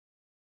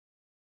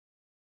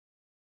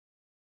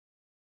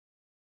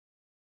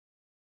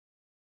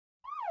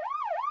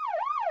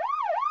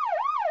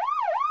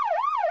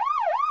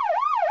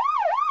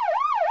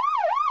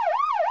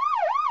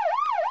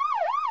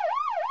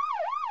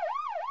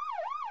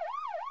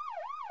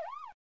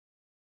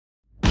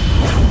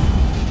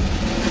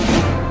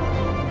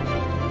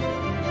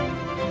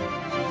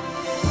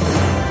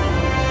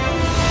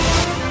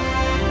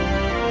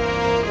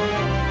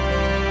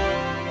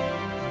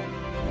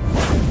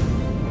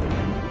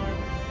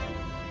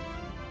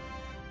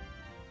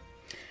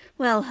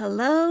Well,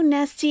 hello,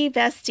 Nesty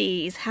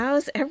Besties.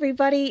 How's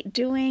everybody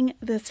doing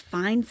this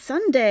fine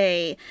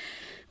Sunday?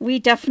 We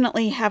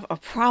definitely have a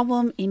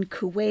problem in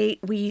Kuwait.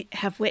 We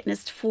have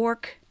witnessed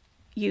fork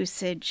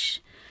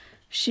usage.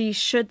 She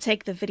should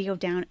take the video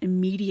down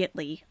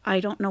immediately.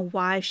 I don't know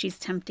why she's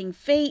tempting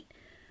fate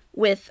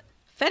with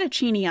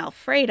fettuccine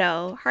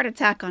alfredo, heart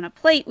attack on a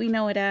plate, we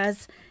know it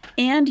as,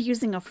 and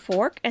using a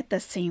fork at the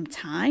same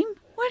time.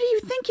 What are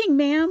you thinking,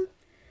 ma'am?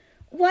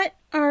 What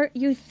are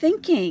you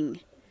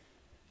thinking?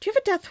 Do you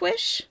have a death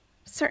wish?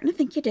 Starting to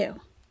think you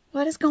do.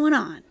 What is going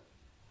on?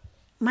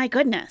 My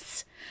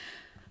goodness.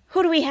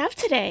 Who do we have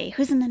today?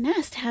 Who's in the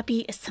nest?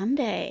 Happy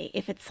Sunday,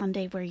 if it's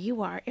Sunday where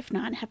you are. If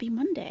not, happy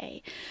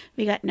Monday.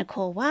 We got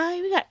Nicole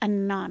Y. We got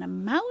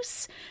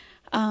Anonymous,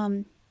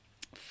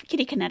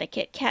 Kitty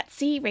Connecticut, Cat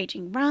C,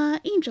 Raging Ra,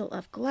 Angel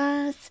of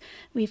Glass.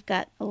 We've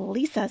got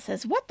Lisa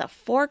says, what the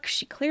fork?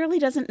 She clearly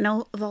doesn't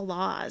know the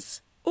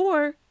laws.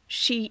 Or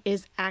she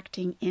is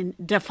acting in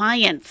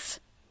defiance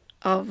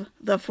of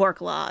the fork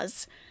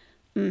laws.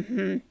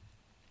 Very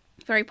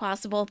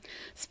possible.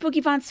 Spooky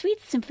Von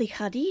Sweet, Simply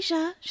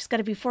Khadijah. She's got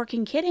to be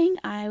forking kidding.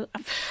 I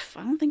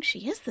don't think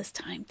she is this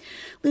time.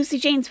 Lucy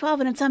Jane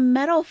 12, and it's a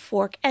metal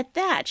fork at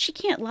that. She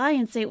can't lie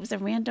and say it was a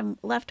random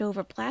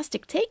leftover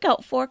plastic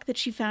takeout fork that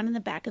she found in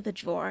the back of the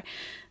drawer.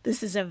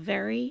 This is a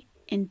very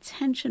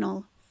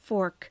intentional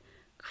fork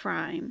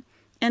crime.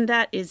 And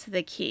that is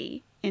the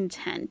key.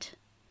 Intent.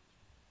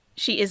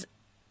 She is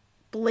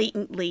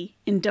blatantly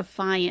in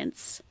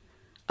defiance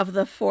of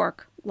the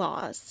fork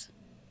laws.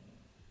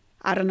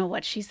 I don't know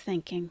what she's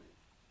thinking.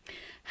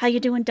 How you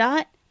doing,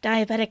 Dot?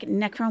 Diabetic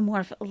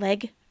necromorph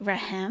leg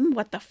rahem.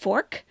 What the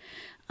fork?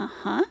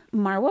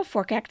 Marwa,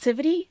 fork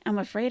activity? I'm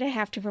afraid I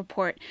have to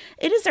report.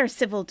 It is our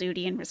civil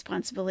duty and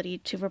responsibility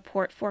to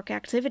report fork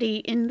activity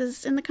in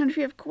the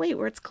country of Kuwait,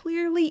 where it's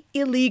clearly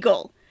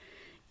illegal.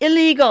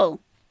 Illegal!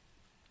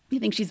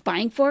 You think she's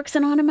buying forks,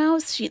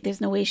 Anonymous?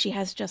 There's no way she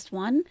has just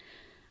one.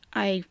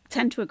 I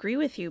tend to agree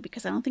with you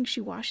because I don't think she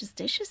washes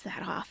dishes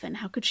that often.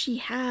 How could she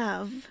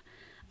have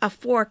a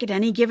fork at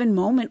any given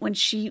moment when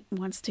she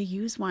wants to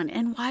use one?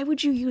 And why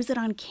would you use it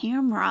on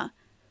camera?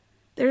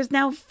 There's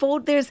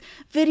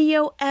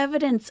video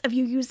evidence of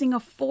you using a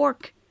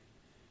fork.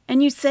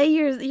 And you say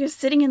you're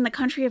sitting in the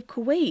country of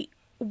Kuwait.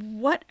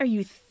 What are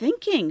you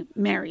thinking,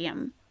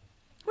 Miriam?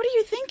 What are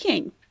you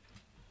thinking?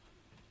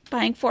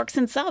 Buying forks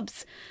and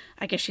subs.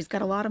 I guess she's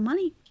got a lot of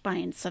money.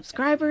 Buying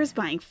subscribers,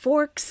 buying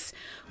forks.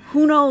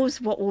 Who knows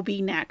what will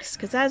be next?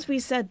 Because as we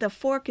said, the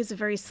fork is a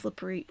very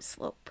slippery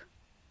slope.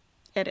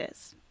 It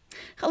is.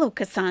 Hello,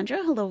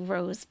 Cassandra. Hello,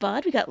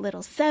 Rosebud. We got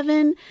Little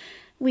Seven.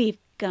 We've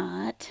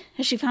got...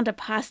 Has she found a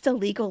pasta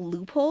legal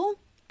loophole?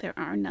 There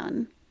are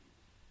none.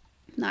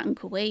 Not in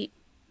Kuwait.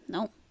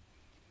 Nope.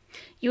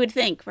 You would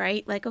think,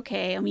 right? Like,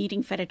 okay, I'm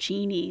eating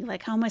fettuccine.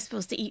 Like, how am I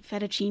supposed to eat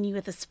fettuccine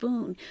with a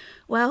spoon?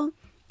 Well...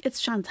 It's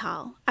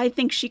Chantal. I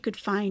think she could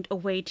find a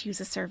way to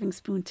use a serving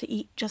spoon to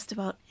eat just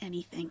about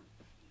anything.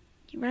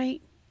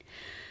 Right?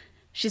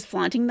 She's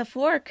flaunting the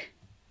fork.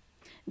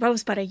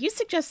 Rosebud, are you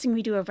suggesting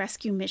we do a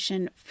rescue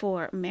mission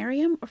for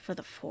Miriam or for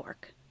the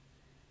fork?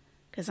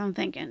 Because I'm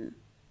thinking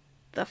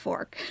the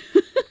fork.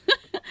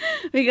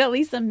 We got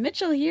Lisa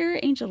Mitchell here,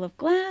 Angel of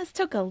Glass,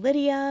 Toka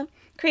Lydia,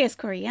 Creas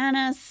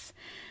Corianis.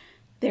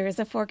 There is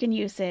a fork in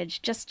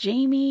usage. Just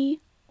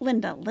Jamie,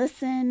 Linda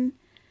Listen,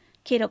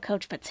 Kato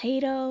Couch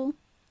Potato,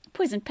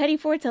 Poison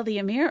Pettiford, tell the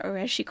Emir, or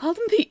as she called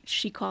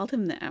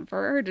him the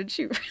Emperor. Did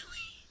she really?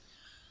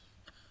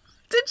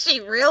 Did she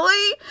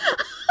really?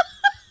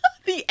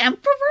 The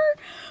Emperor?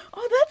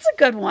 Oh, that's a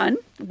good one.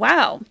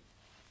 Wow.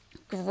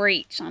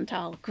 Great,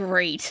 Chantal.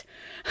 Great.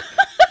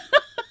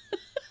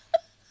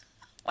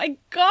 My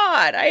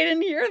God, I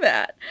didn't hear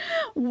that.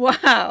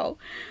 Wow.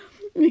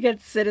 We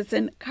got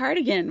Citizen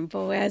Cardigan,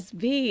 Boaz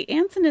B.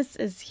 Antonis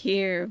is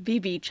here.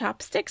 BB,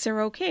 chopsticks are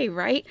okay,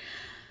 right?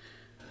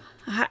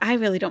 I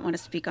really don't want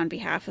to speak on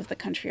behalf of the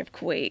country of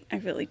Kuwait. I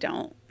really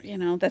don't. You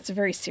know, that's a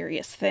very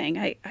serious thing.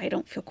 I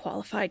don't feel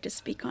qualified to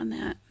speak on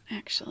that,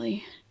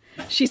 actually.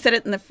 She said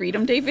it in the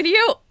Freedom Day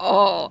video.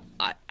 Oh,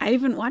 I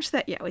haven't watched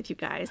that yet with you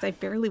guys. I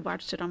barely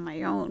watched it on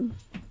my own.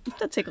 I have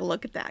to take a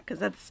look at that because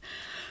that's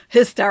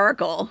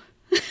hysterical.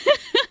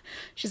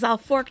 She's all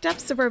forked up,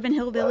 suburban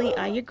hillbilly.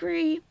 I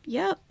agree.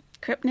 Yep.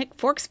 Kripnik,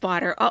 fork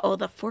spotter. Uh-oh,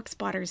 the fork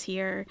spotter's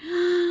here.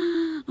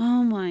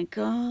 Oh, my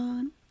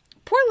God.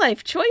 Poor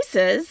Life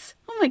Choices.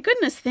 Oh my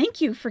goodness,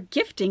 thank you for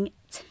gifting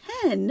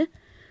 10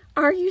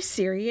 Are You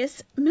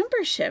Serious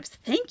memberships.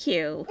 Thank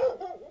you.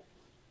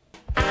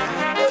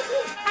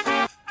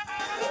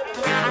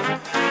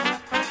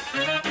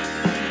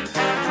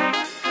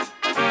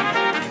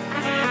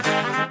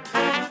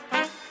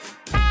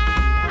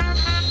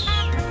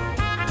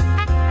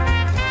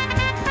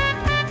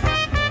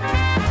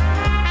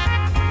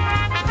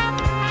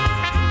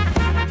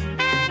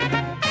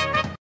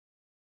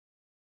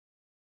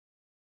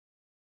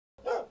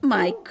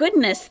 my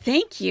goodness.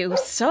 Thank you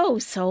so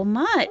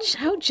much.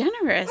 How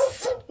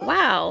generous.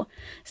 Wow.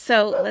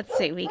 So let's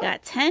see. We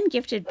got 10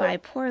 gifted by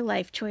Poor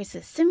Life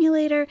Choices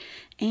Simulator.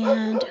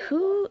 And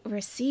who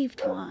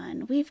received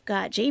one? We've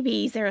got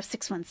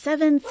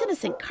JB0617,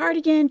 Citizen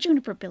Cardigan,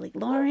 Juniper Billy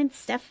Lawrence,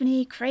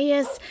 Stephanie,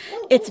 Crayus.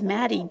 It's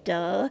Maddie,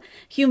 duh.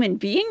 Human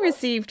Being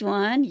received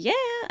one. Yeah.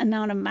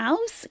 Anona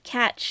Mouse,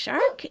 Cat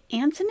Shark,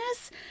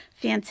 Antinous.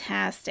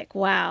 Fantastic.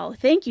 Wow.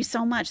 Thank you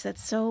so much.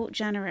 That's so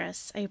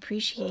generous. I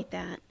appreciate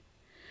that.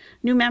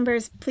 New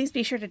members, please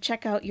be sure to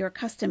check out your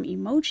custom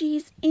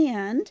emojis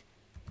and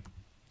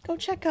go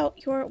check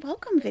out your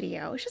welcome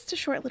video. It's just a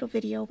short little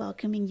video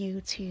welcoming you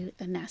to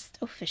the nest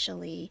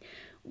officially.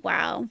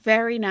 Wow.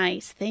 Very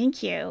nice.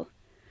 Thank you.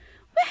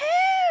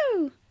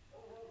 Woohoo!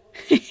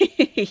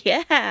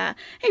 Yeah.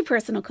 Hey,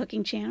 Personal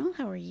Cooking Channel.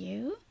 How are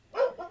you?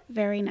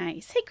 Very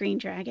nice. Hey, Green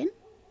Dragon.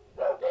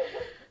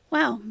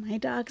 Wow, my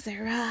dogs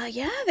are,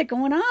 yeah, they're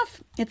going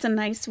off. It's a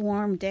nice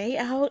warm day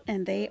out,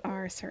 and they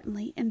are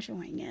certainly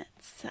enjoying it.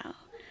 So,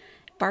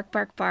 bark,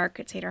 bark, bark,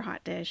 tater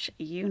hot dish,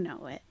 you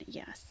know it,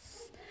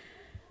 yes.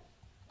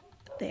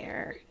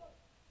 They're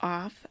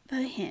off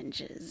the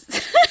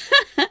hinges.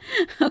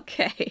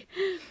 Okay,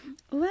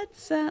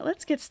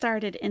 let's get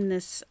started in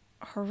this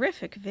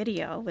horrific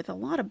video with a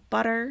lot of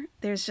butter.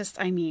 There's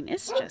just, I mean,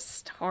 it's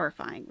just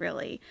horrifying,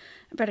 really.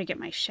 I better get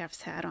my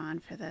chef's hat on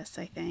for this,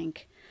 I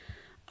think.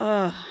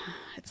 Oh,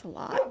 it's a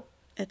lot.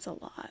 It's a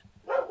lot.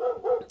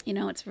 You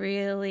know, it's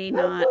really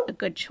not a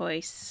good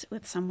choice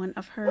with someone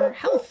of her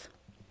health.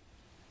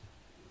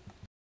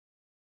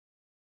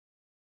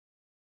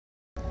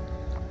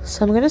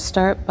 So I'm going to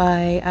start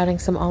by adding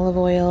some olive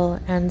oil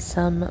and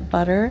some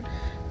butter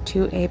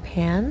to a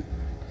pan.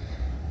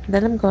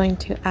 Then I'm going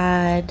to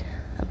I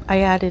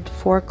added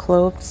 4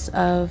 cloves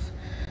of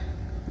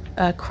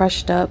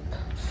crushed up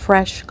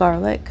fresh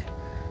garlic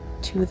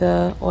to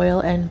the oil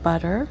and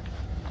butter.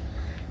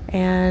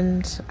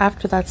 And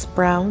after that's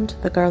browned,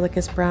 the garlic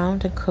is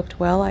browned and cooked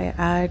well, I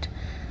add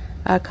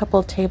a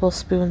couple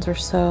tablespoons or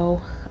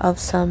so of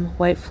some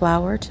white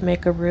flour to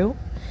make a roux.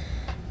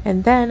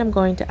 And then I'm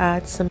going to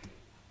add some...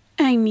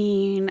 I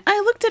mean, I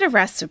looked at a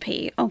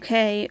recipe,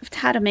 okay, of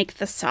how to make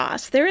the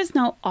sauce. There is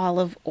no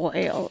olive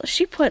oil.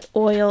 She put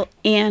oil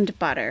and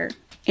butter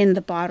in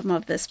the bottom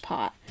of this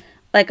pot.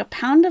 Like a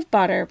pound of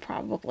butter,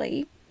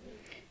 probably,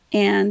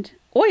 and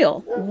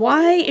oil.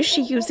 Why is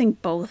she using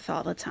both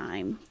all the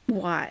time?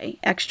 Why?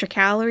 Extra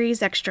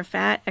calories, extra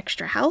fat,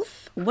 extra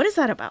health? What is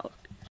that about?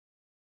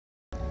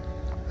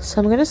 So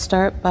I'm going to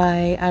start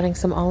by adding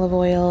some olive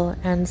oil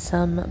and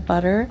some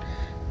butter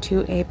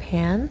to a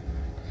pan.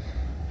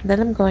 Then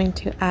I'm going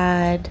to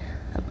I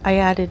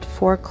added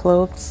 4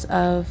 cloves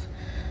of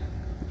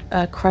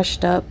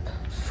crushed up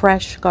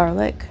fresh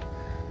garlic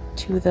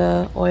to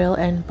the oil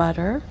and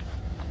butter.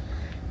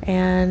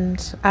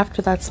 And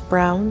after that's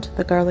browned,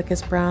 the garlic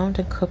is browned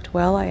and cooked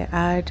well, I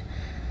add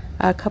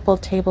a couple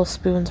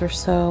tablespoons or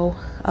so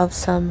of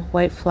some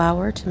white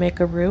flour to make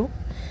a roux.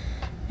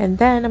 And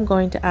then I'm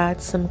going to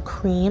add some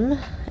cream,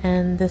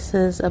 and this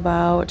is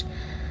about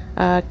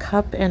 1.5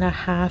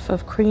 cups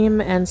of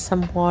cream and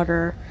some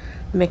water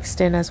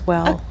mixed in as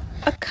well.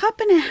 A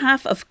 1.5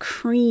 cups of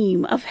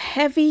cream, of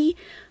heavy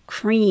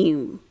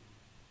cream.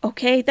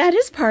 Okay, that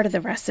is part of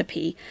the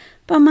recipe.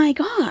 But my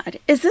God,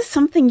 is this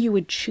something you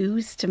would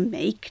choose to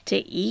make to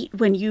eat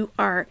when you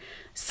are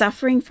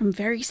suffering from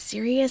very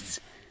serious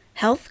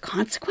health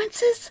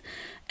consequences?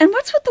 And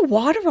what's with the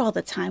water all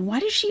the time? Why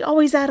does she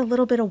always add a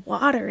little bit of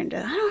water into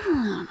it? I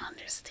don't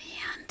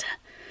understand.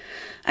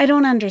 I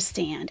don't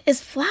understand.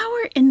 Is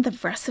flour in the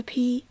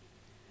recipe?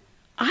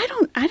 I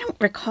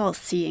don't recall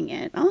seeing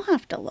it. I'll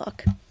have to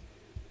look.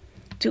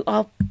 Do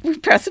all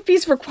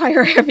recipes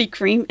require heavy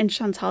cream? In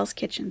Chantal's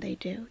kitchen, they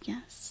do.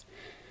 Yes.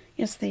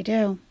 Yes, they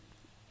do.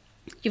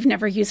 You've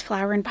never used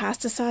flour in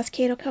pasta sauce,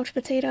 Kato Couch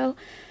Potato?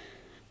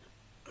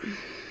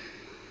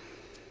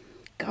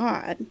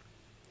 God.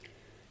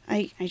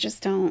 I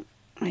just don't,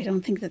 I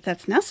don't think that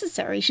that's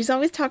necessary. She's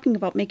always talking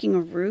about making a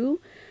roux,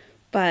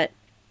 but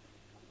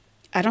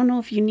I don't know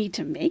if you need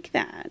to make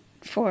that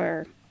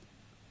for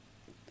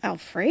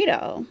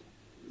Alfredo.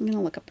 I'm going to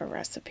look up a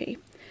recipe.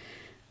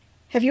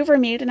 Have you ever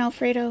made an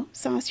Alfredo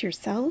sauce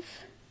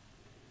yourself?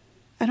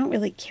 I don't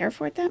really care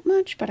for it that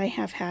much, but I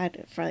have had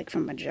it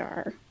from a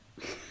jar.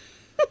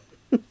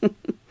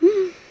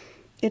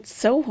 It's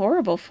so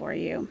horrible for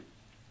you.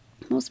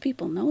 Most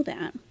people know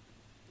that.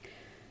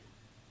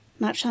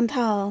 Not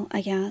Chantal,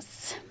 I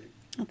guess.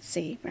 Let's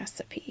see,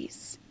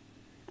 recipes.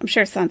 I'm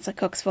sure Sansa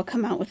Cooks will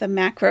come out with a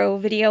macro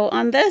video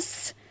on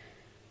this.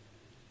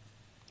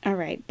 All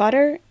right,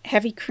 butter,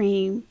 heavy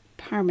cream,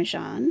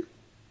 Parmesan.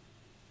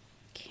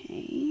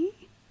 Okay.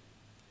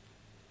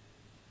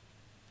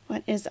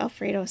 What is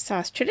Alfredo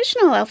sauce?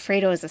 Traditional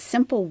Alfredo is a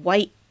simple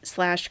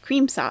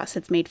white/cream sauce.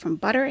 It's made from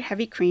butter,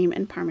 heavy cream,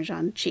 and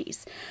Parmesan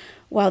cheese.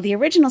 While the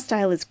original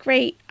style is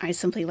great, I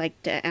simply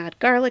like to add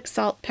garlic,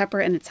 salt,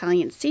 pepper, and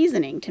Italian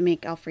seasoning to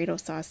make Alfredo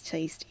sauce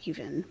taste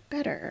even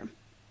better.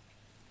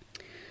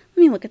 Let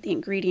me look at the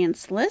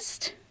ingredients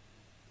list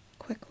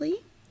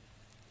quickly.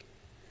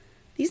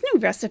 These new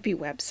recipe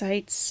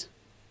websites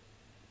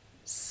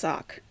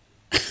suck.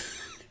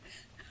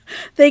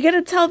 They got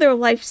to tell their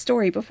life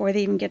story before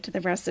they even get to the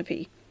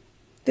recipe.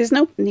 There's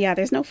no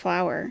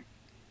flour.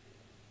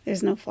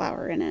 There's no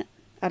flour in it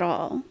at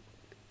all.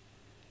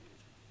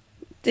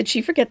 Did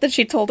she forget that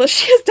she told us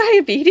she has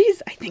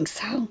diabetes? I think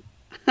so.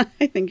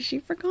 I think she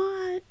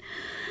forgot.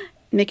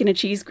 Making a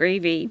cheese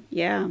gravy.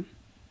 Yeah.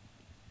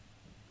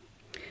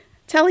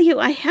 Tell you,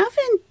 I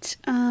haven't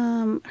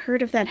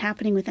heard of that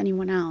happening with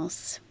anyone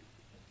else.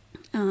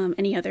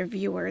 Any other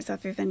viewers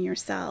other than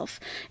yourself.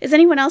 Is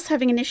anyone else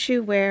having an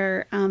issue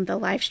where the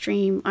live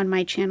stream on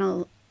my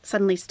channel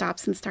suddenly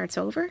stops and starts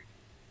over?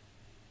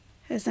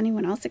 Has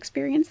anyone else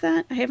experienced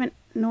that?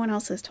 No one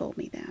else has told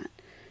me that.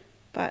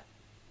 But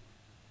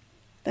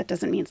that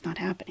doesn't mean it's not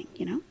happening,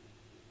 you know?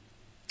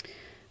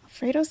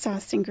 Alfredo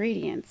sauce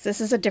ingredients.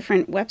 This is a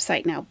different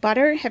website now.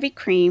 Butter, heavy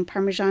cream,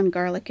 Parmesan,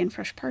 garlic, and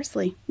fresh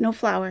parsley. No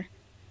flour.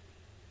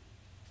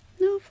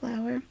 No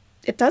flour.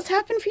 It does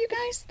happen for you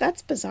guys?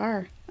 That's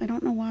bizarre. I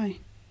don't know why.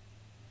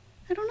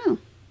 I don't know.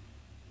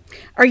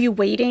 Are you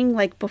waiting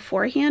like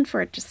beforehand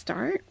for it to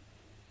start?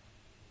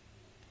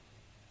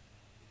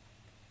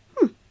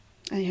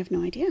 I have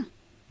no idea.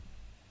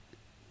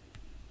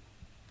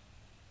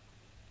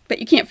 But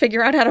you can't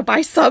figure out how to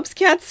buy subs,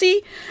 Catsy?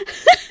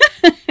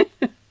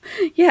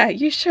 Yeah,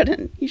 you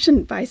shouldn't. You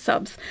shouldn't buy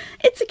subs.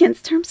 It's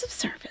against terms of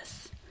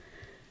service.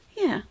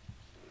 Yeah.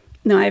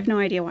 No, I have no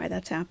idea why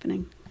that's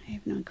happening. I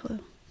have no clue.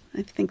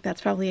 I think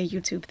that's probably a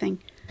YouTube thing.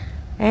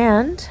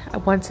 And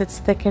once it's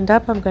thickened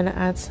up, I'm going to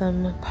add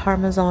some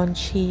Parmesan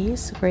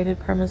cheese, grated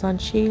Parmesan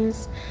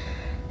cheese,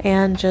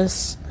 and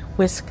just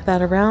whisk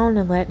that around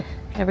and let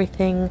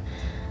everything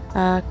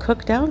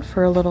cook down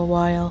for a little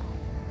while.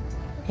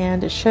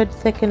 And it should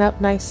thicken up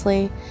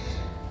nicely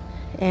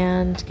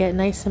and get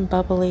nice and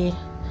bubbly.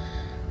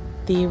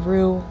 The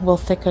roux will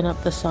thicken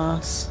up the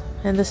sauce.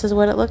 And this is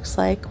what it looks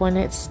like when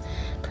it's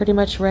pretty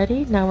much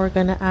ready. Now we're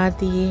going to add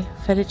the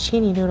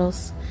fettuccine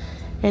noodles.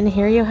 And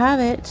here you have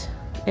it.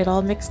 It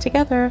all mixed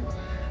together.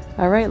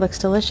 All right, looks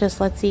delicious.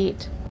 Let's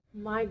eat.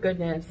 My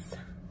goodness.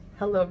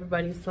 Hello,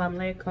 everybody.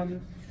 Assalamu alaikum.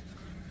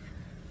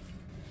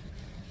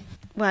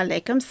 Wa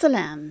alaikum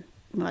salam.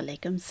 Wa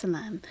alaikum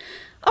salam.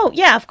 Oh,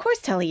 yeah, of course,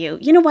 tell you.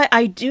 You know what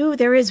I do?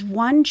 There is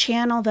one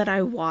channel that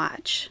I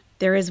watch.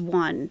 There is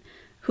one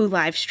who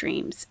live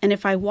streams. And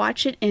if I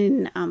watch it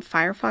in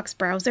Firefox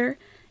browser,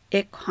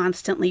 it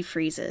constantly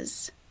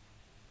freezes.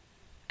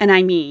 And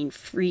I mean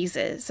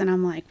freezes. And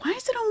I'm like, why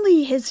is it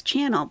only his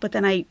channel? But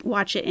then I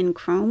watch it in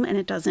Chrome and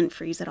it doesn't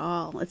freeze at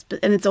all.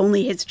 And it's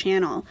only his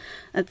channel.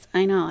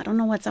 I know. I don't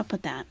know what's up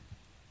with that.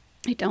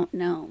 I don't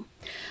know.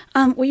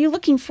 Were you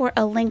looking for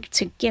a link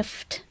to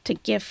gift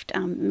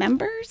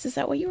members? Is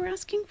that what you were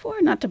asking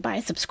for? Not to buy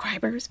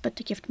subscribers, but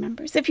to gift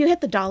members. If you hit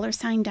the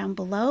 $ down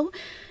below,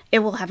 it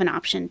will have an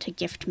option to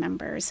gift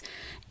members.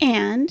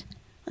 And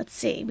let's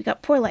see, we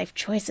got Poor Life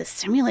Choices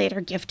Simulator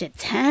gifted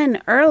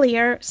 10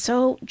 earlier.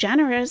 So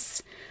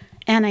generous.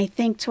 And I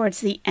think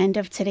towards the end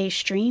of today's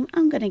stream,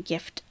 I'm going to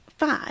gift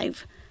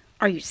 5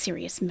 Are You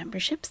Serious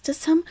memberships to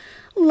some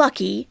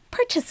lucky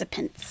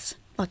participants.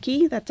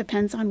 Lucky, that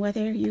depends on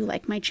whether you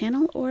like my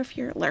channel or if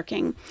you're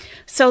lurking.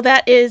 So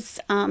that is,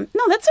 no,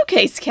 that's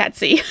okay,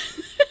 Skatsy.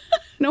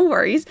 No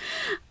worries.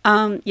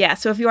 Yeah,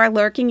 so if you are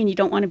lurking and you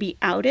don't want to be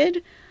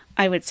outed,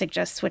 I would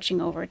suggest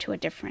switching over to a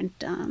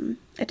different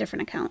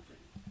account.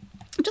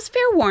 Just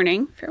fair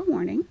warning, fair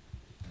warning.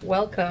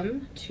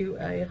 Welcome to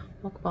a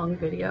mukbang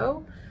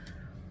video.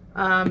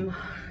 I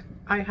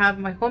have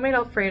my homemade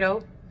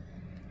Alfredo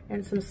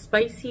and some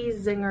spicy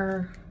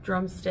zinger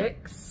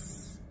drumsticks.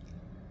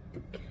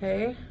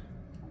 Okay,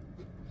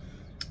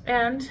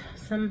 and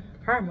some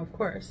parm, of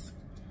course.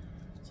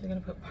 So I'm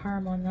gonna put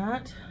parm on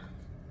that.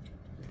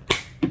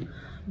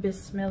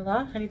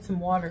 Bismillah. I need some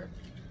water.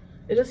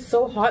 It is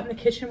so hot in the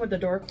kitchen with the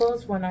door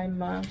closed when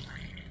I'm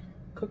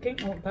cooking.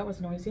 Oh, that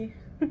was noisy.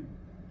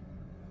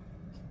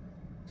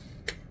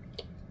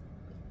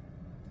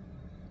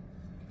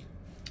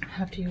 I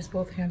have to use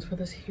both hands for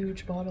this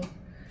huge bottle.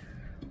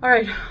 All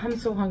right, I'm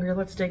so hungry.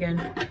 Let's dig in.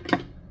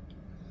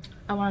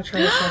 I want to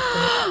try this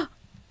first.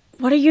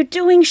 What are you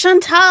doing,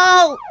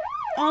 Chantal?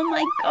 Oh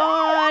my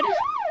God.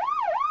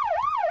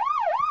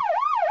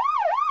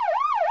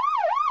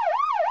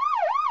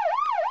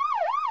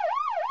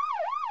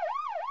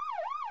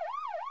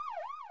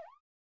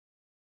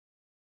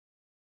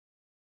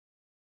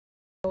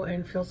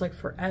 And feels like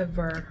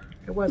forever.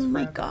 It was forever. Oh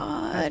my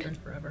God. It has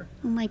been forever.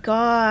 Oh my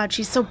God.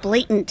 She's so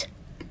blatant.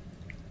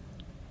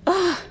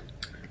 Ugh.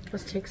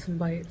 Let's take some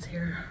bites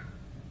here.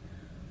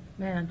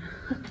 Man.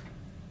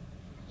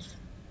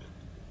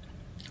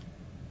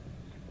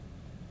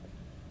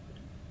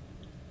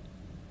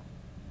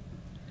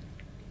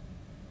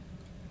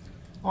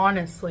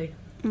 Honestly,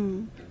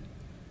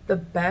 the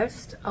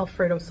best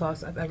Alfredo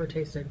sauce I've ever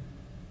tasted.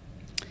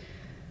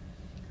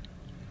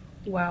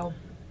 Wow.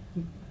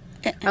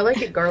 I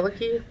like it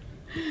garlicky.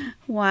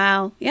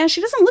 Wow. Yeah,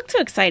 she doesn't look too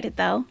excited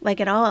though. Like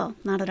at all.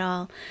 Not at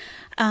all.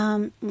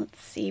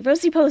 Let's see.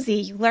 Rosie Posey,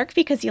 you lurk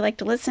because you like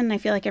to listen. I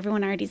feel like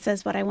everyone already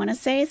says what I want to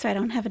say, so I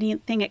don't have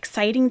anything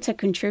exciting to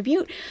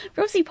contribute.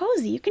 Rosie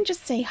Posey, you can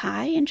just say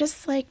hi and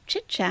just like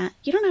chit chat.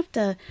 You don't have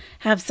to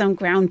have some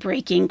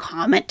groundbreaking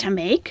comment to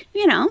make.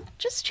 You know,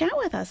 just chat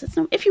with us. It's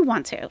no, if you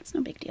want to, it's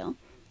no big deal.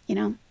 You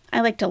know,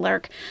 I like to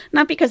lurk,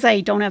 not because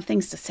I don't have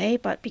things to say,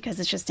 but because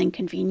it's just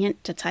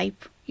inconvenient to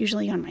type,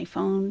 usually on my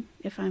phone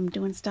if I'm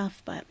doing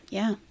stuff. But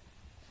yeah.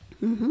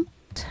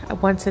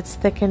 Once it's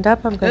thickened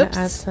up, I'm going to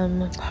add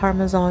some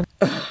Parmesan.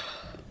 Oh,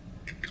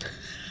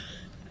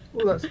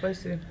 that's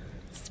spicy.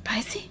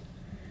 Spicy?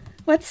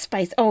 What's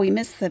spice? Oh, we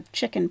missed the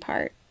chicken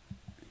part.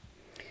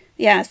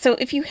 Yeah, so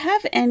if you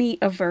have any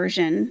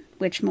aversion,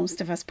 which most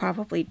of us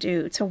probably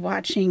do, to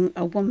watching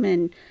a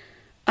woman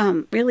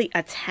really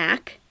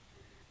attack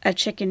a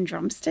chicken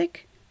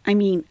drumstick, I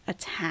mean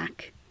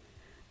attack.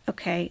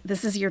 Okay,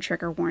 this is your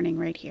trigger warning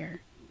right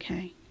here.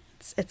 Okay.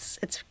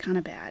 It's kind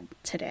of bad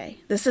today.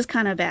 This is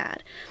kind of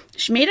bad.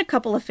 She made a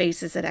couple of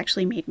faces that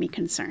actually made me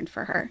concerned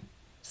for her.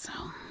 So,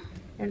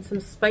 and some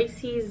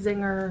spicy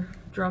zinger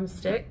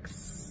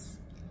drumsticks.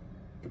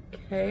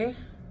 Okay.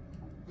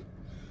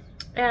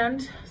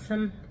 And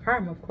some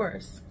parm, of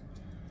course.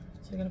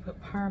 So I'm gonna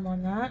put parm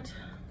on that.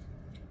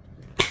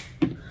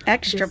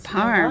 Extra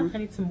parm. I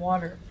need some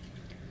water.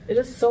 It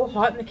is so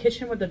hot in the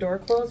kitchen with the door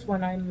closed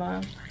when I'm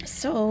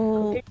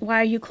So cooking.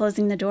 Why are you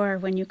closing the door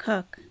when you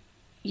cook?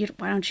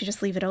 Why don't you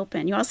just leave it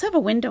open? You also have a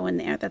window in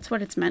there. That's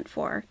what it's meant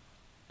for,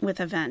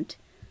 with a vent.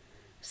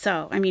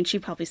 So, I mean, she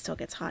probably still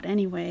gets hot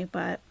anyway,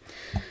 but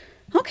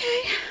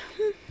okay.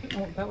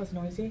 Oh, that was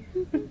noisy.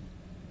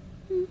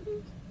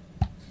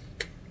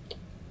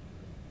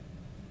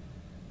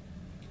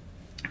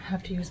 I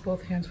have to use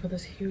both hands for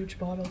this huge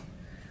bottle.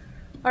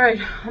 All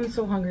right, I'm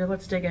so hungry.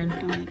 Let's dig in.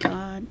 Oh my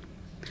God.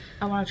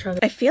 I want to try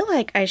this. I feel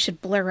like I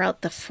should blur out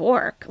the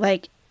fork.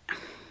 Like,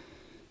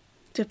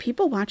 do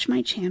people watch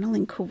my channel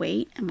in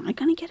Kuwait? Am I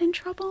going to get in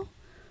trouble?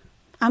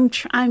 I'm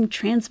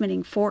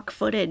transmitting fork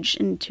footage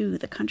into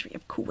the country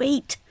of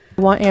Kuwait.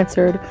 Want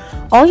answered.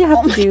 All you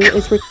have to do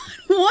is...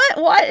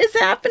 What is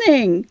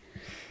happening?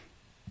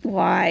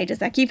 Why does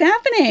that keep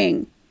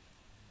happening?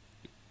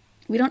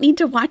 We don't need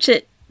to watch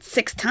it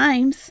 6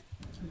 times.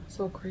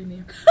 So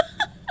creamy.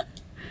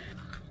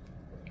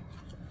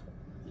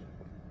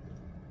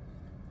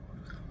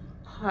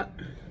 Hot.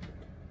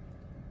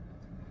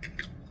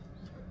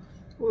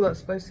 Oh, that's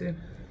spicy.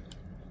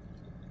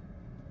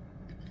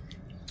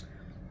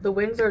 The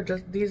wings are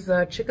just, these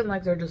chicken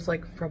legs are just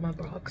like from a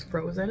box,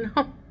 frozen.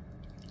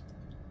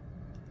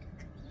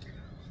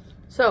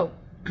 So,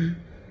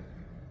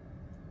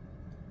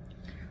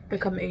 they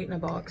come 8 in a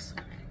box.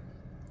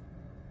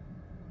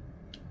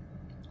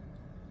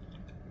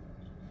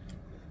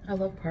 I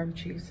love parm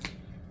cheese.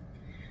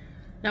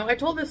 Now, I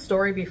told this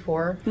story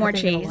before. More I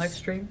think, in cheese. a live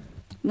stream.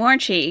 More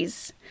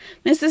cheese.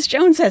 Mrs.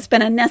 Jones has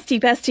been a nesty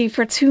bestie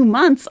for 2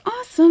 months.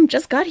 Awesome.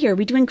 Just got here.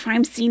 We doing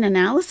crime scene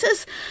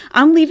analysis?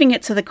 I'm leaving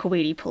it to the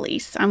Kuwaiti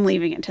police. I'm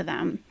leaving it to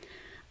them.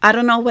 I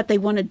don't know what they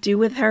want to do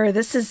with her.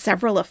 This is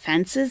several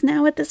offenses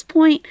now at this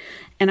point,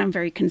 and I'm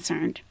very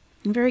concerned.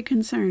 I'm very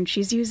concerned.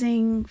 She's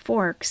using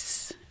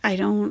forks. I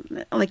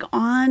don't, like,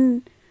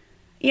 on,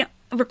 you know,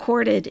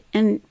 recorded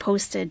and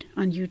posted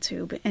on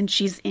YouTube, and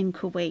she's in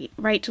Kuwait,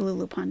 right to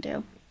Lulu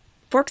Pondu.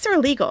 Forks are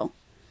illegal.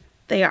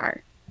 They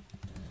are.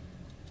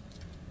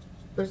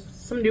 There's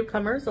some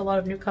newcomers, a lot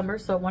of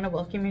newcomers, so I want to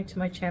welcome you to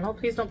my channel.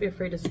 Please don't be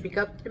afraid to speak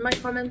up in my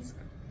comments.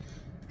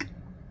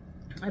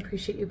 I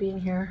appreciate you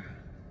being here.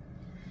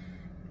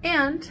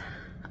 And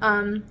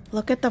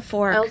look at the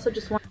fork. I also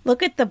just want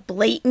Look at the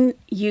blatant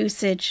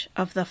usage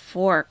of the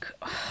fork.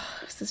 Oh,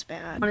 this is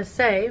bad. to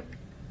say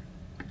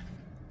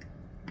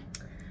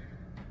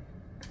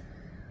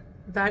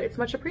that it's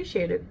much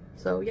appreciated.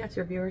 So yes,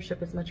 your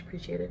viewership is much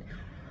appreciated.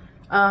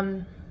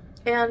 And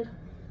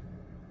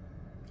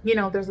you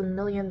know, there's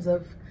millions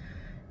of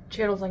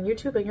channels on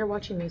YouTube and you're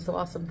watching me, so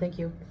awesome. Thank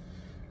you.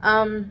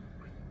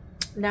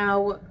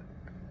 Now,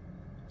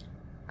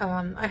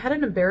 I had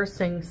an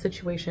embarrassing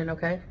situation,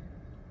 okay?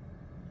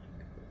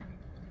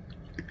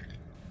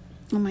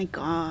 Oh my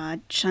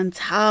God,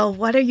 Chantal,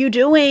 what are you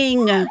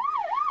doing?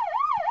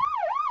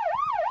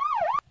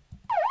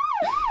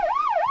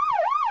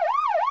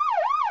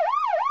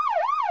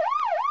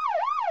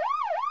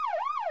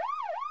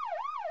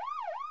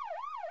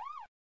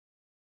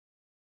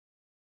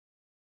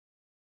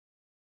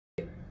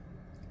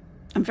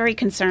 I'm very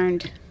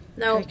concerned.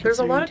 Now, Very there's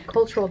a lot of concerned.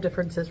 cultural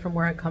differences from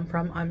where I come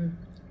from. I'm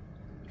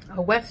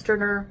a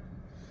Westerner.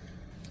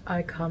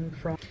 I come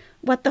from...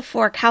 What the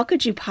fork? How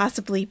could you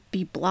possibly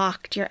be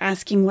blocked? You're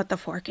asking what the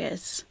fork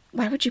is.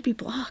 Why would you be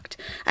blocked?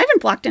 I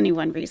haven't blocked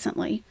anyone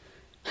recently.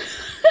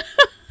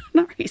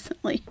 Not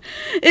recently.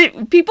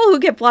 People who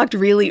get blocked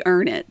really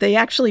earn it. They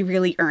actually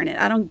really earn it.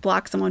 I don't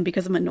block someone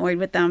because I'm annoyed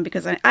with them,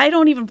 because I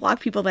don't even block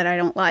people that I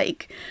don't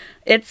like.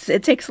 It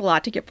takes a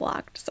lot to get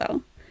blocked.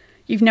 So,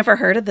 you've never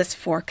heard of this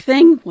fork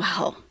thing?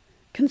 Well,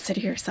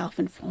 consider yourself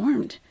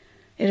informed.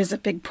 It is a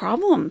big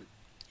problem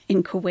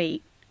in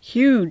Kuwait.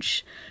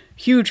 Huge,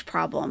 huge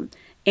problem.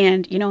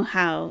 And you know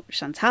how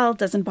Chantal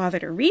doesn't bother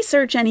to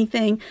research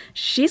anything.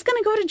 She's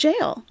going to go to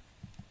jail.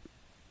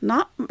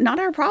 Not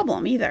our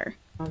problem either.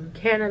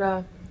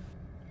 Canada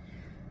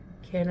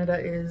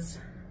is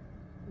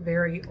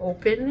very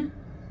open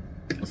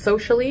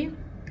socially,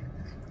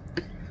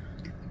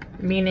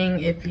 meaning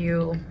if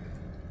you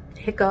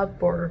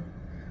hiccup or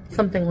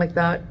something like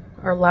that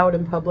are loud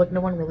in public,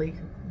 no one really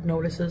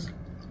notices.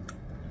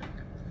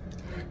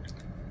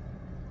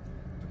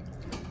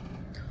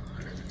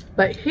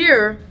 But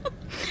here,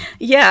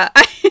 yeah,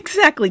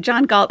 exactly.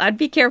 John Galt, I'd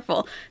be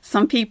careful.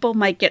 Some people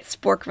might get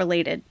spork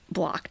related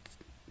blocked.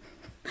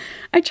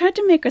 I tried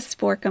to make a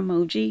spork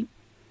emoji.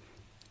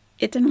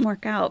 It didn't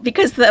work out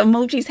because the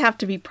emojis have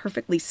to be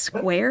perfectly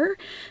square.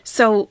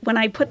 So when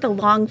I put the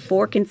long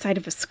fork inside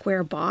of a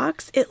square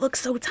box, it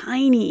looks so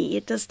tiny.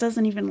 It just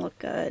doesn't even look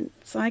good.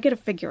 So I got to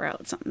figure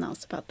out something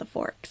else about the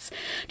forks.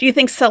 Do you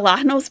think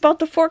Salah knows about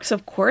the forks?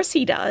 Of course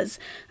he does.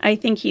 I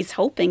think he's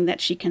hoping that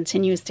she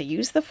continues to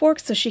use the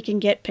forks so she can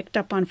get picked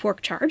up on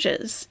fork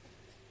charges.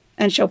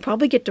 And she'll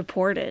probably get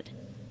deported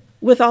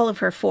with all of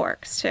her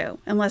forks too,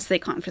 unless they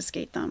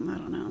confiscate them. I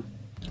don't know.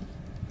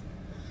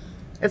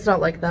 it's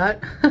not like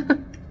that.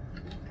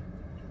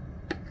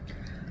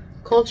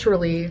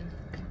 Culturally,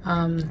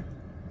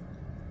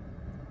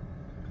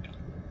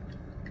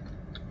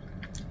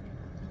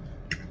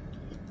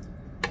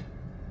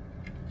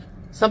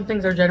 some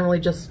things are generally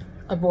just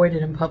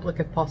avoided in public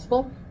if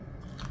possible.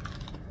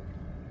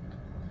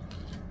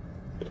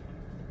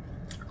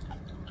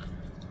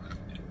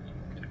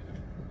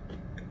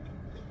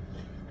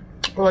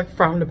 Or like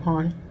frowned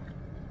upon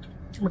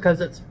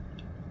because it's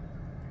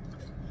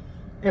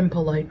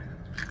impolite.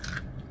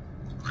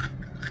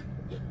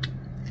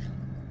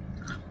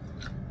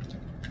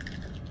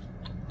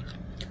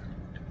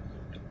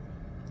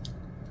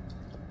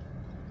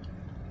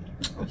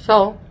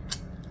 So,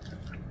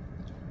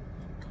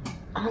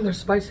 oh, they're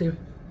spicy.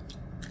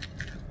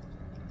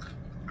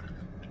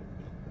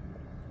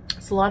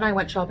 Salah and I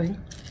went shopping.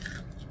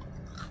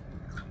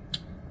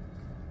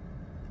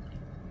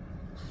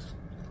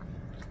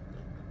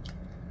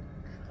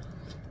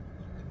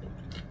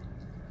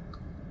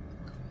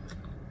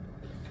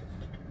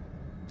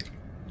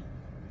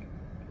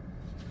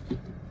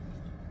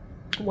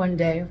 One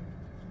day,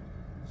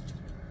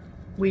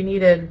 we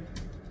needed,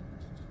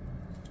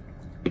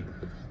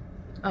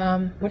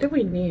 what did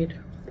we need?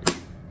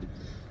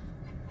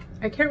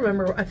 I can't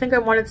remember. I think I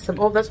wanted some,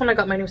 oh, that's when I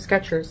got my new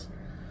Skechers.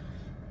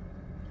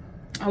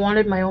 I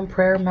wanted my own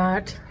prayer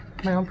mat,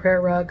 my own prayer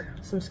rug,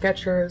 some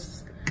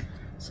Skechers,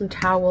 some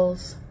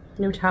towels,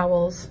 new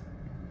towels.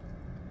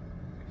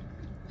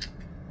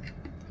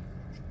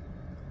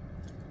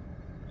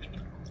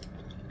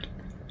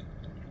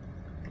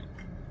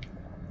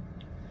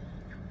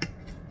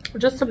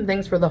 Just some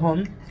things for the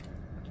home.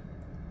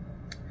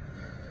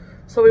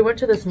 So we went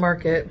to this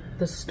market,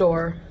 this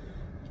store.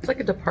 It's like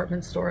a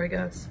department store, I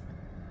guess.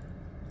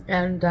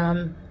 And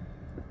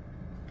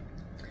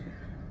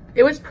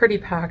it was pretty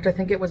packed. I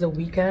think it was a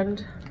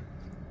weekend.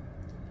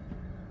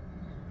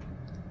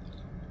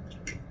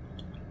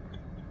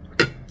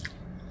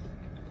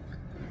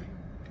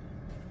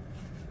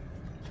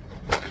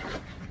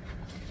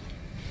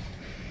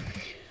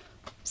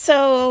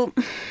 So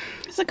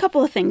there's a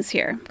couple of things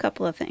here. A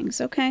couple of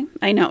things, okay?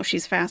 I know,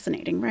 she's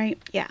fascinating, right?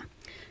 Yeah.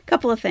 A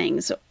couple of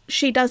things.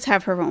 She does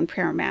have her own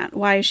prayer mat.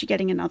 Why is she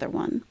getting another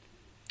one?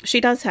 She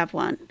does have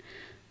one.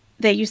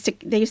 They used to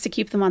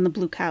keep them on the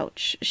blue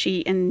couch.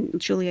 She and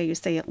Julia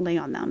used to lay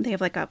on them. They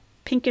have like a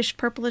pinkish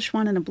purplish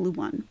one and a blue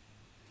one.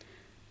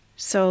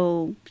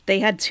 So they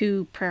had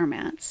two prayer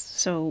mats.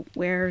 So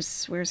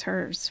where's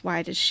hers?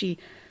 Why does she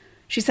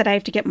said I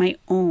have to get my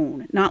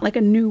own, not like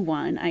a new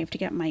one. I have to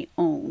get my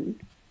own.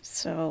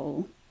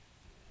 So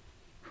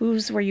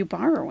whose were you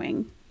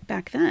borrowing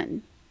back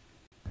then?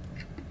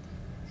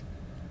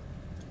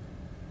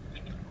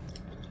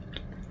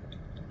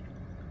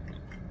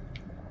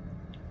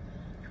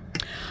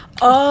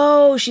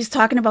 Oh, she's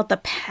talking about the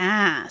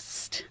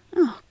past.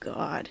 Oh,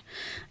 God.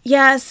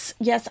 Yes,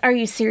 yes. Are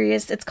you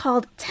serious? It's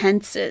called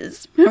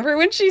tenses. Remember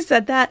when she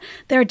said that?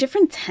 There are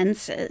different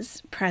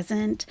tenses.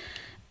 Present,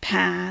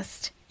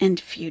 past, and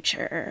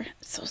future.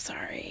 So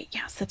sorry.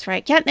 Yes, that's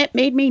right. Catnip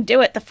made me do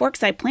it. The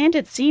forks I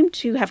planted seem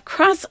to have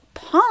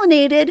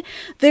cross-pollinated.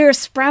 They're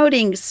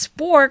sprouting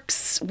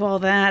sporks. Well,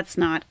 that's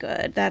not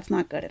good. That's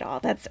not good at all.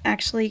 That's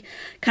actually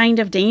kind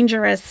of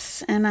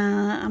dangerous. And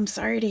I'm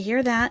sorry to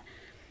hear that.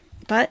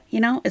 But, you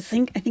know, I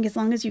think as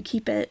long as you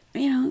keep it,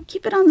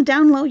 keep it on the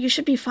down low, you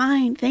should be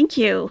fine. Thank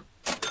you.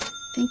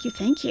 Thank you.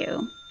 Thank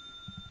you.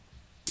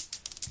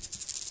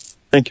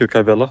 Thank you,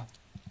 Cabela.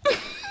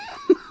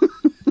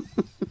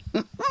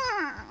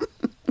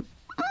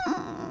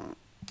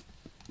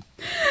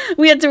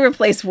 We had to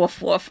replace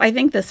woof woof. I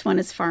think this one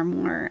is far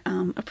more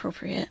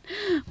appropriate.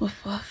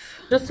 Woof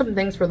woof. Just some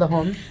things for the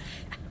home.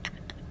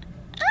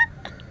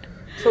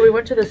 So we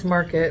went to this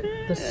market,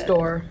 this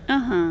store.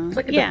 Uh-huh. It's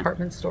like a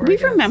department store. We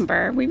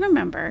remember.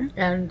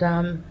 And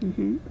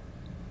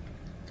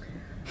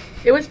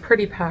it was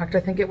pretty packed. I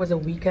think it was a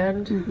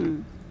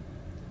weekend.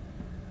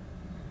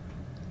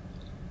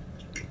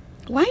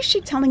 Why is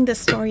she telling this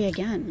story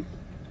again?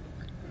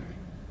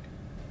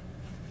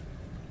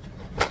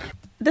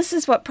 This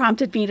is what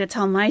prompted me to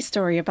tell my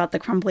story about the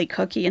crumbly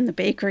cookie in the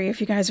bakery, if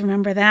you guys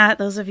remember that.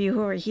 Those of you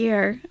who are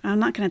here, I'm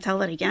not going to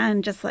tell it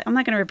again. Just like I'm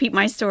not going to repeat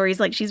my stories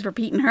like she's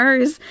repeating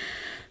hers.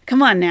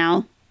 Come on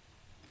now.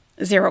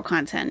 Zero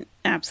content.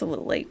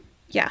 Absolutely.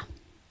 Yeah.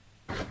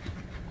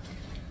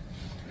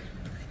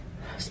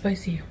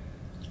 Spicy.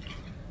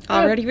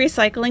 Already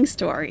recycling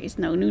stories.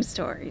 No new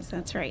stories.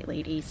 That's right,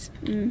 ladies.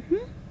 Mm-hmm.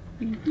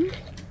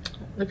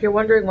 Mm-hmm. If you're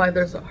wondering why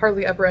there's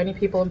hardly ever any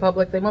people in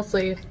public, they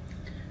mostly,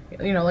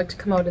 you know, like to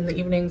come out in the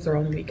evenings or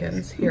on the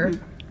weekends here.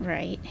 Mm-hmm.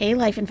 Right. Hey,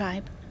 Life and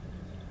Vibe.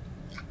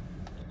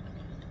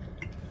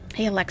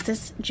 Hey,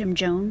 Alexis. Jim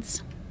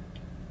Jones.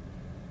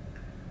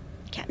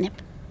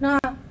 Catnip. Nah.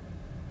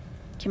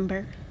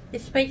 Kimber.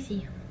 It's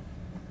spicy.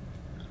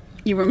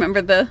 You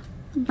remember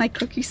my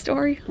cookie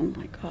story? Oh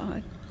my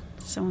god.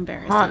 So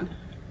embarrassing. Hot.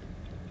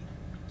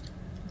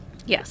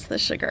 Yes, the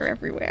sugar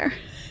everywhere.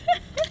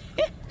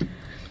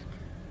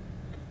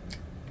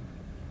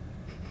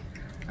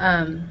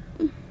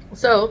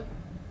 So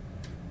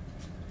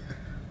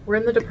we're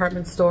in the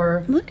department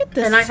store. Look at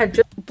this. And I had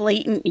just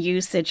blatant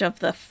usage of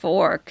the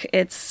fork.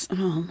 It's,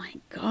 oh my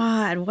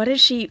god. What is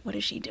she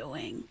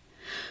doing?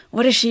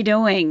 What is she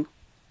doing?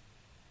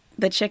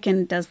 The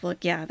chicken does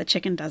look, yeah, the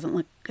chicken doesn't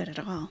look good at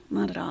all.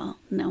 Not at all.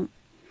 No.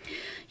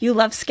 You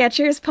love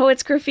Skechers,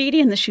 Poets Graffiti,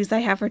 and the shoes I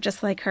have are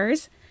just like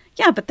hers.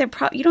 Yeah, but they're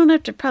you don't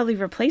have to probably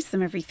replace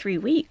them every 3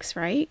 weeks,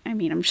 right? I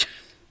mean, I'm sure,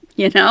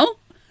 you know?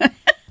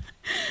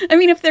 I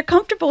mean, if they're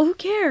comfortable, who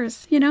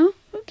cares? You know?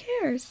 Who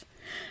cares?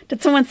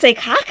 Did someone say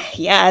cock?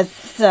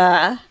 Yes.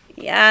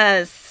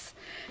 Yes.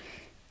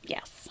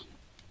 Yes.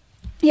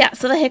 Yeah,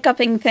 so the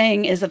hiccuping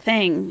thing is a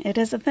thing. It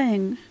is a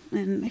thing.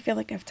 And I feel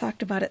like I've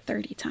talked about it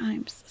 30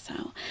 times.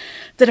 So,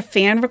 did a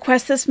fan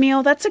request this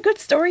meal? That's a good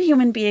story,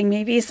 human being.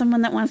 Maybe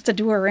someone that wants to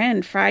do her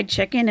in. Fried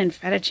chicken and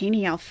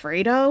fettuccine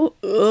Alfredo.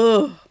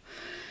 Ugh.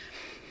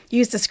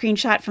 Used a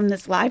screenshot from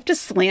this live to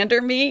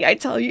slander me, I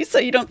tell you, so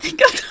you don't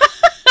think of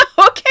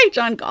Okay,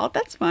 John Galt,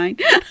 that's fine.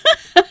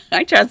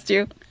 I trust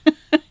you.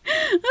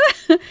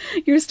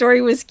 Your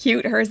story was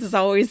cute. Hers is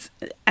always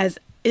as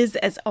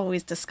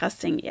always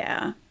disgusting.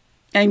 Yeah.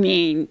 I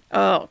mean,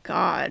 oh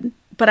God.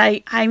 But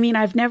I mean,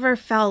 I've never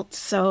felt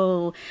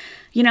so,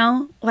 you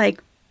know,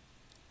 like,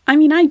 I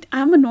mean,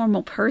 I'm a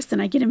normal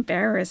person. I get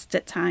embarrassed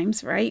at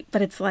times, right?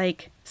 But it's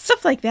like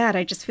stuff like that.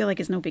 I just feel like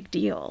is no big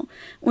deal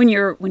when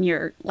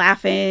you're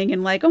laughing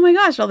and like, oh my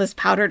gosh, all this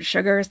powdered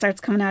sugar starts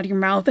coming out of your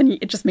mouth and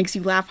it just makes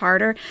you laugh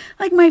harder.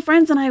 Like my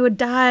friends and I would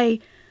die,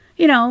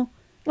 you know,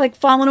 like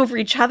falling over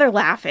each other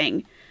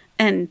laughing.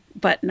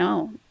 But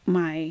no,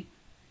 my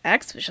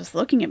ex was just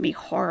looking at me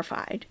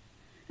horrified.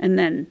 And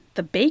then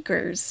the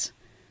bakers,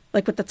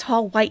 like with the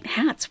tall white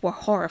hats, were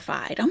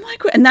horrified. I'm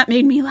like, and that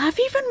made me laugh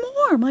even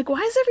more. I'm like,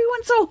 why is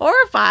everyone so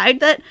horrified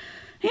that,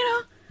 you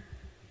know?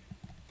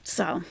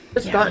 So,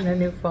 just gotten a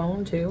new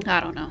phone too. I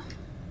don't know.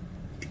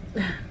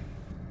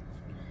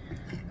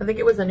 I think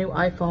it was a new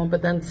iPhone,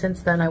 but then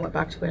since then I went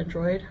back to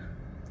Android.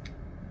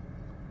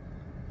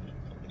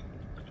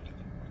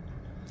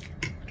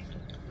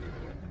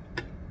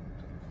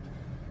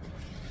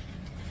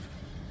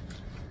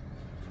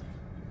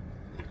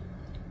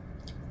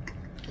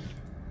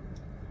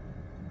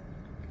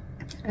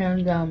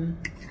 And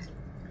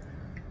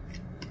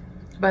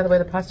by the way,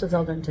 the pasta's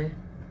al dente.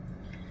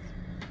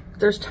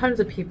 There's tons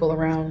of people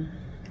around.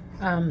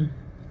 And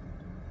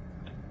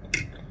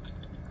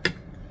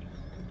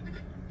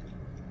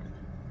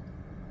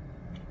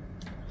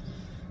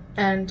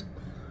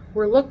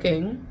we're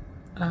looking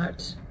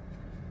at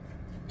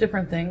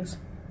different things.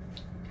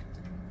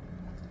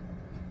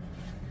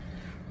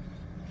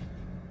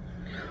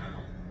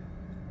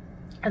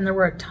 And there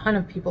were a ton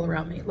of people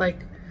around me.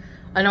 Like,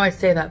 I know I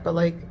say that, but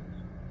like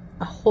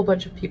a whole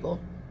bunch of people.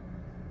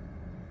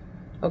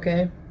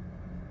 Okay?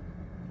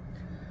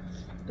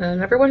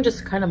 And everyone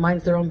just kind of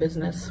minds their own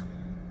business.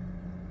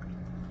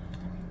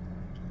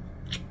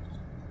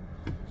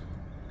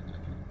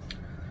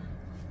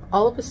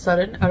 All of a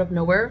sudden, out of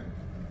nowhere,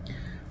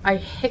 I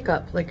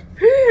hiccup, like,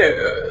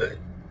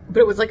 but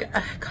it was like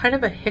a kind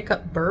of a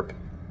hiccup burp.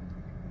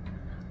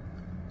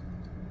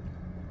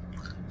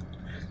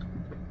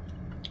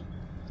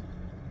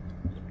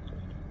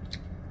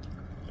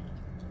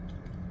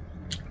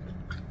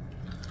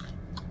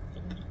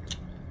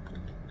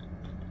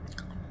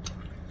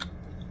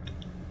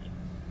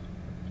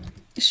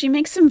 She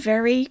makes some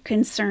very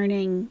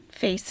concerning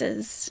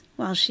faces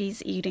while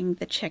she's eating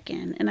the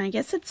chicken. And I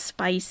guess it's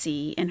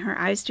spicy and her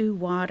eyes do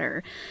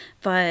water.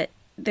 But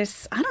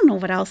I don't know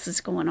what else is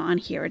going on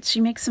here.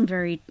 She makes some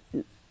very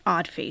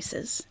odd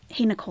faces.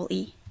 Hey, Nicole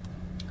E.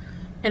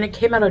 And it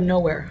came out of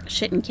nowhere.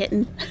 Shit and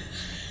kitten.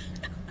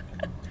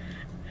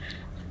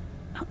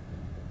 Oh,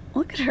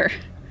 look at her.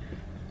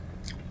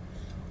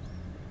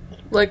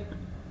 Like,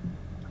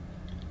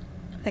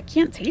 that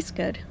can't taste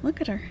good. Look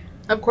at her.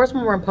 Of course,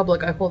 when we're in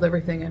public, I hold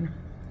everything in.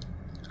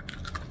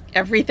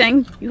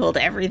 Everything? You hold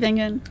everything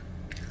in?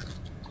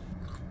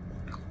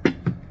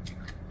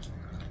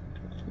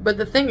 But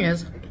the thing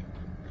is,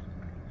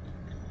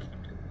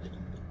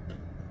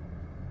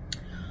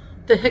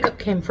 the hiccup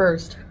came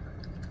first.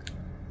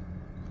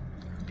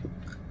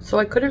 So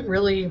I couldn't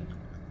really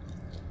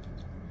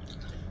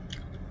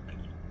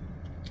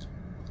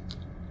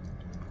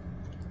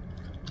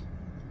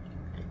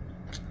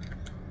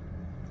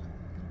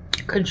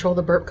control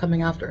the burp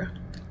coming after.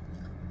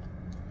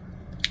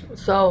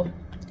 So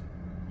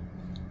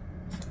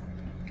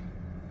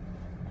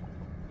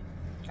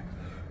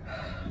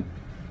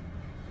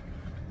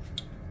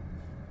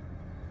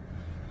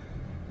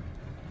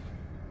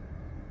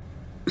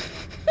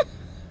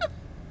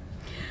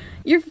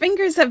Your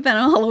fingers have been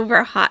all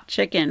over hot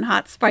chicken,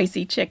 hot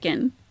spicy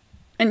chicken.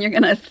 And you're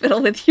going to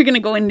fiddle with, you're going to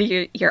go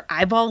into your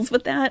eyeballs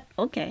with that?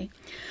 Okay.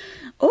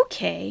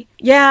 Okay.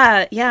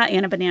 Yeah,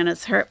 Anna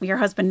Bananas. Your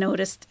husband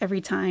noticed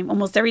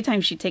almost every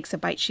time she takes a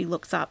bite, she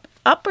looks up.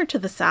 Up or to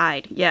the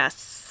side?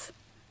 Yes.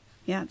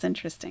 Yeah, it's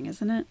interesting,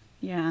 isn't it?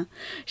 Yeah.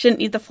 She didn't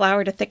need the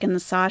flour to thicken the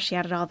sauce. She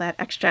added all that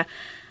extra,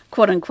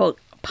 quote unquote,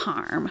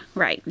 parm.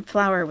 Right.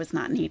 Flour was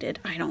not needed,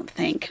 I don't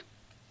think.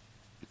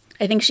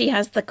 I think she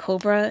has the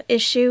cobra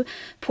issue.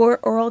 Poor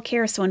oral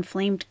care, so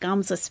inflamed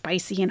gums with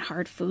spicy and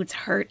hard foods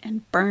hurt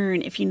and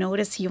burn. If you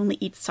notice, he only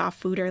eats soft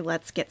food or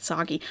lets get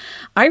soggy.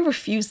 I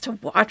refuse to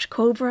watch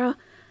Cobra.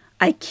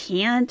 I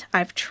can't.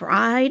 I've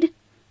tried.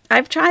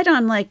 I've tried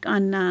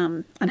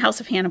on House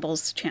of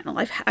Hannibal's channel.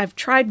 I've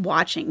tried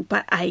watching,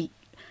 but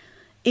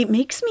it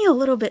makes me a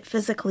little bit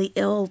physically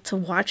ill to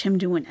watch him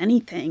doing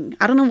anything.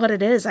 I don't know what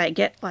it is. I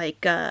get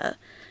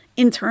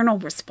internal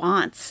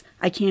response.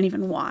 I can't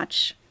even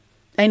watch.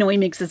 I know he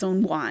makes his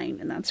own wine,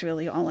 and that's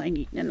really all I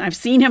need. And I've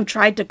seen him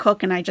try to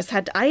cook, and I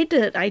had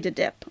to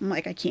dip. I'm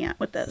like, I can't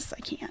with this. I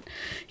can't.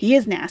 He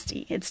is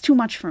nasty. It's too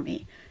much for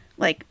me.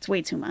 It's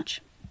way too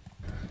much.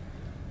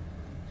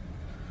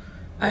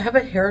 I have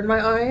a hair in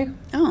my eye.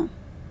 Oh,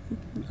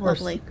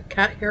 lovely. Or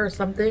cat hair or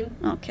something.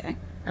 Okay.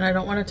 And I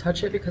don't want to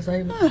touch it because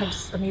I'm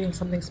eating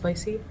something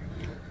spicy.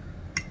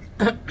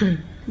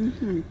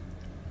 Mm-hmm.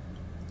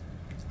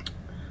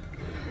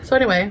 So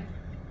anyway.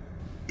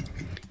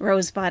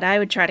 Rosebud, I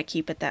would try to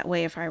keep it that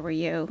way if I were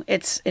you.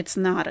 It's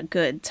not a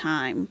good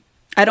time.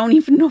 I don't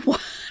even know why.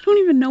 I don't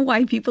even know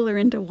why people are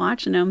into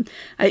watching him.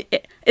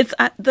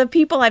 The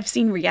people I've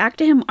seen react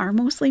to him are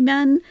mostly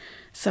men,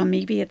 so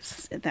maybe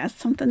that's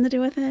something to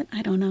do with it.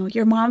 I don't know.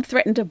 Your mom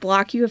threatened to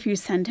block you if you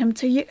send him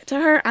to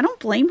her. I don't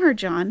blame her,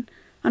 John.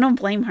 I don't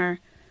blame her.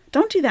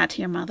 Don't do that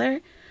to your mother.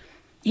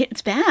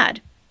 It's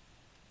bad.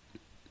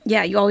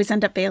 Yeah, you always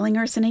end up bailing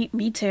her, Sinead.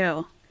 Me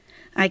too.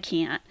 I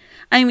can't.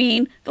 I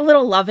mean, the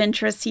little love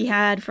interest he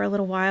had for a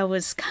little while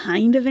was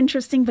kind of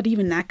interesting, but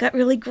even that got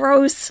really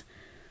gross.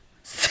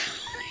 So,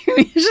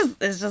 it's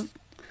just,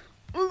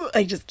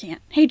 I just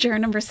can't. Hey, juror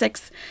number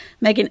 6,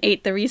 Megan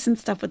 8, the recent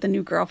stuff with the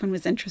new girlfriend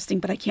was interesting,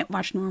 but I can't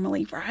watch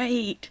normally.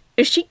 Right.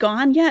 Is she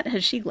gone yet?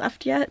 Has she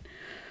left yet?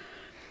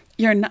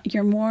 You're not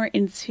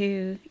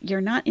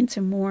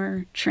into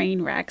more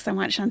train wrecks. I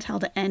want Chantal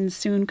to end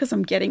soon because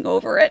I'm getting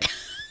over it.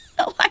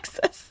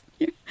 Alexis.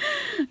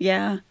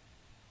 Yeah.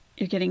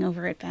 You're getting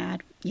over it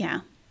bad.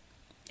 Yeah.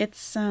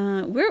 It's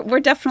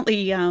we're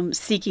definitely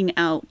seeking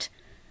out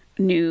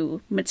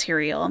new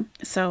material.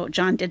 So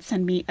John did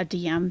send me a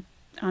DM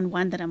on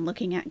one that I'm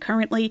looking at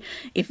currently.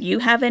 If you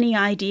have any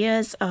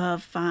ideas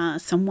of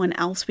someone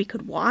else we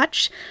could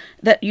watch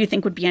that you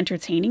think would be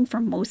entertaining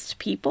for most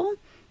people,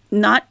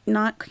 not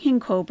King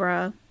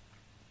Cobra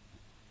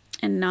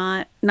and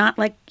not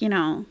like,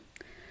 the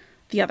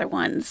other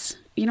ones.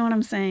 You know what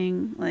I'm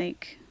saying?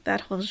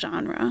 That whole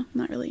genre, I'm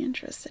not really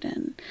interested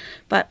in.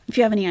 But if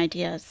you have any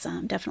ideas,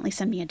 definitely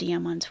send me a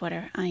DM on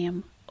Twitter. I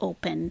am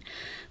open.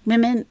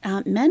 Men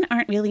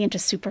aren't really into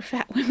super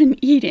fat women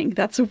eating.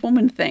 That's a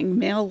woman thing.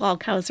 Male lol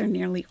cows are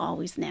nearly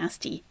always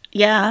nasty.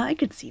 Yeah, I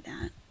could see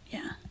that.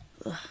 Yeah.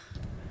 Ugh.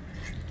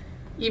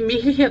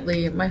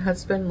 Immediately, my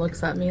husband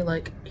looks at me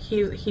like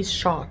he's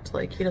shocked.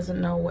 Like he doesn't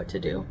know what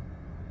to do.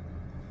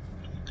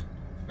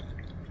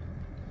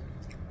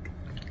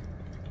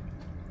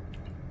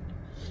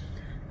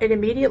 And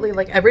immediately,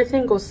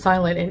 everything goes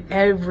silent and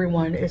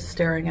everyone is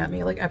staring at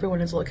me. Everyone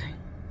is looking.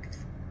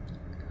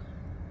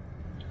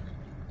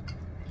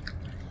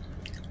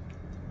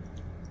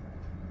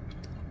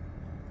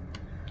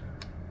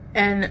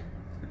 And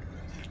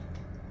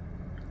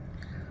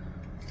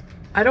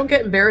I don't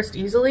get embarrassed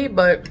easily,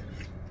 but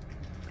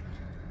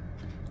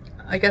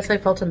I guess I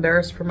felt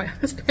embarrassed for my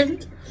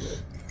husband.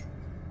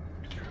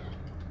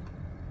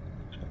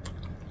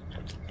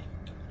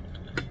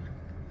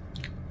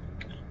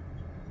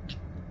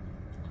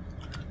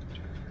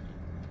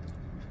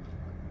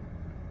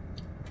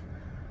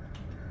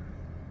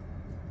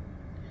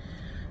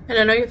 And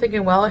I know you're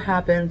thinking, well, it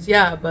happens.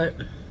 Yeah, but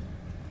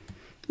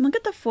look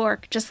at the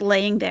fork just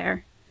laying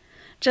there.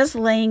 Just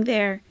laying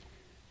there,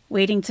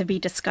 waiting to be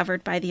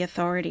discovered by the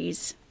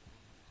authorities.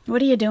 What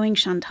are you doing,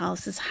 Chantal?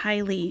 This is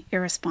highly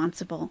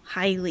irresponsible.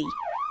 Highly.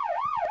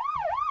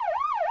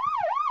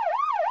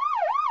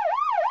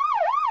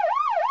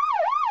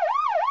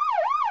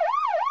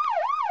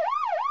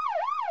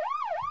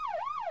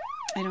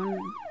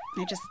 I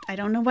I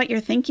don't know what you're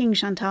thinking,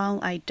 Chantal.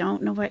 I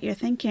don't know what you're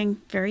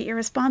thinking. Very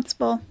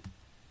irresponsible.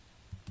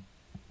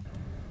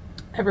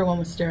 Everyone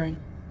was staring.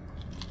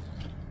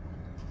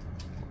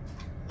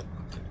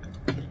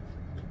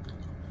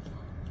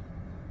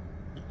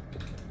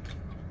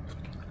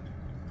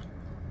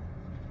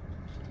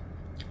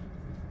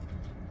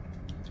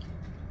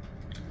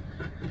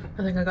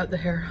 I think I got the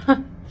hair.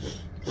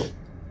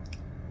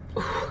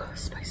 Ooh,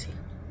 spicy.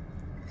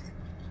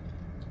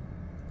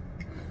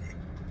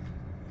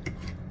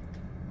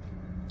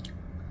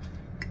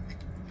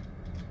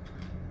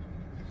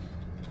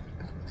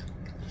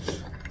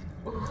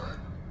 Ooh.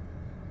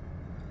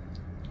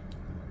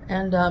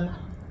 And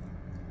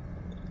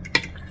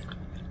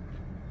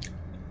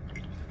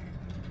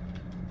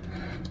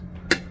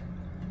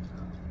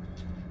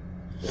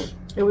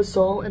it was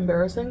so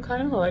embarrassing,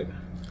 kind of like.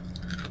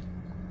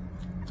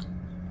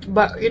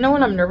 But you know,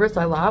 when I'm nervous,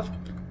 I laugh.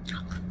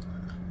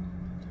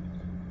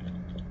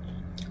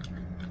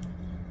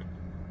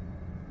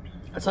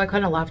 So I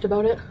kind of laughed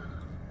about it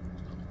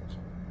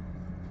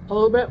a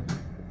little bit.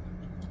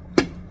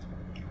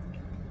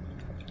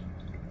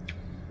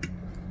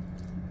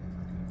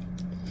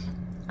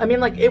 I mean,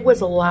 like, it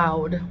was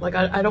loud. Like,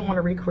 I don't want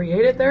to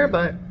recreate it there,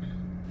 but...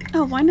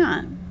 Oh, why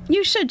not?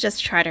 You should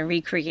just try to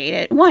recreate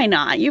it. Why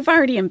not? You've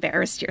already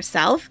embarrassed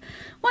yourself.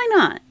 Why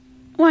not?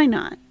 Why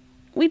not?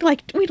 We'd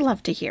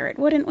love to hear it,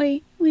 wouldn't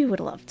we? We would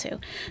love to.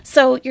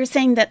 So you're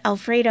saying that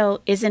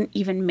Alfredo isn't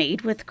even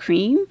made with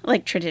cream,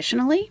 like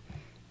traditionally?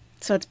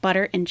 So it's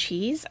butter and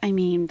cheese? I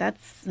mean, that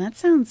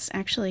sounds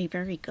actually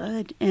very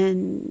good.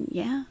 And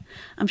yeah,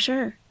 I'm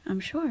sure.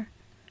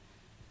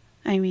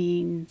 I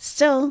mean,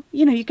 still,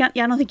 you know, I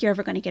don't think you're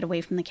ever going to get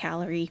away from the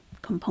calorie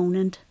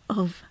component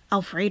of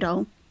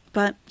Alfredo.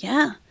 But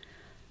yeah,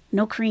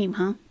 no cream,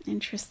 huh?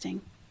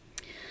 Interesting.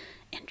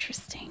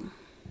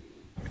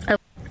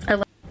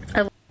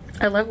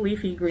 I love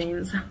leafy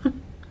greens.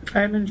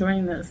 I'm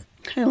enjoying this.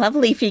 I love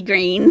leafy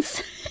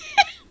greens.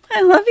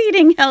 I love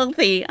eating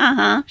healthy.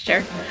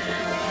 Sure.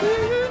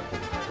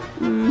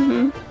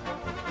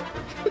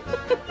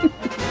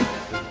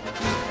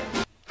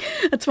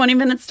 A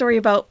 20-minute story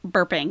about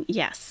burping.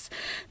 Yes.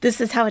 This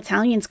is how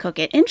Italians cook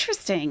it.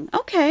 Interesting.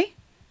 Okay.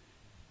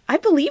 I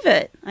believe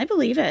it.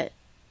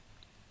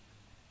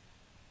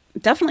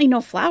 Definitely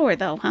no flour,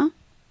 though, huh?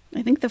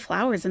 I think the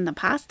flour's in the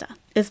pasta.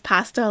 Is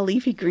pasta a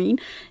leafy green?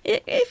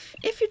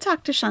 If you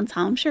talk to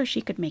Chantal, I'm sure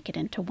she could make it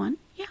into one.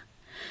 Yeah.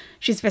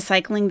 She's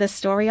recycling this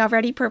story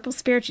already, Purple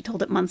Spirit. She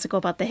told it months ago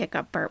about the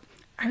hiccup burp.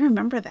 I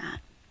remember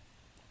that.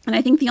 And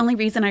I think the only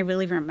reason I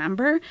really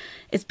remember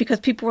is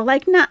because people were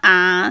like,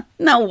 nah,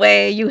 no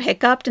way, you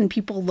hiccuped. And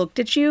people looked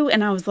at you.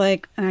 And I was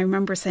like, and I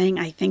remember saying,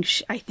 I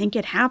think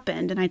it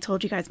happened. And I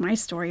told you guys my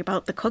story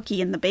about the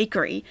cookie in the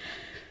bakery.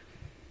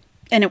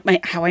 And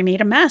how I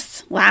made a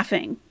mess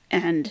laughing.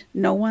 And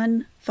no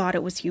one thought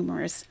it was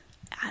humorous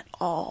at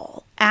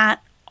all.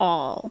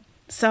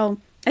 So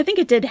I think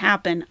it did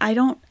happen. I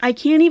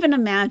can't even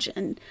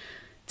imagine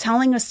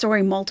telling a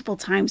story multiple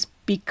times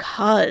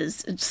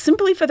because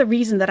simply for the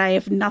reason that I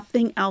have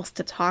nothing else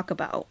to talk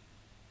about.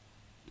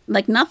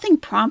 Like, nothing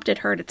prompted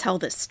her to tell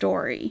this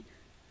story.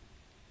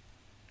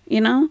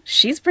 You know,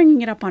 she's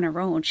bringing it up on her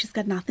own. She's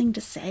got nothing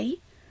to say.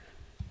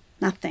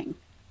 Nothing.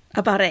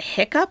 About a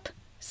hiccup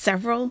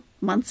several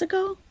months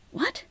ago?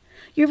 What?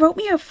 You wrote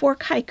me a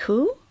fork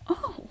haiku?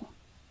 Oh.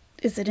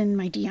 Is it in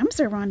my DMs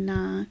or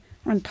on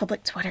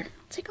public Twitter?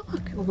 Take a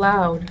look.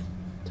 Loud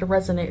to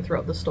resonate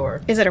throughout the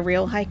store. Is it a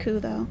real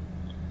haiku, though?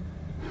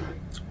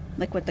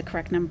 Like with the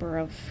correct number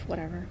of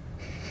whatever?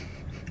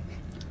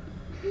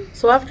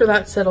 So after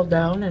that settled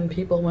down and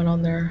people went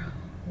on their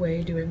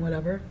way doing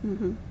whatever,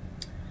 we're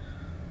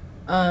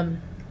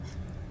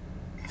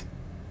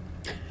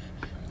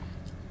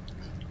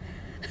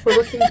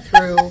looking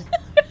through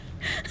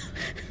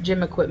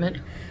gym equipment.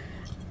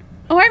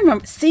 Oh, I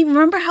remember. See,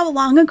 remember how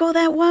long ago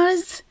that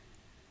was?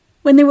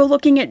 When they were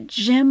looking at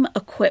gym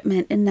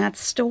equipment in that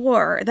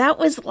store. That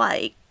was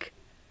like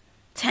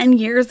 10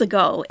 years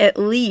ago, at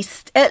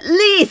least 10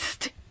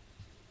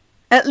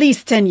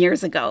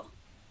 years ago,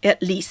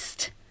 at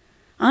least.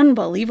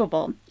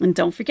 Unbelievable. And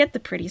don't forget the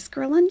prettiest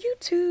girl on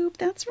YouTube.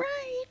 That's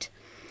right.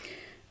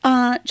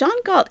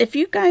 John Galt, if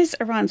you guys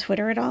are on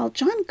Twitter at all,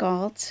 John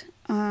Galt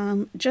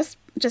just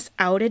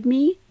outed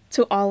me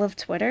to all of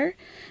Twitter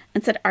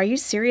and said, "Are you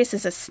serious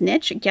as a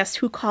snitch? Guess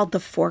who called the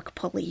fork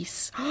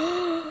police?"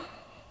 You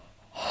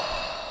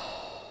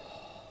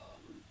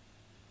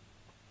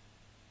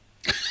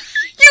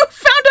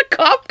found a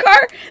cop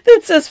car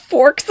that says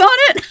forks on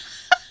it?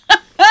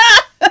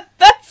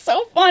 That's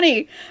so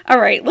funny. All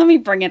right, let me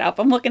bring it up.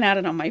 I'm looking at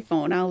it on my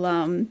phone. I'll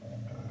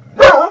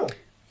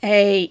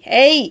Hey.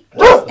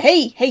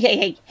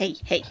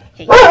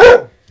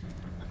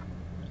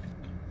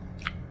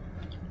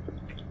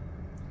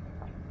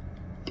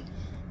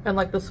 And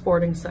like the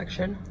sporting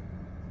section.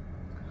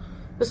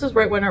 This is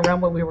right around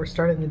when we were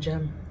starting the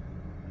gym.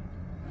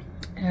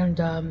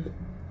 And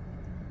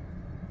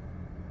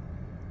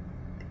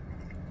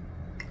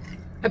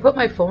I put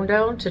my phone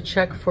down to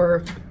check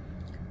for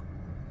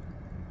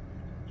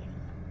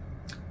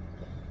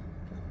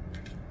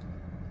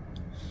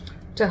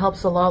to help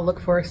Salah look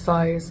for a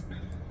size,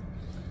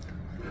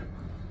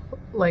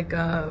 like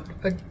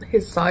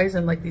his size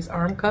and like these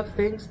arm cuff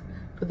things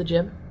for the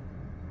gym.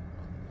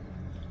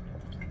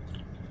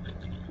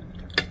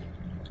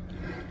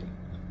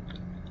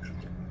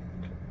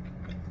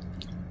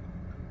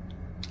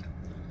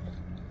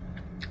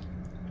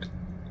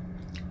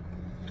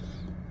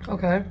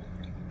 Okay.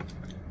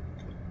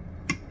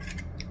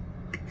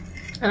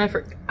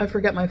 And I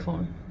forget my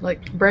phone,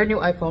 like brand new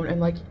iPhone, and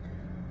like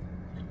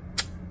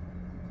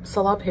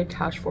Salah paid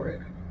cash for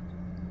it.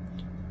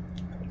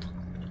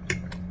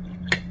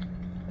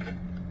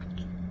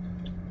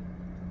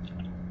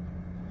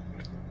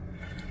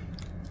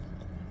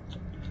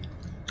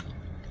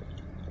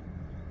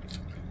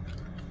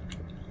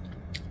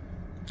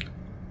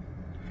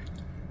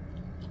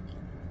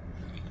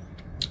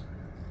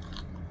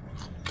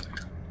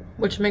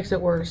 Which makes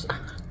it worse.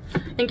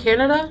 In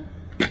Canada,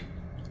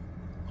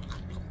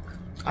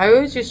 I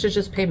always used to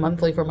just pay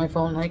monthly for my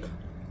phone, like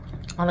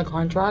on a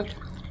contract.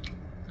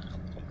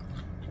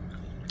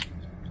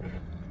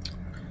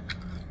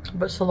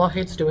 But Salah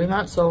hates doing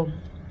that, so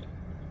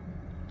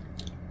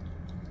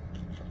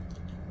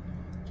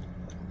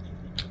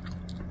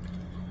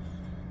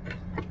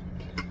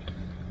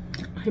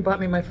he bought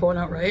me my phone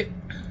outright.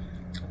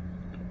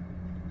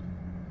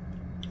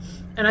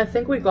 And I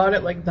think we got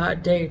it like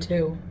that day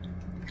too.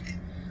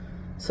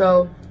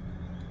 So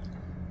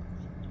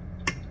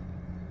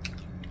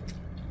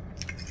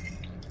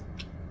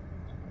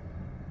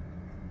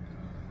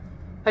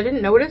I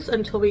didn't notice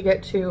until we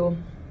get to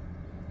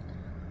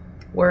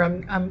where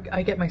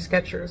I get my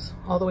Skechers,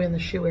 all the way in the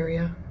shoe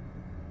area.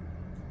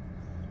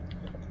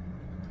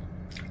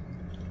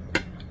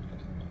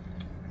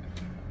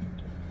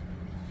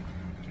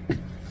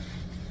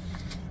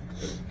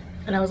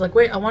 And I was like,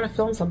 wait, I want to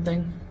film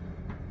something.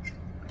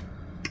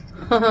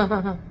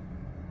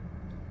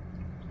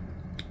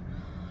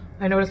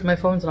 I noticed my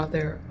phone's not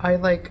there.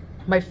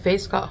 My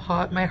face got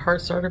hot, my heart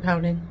started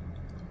pounding.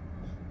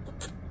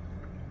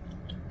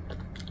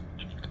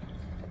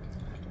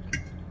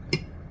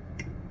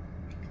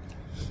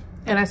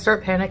 And I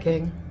start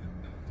panicking.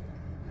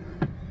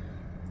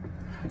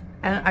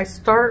 And I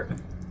start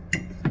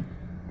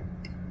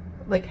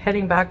like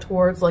heading back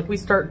towards, like we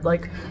start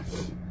like,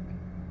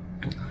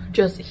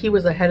 just, he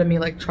was ahead of me,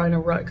 like trying to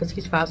run because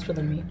he's faster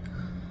than me.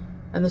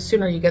 And the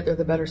sooner you get there,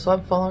 the better. So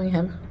I'm following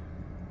him.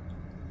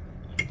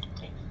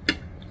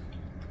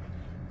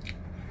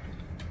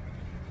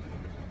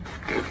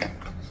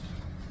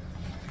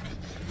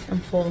 I'm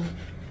full.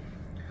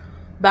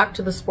 Back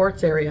to the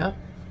sports area.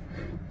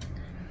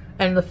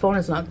 And the phone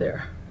is not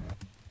there.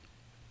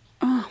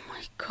 Oh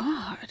my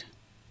God.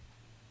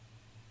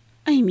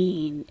 I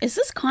mean, is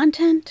this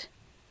content?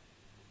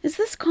 Is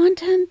this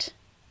content?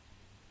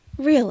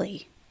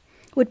 Really?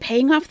 Would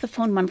paying off the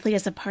phone monthly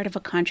as a part of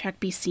a contract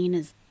be seen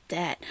as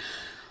debt?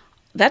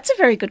 That's a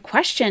very good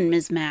question,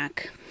 Ms.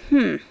 Mack.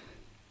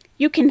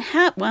 You can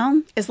have,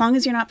 well, as long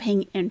as you're not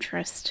paying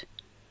interest.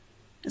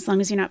 As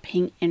long as you're not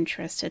paying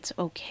interest, it's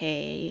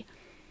okay.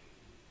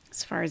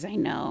 As far as I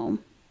know.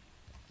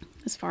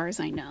 As far as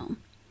I know.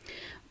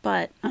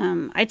 But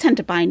I tend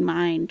to buy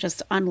mine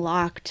just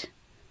unlocked,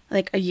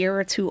 like a year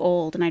or two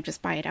old, and I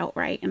just buy it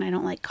outright. And I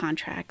don't like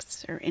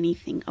contracts or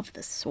anything of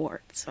the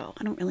sort. So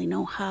I don't really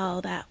know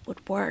how that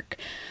would work.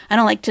 I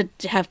don't like to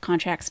have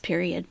contracts,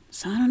 period.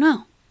 So I don't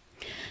know.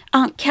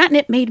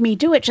 Catnip Made Me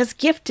Do It just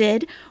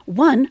gifted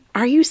one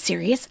Are You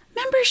Serious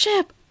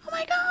membership. Oh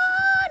my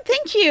God.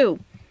 Thank you.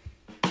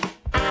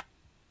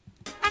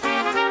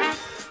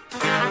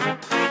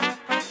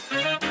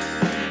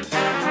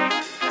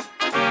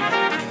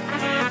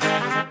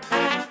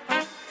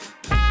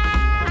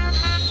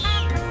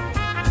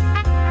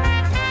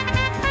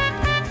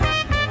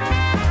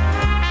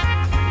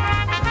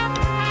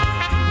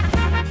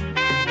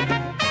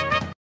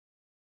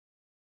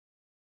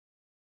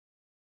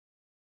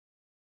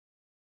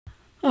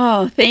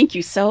 Oh, thank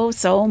you so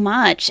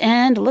much.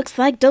 And looks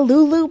like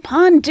Delulu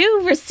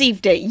Pondu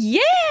received it.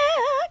 Yeah,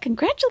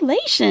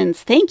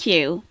 congratulations. Thank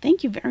you.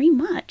 Thank you very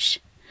much.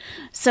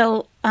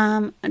 So,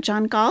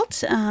 John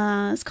Galt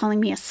is calling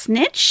me a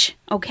snitch,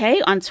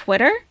 okay, on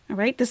Twitter. All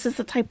right, this is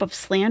the type of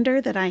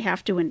slander that I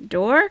have to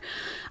endure.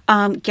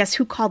 Guess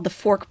who called the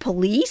fork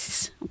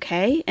police?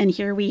 Okay, and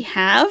here we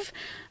have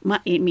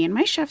me and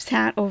my chef's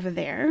hat over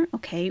there.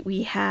 Okay,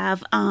 we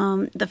have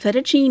the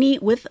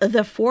fettuccine with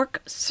the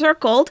fork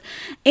circled.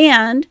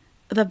 And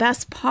the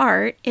best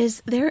part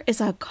is there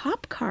is a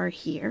cop car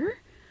here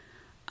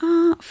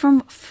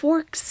from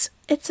Forks.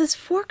 It says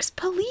Forks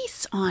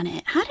Police on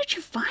it. How did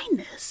you find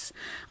this?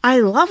 I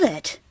love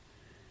it.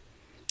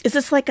 Is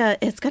this like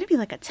it's got to be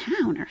like a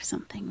town or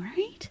something,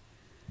 right?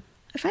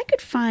 If I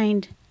could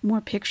find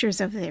more pictures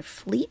of their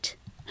fleet,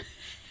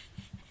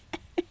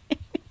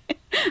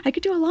 I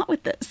could do a lot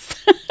with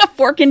this.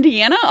 Fork,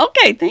 Indiana?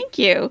 Okay, thank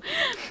you.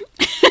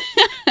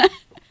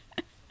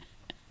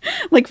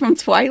 Like from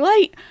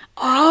Twilight?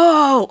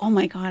 Oh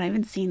my God, I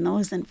haven't seen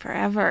those in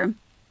forever.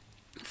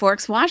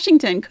 Forks,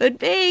 Washington, could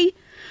be.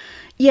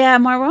 Yeah,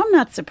 Marwa, I'm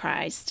not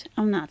surprised.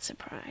 I'm not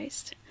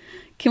surprised.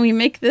 Can we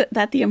make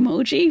that the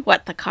emoji?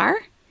 What, the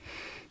car?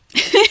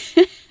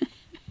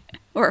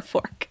 Or a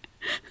fork?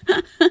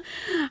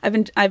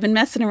 I've been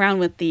messing around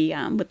with the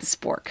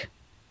spork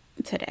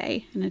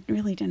today, and it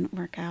really didn't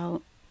work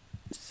out.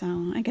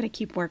 So I got to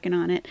keep working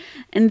on it.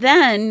 And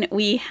then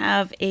we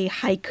have a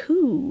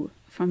haiku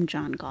from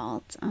John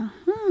Galt.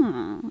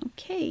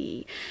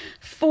 Okay.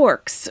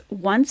 Forks,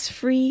 once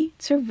free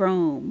to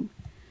roam,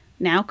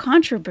 now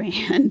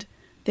contraband,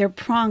 their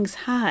prongs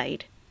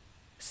hide.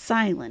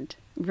 Silent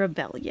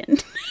rebellion.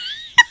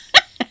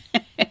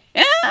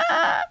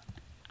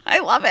 I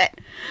love it.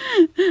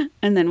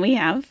 And then we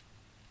have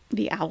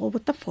the owl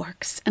with the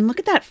forks. And look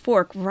at that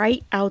fork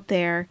right out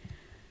there.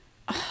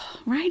 Oh,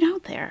 right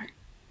out there.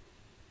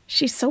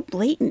 She's so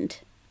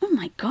blatant. Oh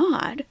my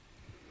God.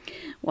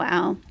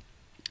 Wow.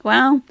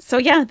 Well, so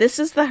yeah, this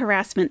is the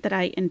harassment that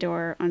I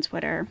endure on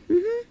Twitter.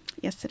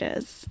 Yes, it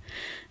is.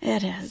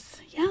 It is.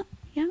 Yeah,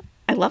 yeah.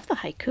 I love the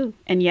haiku.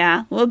 And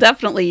yeah, we'll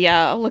definitely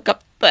look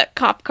up the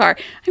cop car.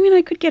 I mean,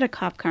 I could get a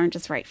cop car and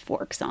just write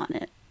forks on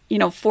it. You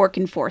know, fork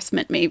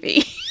enforcement,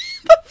 maybe.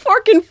 The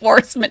Fork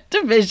Enforcement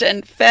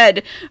Division.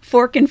 Fed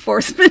Fork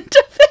Enforcement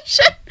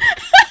Division.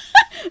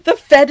 The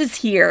Fed is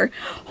here.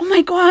 Oh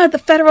my God, the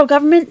federal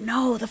government?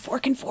 No, the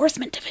Fork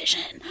Enforcement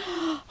Division.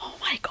 Oh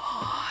my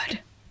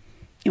God.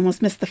 You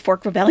almost missed the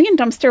Fork Rebellion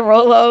dumpster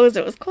Rolos.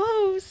 It was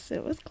close.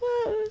 It was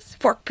close.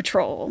 Fork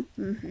Patrol.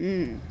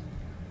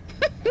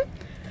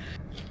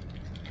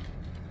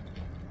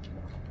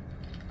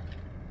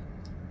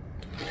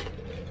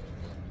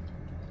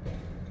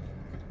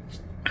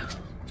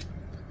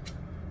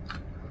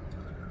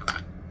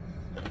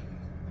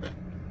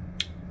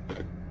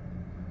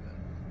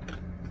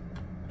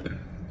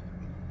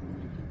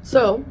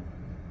 So,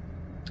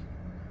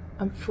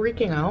 I'm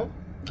freaking out.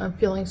 I'm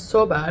feeling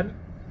so bad.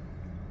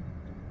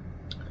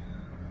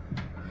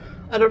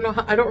 I don't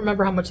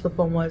remember how much the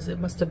phone was. It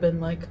must have been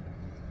like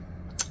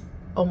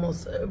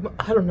almost,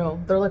 I don't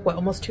know. They're like, what,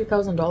 almost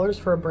 $2,000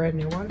 for a brand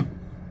new one?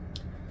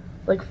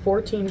 Like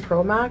 14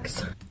 Pro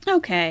Max?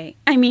 Okay.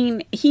 I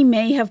mean, he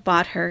may have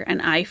bought her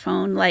an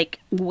iPhone like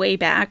way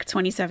back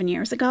 27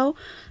 years ago,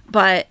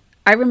 but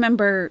I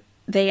remember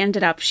she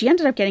ended up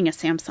getting a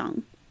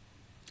Samsung.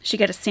 She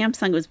got a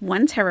Samsung. It was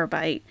 1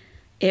 terabyte.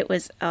 It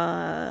was,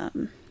 I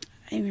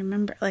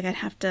remember, like,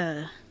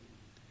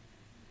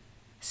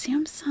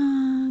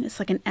 Samsung, it's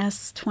like an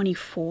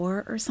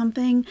S24 or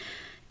something.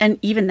 And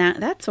even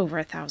that's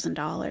over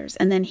 $1,000.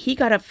 And then he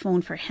got a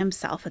phone for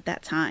himself at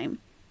that time.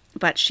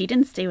 But she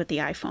didn't stay with the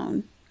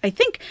iPhone. I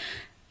think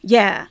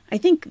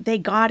they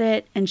got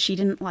it and she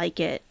didn't like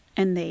it.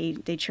 And they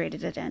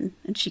traded it in.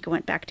 And she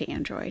went back to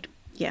Android.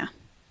 Yeah.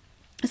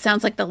 It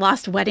sounds like the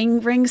lost wedding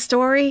ring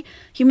story.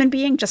 Human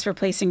being just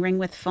replacing ring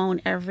with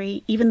phone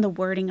even the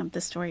wording of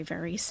the story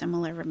very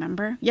similar,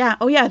 remember? Yeah.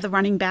 Oh yeah, the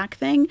running back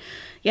thing.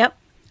 Yep.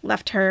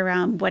 Left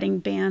her wedding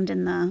band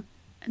in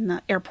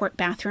the airport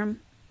bathroom,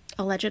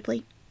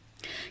 allegedly.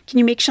 Can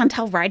you make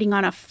Chantel riding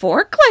on a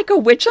fork like a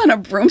witch on a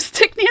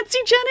broomstick, Nancy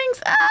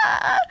Jennings?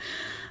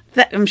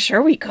 I'm sure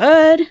we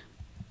could.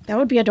 That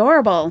would be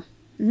adorable.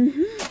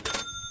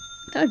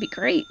 That would be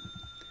great.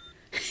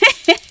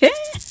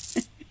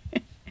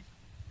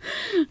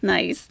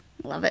 Nice.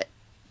 Love it.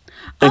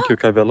 Thank you,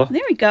 Kai Bella.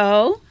 There we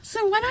go.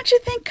 So why don't you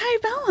thank Kai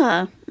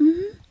Bella?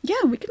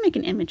 Yeah, we could make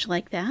an image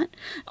like that.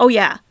 Oh,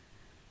 yeah.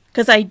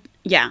 Because I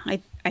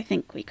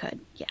think we could.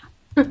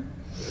 Yeah.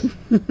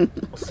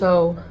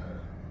 So,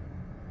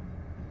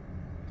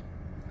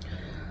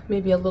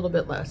 maybe a little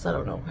bit less. I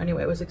don't know.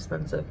 Anyway, it was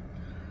expensive.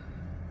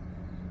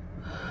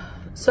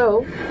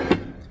 So,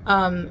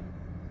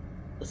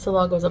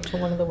 Salah goes up to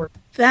one of the work.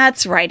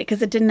 That's right,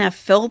 because it didn't have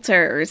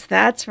filters.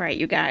 That's right,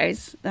 you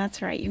guys.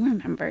 That's right. You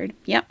remembered.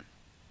 Yep.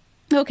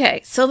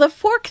 Okay, so the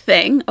fork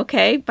thing,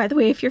 okay, by the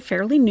way, if you're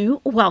fairly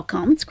new,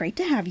 welcome. It's great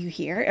to have you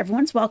here.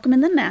 Everyone's welcome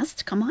in the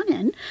nest. Come on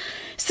in.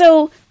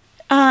 So,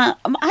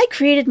 I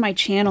created my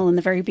channel in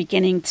the very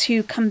beginning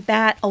to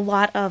combat a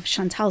lot of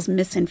Chantel's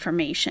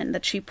misinformation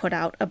that she put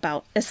out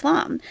about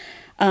Islam.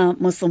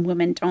 Muslim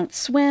women don't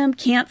swim,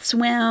 can't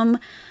swim.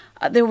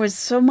 There was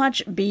so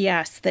much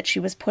BS that she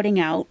was putting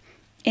out,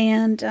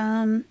 and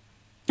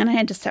I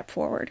had to step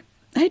forward.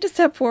 I had to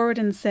step forward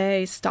and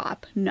say,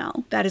 stop,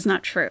 no, that is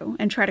not true,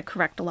 and try to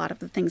correct a lot of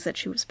the things that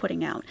she was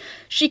putting out.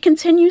 She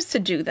continues to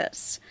do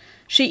this.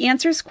 She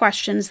answers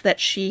questions that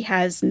she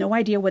has no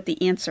idea what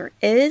the answer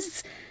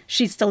is.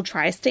 She still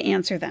tries to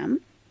answer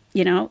them.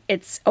 You know,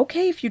 it's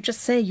okay if you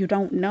just say you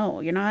don't know.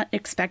 You're not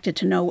expected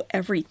to know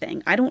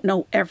everything. I don't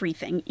know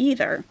everything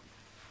either.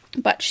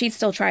 But she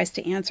still tries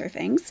to answer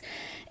things.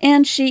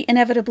 And she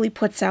inevitably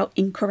puts out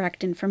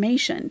incorrect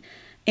information.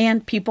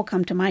 And people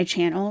come to my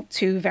channel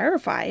to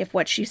verify if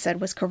what she said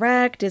was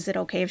correct. Is it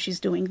okay if she's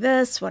doing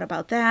this? What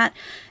about that?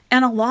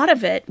 And a lot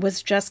of it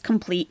was just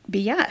complete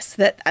BS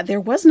that there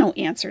was no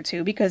answer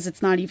to because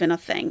it's not even a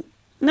thing.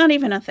 Not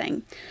even a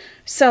thing.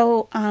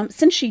 So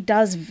since she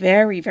does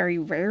very, very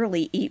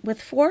rarely eat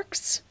with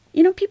forks,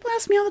 you know, people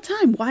ask me all the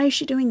time, why is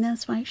she doing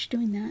this? Why is she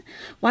doing that?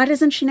 Why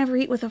doesn't she never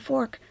eat with a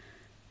fork?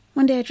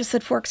 One day I just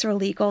said forks are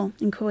illegal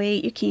in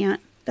Kuwait. You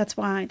can't. That's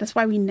why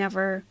we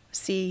never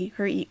see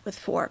her eat with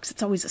forks.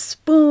 It's always a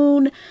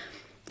spoon,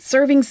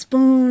 serving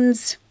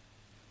spoons,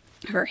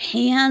 her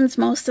hands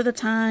most of the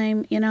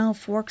time. You know,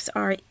 forks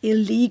are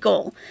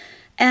illegal.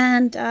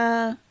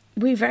 And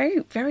we very,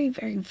 very,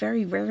 very,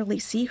 very rarely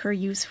see her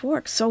use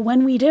forks. So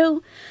when we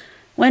do,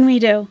 we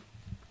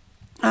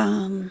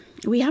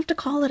have to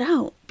call it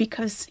out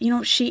because, you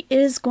know, she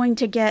is going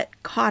to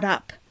get caught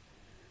up.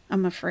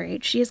 I'm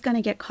afraid she is going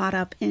to get caught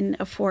up in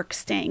a fork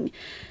sting.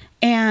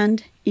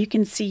 And you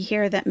can see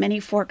here that many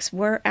forks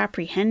were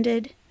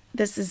apprehended.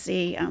 This is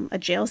a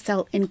jail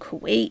cell in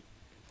Kuwait.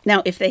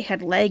 Now, if they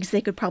had legs,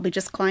 they could probably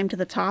just climb to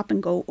the top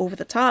and go over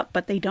the top,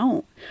 but they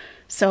don't.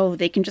 So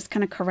they can just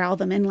kind of corral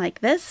them in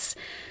like this.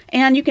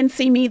 And you can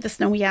see me, the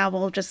snowy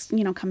owl, just,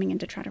 you know, coming in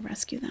to try to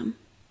rescue them.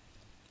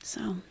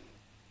 So,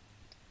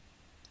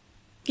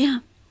 yeah,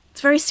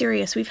 it's very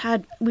serious. We've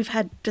had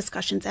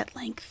discussions at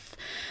length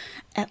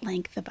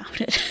about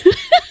it.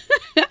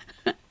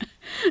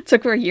 It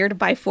took her a year to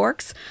buy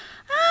forks.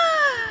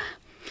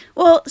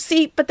 Well,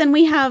 see, but then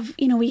we have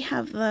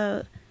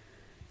the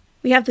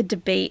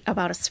debate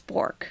about a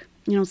spork.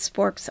 You know,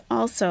 sporks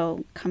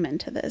also come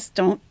into this.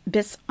 Don't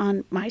biss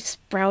on my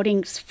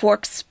sprouting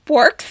sporks.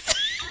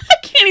 I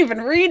can't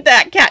even read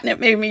that. Catnip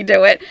made me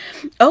do it.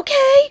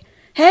 Okay.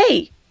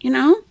 Hey, you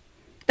know,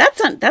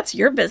 that's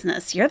your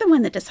business. You're the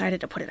one that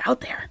decided to put it out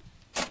there.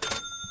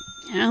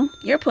 You know,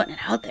 you're putting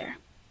it out there.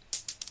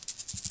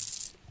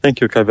 Thank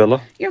you,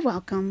 Kybella. You're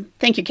welcome.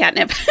 Thank you,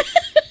 Catnip.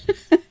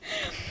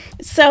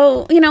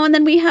 So, you know, and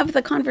then we have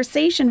the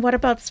conversation, what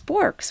about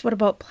sporks? What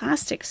about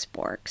plastic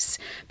sporks?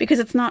 Because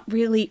it's not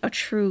really a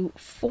true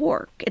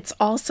fork. It's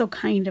also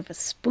kind of a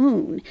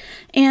spoon.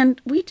 And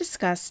we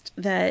discussed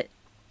that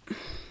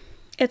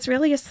it's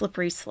really a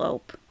slippery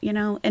slope, you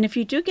know, and if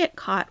you do get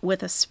caught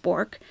with a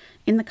spork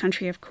in the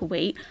country of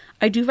Kuwait,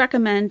 I do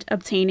recommend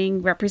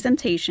obtaining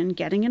representation,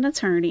 getting an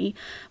attorney,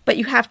 but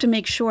you have to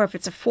make sure if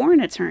it's a foreign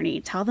attorney,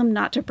 tell them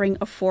not to bring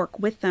a fork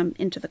with them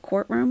into the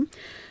courtroom,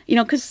 you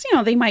know, because, you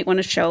know, they might want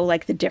to show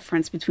like the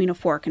difference between a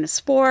fork and a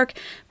spork,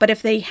 but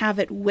if they have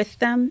it with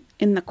them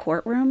in the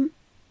courtroom,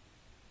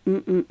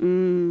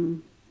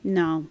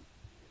 no.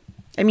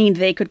 I mean,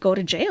 they could go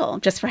to jail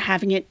just for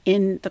having it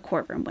in the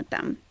courtroom with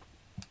them.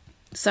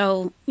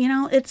 So, you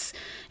know, it's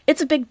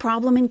a big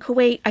problem in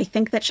Kuwait. I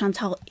think that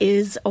Chantal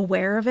is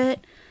aware of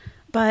it,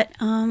 but,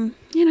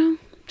 you know,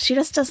 she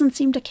just doesn't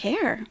seem to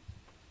care.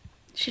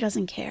 She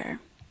doesn't care.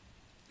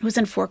 It was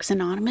in Forks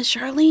Anonymous,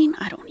 Charlene.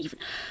 I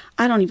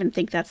don't even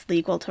think that's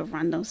legal to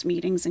run those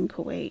meetings in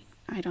Kuwait.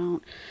 I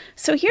don't.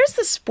 So here's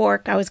the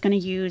spork I was going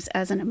to use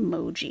as an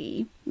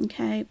emoji.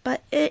 Okay.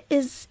 But it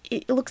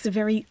looks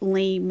very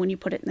lame when you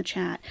put it in the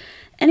chat.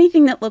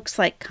 Anything that looks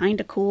like kind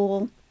of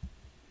cool,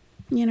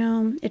 you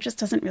know, it just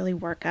doesn't really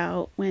work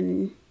out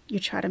when you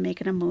try to make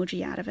an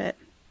emoji out of it.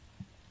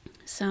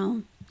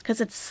 So,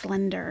 because it's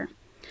slender.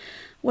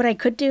 What I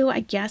could do, I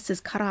guess, is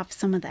cut off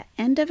some of the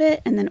end of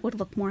it, and then it would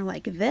look more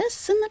like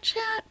this in the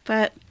chat.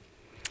 But,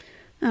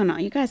 I don't know.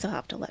 You guys will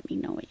have to let me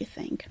know what you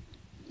think.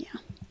 Yeah.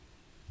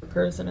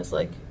 Person is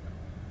like,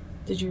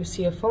 did you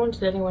see a phone?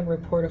 Did anyone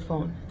report a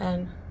phone?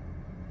 And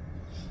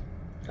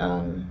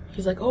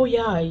he's like, oh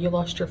yeah, you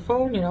lost your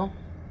phone, you know.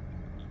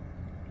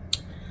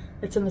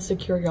 It's in the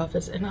security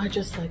office. And I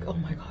just like, oh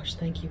my gosh,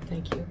 thank you.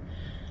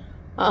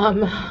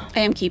 I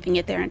am keeping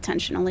it there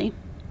intentionally.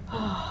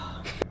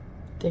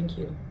 Thank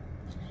you.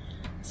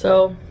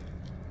 So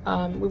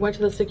we went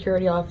to the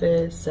security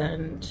office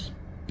and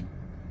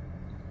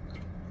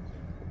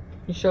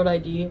he showed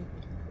ID.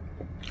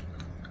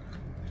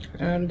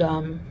 And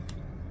I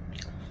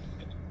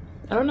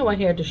don't know why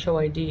he had to show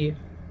ID.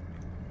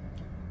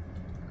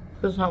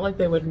 It's not like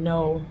they would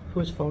know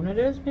whose phone it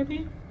is,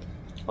 maybe?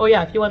 Oh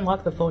yeah, if you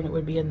unlock the phone, it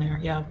would be in there,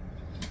 yeah.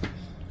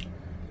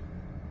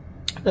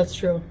 That's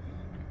true.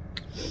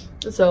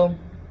 So,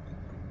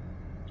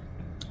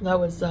 that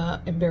was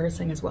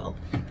embarrassing as well.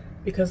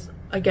 Because,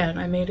 again,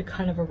 I made a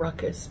kind of a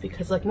ruckus.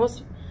 Because, like,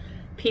 most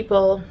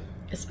people,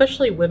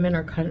 especially women,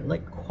 are kind of,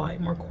 like,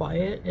 more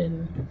quiet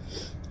in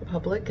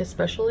public,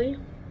 especially.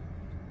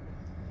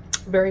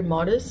 Very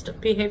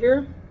modest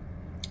behavior.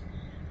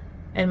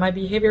 And my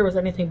behavior was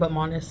anything but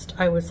modest.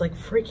 I was like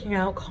freaking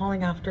out,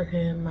 calling after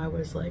him. I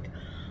was like,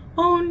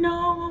 oh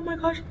no, oh my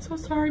gosh, I'm so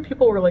sorry.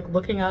 People were like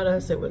looking at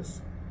us. It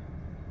was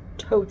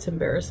totes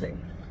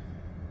embarrassing.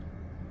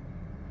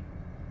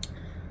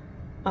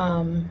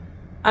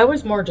 I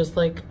was more just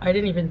like, I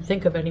didn't even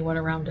think of anyone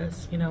around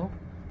us, you know?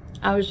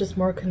 I was just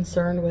more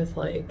concerned with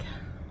like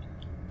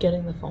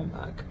getting the phone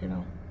back, you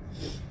know?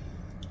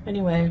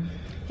 Anyway.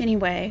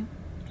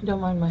 Don't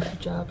mind my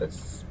hijab,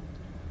 it's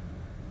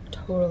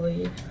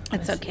totally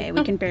It's okay,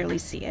 we can barely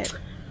see it.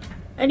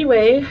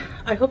 Anyway,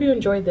 I hope you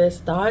enjoyed this.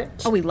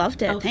 That we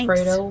loved it.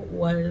 Alfredo Thanks.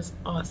 was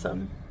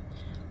awesome.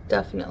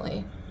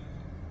 Definitely.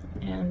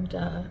 And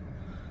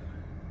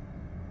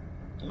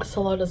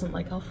Salah doesn't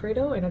like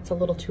Alfredo, and it's a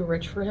little too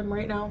rich for him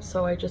right now,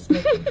 so I just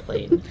make him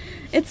plain.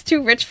 It's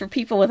too rich for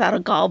people without a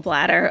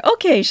gallbladder.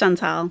 Okay,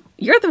 Chantal,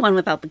 you're the one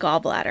without the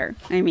gallbladder.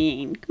 I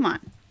mean, come on.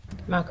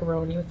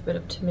 macaroni with a bit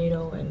of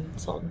tomato and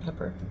salt and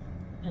pepper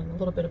and a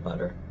little bit of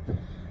butter.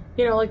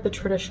 You know, like the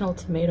traditional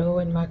tomato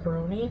and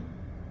macaroni.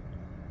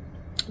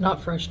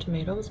 Not fresh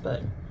tomatoes,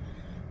 but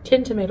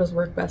tin tomatoes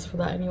work best for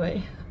that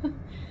anyway.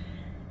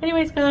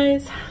 Anyways,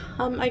 guys,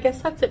 I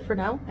guess that's it for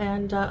now,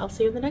 and I'll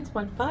see you in the next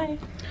one. Bye.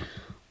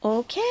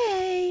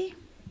 Okay.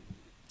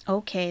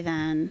 Okay,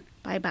 then.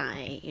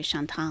 Bye-bye,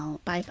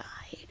 Chantal.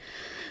 Bye-bye.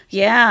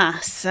 Yeah,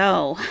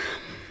 so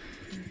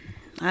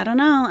I don't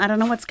know. I don't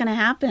know what's going to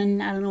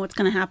happen. I don't know what's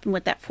going to happen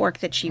with that fork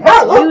that she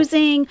was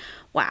using.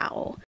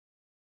 Wow.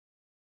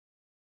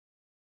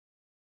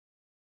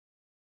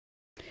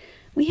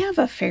 We have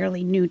a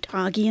fairly new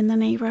doggie in the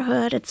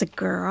neighborhood. It's a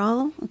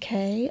girl,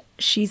 okay?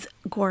 She's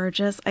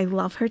gorgeous. I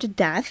love her to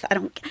death.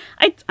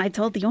 I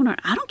told the owner,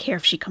 I don't care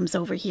if she comes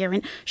over here.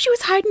 And she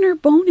was hiding her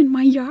bone in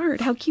my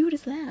yard. How cute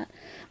is that?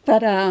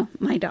 But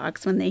my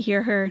dogs, when they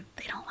hear her,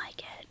 they don't like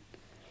it.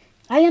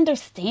 I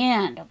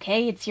understand,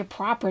 okay? It's your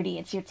property.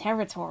 It's your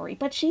territory.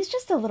 But she's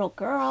just a little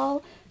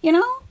girl, you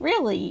know?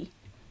 Really.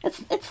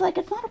 It's like,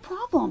 it's not a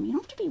problem. You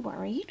don't have to be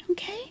worried,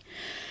 okay?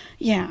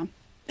 Yeah.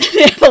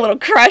 They have a little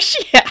crush,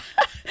 yeah.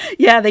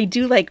 Yeah, they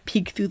do like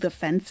peek through the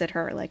fence at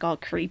her, like all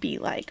creepy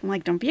like. I'm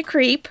like, don't be a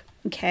creep,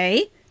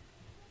 okay?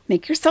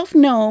 Make yourself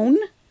known.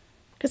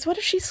 Because what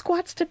if she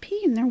squats to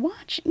pee and they're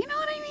watching? You know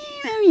what I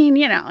mean? I mean,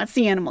 you know, it's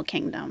the animal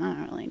kingdom. I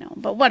don't really know.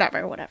 But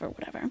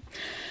whatever.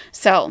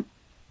 So,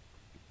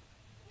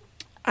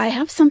 I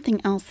have something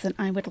else that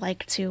I would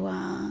like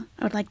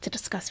to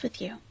discuss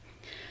with you.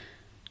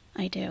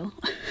 I do.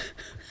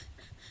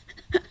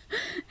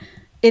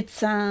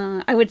 It's,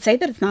 I would say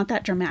that it's not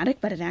that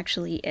dramatic, but it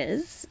actually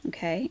is,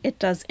 okay? It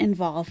does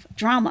involve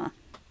drama.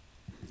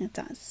 It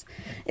does.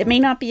 It may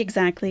not be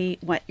exactly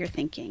what you're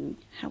thinking,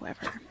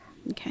 however,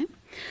 okay?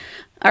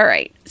 All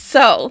right,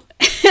 so,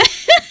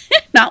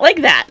 not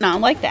like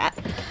that.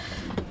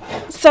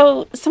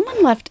 So,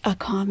 someone left a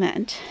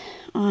comment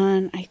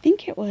on, I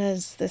think it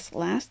was this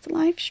last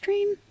live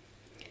stream,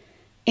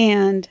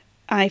 and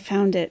I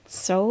found it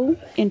so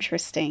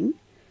interesting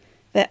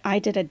that I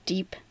did a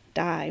deep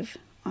dive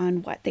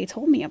on what they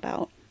told me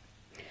about.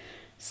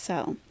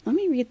 So let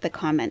me read the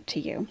comment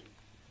to you,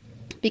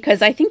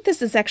 because I think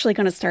this is actually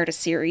going to start a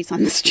series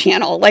on this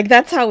channel. Like,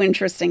 that's how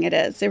interesting it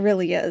is. It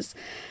really is.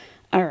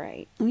 All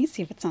right, let me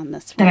see if it's on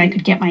this one. That I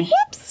could get my...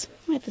 Whoops,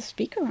 I have the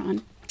speaker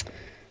on.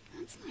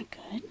 That's not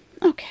good.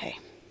 Okay,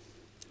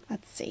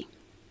 let's see.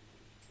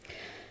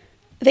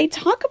 They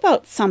talk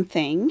about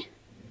something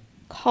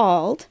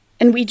called,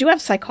 and we do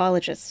have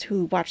psychologists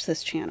who watch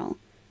this channel,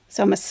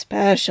 so I'm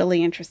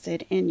especially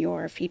interested in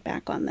your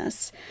feedback on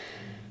this,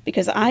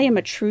 because I am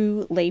a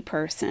true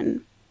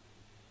layperson,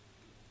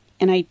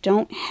 and I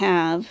don't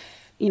have,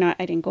 you know,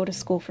 I didn't go to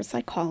school for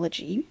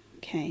psychology,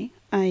 okay?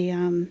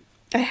 I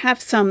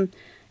have some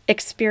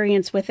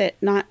experience with it,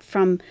 not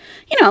from,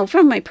 you know,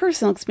 from my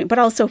personal experience, but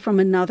also from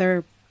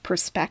another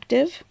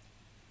perspective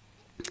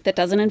that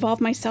doesn't involve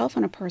myself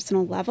on a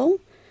personal level.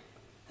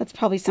 That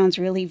probably sounds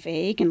really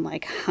vague and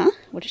like, huh?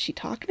 What is she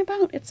talking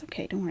about? It's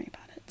okay, don't worry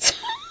about it.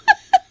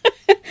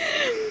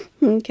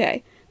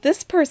 Okay,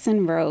 this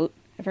person wrote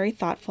a very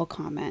thoughtful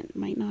comment.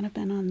 Might not have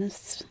been on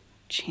this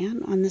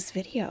channel, on this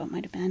video. It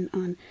might have been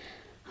on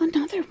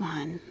another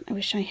one. I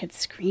wish I had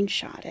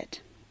screenshot it.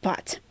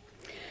 But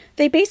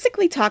they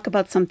basically talk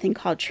about something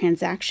called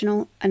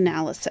transactional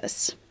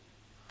analysis.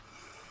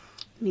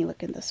 Let me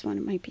look at this one.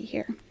 It might be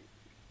here.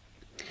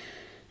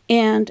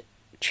 And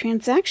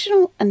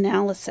transactional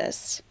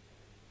analysis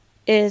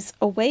is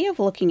a way of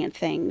looking at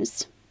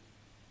things.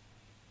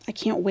 I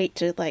can't wait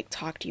to like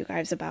talk to you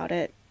guys about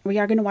it. We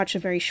are going to watch a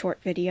very short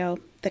video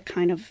that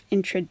kind of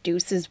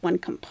introduces one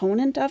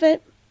component of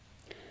it.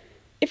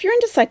 If you're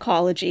into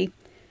psychology,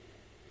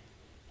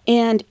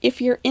 and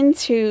if you're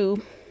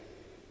into,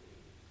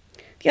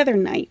 the other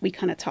night we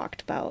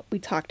talked about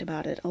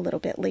it a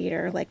little bit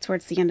later, like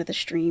towards the end of the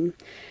stream,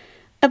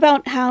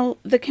 about how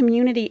the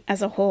community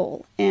as a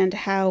whole and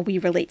how we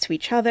relate to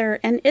each other,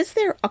 and is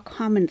there a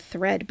common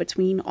thread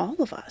between all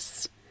of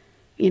us,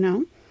 you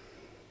know?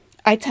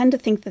 I tend to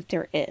think that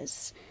there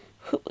is.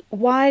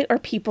 Why are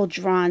people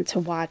drawn to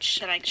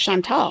watch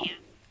Chantal?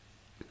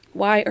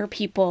 Why are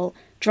people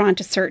drawn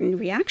to certain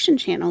reaction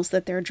channels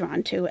that they're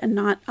drawn to and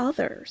not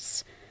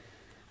others?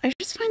 I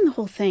just find the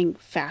whole thing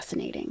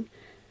fascinating.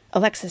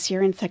 Alexis,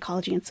 you're in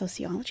psychology and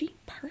sociology?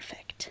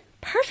 Perfect.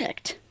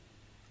 Perfect.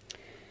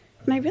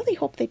 And I really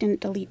hope they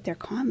didn't delete their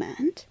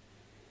comment.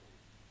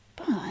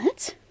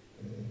 But,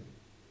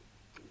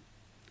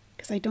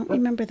 because I don't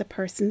remember the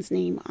person's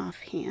name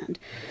offhand.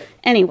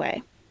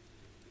 Anyway.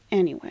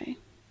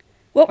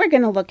 What we're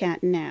going to look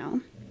at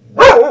now.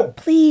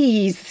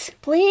 Please.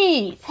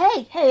 Hey.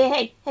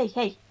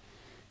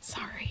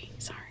 Sorry.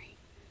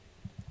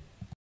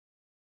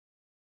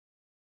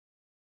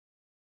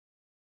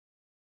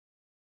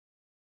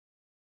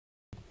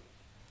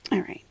 All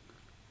right.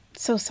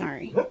 So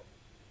sorry.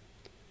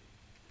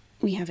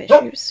 We have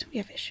issues.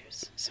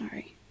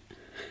 Sorry.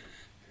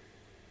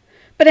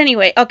 But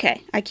anyway,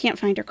 okay. I can't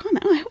find her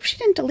comment. Oh, I hope she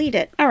didn't delete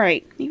it. All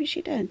right. Maybe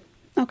she did.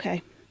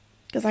 Okay.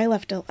 Because I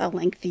left a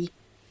lengthy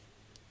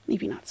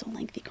maybe not so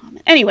lengthy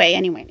comment.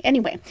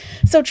 Anyway.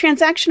 So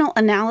transactional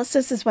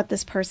analysis is what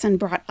this person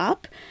brought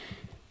up.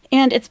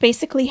 And it's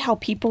basically how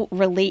people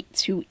relate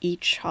to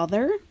each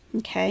other.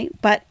 Okay.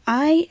 But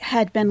I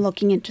had been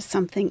looking into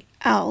something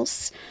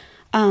else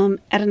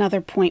at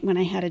another point when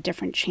I had a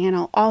different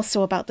channel,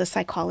 also about the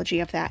psychology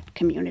of that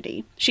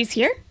community. She's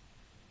here?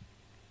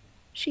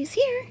 She's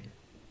here.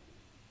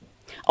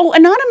 Oh,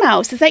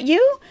 Anonymous, is that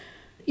you?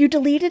 You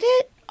deleted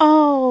it?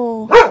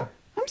 Oh,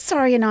 I'm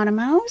sorry,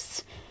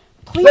 Anonymous.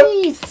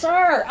 Please,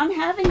 sir, I'm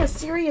having a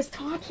serious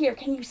talk here.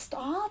 Can you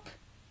stop?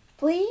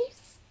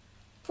 Please?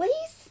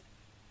 Please?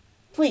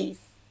 Please.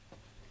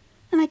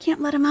 And I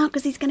can't let him out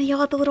because he's going to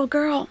yell at the little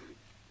girl.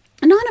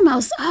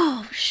 Anonymous,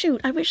 oh,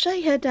 shoot. I wish I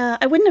had,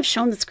 I wouldn't have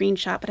shown the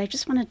screenshot, but I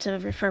just wanted to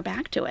refer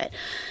back to it.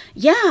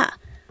 Yeah,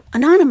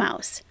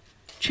 Anonymous,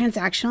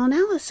 transactional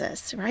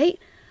analysis, right?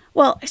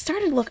 Well, I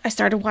started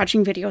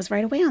watching videos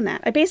right away on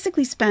that. I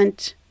basically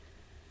spent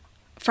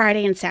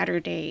Friday and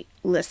Saturday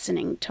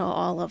listening to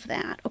all of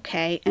that,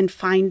 okay, and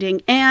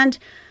finding, and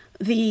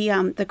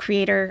the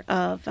creator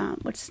of,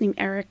 what's his name,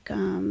 Eric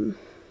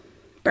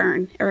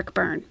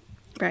Byrne,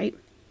 right?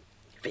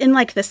 In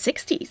like the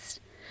 60s.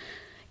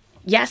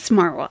 Yes,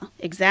 Marwa,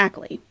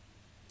 exactly.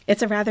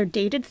 It's a rather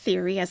dated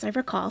theory, as I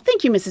recall.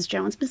 Thank you, Mrs.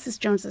 Jones. Mrs.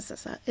 Jones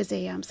is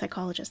a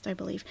psychologist, I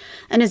believe,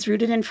 and is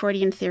rooted in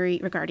Freudian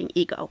theory regarding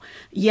ego.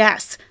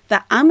 Yes,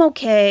 that I'm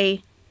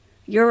okay,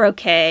 you're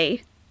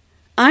okay,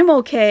 I'm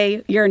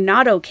okay, you're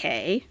not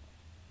okay.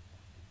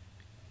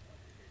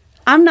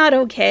 I'm not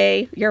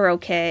okay, you're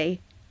okay.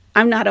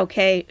 I'm not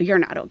okay, you're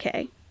not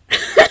okay.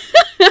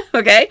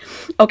 Okay?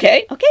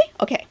 Okay?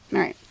 All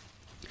right.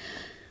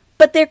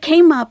 But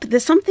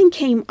something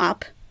came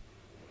up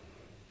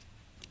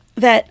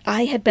that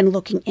I had been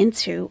looking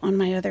into on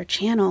my other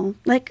channel,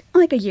 like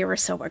a year or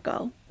so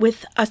ago,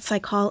 with a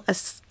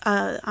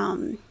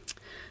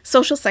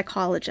social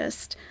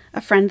psychologist,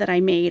 a friend that I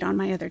made on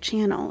my other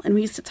channel, and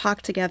we used to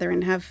talk together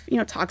and have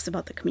talks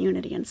about the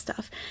community and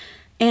stuff.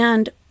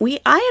 And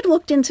I had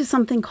looked into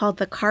something called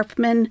the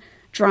Karpman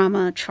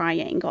drama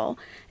triangle,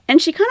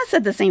 and she kind of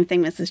said the same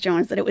thing, Mrs.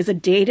 Jones, that it was a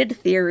dated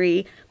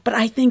theory, but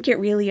I think it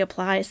really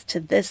applies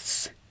to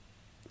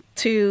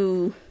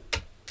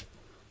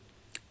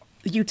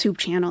YouTube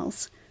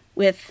channels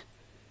with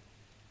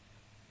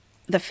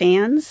the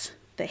fans,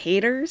 the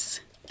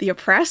haters, the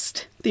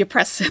oppressed, the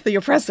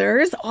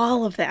oppressors,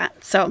 all of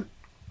that. So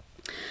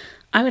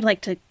I would like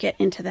to get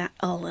into that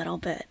a little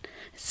bit.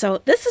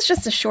 So this is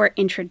just a short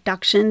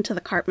introduction to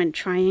the Karpman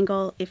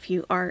triangle. If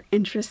you are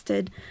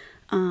interested,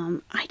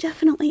 I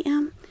definitely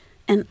am.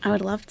 And I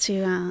would love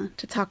to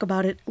talk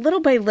about it little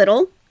by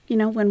little,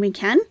 when we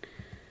can.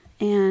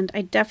 And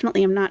I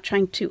definitely am not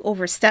trying to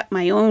overstep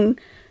my own,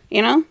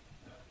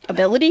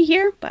 ability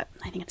here, but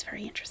I think it's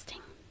very interesting.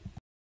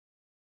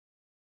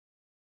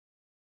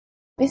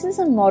 This is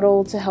a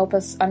model to help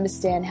us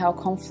understand how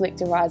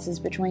conflict arises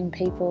between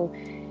people,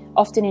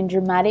 often in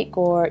dramatic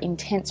or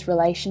intense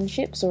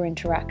relationships or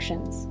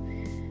interactions.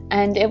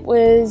 And it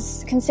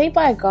was conceived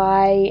by a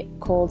guy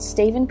called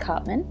Stephen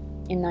Karpman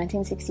in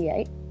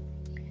 1968.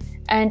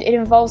 And it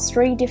involves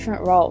 3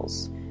 different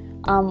roles.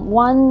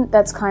 One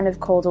that's kind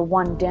of called a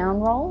one-down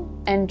role,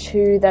 and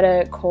 2 that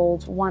are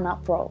called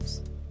one-up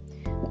roles.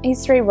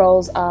 These 3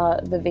 roles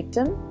are the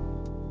victim,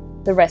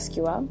 the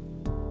rescuer,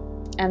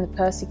 and the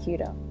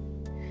persecutor.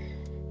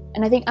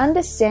 And I think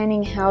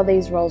understanding how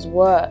these roles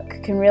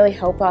work can really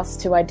help us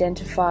to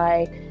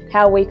identify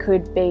how we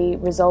could be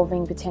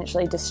resolving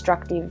potentially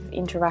destructive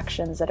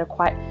interactions that are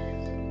quite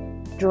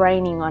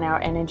draining on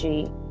our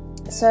energy.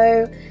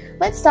 So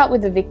let's start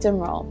with the victim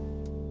role.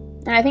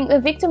 And I think the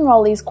victim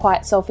role is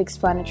quite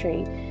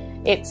self-explanatory.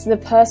 It's the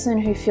person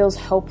who feels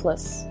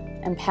helpless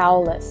and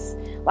powerless,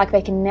 like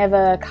they can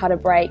never cut a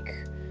break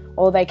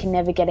or they can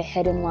never get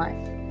ahead in life.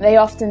 They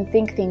often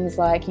think things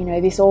like,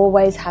 this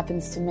always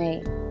happens to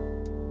me.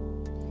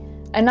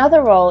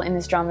 Another role in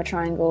this drama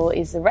triangle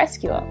is the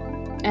rescuer.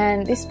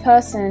 And this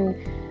person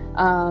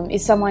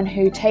is someone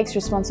who takes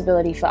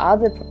responsibility for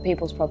other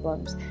people's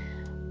problems,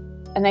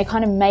 and they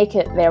kind of make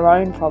it their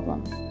own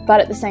problem.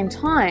 But at the same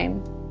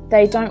time,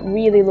 they don't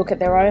really look at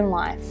their own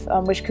life,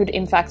 which could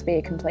in fact be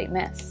a complete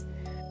mess.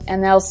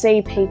 And they'll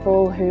see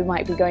people who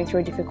might be going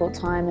through a difficult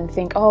time and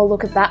think, oh,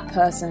 look at that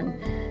person.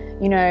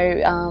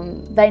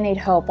 They need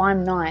help.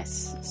 I'm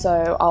nice,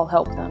 so I'll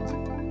help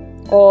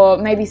them. Or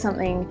maybe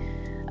something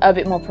a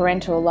bit more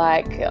parental,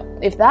 like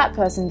if that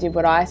person did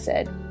what I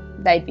said,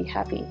 they'd be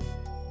happy.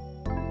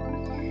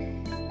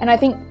 And I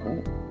think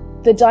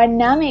the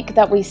dynamic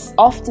that we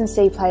often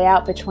see play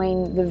out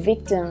between the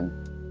victim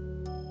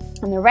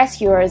and the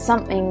rescuer is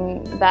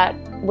something that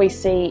we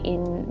see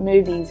in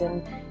movies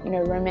and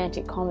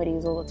romantic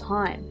comedies all the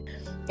time.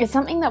 It's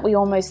something that we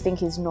almost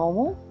think is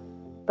normal,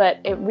 but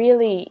it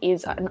really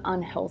is an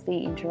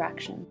unhealthy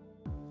interaction.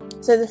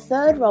 So the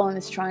third role in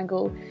this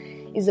triangle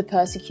is the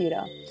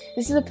persecutor.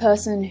 This is a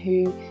person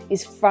who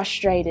is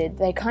frustrated.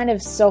 They're kind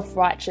of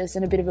self-righteous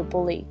and a bit of a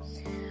bully.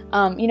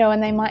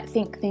 And they might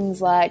think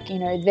things like,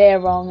 they're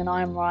wrong and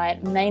I'm right,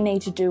 and they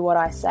need to do what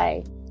I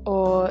say.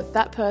 or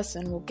that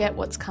person will get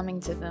what's coming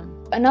to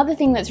them. Another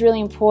thing that's really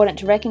important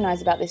to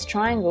recognize about this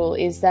triangle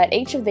is that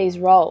each of these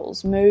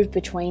roles move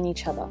between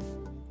each other.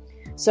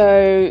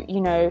 So,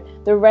 you know,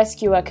 the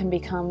rescuer can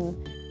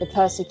become the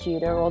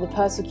persecutor, or the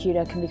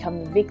persecutor can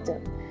become the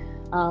victim,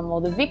 or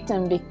the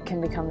victim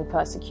can become the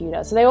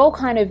persecutor. So they all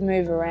kind of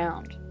move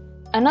around.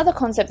 Another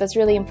concept that's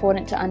really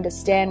important to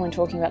understand when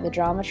talking about the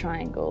drama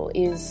triangle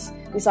is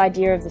this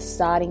idea of the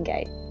starting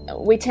gate.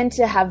 We tend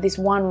to have this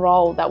one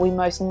role that we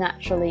most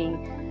naturally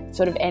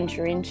sort of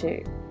enter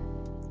into.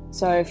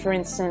 So, for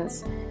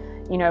instance,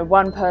 you know,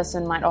 one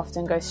person might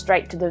often go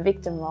straight to the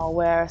victim role,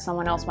 where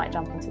someone else might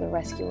jump into the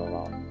rescuer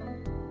role.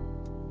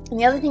 And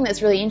the other thing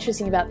that's really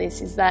interesting about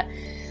this is that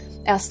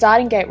our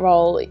starting gate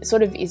role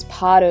sort of is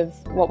part of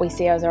what we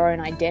see as our own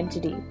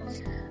identity.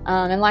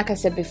 And like I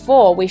said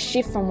before, we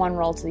shift from one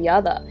role to the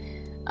other.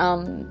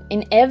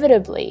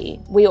 Inevitably,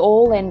 we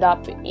all end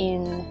up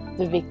in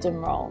the victim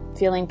role,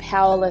 feeling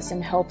powerless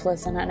and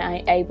helpless and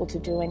unable to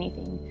do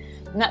anything.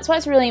 And that's why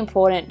it's really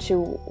important to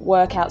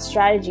work out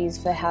strategies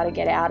for how to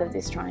get out of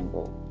this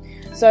triangle.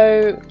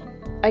 So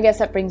I guess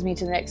that brings me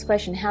to the next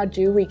question. How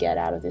do we get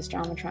out of this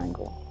drama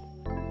triangle?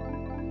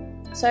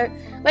 So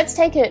let's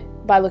take it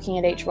by looking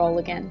at each role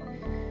again.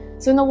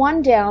 So in the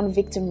one down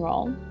victim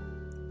role,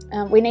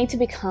 we need to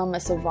become a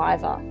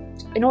survivor.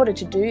 In order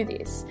to do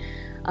this,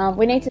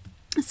 we need to...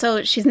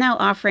 So she's now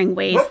offering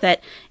ways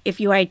that if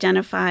you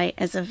identify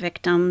as a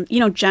victim, you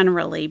know,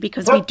 generally,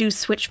 because we do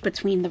switch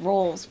between the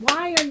roles.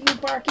 Why are you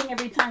barking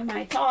every time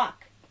I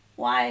talk?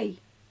 Why?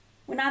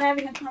 We're not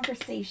having a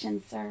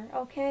conversation, sir,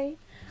 okay?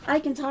 I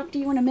can talk to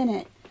you in a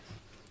minute.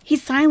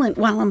 He's silent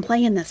while I'm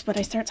playing this, but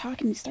I start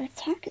talking, he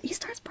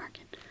starts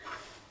barking.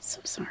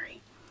 So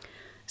sorry.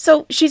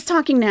 So she's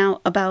talking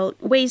now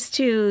about ways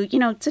to, you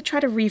know, to try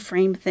to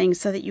reframe things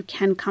so that you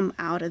can come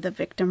out of the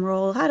victim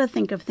role, how to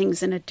think of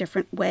things in a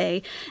different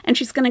way. And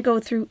she's going to go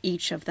through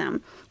each of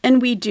them.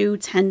 And we do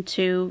tend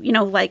to, you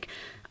know, like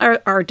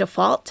our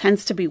default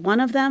tends to be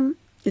one of them,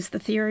 is the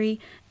theory.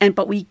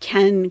 But we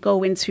can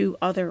go into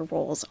other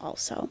roles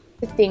also.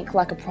 Think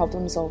like a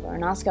problem solver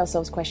and ask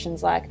ourselves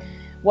questions like,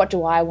 what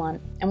do I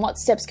want? And what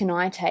steps can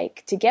I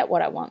take to get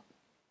what I want?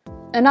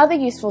 Another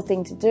useful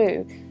thing to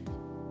do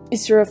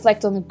is to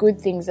reflect on the good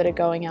things that are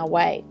going our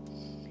way.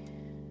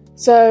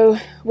 So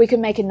we can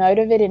make a note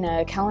of it in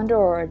a calendar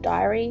or a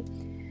diary.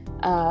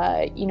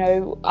 You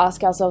know,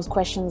 ask ourselves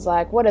questions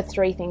like, what are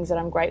 3 things that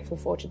I'm grateful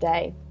for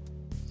today?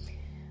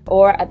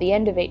 Or at the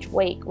end of each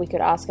week, we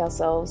could ask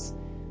ourselves,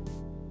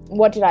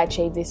 what did I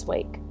achieve this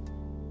week?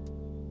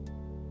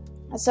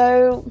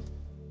 So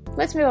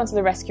let's move on to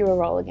the rescuer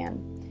role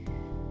again.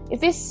 If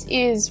this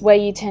is where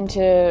you tend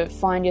to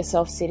find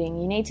yourself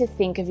sitting, you need to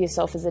think of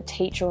yourself as a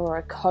teacher or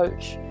a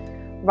coach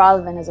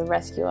rather than as a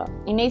rescuer.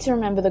 You need to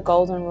remember the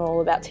golden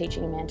rule about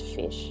teaching a man to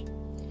fish.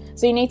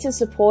 So you need to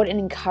support and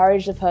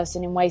encourage the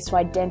person in ways to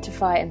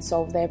identify and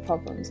solve their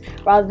problems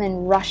rather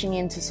than rushing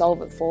in to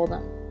solve it for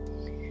them.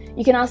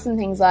 You can ask them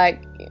things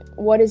like,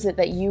 what is it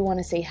that you want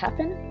to see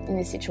happen in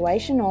this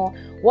situation, or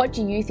what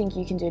do you think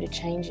you can do to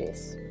change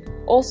this?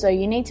 Also,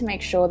 you need to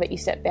make sure that you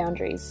set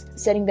boundaries.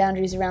 Setting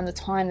boundaries around the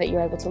time that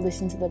you're able to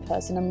listen to the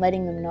person and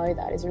letting them know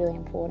that is really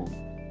important.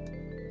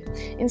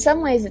 In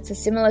some ways, it's a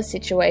similar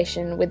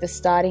situation with the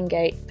starting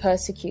gate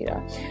persecutor,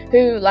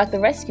 who, like the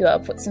rescuer,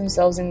 puts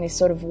themselves in this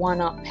sort of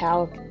one-up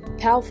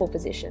powerful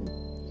position.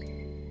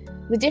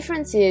 The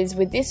difference is,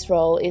 with this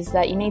role, is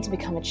that you need to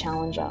become a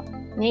challenger.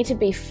 You need to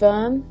be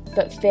firm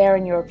but fair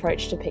in your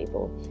approach to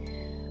people.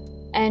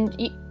 And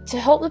to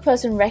help the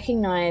person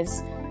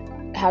recognize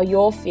how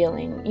you're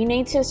feeling, you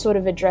need to sort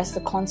of address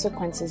the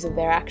consequences of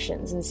their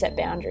actions and set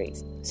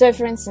boundaries. So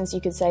for instance,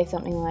 you could say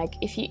something like,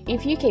 if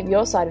you keep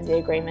your side of the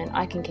agreement,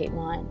 I can keep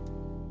mine.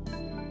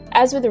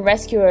 As with the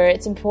rescuer,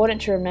 it's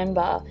important to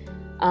remember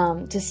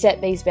to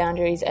set these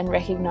boundaries and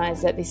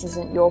recognize that this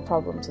isn't your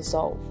problem to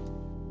solve.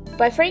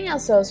 By freeing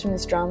ourselves from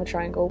this drama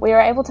triangle, we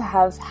are able to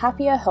have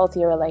happier,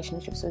 healthier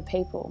relationships with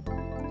people.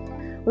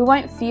 We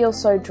won't feel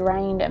so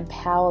drained and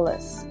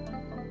powerless.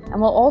 And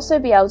we'll also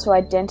be able to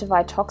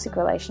identify toxic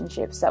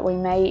relationships that we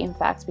may in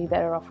fact be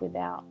better off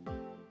without.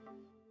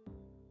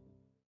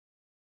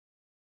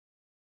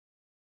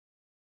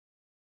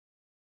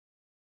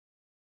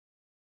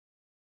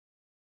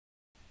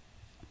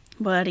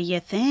 What do you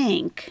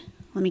think?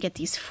 Let me get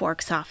these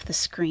forks off the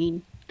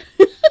screen.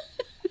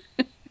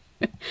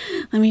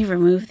 Let me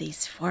remove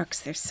these forks.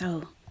 They're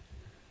so,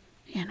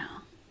 you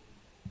know,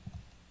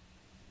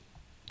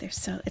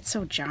 it's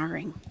so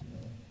jarring.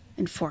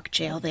 In fork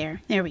jail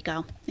there. There we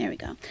go. There we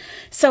go.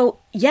 So,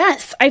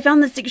 yes, I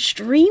found this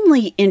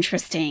extremely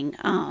interesting.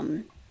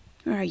 Where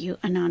are you,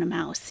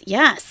 Anonymous?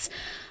 Yes.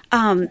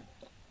 I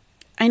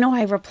know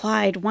I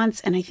replied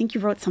once, and I think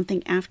you wrote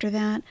something after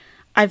that.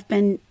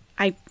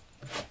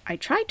 I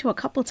tried to a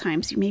couple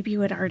times. Maybe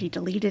you had already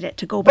deleted it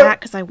to go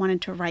back because I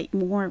wanted to write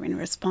more in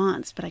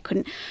response, but I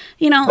couldn't.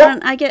 You know,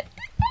 and I get...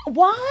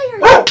 Why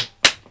are you...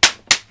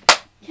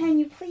 Can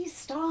you please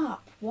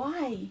stop?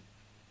 Why?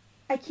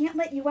 I can't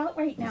let you out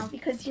right now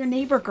because your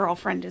neighbor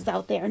girlfriend is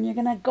out there and you're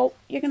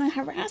gonna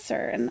harass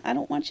her, and I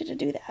don't want you to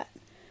do that.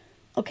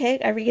 Okay?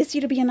 I raised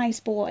you to be a nice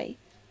boy.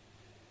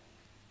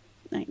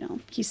 I know.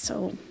 He's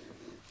so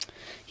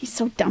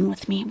done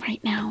with me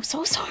right now.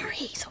 So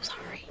sorry. So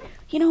sorry.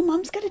 You know,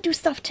 Mom's got to do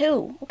stuff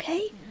too,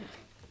 okay?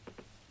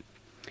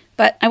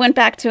 But I went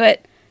back to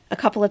it a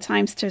couple of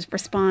times to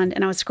respond,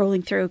 and I was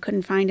scrolling through,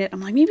 couldn't find it.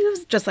 I'm like, maybe it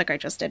was just like I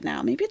just did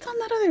now. Maybe it's on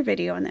that other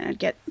video, and then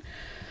I'd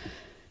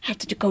have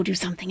to go do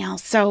something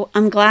else. So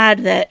I'm glad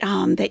that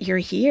that you're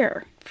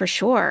here, for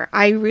sure.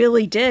 I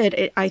really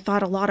did. I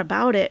thought a lot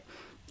about it,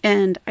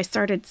 and I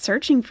started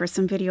searching for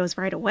some videos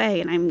right away.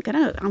 And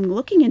I'm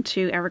looking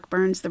into Eric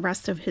Burns, the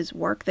rest of his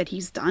work that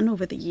he's done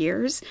over the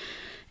years,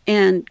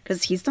 and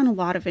because he's done a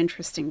lot of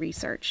interesting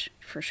research,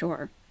 for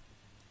sure.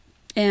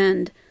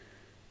 And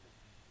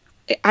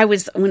I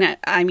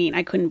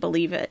couldn't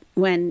believe it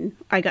when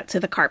I got to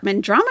the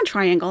Cartman drama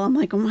triangle. I'm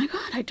like, oh my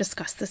God, I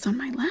discussed this on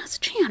my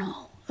last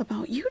channel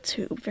about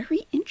YouTube.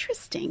 Very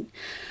interesting.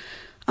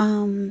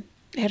 I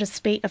had a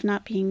spate of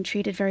not being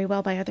treated very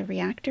well by other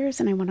reactors,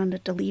 and I went on a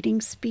deleting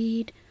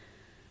speed,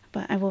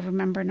 but I will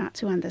remember not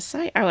to on this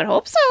site. I would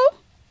hope so.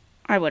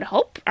 I would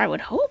hope.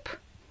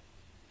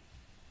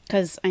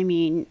 Because, I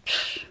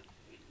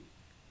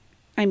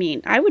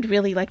would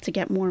really like to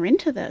get more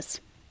into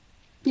this.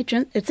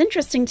 It's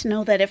interesting to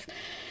know that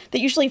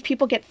usually if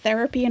people get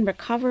therapy and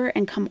recover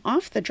and come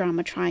off the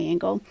drama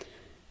triangle,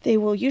 they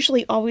will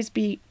usually always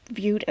be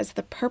viewed as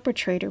the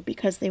perpetrator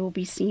because they will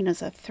be seen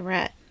as a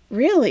threat.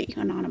 Really,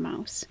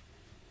 Anonymous?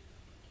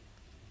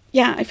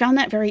 Yeah, I found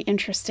that very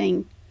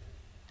interesting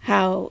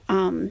how,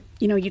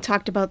 you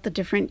talked about the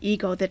different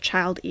ego, the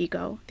child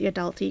ego, the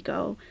adult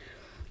ego,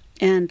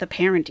 and the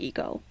parent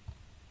ego.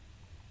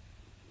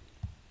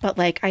 But,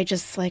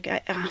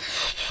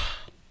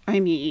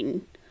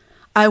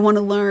 I want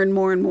to learn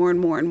more and more and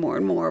more and more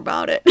and more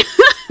about it.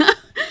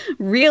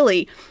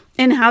 Really.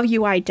 And how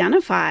you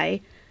identify,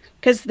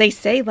 because they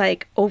say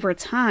over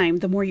time,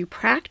 the more you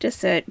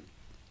practice it,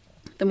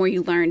 the more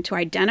you learn to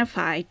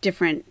identify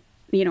different,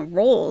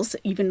 roles,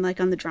 even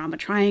on the drama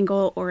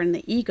triangle or in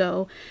the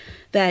ego,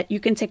 that you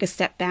can take a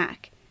step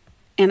back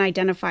and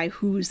identify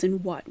who's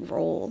in what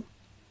role.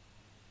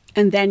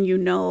 And then you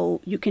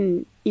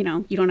can, you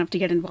don't have to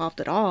get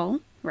involved at all,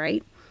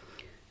 right?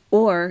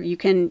 Or you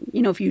can,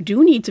 if you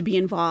do need to be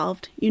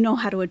involved, you know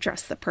how to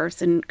address the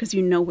person because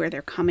you know where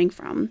they're coming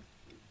from.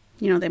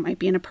 They might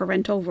be in a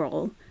parental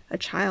role, a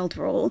child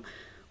role,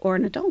 or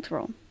an adult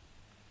role.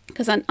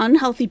 Because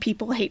unhealthy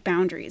people hate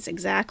boundaries.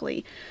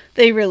 Exactly.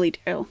 They really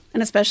do.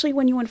 And especially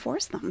when you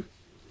enforce them.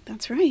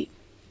 That's right.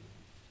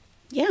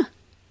 Yeah.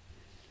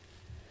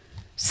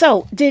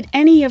 So, did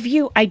any of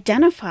you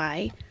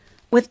identify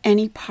with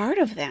any part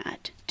of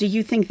that? Do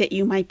you think that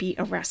you might be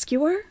a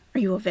rescuer? Are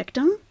you a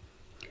victim?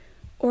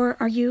 Or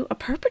are you a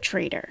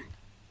perpetrator?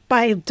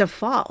 By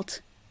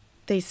default,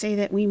 they say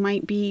that we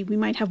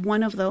might have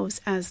one of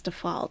those as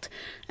default,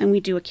 and we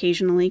do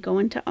occasionally go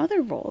into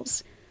other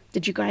roles.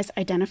 Did you guys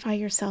identify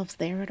yourselves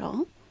there at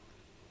all?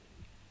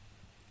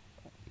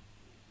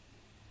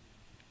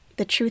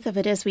 The truth of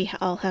it is we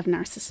all have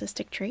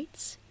narcissistic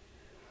traits.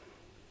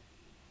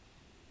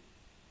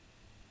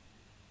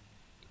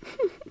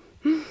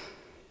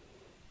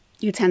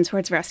 You tend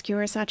towards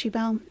rescuer, Sachi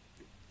Bell?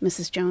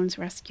 Mrs. Jones,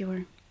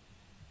 rescuer.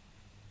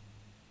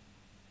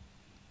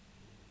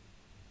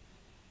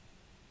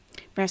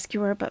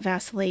 Rescuer, but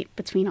vacillate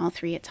between all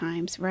three at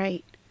times.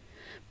 Right.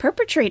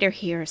 Perpetrator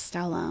here,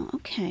 Stella.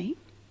 Okay.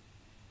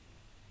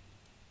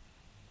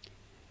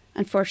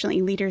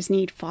 Unfortunately, leaders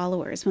need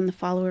followers. When the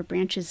follower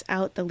branches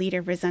out, the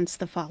leader resents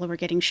the follower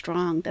getting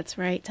strong. That's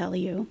right, tell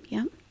you.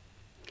 Yep.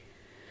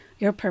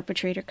 You're a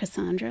perpetrator,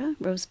 Cassandra.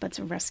 Rosebud's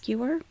a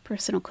rescuer.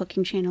 Personal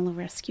cooking channel, a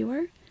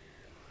rescuer.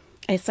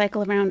 I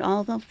cycle around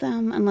all of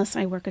them unless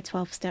I work a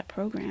 12-step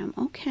program.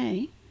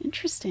 Okay.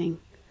 Interesting.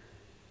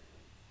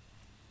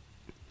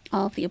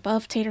 All of the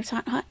above. Tater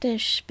tot hot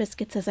dish.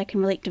 Biscuit says I can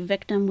relate to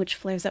victim, which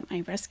flares up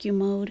my rescue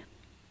mode.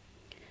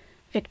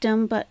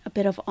 Victim, but a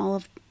bit of all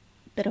of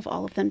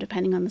them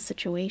depending on the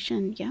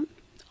situation. Yeah,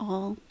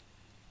 all.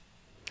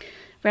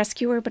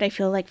 Rescuer, but I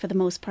feel like for the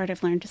most part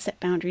I've learned to set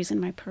boundaries in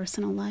my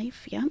personal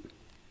life. Yeah.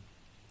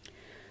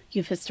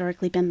 You've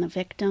historically been the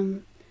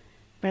victim.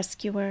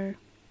 Rescuer.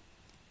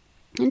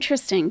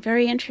 Interesting.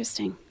 Very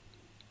interesting.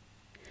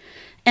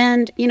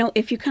 And,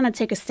 if you kind of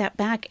take a step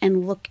back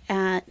and look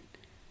at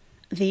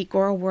the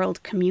Goro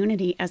World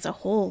community as a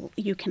whole,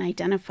 you can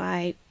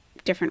identify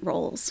different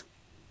roles.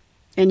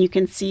 And you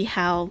can see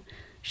how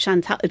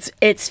Chantal,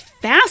 it's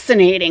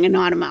fascinating,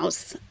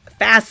 Anonymous,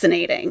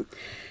 fascinating.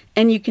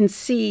 And you can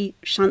see,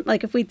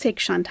 if we take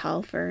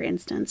Chantal, for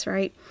instance,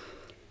 right?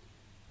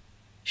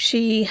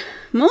 She,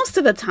 most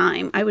of the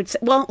time, I would say,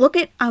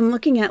 I'm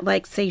looking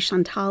at, say,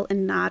 Chantal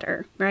and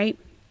Nader, right?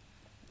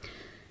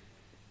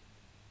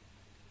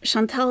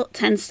 Chantal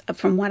tends,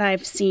 from what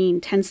I've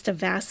seen, tends to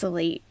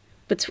vacillate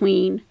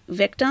between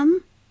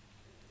victim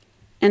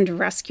and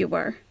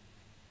rescuer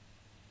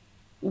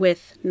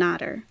with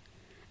Nader.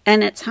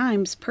 and at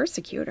times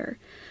persecutor.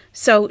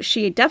 So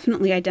she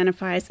definitely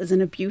identifies as an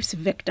abuse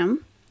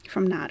victim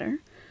from Nader.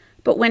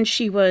 But when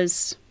she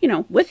was,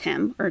 with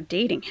him or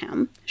dating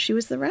him, she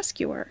was the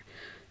rescuer.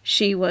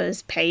 She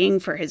was paying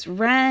for his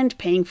rent,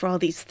 paying for all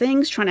these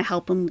things, trying to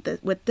help him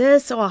with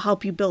this. Oh, I'll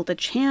help you build a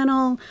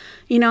channel,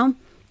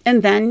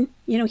 And then,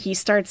 he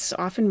starts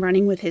off and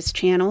running with his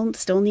channel,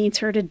 still needs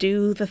her to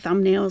do the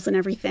thumbnails and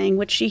everything,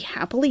 which she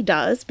happily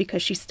does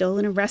because she's still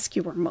in a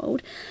rescuer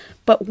mode.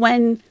 But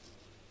when,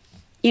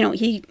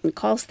 he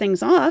calls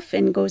things off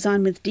and goes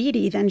on with Dee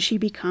Dee, then she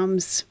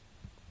becomes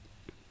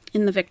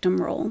in the victim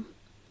role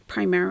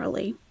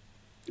primarily,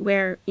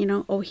 where,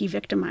 he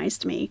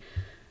victimized me.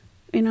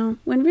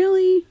 When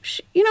really,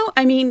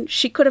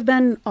 she could have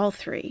been all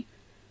three.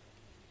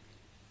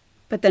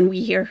 But then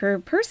we hear her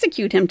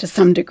persecute him to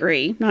some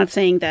degree. Not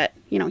saying that,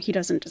 he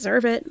doesn't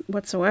deserve it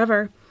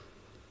whatsoever.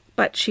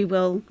 But she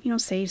will,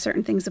 say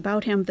certain things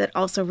about him that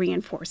also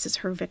reinforces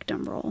her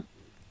victim role.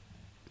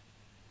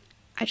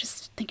 I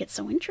just think it's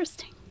so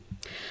interesting.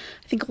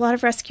 I think a lot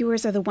of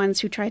rescuers are the ones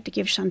who tried to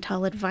give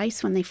Chantal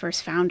advice when they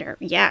first found her.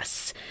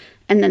 Yes.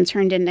 And then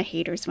turned into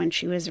haters when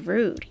she was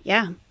rude.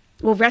 Yeah.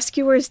 Well,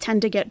 rescuers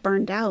tend to get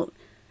burned out.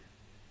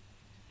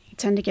 You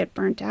tend to get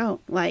burnt out.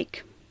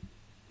 Like,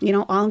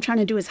 all I'm trying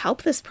to do is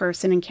help this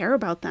person and care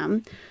about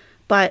them.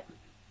 But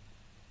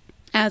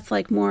as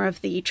like more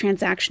of the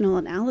transactional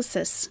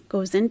analysis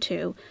goes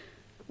into,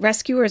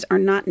 rescuers are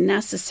not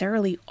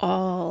necessarily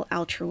all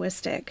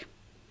altruistic.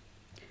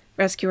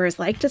 Rescuers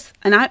like to,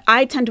 and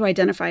I tend to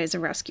identify as a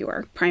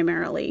rescuer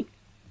primarily.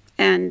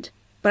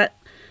 But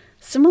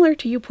similar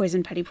to you,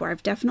 Poison Petty Four,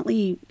 I've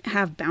definitely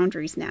have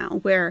boundaries now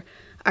where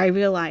I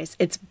realize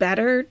it's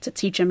better to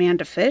teach a man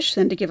to fish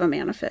than to give a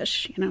man a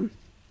fish,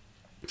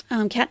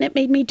 Catnip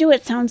Made Me Do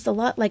It sounds a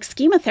lot like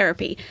schema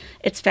therapy.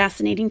 It's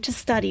fascinating to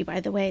study, by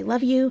the way.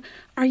 Love you.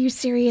 Are you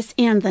serious?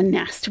 And The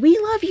Nest. We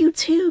love you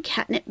too.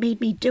 Catnip Made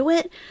Me Do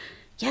It.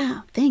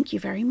 Yeah, thank you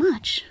very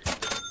much.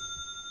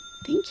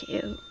 Thank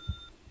you.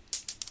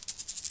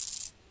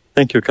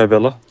 Thank you,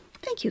 Kybella.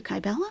 Thank you,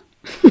 Kybella.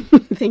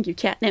 Thank you,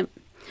 Catnip.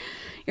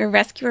 You're a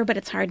rescuer, but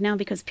it's hard now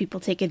because people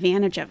take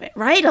advantage of it.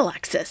 Right,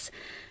 Alexis?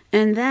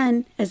 And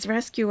then, as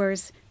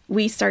rescuers,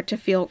 we start to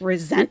feel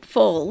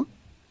resentful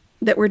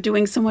that we're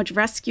doing so much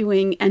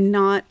rescuing and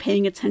not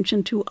paying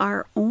attention to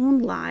our own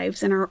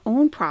lives and our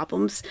own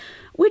problems,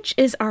 which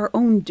is our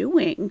own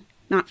doing,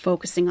 not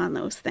focusing on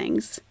those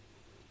things.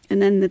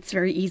 And then it's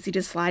very easy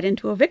to slide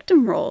into a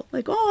victim role.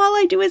 Like, oh, all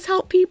I do is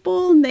help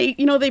people and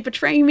they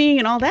betray me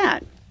and all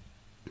that.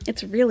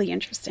 It's really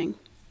interesting.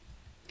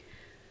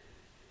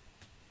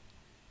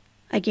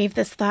 I gave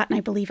this thought and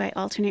I believe I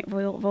alternate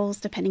roles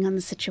depending on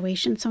the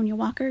situation. Sonia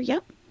Walker.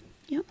 Yep.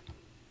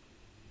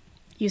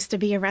 Used to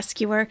be a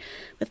rescuer.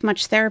 With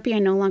much therapy, I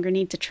no longer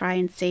need to try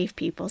and save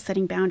people.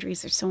 Setting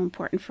boundaries are so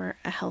important for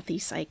a healthy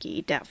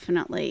psyche.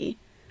 Definitely.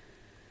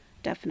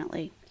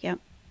 Yep.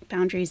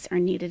 Boundaries are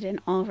needed in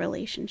all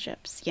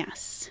relationships.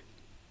 Yes.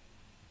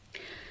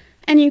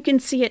 And you can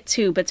see it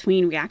too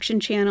between reaction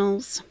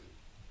channels,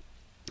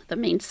 the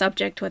main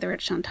subject, whether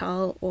it's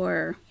Chantal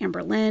or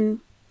Amber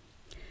Lynn,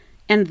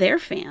 and their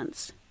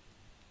fans.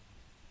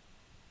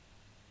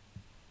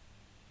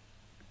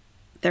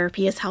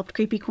 Therapy has helped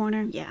Creepy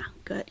Corner? Yeah,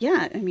 good.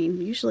 Yeah,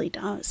 usually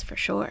does, for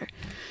sure.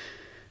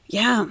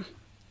 Yeah.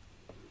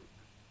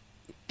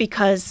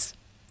 Because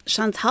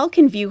Chantal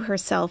can view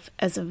herself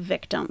as a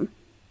victim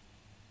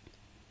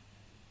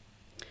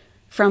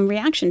from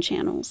reaction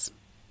channels.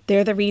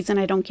 They're the reason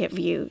I don't get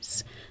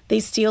views. They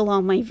steal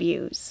all my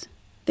views.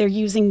 They're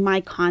using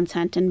my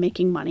content and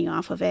making money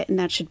off of it, and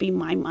that should be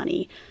my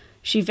money.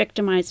 She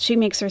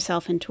makes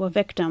herself into a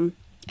victim,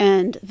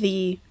 and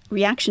the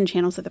reaction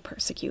channels are the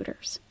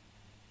persecutors.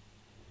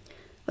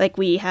 Like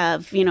we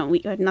have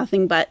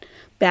nothing but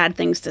bad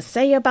things to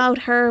say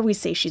about her. We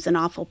say she's an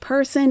awful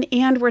person,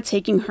 and we're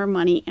taking her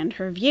money and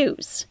her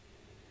views.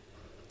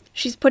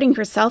 She's putting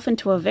herself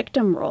into a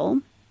victim role.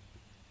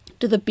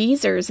 Do the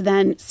Beezers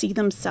then see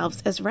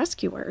themselves as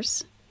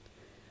rescuers?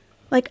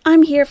 Like,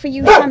 I'm here for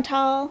you,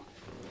 Chantal.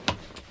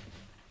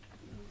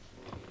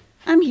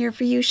 I'm here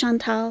for you,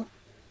 Chantal.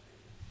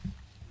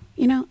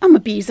 I'm a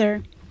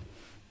Beezer.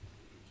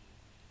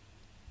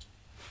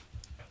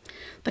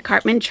 The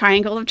Cartman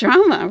triangle of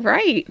drama,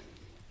 right?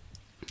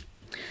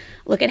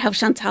 Look at how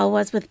Chantal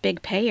was with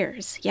big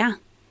payers. Yeah.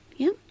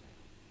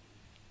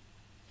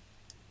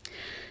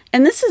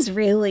 And this is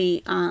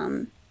really,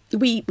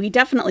 we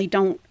definitely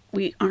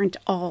we aren't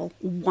all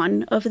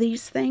one of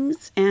these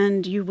things.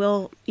 And you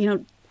will,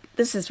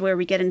 this is where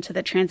we get into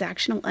the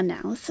transactional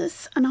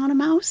analysis,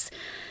 Anonymous.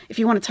 If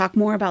you want to talk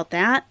more about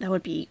that, that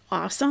would be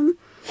awesome.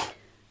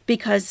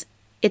 Because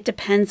it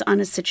depends on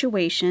a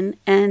situation,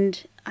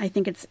 and I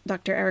think it's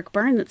Dr. Eric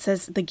Byrne that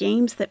says the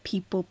games that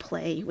people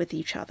play with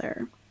each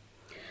other.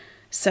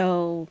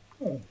 So,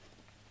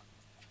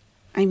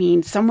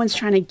 someone's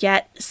trying to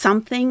get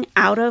something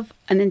out of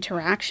an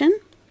interaction,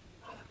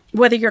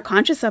 whether you're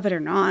conscious of it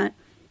or not,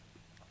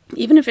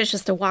 even if it's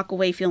just to walk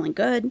away feeling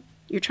good,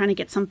 You're trying to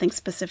get something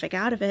specific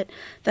out of it.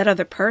 That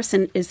other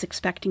person is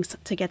expecting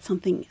to get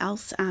something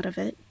else out of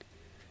it.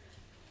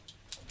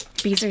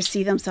 Beezers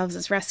see themselves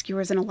as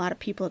rescuers, and a lot of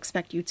people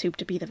expect YouTube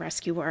to be the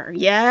rescuer.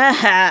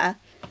 Yeah.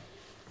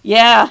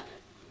 Yeah.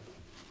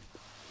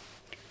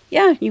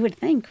 Yeah, you would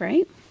think,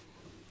 right?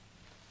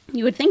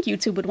 You would think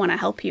YouTube would want to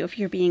help you if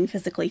you're being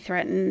physically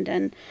threatened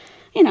and,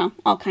 you know,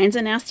 all kinds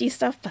of nasty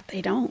stuff, but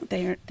they don't.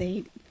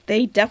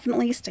 They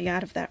definitely stay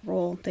out of that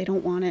role. They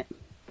don't want it.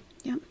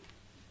 Yep.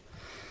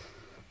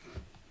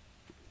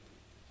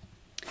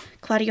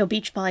 Claudio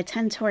Beachball, I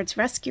tend towards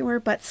rescuer,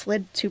 but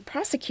slid to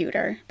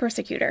persecutor,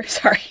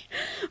 sorry.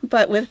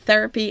 But with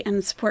therapy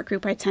and support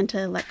group, I tend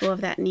to let go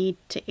of that need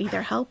to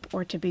either help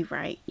or to be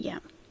right. Yeah.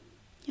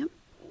 Yep.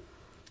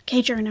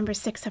 Okay, juror number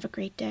 6, have a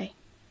great day.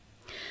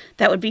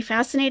 That would be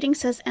fascinating,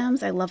 says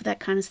Ems. I love that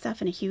kind of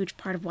stuff and a huge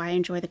part of why I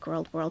enjoy the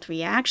Girl World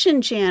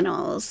reaction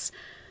channels.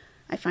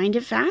 I find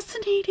it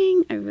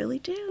fascinating. I really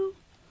do.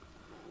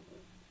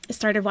 I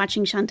started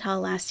watching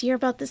Chantal last year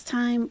about this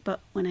time, but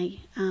when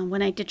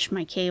I ditched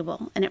my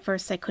cable, and at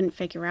first I couldn't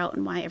figure out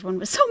and why everyone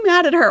was so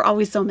mad at her,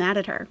 always so mad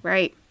at her,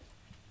 right?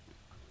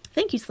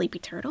 Thank you, Sleepy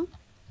Turtle.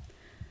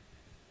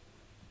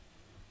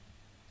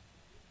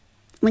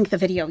 Link the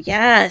video.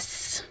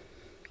 Yes.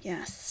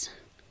 Yes.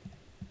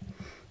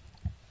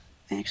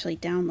 I actually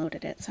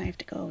downloaded it, so I have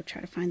to go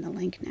try to find the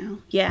link now.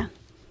 Yeah.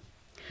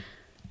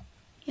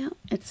 Yeah,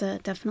 it's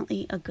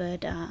definitely a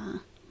good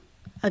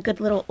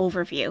little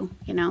overview,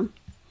 you know.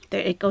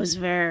 It goes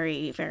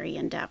very, very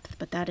in-depth,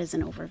 but that is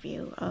an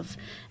overview of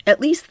at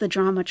least the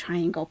drama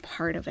triangle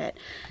part of it.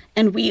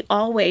 And we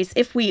always,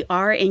 if we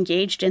are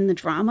engaged in the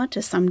drama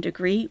to some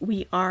degree,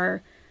 we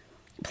are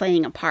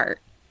playing a part.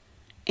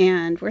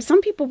 And where some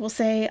people will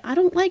say, I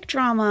don't like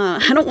drama,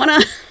 I don't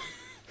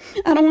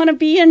want to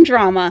be in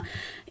drama.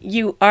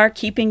 You are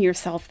keeping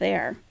yourself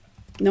there.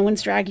 No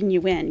one's dragging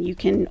you in. You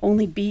can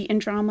only be in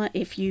drama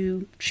if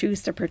you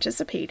choose to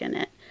participate in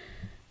it.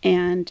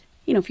 And,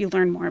 you know, if you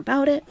learn more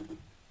about it,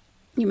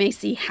 you may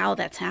see how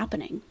that's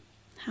happening,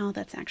 how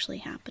that's actually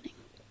happening.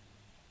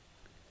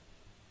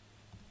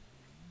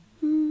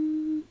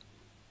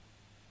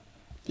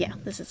 Yeah,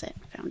 this is it.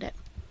 Found it.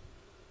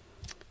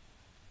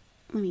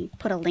 Let me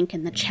put a link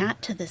in the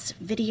chat to this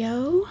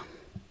video.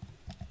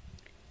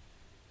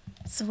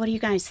 So what do you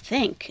guys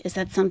think? Is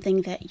that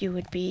something that you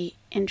would be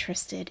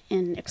interested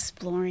in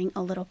exploring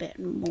a little bit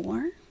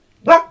more?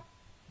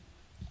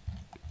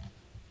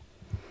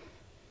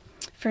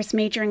 First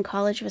major in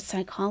college was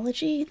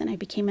psychology, then I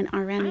became an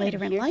RN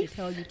later in life. To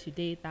tell you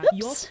today that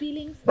your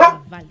feelings are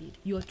valid.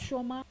 Your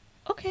trauma.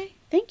 Okay,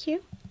 thank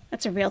you.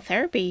 That's a real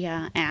therapy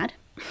ad.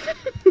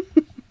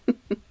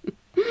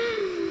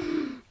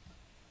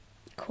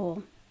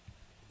 Cool.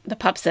 The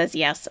pup says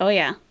yes. Oh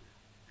yeah.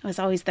 I was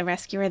always the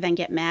rescuer, then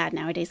get mad.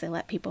 Nowadays, they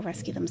let people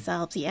rescue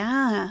themselves.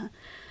 Yeah.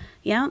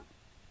 Yeah.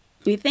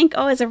 You think,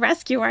 oh, as a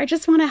rescuer, I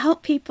just want to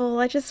help people.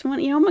 I just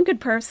want, you know, I'm a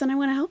good person. I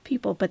want to help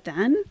people. But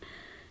then,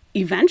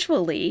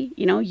 eventually,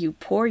 you know, you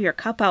pour your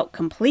cup out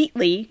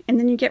completely, and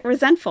then you get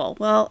resentful.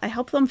 Well, I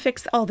help them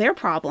fix all their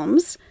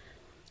problems,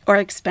 or I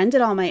expended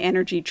all my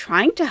energy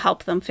trying to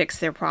help them fix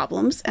their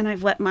problems, and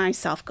I've let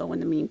myself go in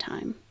the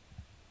meantime.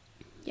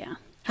 Yeah.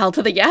 Hell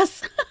to the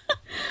yes.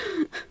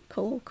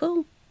 Cool,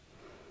 cool.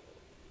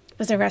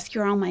 Was a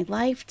rescuer all my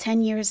life.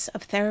 10 years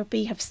of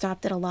therapy have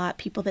stopped it a lot.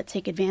 People that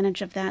take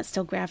advantage of that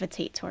still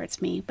gravitate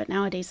towards me, but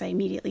nowadays I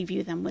immediately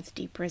view them with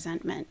deep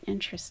resentment.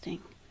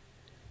 Interesting.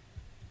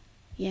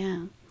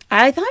 Yeah.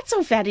 I thought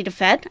so, Fatty to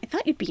Fed. I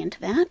thought you'd be into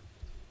that.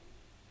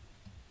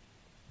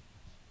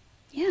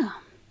 Yeah.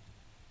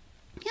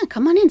 Yeah,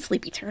 come on in,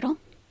 Sleepy Turtle.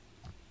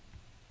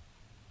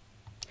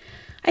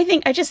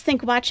 I just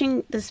think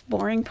watching this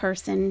boring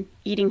person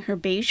eating her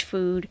beige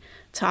food,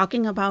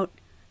 talking about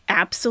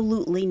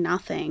absolutely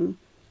nothing.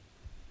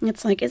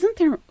 It's like, isn't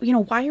there, you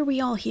know, why are we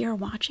all here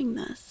watching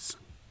this?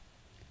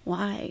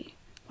 Why?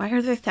 Why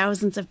are there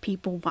thousands of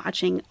people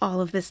watching all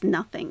of this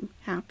nothing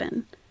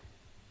happen?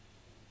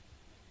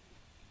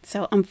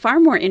 So I'm far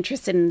more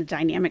interested in the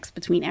dynamics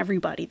between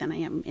everybody than I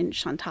am in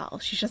Chantal.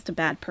 She's just a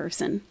bad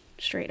person,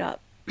 straight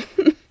up.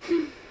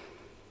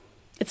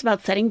 It's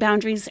about setting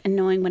boundaries and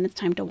knowing when it's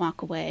time to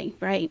walk away,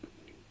 right?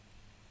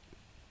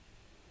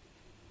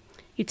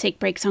 You take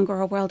breaks on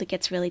Girl World, it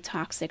gets really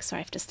toxic, so I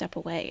have to step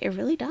away. It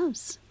really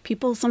does.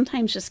 People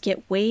sometimes just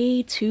get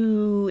way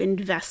too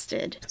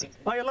invested.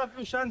 I love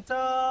you,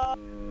 Chantal.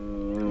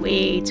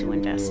 Way too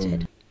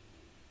invested.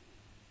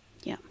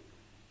 Yeah.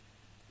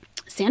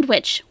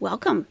 Sandwich,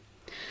 welcome.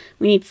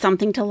 We need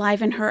something to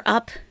liven her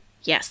up.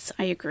 Yes,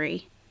 I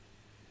agree.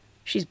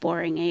 She's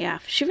boring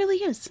AF. She really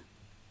is.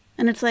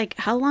 And it's like,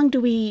 how long do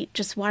we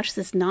just watch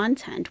this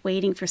non-tent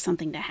waiting for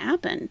something to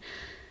happen?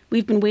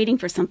 We've been waiting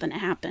for something to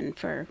happen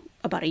for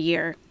about a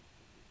year.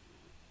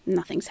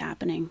 Nothing's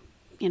happening,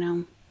 you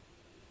know.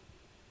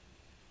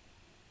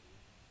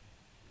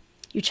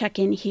 You check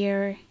in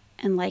here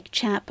and like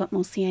chat, but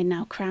mostly I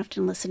now craft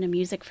and listen to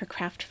music for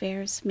craft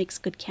fairs. Makes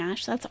good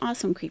cash. That's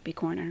awesome, Creepy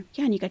Corner.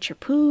 Yeah, and you got your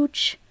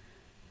pooch.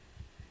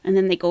 And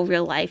then they go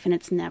real life and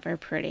it's never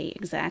pretty.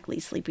 Exactly,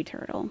 Sleepy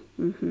Turtle.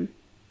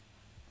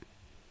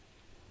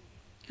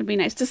 It'd be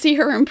nice to see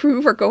her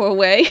improve or go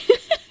away.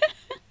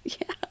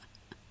 Yeah.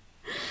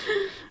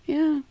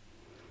 Yeah.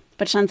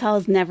 But Chantal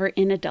is never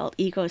in adult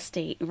ego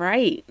state.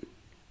 Right.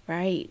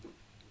 Right.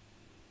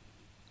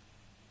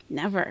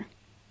 Never.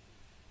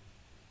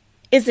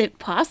 Is it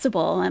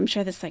possible, I'm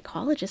sure the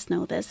psychologists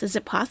know this, is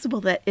it possible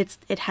that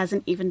it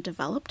hasn't even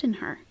developed in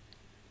her?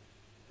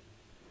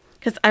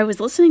 Because I was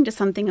listening to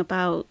something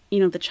about,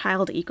 the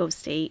child ego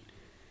state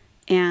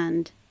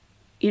and,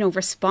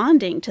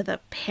 responding to the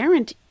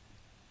parent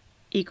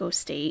ego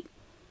state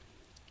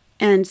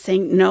and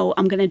saying, no,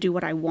 I'm going to do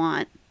what I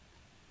want.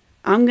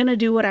 I'm going to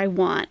do what I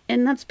want.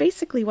 And that's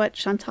basically what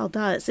Chantal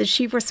does. Is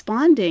she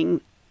responding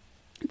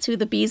to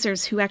the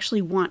Beezers who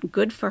actually want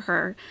good for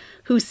her,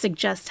 who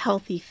suggest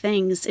healthy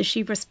things? Is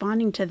she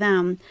responding to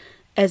them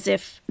as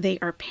if they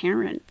are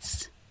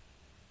parents,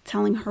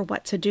 telling her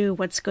what to do,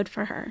 what's good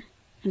for her?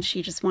 And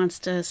she just wants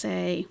to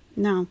say,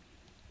 no,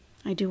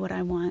 I do what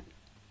I want.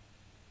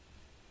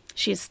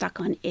 She is stuck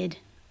on id.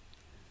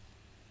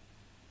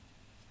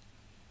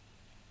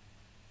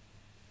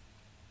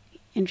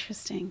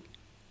 Interesting.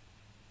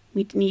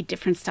 We need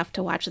different stuff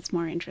to watch that's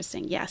more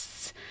interesting.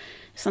 Yes.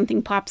 If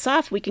something pops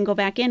off, we can go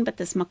back in, but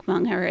this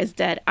mukbang era is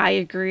dead. I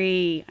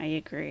agree.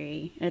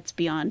 It's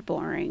beyond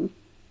boring.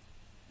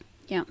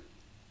 Yeah.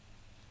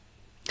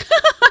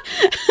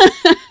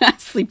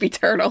 Sleepy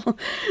turtle.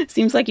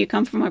 Seems like you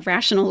come from a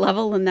rational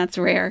level, and that's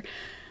rare.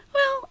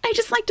 Well, I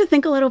just like to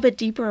think a little bit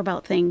deeper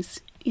about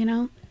things, I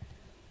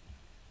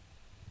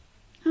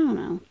don't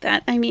know.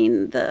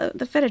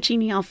 The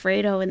fettuccine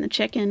Alfredo and the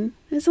chicken,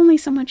 there's only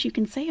so much you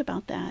can say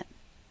about that.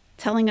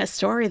 Telling a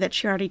story that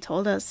she already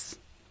told us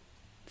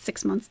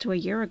 6 months to a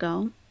year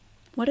ago.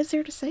 What is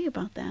there to say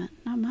about that?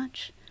 Not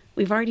much.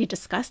 We've already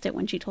discussed it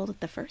when she told it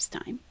the first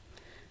time.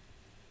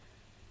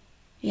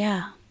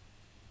 Yeah.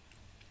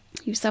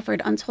 You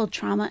suffered untold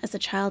trauma as a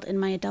child, and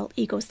my adult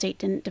ego state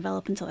didn't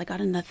develop until I got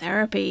into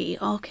therapy.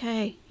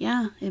 Okay.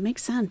 Yeah, it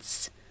makes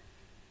sense.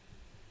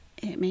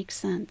 It makes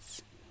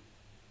sense.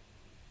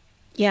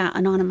 Yeah,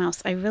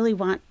 Anonymous, I really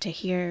want to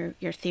hear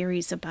your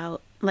theories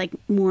about,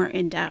 more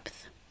in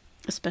depth,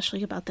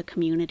 especially about the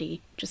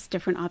community, just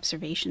different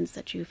observations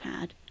that you've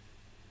had.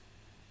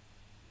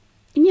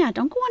 And yeah,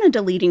 don't go on a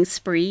deleting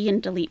spree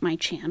and delete my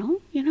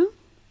channel,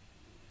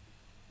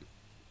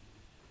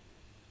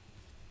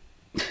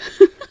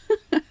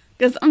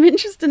 Because I'm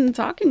interested in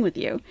talking with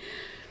you.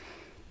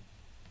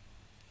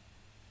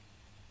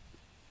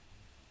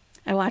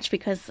 I watch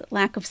because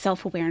lack of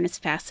self-awareness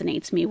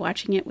fascinates me.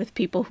 Watching it with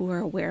people who are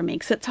aware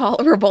makes it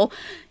tolerable.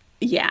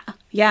 Yeah,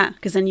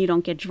 because then you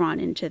don't get drawn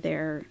into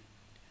their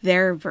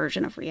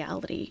version of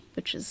reality,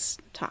 which is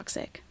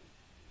toxic.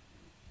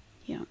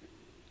 Yeah.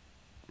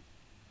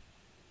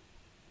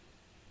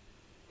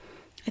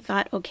 I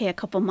thought, okay, a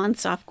couple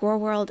months off Gore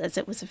World as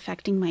it was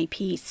affecting my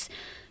peace.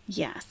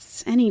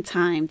 Yes,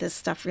 anytime this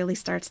stuff really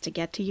starts to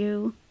get to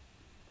you,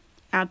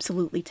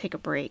 absolutely take a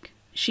break.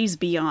 She's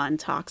beyond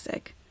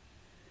toxic.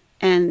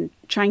 And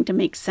trying to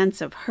make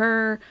sense of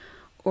her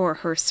or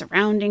her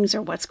surroundings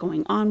or what's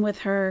going on with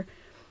her,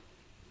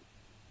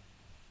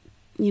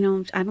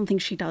 I don't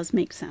think she does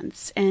make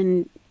sense.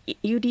 And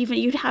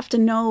you'd have to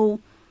know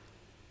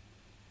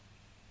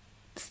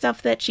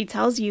stuff that she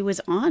tells you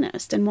is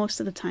honest, and most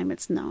of the time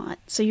it's not.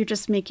 So you're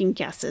just making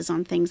guesses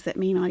on things that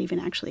may not even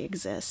actually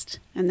exist,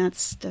 and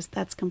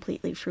that's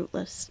completely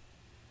fruitless.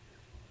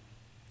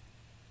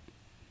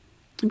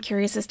 I'm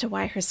curious as to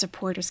why her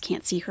supporters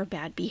can't see her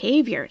bad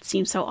behavior. It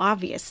seems so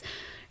obvious.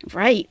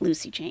 Right,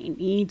 Lucy Jane.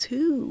 Me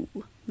too.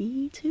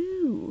 Me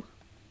too.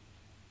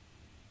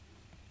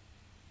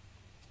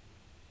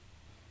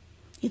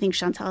 You think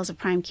Chantal is a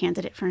prime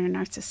candidate for a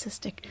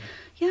narcissistic?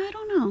 Yeah, I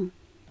don't know.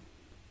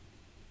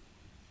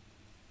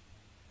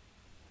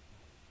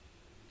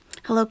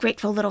 Hello,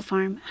 Grateful Little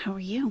Farm. How are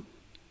you?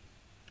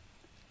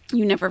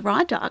 You never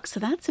raw dog, so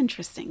that's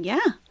interesting. Yeah.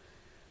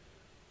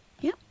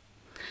 Yep.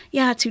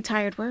 Yeah, too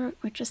tired. We're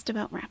just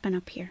about wrapping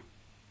up here.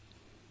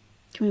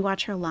 Can we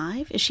watch her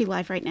live? Is she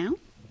live right now?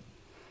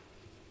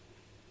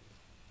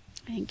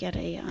 I didn't get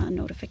a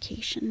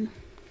notification.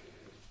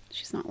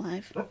 She's not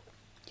live.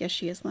 Yes,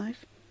 she is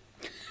live.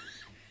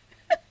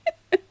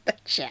 The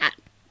chat.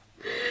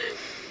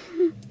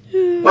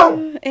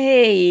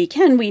 Hey,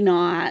 can we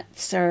not,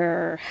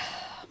 sir?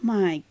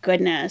 My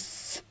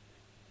goodness.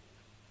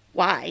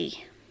 Why?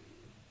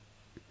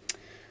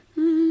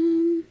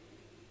 I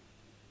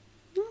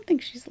don't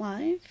think she's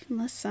live,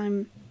 unless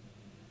I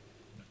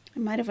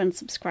might have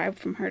unsubscribed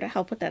from her to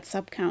help with that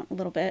sub count a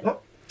little bit.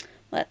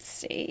 Let's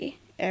see.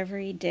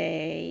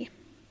 Everyday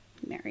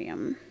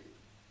Miriam.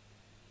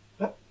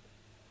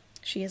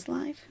 She is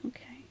live?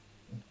 Okay.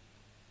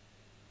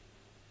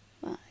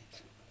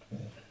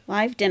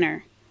 Live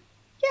dinner.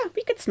 Yeah,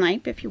 we could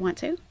snipe if you want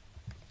to.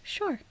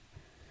 Sure.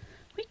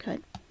 We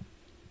could.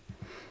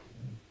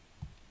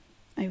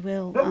 I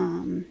will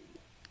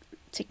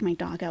take my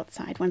dog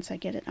outside once I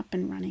get it up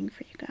and running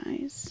for you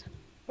guys.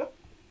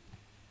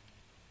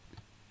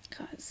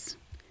 Because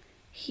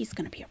he's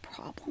going to be a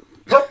problem.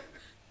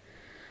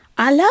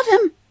 I love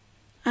him.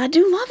 I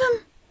do love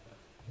him.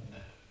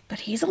 But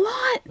he's a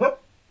lot.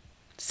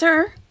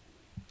 Sir?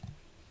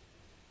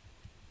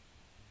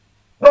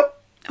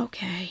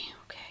 Okay.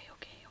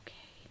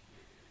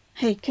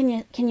 Hey,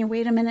 can you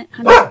wait a minute,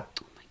 honey? Oh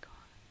my God.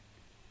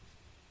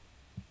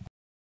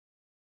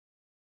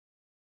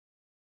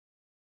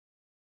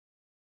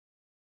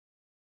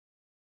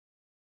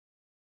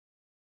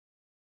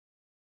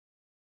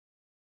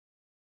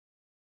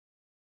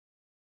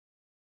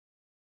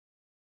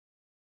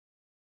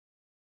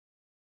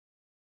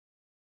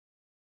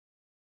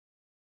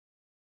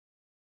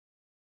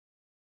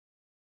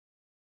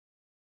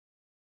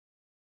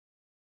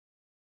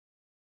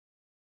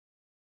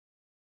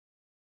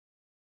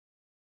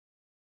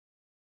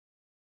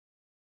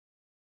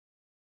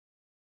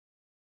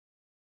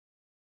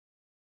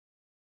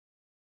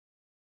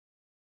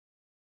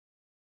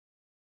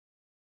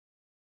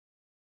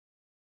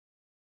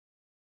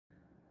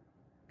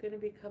 Gonna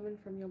be coming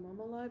from your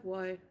mama live?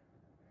 Why?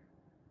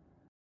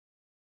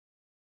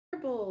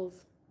 Marbles.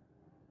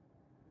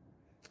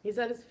 He's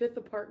at his 5th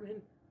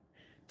apartment.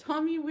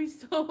 Tommy, we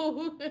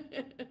so.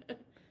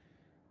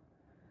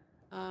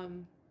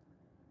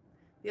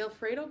 The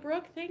Alfredo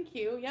Brook, thank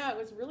you. Yeah, it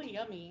was really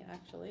yummy,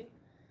 actually.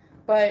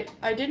 But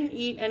I didn't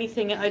eat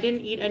anything. I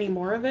didn't eat any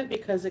more of it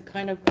because it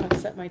kind of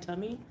upset my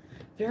tummy.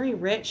 Very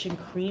rich in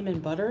cream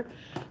and butter.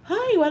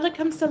 Hi,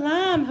 walaikum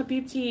salam,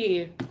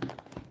 habibti.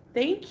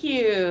 Thank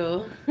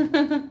you.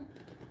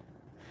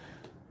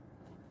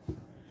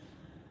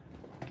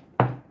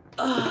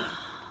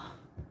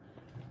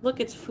 Look,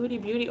 it's Foodie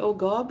Beauty. Oh,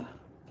 gob.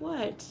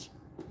 What?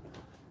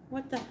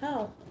 What the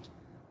hell?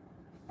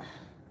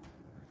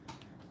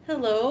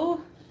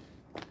 Hello.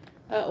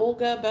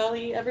 Olga,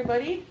 Bali,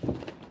 everybody.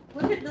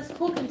 Look at this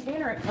cool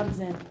container it comes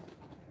in.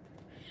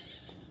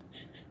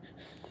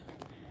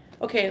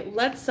 Okay,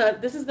 let's,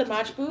 this is the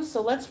match boost,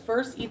 so let's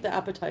first eat the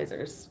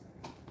appetizers.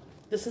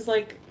 This is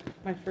like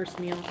my first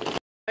meal.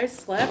 I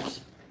slept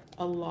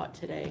a lot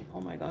today.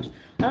 Oh my gosh.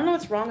 I don't know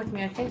what's wrong with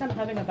me. I think I'm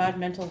having a bad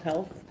mental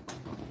health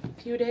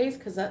few days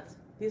because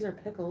these are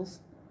pickles.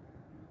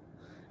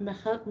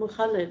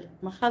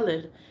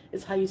 Mukhalil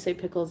is how you say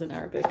pickles in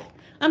Arabic.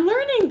 I'm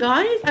learning,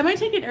 guys. I might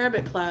take an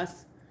Arabic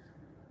class.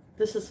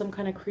 This is some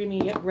kind of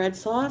creamy red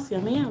sauce.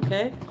 Yummy,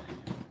 okay.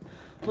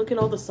 Look at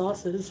all the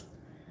sauces.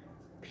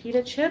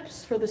 Pita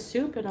chips for the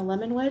soup and a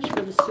lemon wedge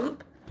for the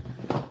soup.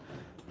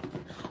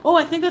 Oh,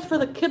 I think that's for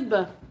the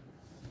kibba.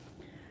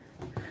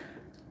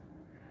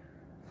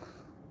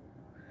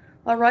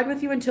 I'll ride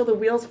with you until the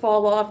wheels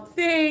fall off.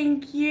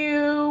 Thank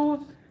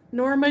you,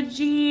 Norma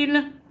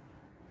Jean.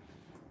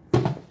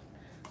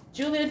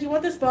 Julia, do you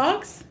want this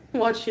box?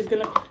 Watch, she's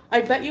gonna,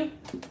 I bet you.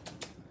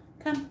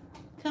 Come.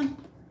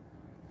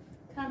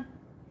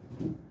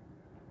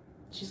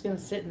 She's gonna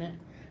sit in it.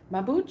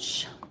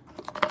 Mabuch.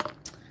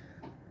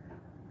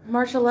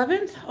 March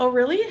 11th? Oh,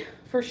 really?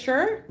 For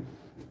sure?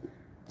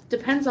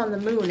 Depends on the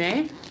moon,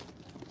 eh?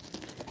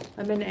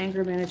 I'm in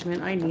anger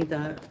management. I need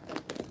that.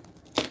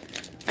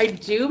 I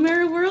do,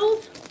 Mary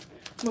World?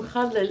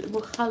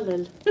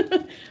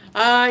 Mukhalil.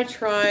 I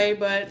try,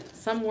 but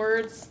some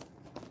words,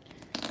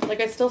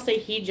 like I still say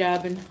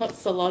hijab and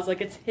Salah's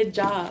like it's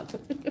hijab.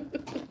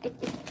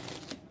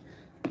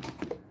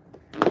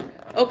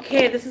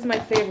 Okay, this is my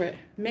favorite.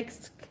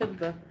 Mixed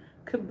kibba.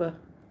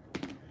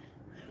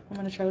 I'm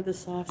gonna try with this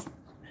sauce.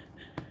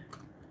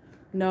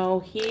 No,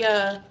 he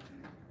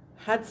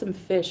had some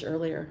fish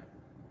earlier.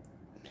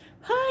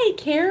 Hi,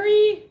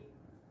 Carrie.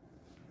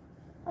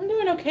 I'm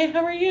doing okay.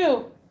 How are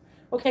you?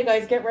 Okay,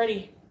 guys, get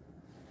ready.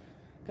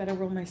 Gotta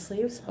roll my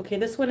sleeves. Okay,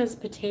 this one is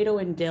potato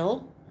and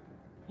dill.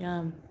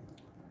 Yum.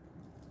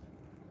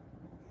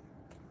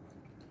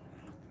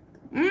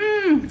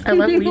 I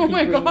love leafy oh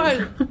my greens.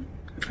 God.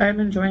 I'm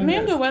enjoying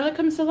Amanda, this.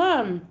 walaikum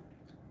salam.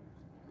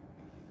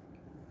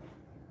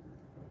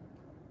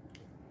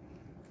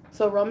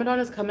 So Ramadan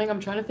is coming.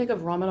 I'm trying to think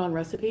of Ramadan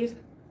recipes.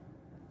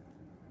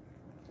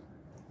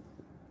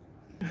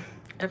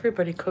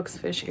 Everybody cooks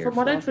fish here. From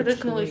what I Fluff, it's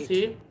traditionally great.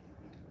 see,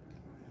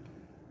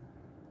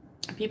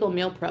 people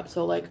meal prep.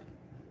 So like,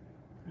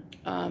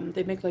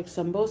 they make like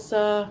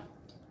sambosa.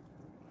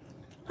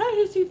 Hi,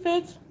 you see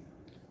Fitz.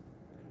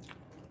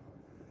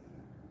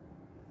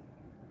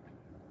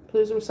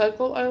 Please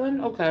recycle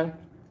island. Okay.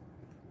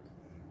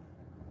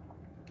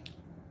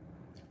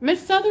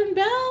 Miss Southern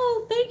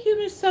Belle. Thank you,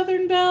 Miss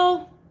Southern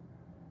Belle.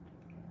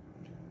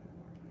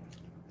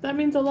 That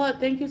means a lot.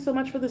 Thank you so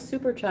much for the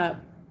super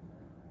chat.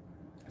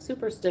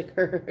 Super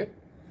sticker.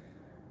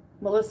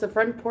 Melissa,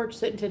 front porch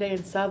sitting today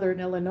in Southern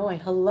Illinois.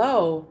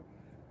 Hello.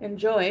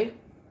 Enjoy.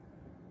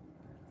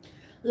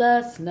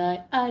 Last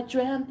night I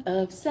dreamt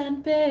of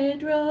San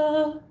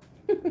Pedro.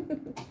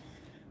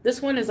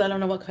 This one is, I don't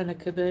know what kind of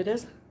kibbe it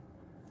is.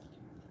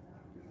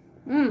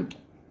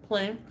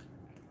 Plain.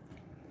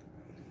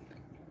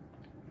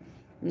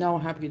 No,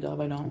 happy dove,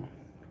 I don't.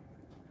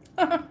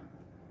 I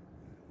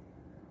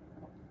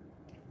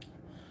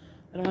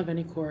don't have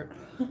any court.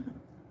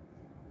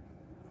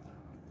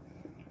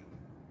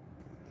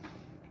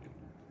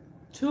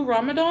 2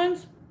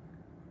 Ramadans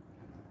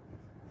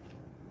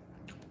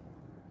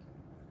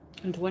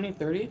in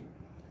 2030.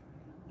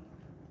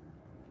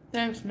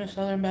 Thanks, Miss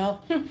Southern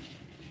Belle.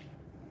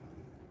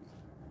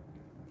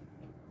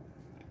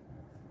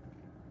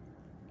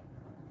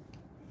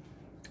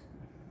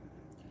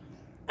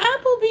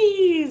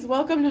 Applebee's!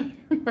 Welcome to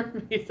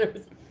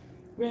Mermaiders.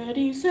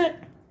 Ready,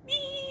 set,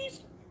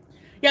 bees!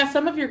 Yeah,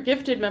 some of your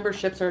gifted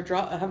memberships are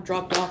have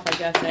dropped off, I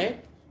guess, eh?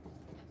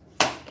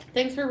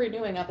 Thanks for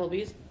renewing,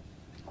 Applebee's.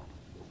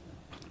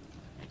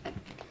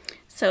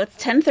 So it's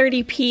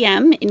 10:30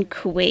 p.m. in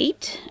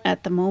Kuwait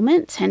at the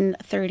moment,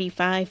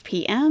 10:35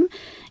 p.m.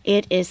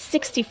 It is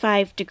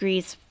 65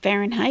 degrees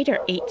Fahrenheit or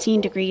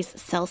 18 degrees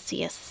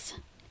Celsius.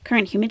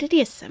 Current humidity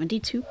is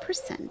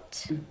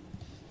 72%.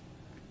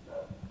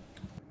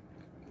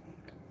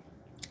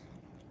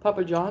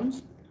 Papa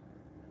John's.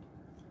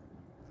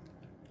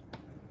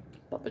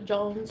 Papa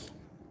John's.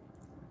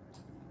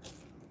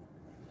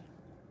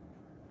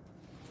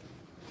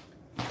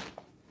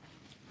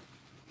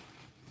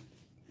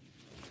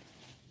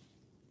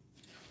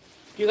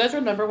 Do you guys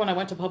remember when I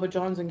went to Papa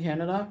John's in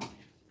Canada?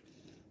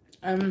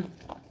 Some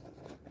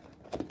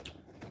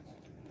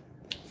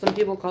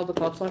people called the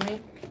cops on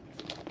me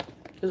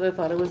because I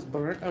thought it was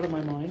burnt out of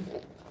my mind.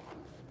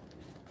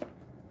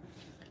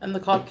 And the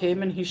cop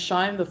came and he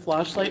shined the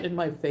flashlight in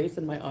my face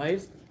and my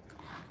eyes.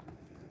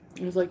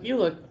 He was like, you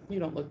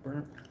don't look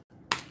burnt.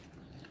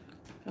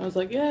 I was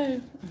like,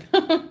 yay.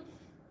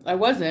 I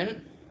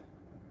wasn't.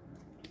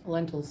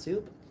 Lentil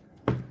soup.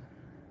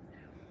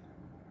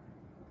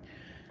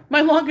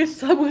 My longest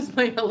sub was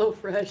my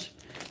HelloFresh.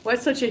 Why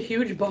such a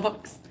huge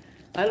box?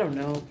 I don't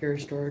know, pure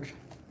storage.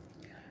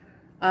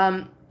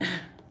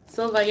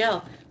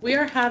 Sylvael, we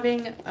are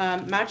having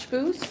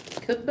matchboos,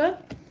 kubba,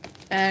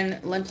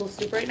 and lentil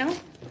soup right now.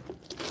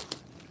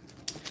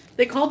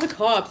 They called the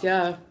cops,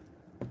 yeah.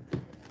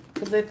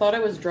 Because they thought I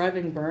was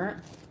driving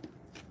burnt.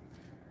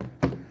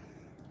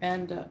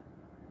 And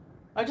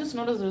I just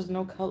noticed there's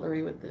no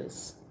cutlery with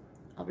this.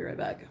 I'll be right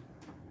back.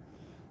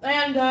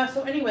 And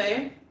so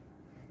anyway,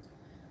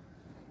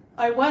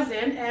 I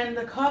wasn't, and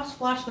the cops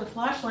flashed their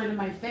flashlight in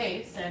my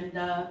face,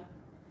 and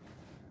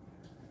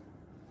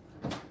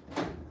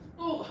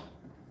oh.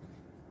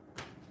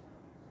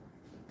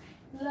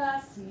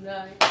 Last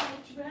night I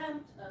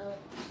dreamt of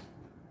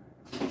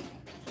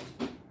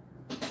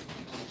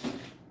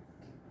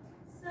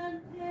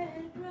San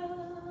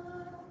Pedro.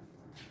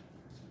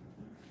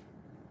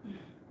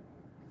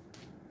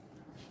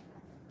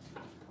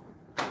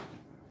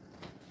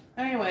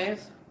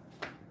 Anyways,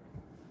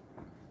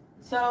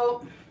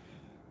 so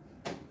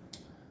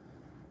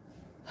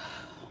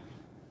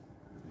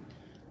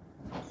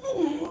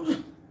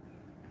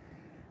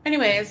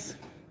anyways,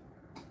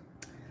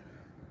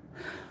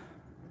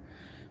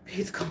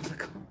 Pete's called the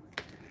call.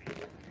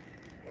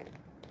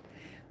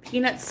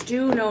 Peanut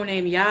stew, no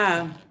name,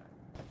 yeah.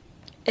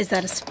 Is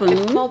that a spoon?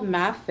 It's called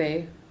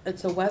mafe.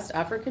 It's a West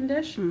African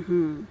dish.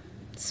 Mm-hmm.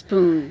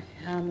 Spoon.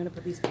 Yeah, I'm gonna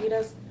put these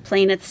pitas.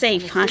 Playing it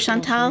safe, huh,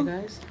 Chantal?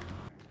 Guys.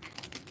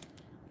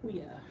 Oh,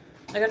 yeah.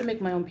 I gotta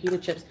make my own pita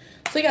chips.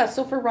 So yeah,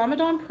 so for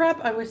Ramadan prep,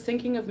 I was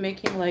thinking of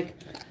making like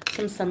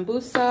some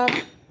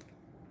sambusa.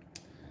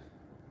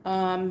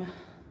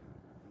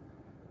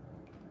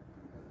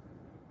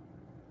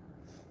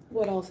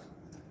 What else?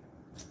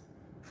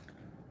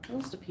 What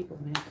else do people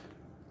make?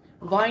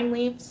 Vine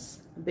leaves,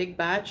 big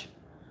batch.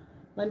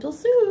 Lentil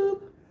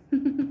soup.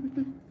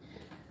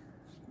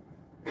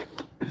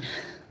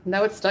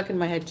 Now it's stuck in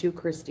my head too,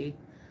 Christy.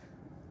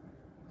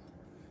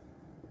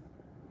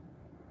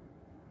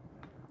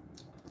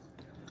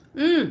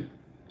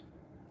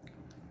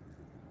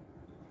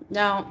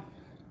 Now,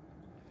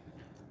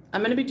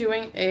 I'm going to be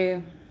doing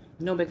a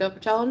no makeup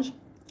challenge.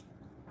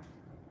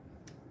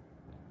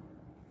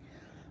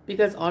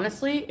 Because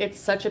honestly, it's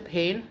such a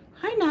pain.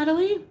 Hi,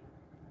 Natalie.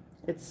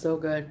 It's so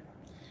good.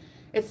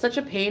 It's such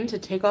a pain to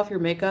take off your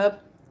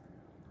makeup.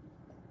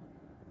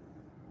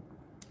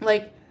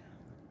 Like,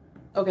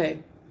 okay,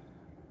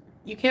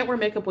 you can't wear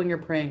makeup when you're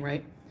praying,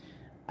 right?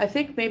 I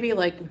think maybe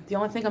like the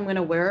only thing I'm going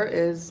to wear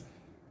is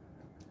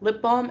lip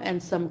balm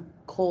and some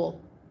kohl.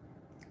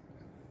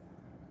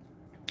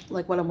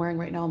 Like what I'm wearing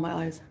right now on my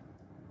eyes.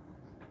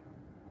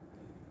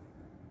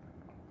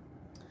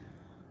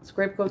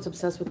 Scapegoat's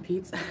obsessed with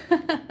Pete's.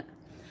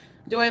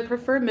 Do I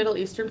prefer Middle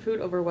Eastern food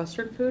over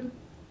Western food?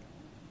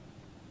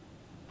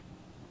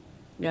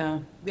 Yeah,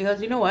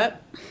 because you know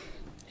what?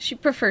 She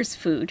prefers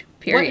food,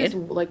 period.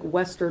 What is like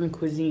Western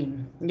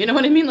cuisine? You know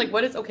what I mean? Like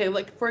what is, okay,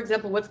 like for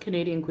example, what's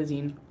Canadian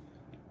cuisine?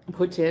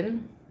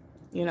 Poutine,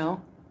 you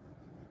know?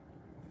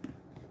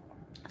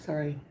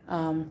 Sorry.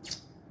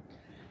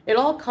 It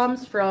all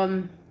comes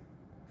from,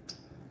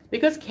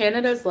 because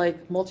Canada's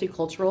like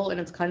multicultural and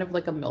it's kind of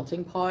like a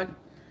melting pot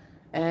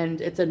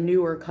and it's a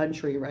newer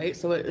country, right?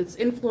 So it's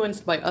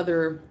influenced by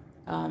other,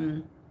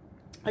 like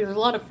there's a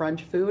lot of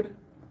French food.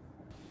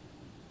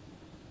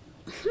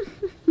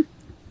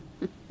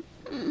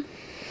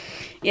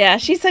 Yeah,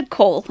 she said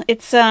kohl.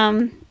 It's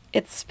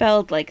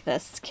spelled like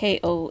this,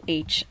 Kohl,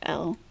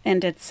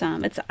 and it's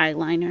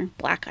eyeliner,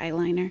 black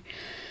eyeliner.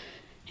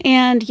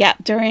 And yeah,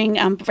 during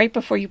right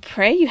before you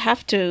pray, you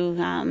have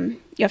to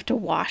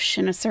wash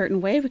in a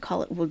certain way. We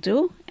call it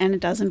wudu, and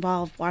it does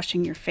involve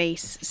washing your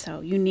face.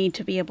 So you need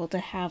to be able to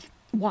have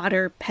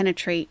water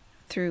penetrate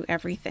through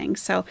everything.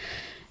 So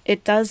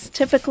it does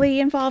typically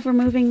involve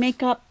removing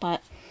makeup,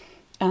 but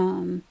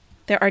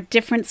there are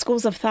different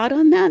schools of thought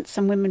on that.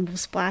 Some women will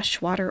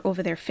splash water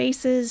over their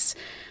faces,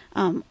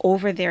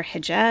 over their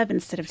hijab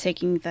instead of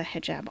taking the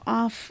hijab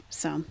off.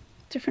 So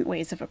different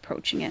ways of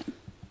approaching it.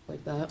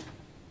 Like that.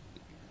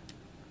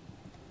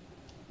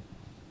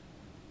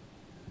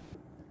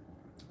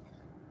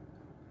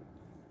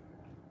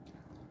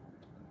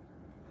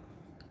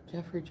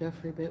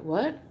 Jeffrey, bit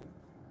what?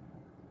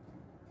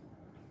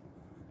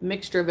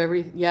 Mixture of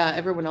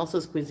everyone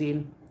else's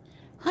cuisine.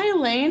 Hi,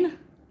 Elaine.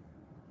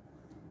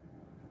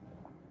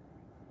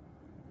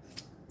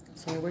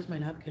 Sorry, where's my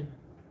napkin?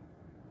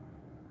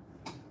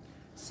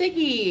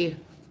 Siggy.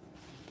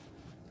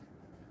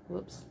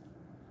 Whoops.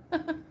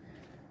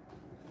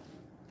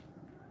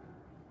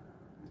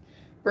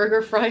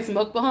 Burger fries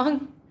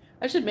mukbang.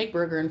 I should make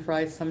burger and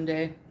fries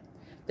someday.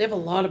 They have a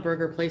lot of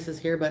burger places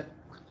here, but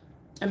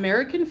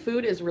American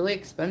food is really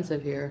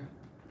expensive here.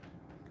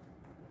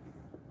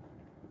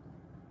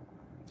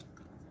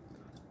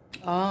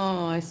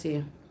 Oh, I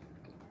see.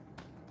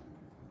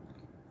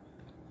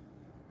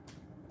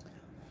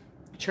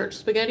 Church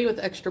spaghetti with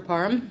extra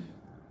parm.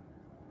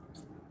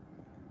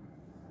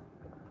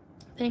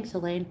 Thanks,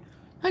 Elaine.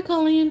 Hi,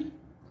 Colleen.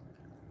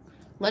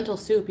 Lentil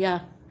soup, yeah.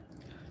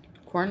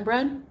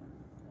 Cornbread.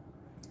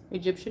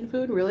 Egyptian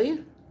food, really?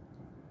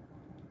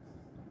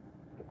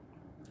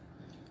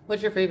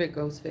 What's your favorite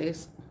ghost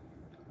face?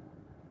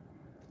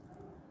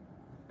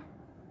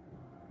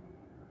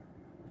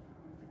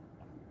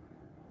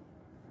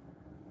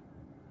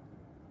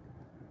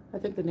 I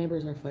think the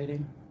neighbors are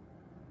fighting.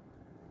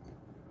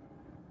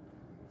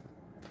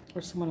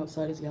 Or someone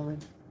outside is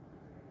yelling.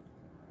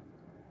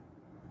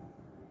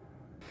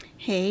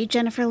 Hey,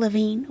 Jennifer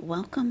Levine,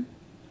 welcome.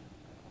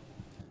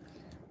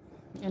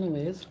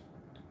 Anyways.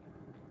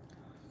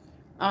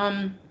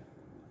 I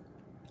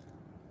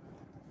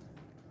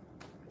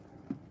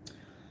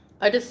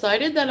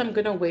decided that I'm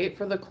gonna wait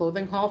for the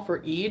clothing haul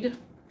for Eid,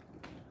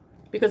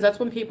 because that's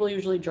when people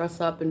usually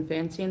dress up and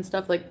fancy and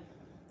stuff. Like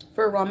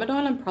for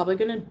Ramadan, I'm probably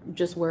gonna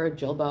just wear a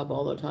jilbab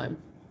all the time,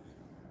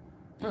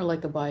 or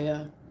like a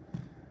baya.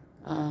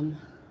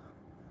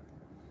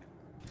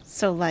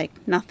 So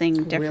like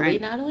nothing different really,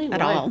 Natalie? at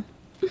Why? all.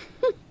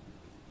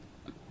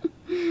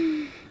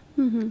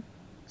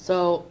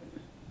 So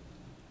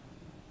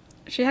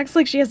She acts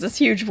like she has this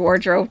huge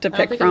wardrobe to I don't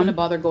pick think I'm from. gonna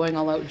bother going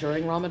all out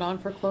during Ramadan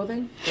for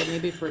clothing, but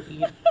maybe for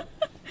Eid.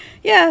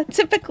 Yeah,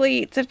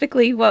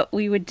 typically what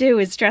we would do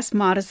is dress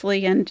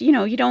modestly, and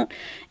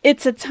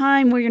it's a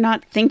time where you're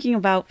not thinking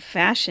about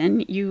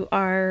fashion. You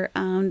are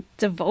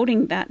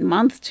devoting that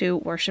month to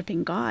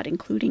worshiping God,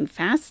 including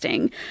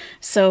fasting.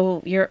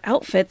 So your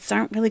outfits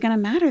aren't really going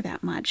to matter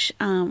that much,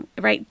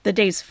 right? The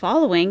days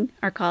following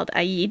are called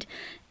Eid,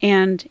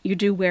 and you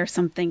do wear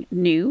something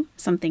new,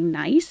 something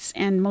nice,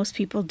 and most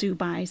people do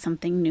buy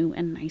something new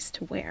and nice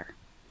to wear.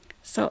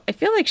 So I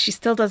feel like she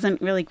still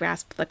doesn't really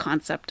grasp the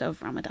concept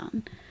of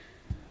Ramadan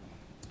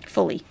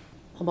fully.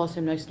 I'll buy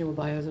some nice new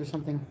abayas or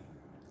something.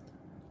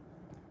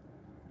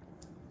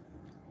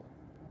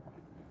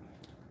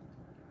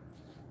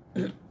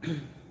 Do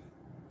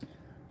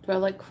I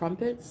like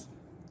crumpets?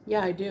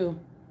 Yeah, I do.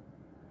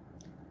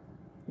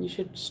 You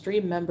should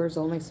stream members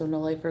only so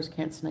no-lifers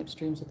can't snipe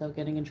streams without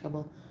getting in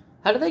trouble.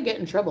 How do they get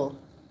in trouble?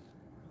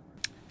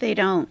 They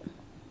don't.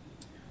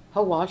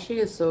 Hawashi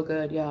is so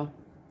good, yeah.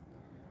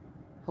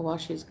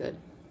 Hawashi is good.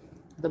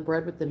 The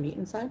bread with the meat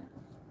inside.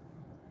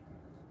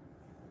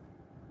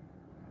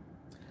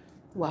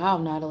 Wow,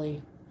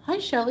 Natalie. Hi,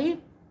 Shelly.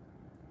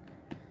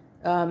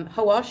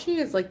 Hawashi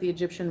is like the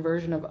Egyptian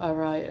version of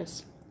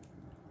arayas.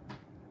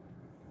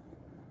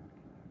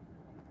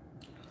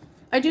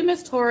 I do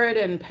miss Torrid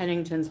and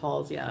Pennington's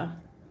halls, yeah.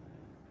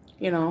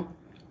 You know.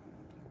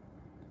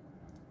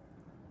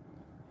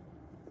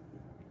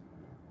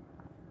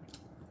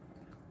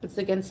 It's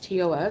against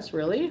TOS,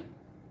 really?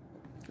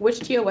 Which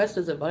TOS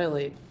does it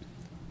violate?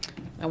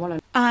 I want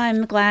to.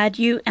 I'm glad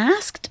you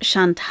asked,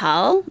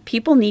 Chantal.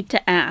 People need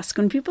to ask.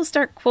 When people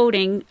start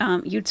quoting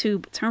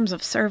YouTube terms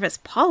of service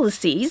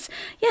policies,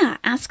 yeah,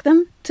 ask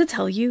them to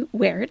tell you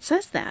where it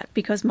says that,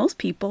 because most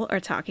people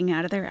are talking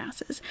out of their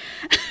asses.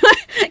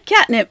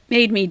 Catnip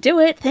made me do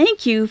it.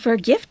 Thank you for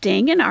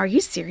gifting an Are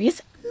You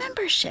Serious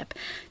membership.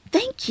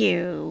 Thank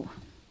you.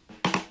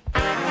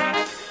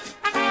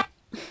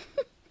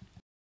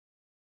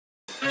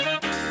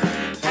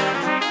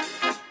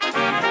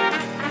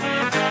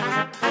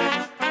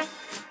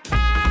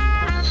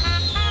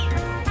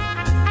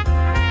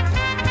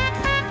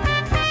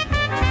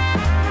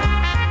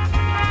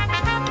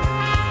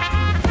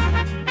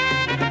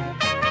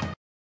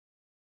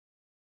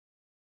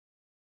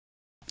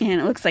 And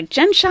it looks like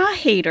Jen Shaw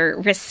Hater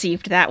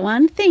received that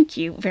one. Thank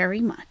you very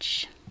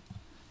much.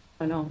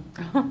 I know.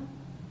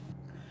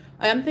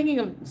 I am thinking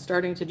of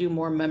starting to do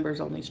more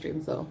members only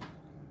streams though.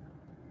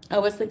 I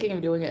was thinking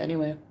of doing it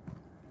anyway.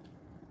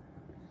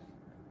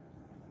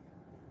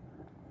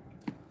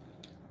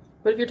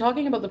 But if you're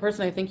talking about the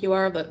person I think you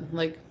are, that,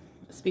 like,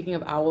 speaking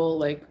of owl,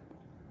 like,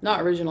 not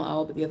original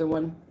owl, but the other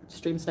one,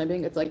 stream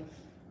sniping, it's like,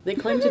 they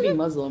claim to be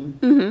Muslim.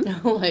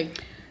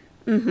 Like.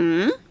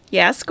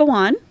 Yes, go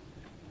on.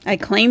 I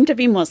claim to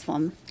be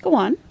Muslim. Go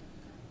on.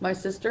 My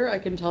sister, I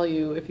can tell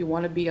you, if you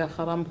want to be a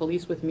haram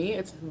police with me,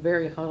 it's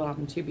very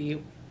haram to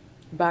be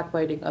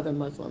backbiting other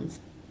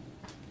Muslims.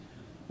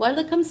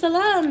 Walaikum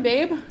salam,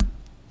 babe.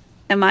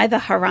 Am I the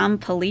haram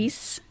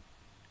police?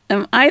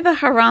 Am I the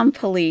haram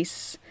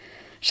police?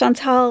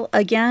 Chantal,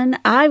 again,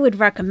 I would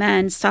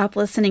recommend stop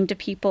listening to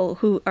people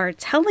who are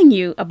telling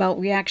you about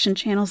reaction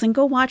channels and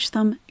go watch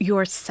them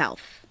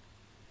yourself.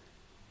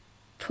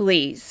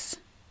 Please.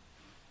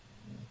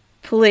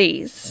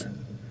 Please.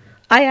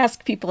 I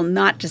ask people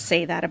not to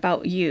say that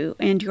about you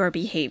and your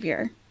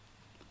behavior.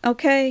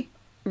 Okay?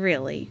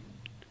 Really.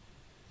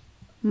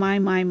 My.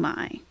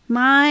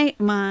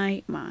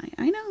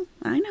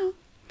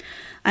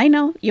 I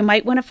know. You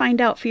might want to find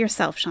out for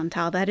yourself,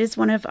 Chantal. That is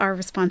one of our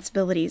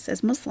responsibilities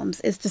as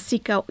Muslims, is to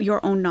seek out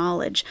your own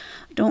knowledge.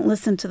 Don't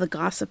listen to the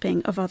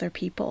gossiping of other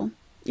people.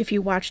 If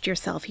you watched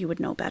yourself, you would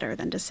know better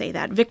than to say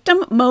that.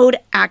 Victim mode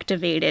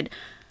activated.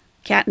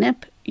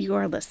 Catnip, you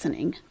are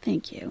listening.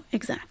 Thank you.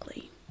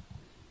 Exactly.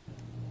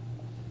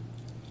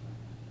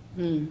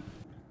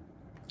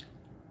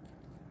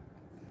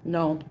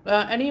 No.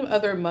 Any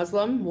other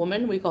Muslim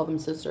woman, we call them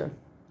sister.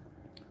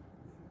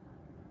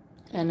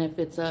 And if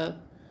a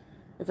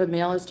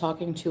male is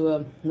talking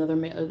to another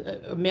male,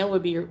 a male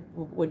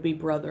would be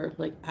brother,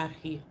 like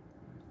ahi.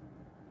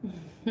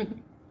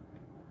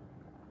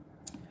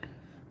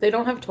 They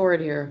don't have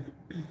Torrid here.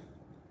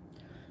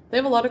 They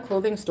have a lot of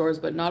clothing stores,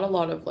 but not a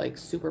lot of, like,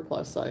 super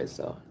plus size,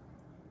 so.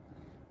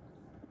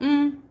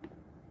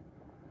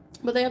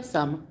 But they have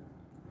some.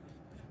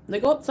 They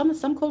go up,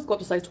 some clothes go up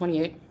to size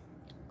 28.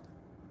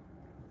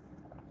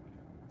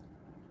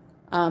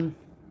 All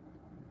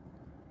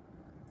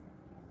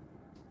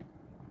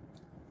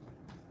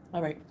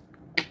right.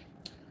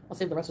 I'll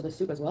save the rest of the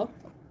soup as well.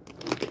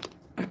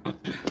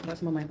 Got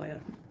some of my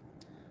via.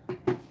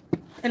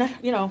 And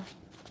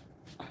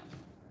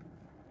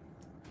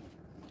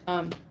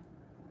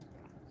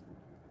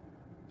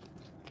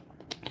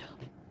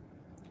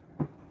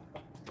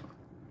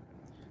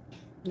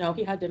no,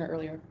 he had dinner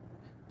earlier.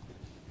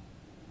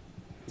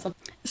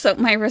 So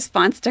my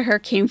response to her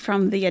came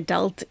from the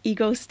adult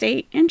ego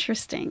state.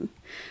 Interesting.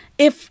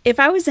 If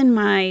I was in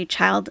my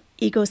child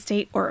ego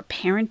state or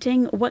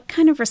parenting, what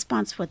kind of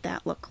response would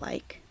that look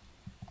like?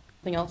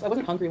 Nothing else. I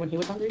wasn't hungry when he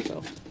was hungry,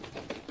 so.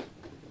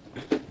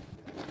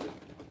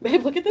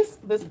 Babe, look at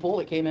this bowl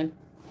it came in.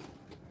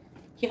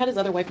 He had his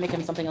other wife make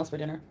him something else for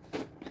dinner.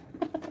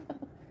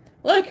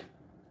 Look!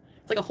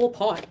 It's like a whole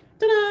pot.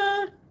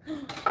 Ta-da!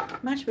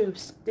 Mash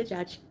boobs.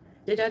 Dijaj.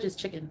 Dijaj is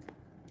chicken.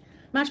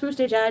 Mash boobs,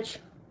 Dijaj.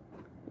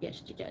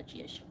 Yes, Dijaj,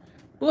 yes.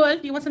 Bull,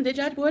 you want some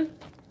Dijaj, Bull?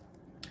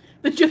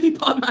 The Jiffy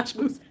Pop mash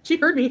boobs. She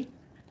heard me.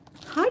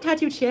 Hi,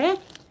 Tattoo Chick.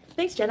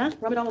 Thanks, Jenna.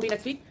 Ramadan will be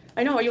next week.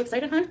 I know. Are you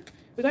excited, hon?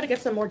 We got to get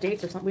some more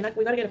dates or something. We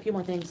got to get a few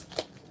more things.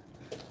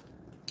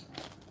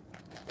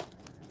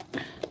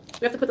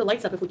 We have to put the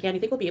lights up if we can.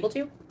 You think we'll be able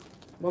to?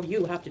 Well,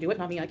 you have to do it,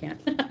 not me. I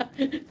can't.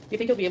 Do you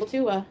think you'll be able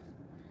to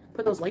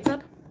put those lights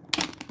up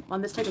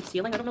on this type of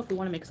ceiling? I don't know if we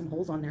want to make some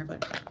holes on there,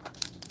 but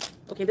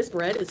okay. This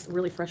bread is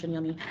really fresh and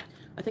yummy.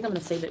 I think I'm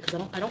gonna save it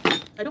because I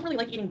don't really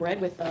like eating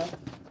bread with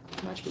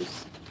mash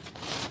juice.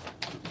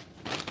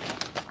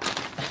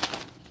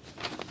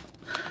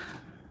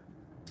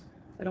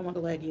 I don't want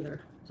the leg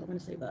either, so I'm gonna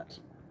save that.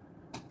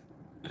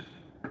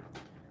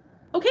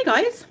 Okay,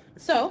 guys.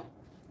 So.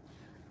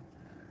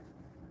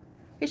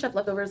 Hey, Chef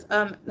Leftovers.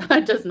 I'm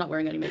just not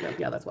wearing any makeup.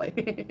 Yeah, that's why.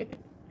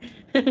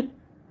 Leave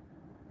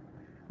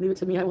it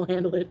to me. I will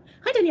handle it.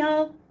 Hi,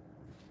 Danielle.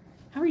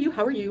 How are you?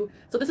 How are you?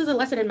 So this is a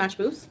lesson in mash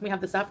boofs. We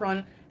have the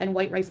saffron and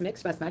white rice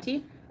mix,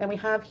 basmati. And we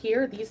have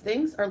here, these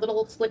things are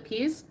little split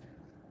peas,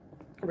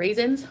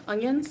 raisins,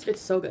 onions. It's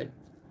so good.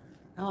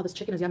 Oh, this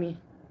chicken is yummy.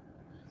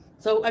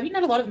 So I've eaten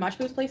at a lot of mash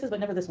boofs places,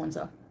 but never this one,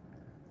 so.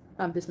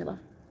 Bismillah.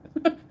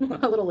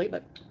 A little late,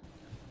 but.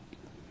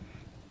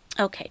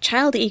 Okay,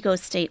 child ego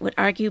state would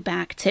argue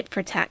back tit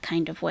for tat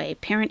kind of way.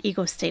 Parent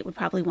ego state would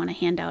probably want to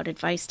hand out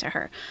advice to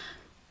her.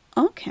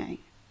 Okay.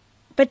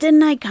 But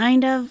didn't I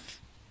kind of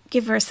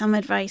give her some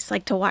advice,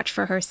 like to watch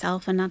for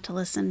herself and not to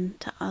listen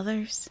to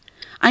others?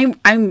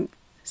 I'm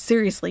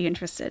seriously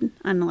interested.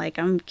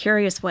 I'm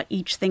curious what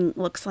each thing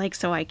looks like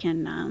so I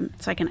can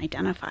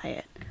identify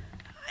it.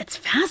 It's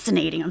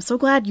fascinating. I'm so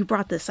glad you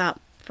brought this up,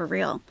 for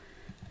real.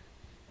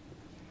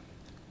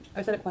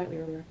 I said it quietly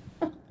earlier.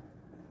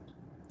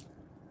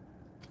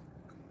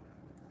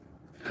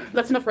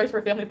 That's enough rice for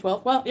a family of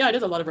 12. Well, yeah, it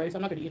is a lot of rice.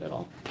 I'm not going to eat it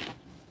all.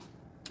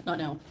 Not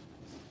now.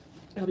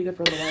 It'll be good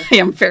for a little while. I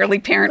am fairly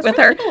parent with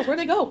her. Where'd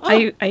they go?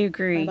 Oh. I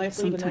agree.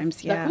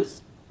 Sometimes, yeah.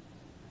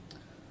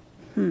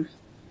 Dakus?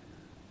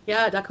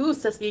 Yeah, dakus,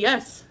 Seski,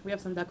 yes. We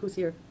have some dakus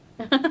here.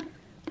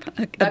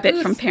 a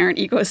bit from parent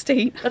ego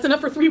state. That's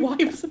enough for 3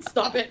 wives.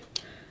 Stop it.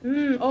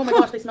 Oh my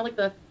gosh, they smell like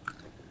the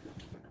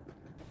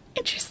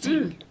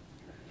Interesting.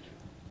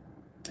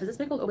 Is this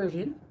pickled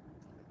aubergine?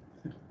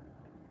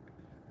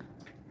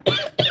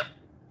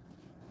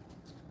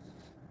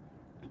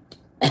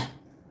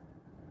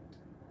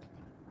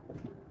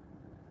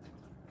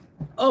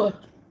 Oh,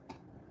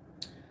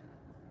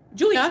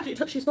 Julia,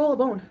 she stole a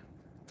bone.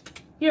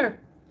 Here.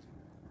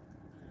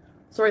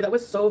 Sorry, that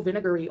was so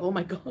vinegary. Oh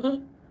my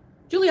god.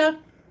 Julia.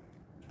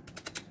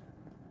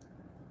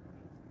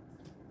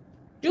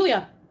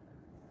 Julia.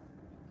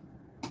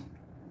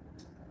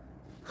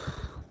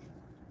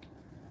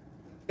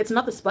 It's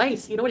not the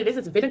spice. You know what it is?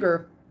 It's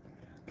vinegar.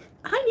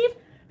 Hi, Neve.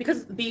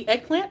 Because the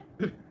eggplant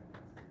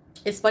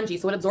is spongy,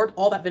 so it absorbed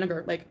all that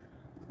vinegar. Like,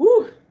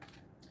 whoo.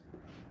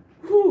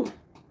 Whoo.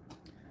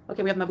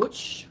 Okay, we have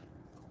mabuch.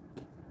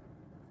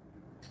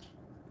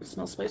 It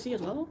smells spicy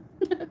as well.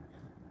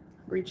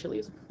 Green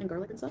chilies and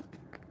garlic and stuff.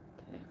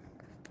 Okay.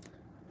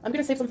 I'm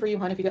gonna save some for you,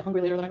 hon, if you get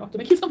hungry later, then I don't have to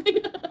make you something.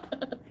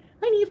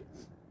 Hi, Neve.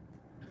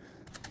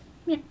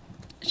 Yeah.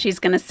 She's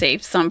gonna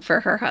save some for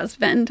her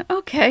husband.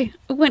 Okay.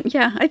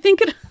 Yeah, I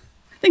think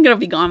it'll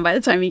be gone by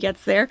the time he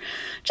gets there.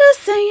 Just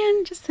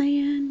saying.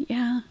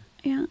 Yeah.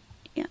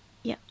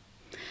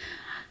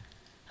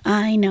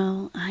 I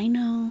know.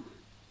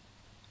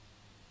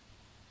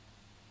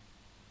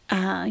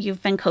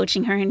 You've been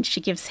coaching her and she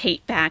gives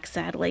hate back,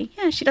 sadly.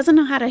 Yeah, she doesn't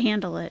know how to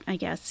handle it, I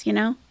guess,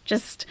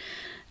 just,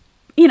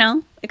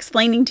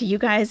 explaining to you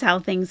guys how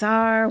things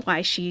are,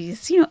 why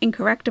she's,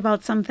 incorrect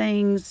about some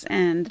things.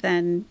 And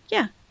then,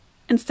 yeah,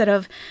 instead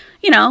of,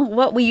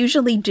 what we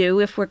usually do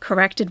if we're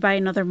corrected by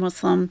another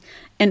Muslim,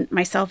 and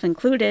myself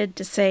included,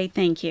 to say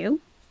thank you,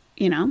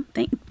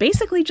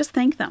 basically just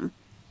thank them.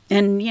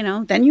 And,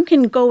 then you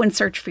can go and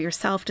search for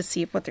yourself to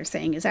see if what they're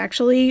saying is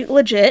actually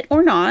legit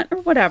or not, or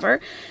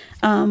whatever.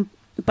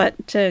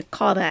 But to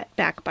call that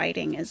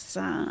backbiting is,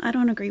 I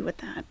don't agree with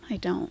that. I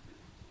don't.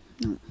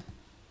 No.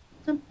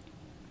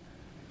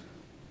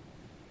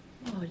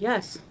 Oh,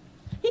 yes.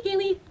 Hey,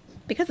 Kaylee.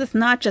 Because it's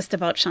not just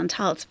about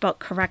Chantal. It's about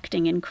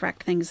correcting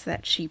incorrect things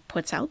that she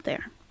puts out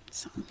there.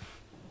 So,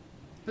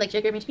 like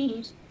sugar and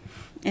cheese.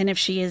 And if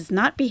she is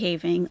not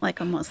behaving like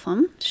a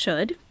Muslim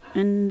should,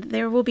 and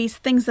there will be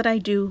things that I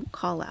do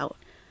call out.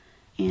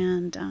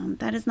 And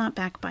that is not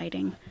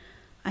backbiting.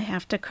 I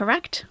have to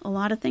correct a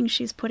lot of things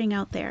she's putting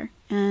out there.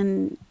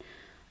 And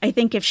I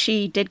think if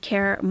she did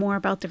care more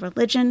about the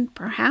religion,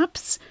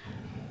 perhaps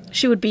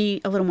she would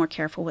be a little more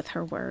careful with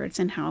her words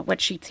and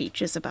what she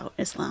teaches about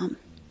Islam.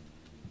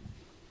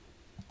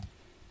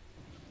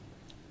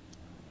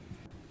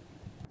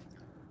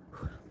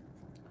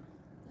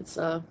 It's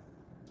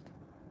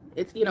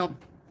Yani,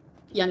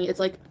 it's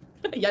like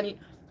Yani,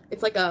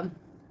 it's like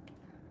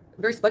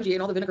very spongy,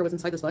 and all the vinegar was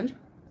inside the sponge.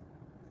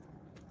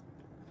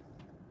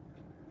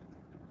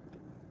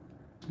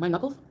 My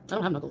knuckles? I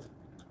don't have knuckles.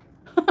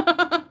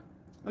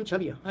 I'm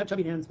chubby. I have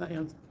chubby hands, fat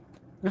hands.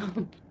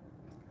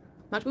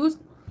 Match booze?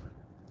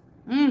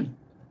 Hi,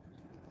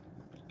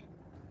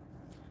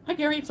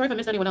 Gary. Sorry if I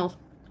missed anyone else.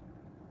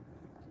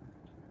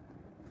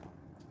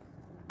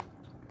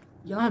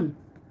 Yum.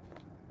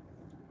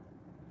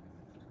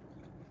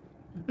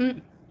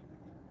 I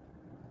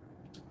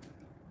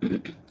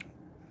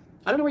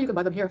don't know where you can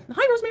buy them here.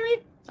 Hi,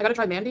 Rosemary. I gotta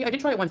try Mandy. I did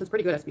try it once. It's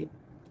pretty good, SB.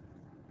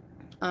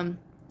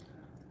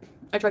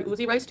 I tried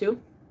Uzi rice too.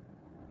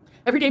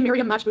 Everyday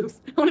Miriam Matchboos.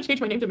 I want to change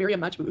my name to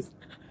Miriam Matchboos.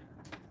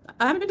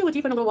 I haven't been to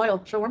Latifah in a little while.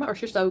 Shawarma or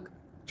shish sauk?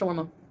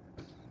 Shawarma.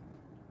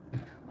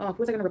 Oh, who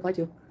was I gonna reply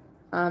to?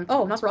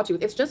 Oh,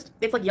 Nosferatu.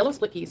 It's like yellow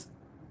split peas.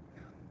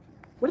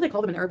 What do they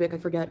call them in Arabic? I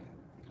forget.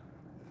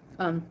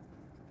 I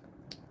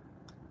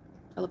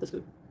love this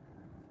food.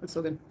 It's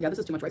so good. Yeah, this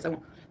is too much rice. I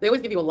won't. They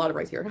always give you a lot of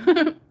rice here.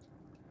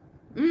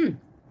 Uzi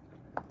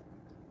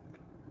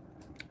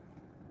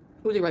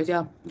rice,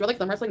 yeah. Do I like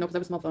thumb wrestling? No, because I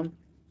have a small thumb.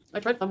 I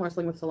tried thumb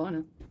wrestling with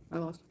Solana. I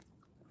lost.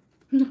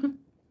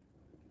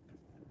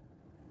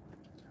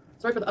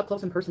 Sorry for the up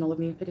close and personal of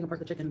me picking apart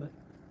the chicken, but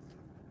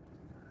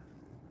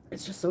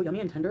it's just so yummy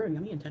and tender and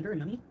yummy and tender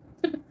and yummy.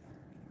 All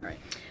right.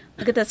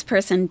 Look at this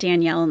person,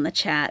 Danielle, in the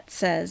chat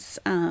says,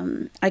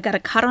 I got a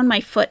cut on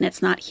my foot and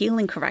it's not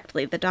healing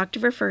correctly. The doctor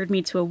referred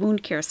me to a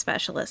wound care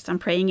specialist. I'm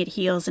praying it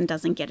heals and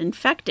doesn't get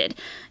infected.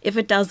 If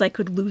it does, I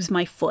could lose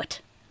my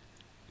foot.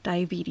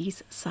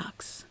 Diabetes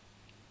sucks.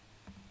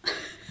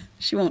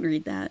 She won't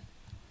read that.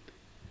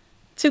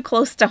 Too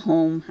close to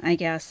home, I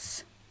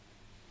guess.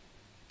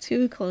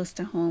 Too close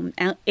to home.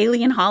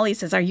 Alien Holly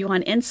says, are you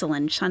on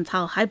insulin?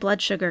 Chantal, high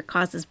blood sugar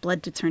causes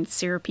blood to turn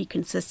syrupy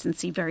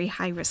consistency. Very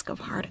high risk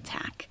of heart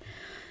attack.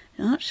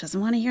 Oh, she doesn't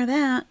want to hear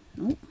that.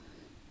 Nope.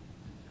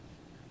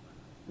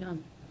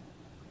 Yum.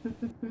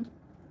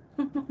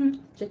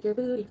 Shake your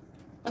booty.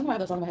 I don't know why I have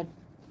that song in my head.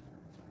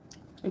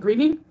 And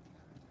creamy?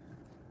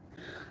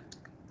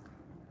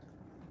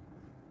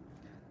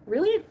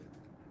 Really?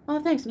 Oh,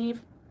 thanks,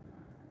 Neve.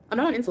 I'm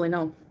not on insulin,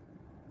 no.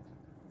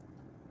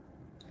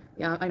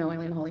 Yeah, I know,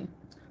 Alien Holly.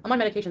 I'm on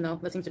medication, though.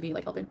 That seems to be,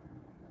 helping.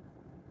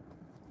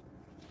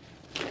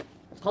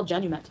 It's called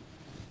Janumet.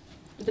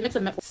 It's a mix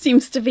of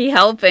Seems to be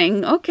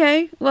helping.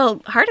 Okay.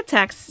 Well, heart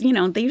attacks,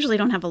 they usually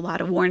don't have a lot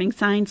of warning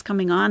signs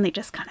coming on. They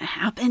just kind of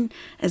happen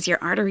as your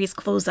arteries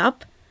close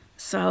up.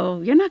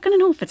 So you're not going to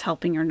know if it's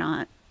helping or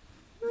not.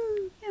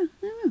 Yeah, I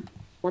don't know.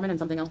 Warm and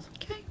something else.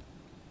 Okay.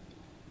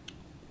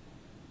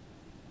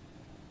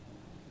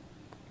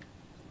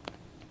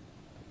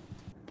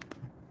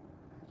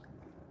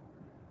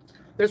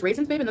 There's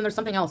raisins, babe, and then there's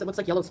something else. It looks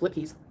like yellow split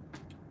peas.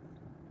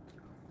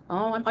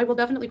 Oh, I will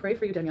definitely pray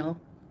for you, Danielle.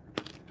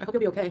 I hope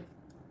you'll be okay.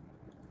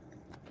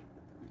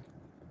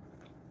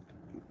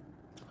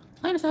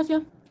 Hi,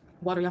 Anastasia.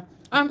 Water, yeah.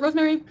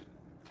 Rosemary.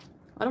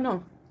 I don't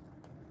know.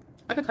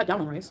 I could cut down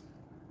on rice.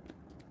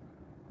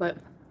 But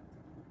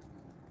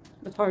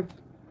it's hard.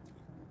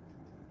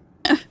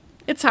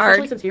 It's hard.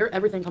 Especially since here,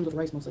 everything comes with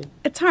rice mostly.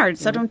 It's hard,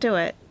 so don't do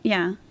it.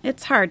 Yeah,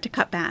 it's hard to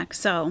cut back,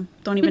 so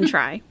don't even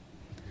try.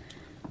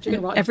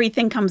 Chicken raw.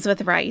 Everything comes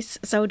with rice,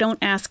 so don't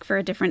ask for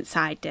a different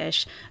side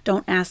dish.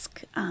 Don't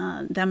ask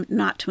them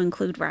not to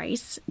include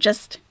rice.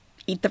 Just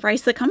eat the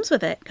rice that comes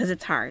with it, because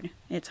it's hard.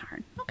 It's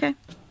hard. Okay.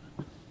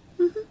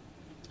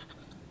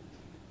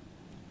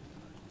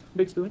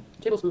 Big spoon.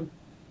 Tablespoon.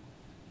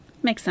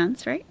 Makes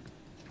sense, right?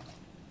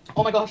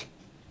 Oh my gosh.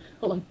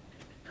 Hold on.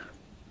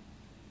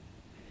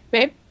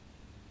 Babe?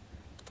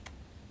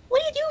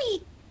 What are you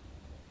doing?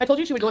 I told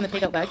you she would go in the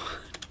takeout bag. What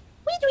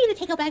are you doing in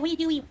the takeout bag? What are you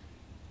doing?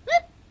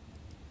 Huh?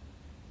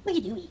 What are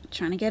you doing?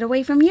 Trying to get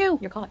away from you.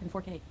 You're caught in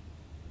 4K.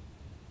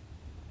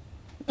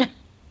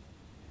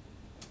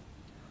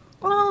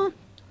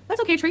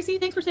 That's okay, Tracy.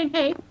 Thanks for saying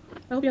hey.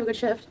 I hope you have a good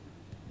shift.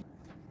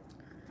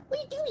 What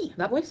are you doing?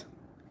 That voice?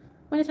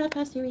 When it's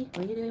 2:30.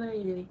 What are you doing? What are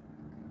you doing?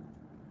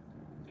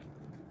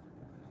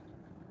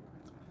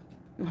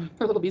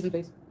 Her little bees in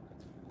face.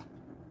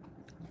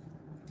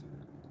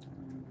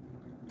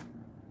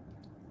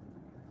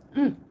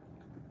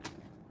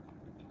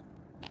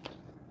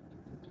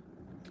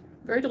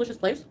 Very delicious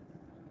place.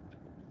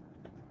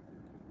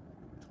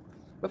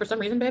 But for some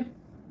reason, babe,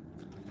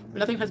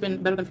 nothing has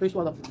been better than free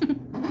swallow.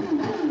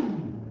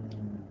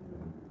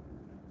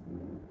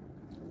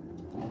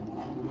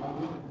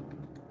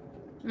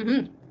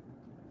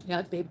 Yeah,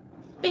 it's babe.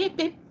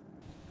 Babe.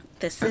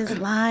 This is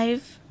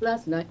live.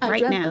 Last night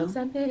Right now.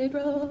 San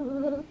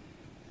Pedro.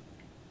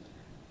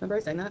 Remember I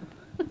sang that?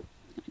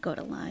 Go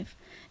to live.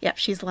 Yep,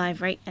 she's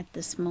live right at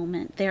this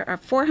moment. There are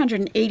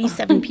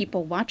 487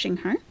 people watching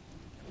her.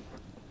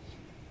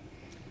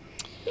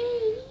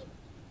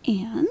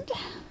 And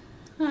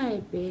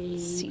Hi, babe.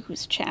 let's see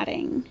who's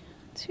chatting.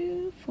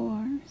 2,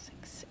 4,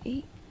 6,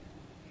 8,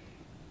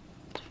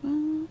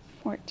 12,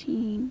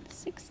 14,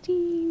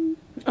 16.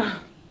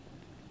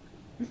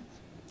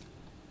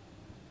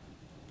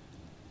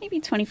 Maybe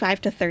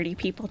 25 to 30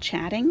 people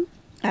chatting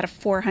out of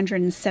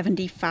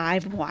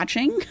 475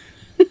 watching.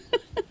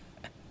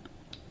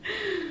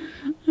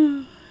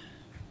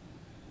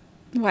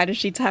 Why does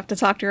she have to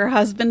talk to her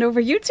husband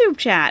over YouTube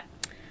chat?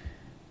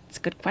 It's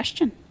a good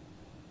question.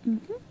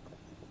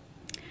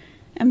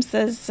 M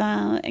says,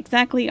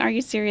 exactly, are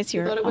you serious?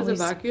 You're thought it was a always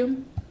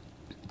vacuum?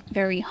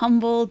 very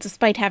humble,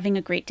 despite having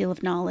a great deal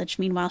of knowledge.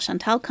 Meanwhile,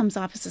 Chantal comes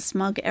off as a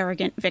smug,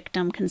 arrogant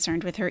victim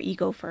concerned with her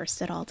ego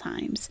first at all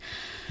times.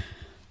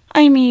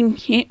 I mean,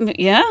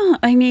 yeah,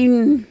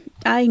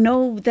 I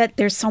know that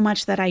there's so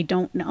much that I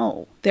don't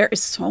know. There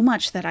is so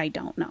much that I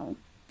don't know.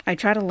 I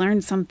try to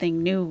learn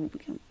something new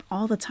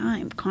all the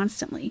time,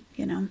 constantly,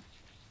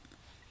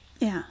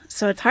 Yeah,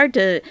 so it's hard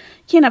to, you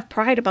can't have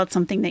pride about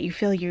something that you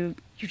feel you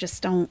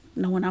just don't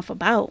know enough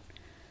about.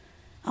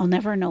 I'll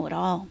never know it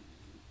all,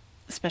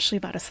 especially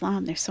about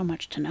Islam. There's so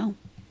much to know.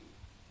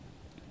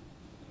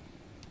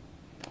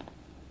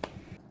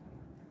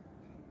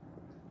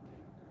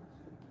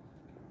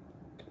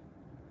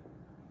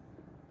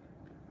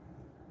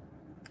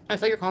 I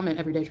saw your comment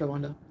every day,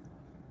 Trewanda.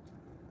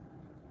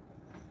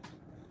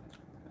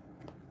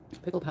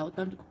 Pickled palate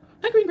cleanser.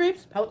 Hi, green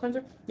grapes. Palate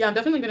cleanser. Yeah, I'm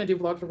definitely going to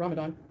do vlogs for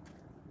Ramadan.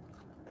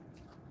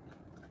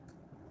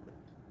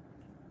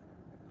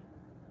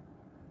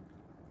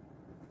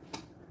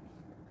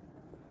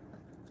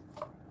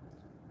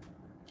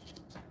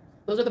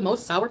 Those are the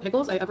most sour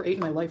pickles I ever ate in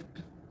my life.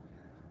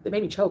 They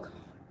made me choke.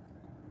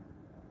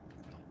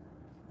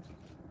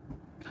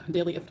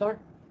 Daily iftar.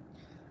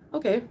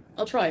 Okay,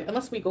 I'll try.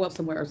 Unless we go out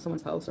somewhere or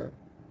someone's house, or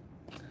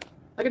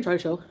I can try to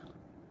show.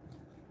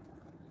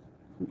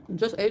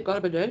 Just ate, got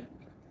up a day.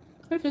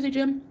 Hey, Fizzy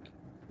Jim.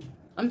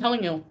 I'm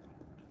telling you,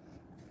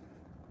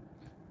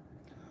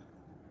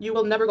 you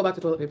will never go back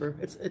to toilet paper.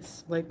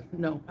 It's like,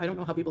 no. I don't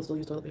know how people still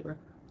use toilet paper.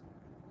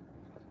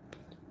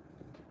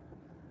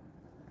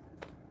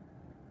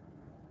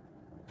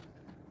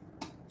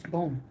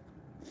 Boom.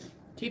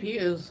 TP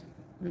is...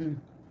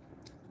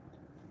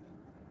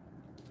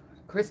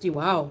 Christy,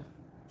 wow.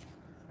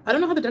 I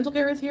don't know how the dental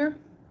care is here,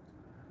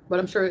 but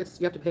I'm sure you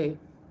have to pay.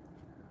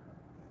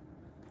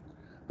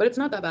 But it's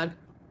not that bad.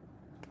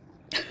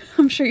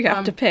 I'm sure you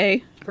have to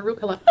pay. For root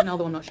canal,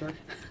 though, I'm not sure.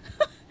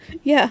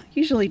 Yeah,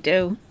 usually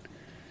do.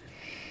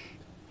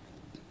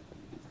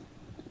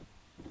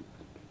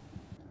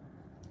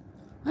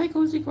 Hi,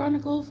 Cozy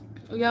Chronicles.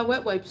 Oh, yeah,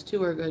 wet wipes,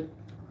 too, are good.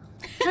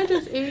 I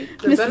just ate.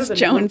 They're better Mrs. than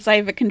Jones, I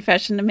have a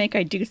confession to make.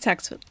 I do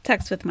text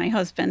with my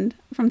husband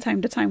from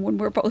time to time when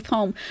we're both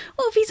home.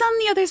 Well, if he's on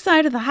the other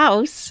side of the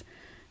house,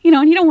 you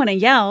know, and you don't want to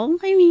yell,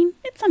 I mean,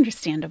 it's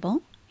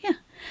understandable. Yeah.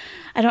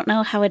 I don't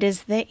know how it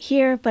is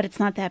here, but it's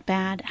not that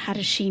bad. How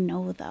does she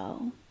know,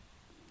 though?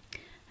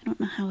 I don't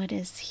know how it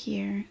is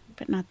here,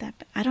 but not that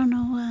bad. I don't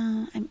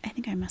know. I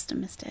think I must have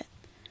missed it.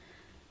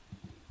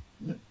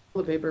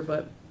 The paper,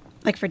 but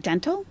Like for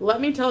dental? let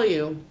me tell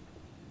you.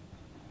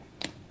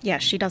 Yeah,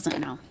 she doesn't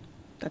know.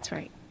 That's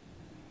right.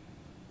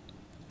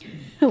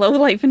 Hello,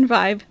 Life and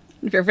Vibe.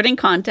 Riveting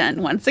content.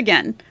 Once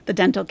again, the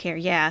dental care.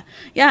 Yeah.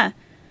 Yeah.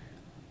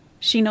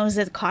 She knows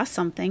it costs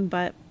something,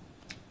 but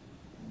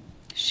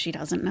she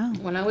doesn't know.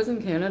 When I was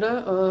in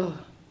Canada,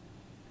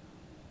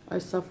 I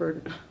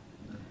suffered.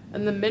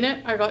 And the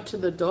minute I got to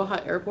the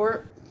Doha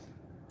airport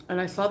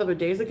and I saw the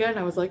bidets again,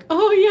 I was like,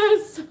 oh,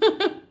 yes.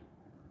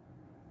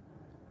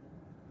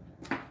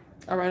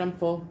 All right, I'm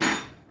full.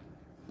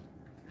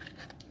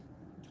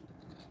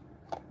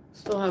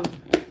 Still have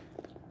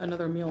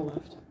another meal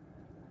left.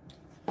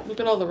 Look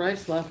at all the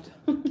rice left.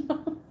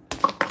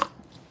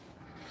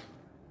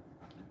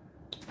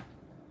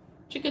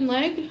 Chicken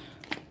leg.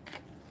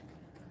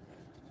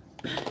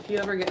 If you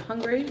ever get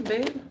hungry,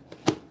 babe,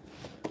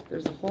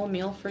 there's a whole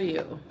meal for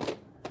you.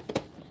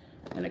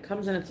 And it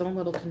comes in its own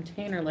little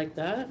container like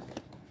that.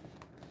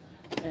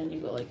 And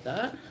you go like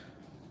that.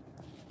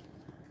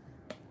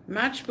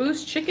 Match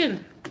Boost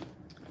chicken.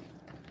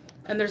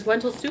 And there's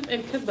lentil soup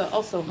and kibba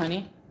also,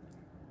 honey.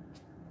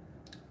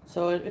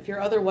 So if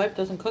your other wife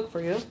doesn't cook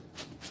for you,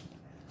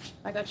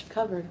 I got you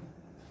covered.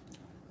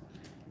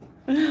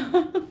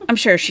 I'm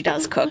sure she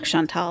does cook,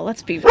 Chantal.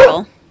 Let's be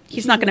real.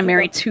 He's not going to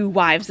marry two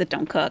wives that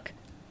don't cook.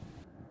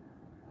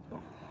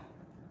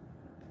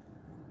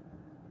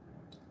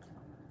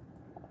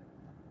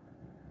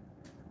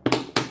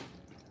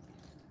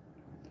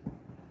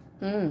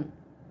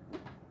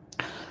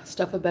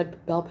 Stuff a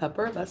bell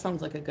pepper. That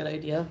sounds like a good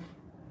idea.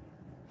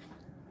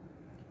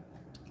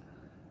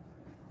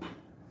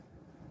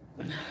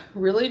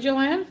 Really,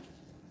 Joanne?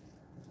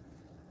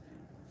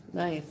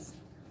 Nice.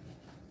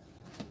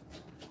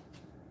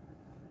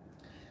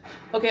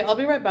 Okay, I'll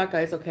be right back,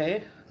 guys,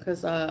 okay?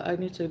 Because I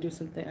need to do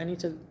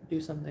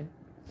something.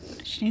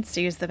 She needs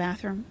to use the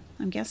bathroom,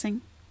 I'm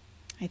guessing.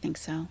 I think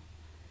so.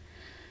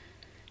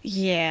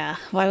 Yeah,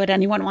 why would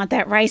anyone want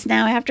that rice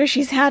now after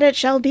she's had it,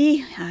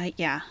 Shelby?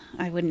 Yeah,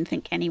 I wouldn't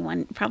think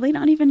anyone, probably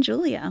not even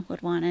Julia,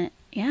 would want it.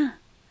 Yeah.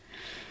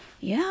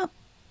 Yep.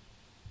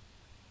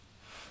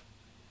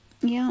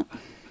 Yep.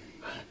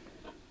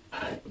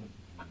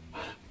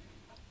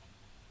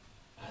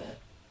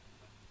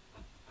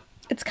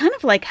 It's kind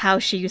of like how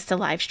she used to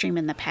live stream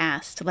in the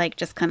past, like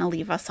just kind of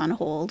leave us on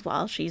hold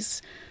while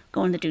she's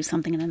going to do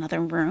something in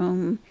another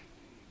room.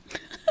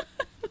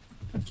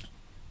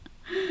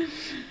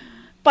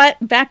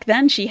 But back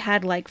then she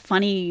had like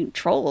funny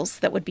trolls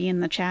that would be in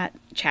the chat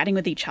chatting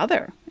with each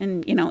other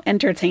and, you know,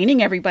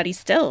 entertaining everybody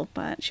still,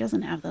 but she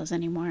doesn't have those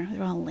anymore.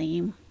 They're all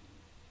lame.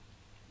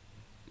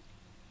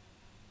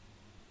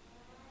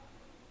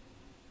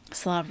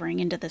 Slavering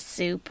into the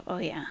soup. Oh,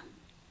 yeah.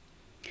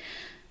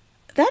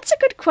 That's a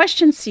good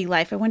question, Sea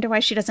Life. I wonder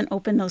why she doesn't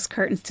open those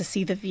curtains to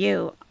see the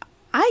view.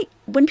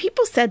 When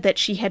people said that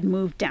she had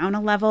moved down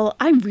a level,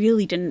 I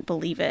really didn't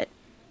believe it.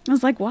 I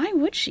was like, why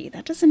would she?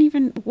 That doesn't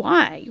even,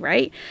 why,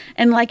 right?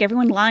 And like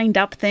everyone lined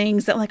up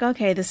things that like,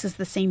 okay, this is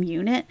the same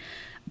unit.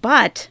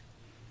 But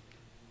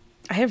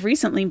I have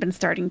recently been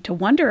starting to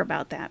wonder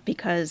about that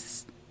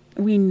because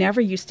we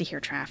never used to hear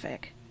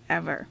traffic,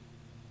 ever.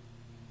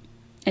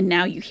 And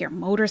now you hear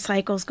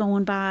motorcycles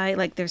going by.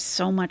 Like there's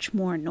so much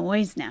more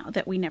noise now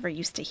that we never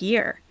used to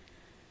hear.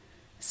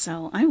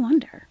 So I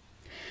wonder.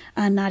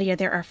 Nadia,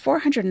 there are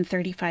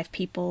 435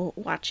 people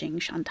watching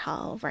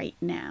Chantal right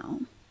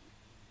now.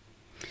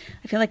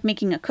 I feel like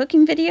making a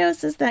cooking video,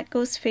 says that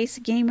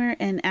Ghostface Gamer,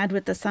 and add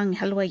with the song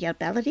Helwa Ya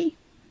Baladi.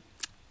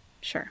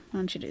 Sure, why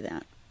don't you do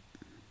that?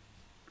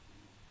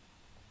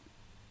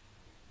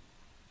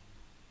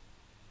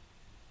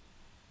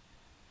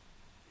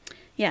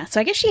 Yeah,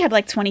 so I guess she had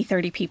like 20,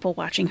 30 people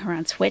watching her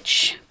on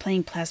Twitch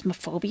playing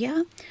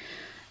Plasmophobia.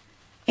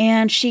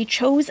 And she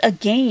chose a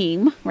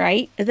game,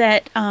 right,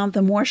 that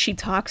the more she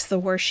talks, the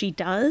worse she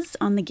does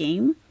on the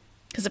game.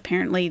 Because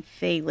apparently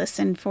they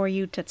listen for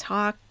you to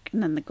talk,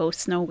 and then the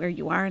ghosts know where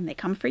you are, and they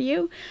come for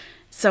you.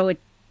 So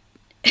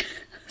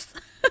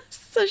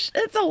so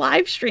it's a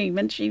live stream,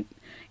 and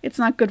it's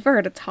not good for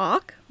her to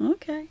talk.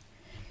 Okay.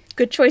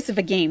 Good choice of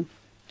a game.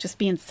 Just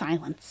be in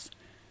silence.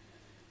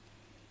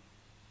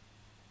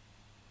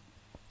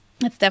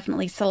 It's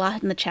definitely Salah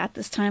in the chat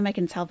this time. I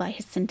can tell by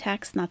his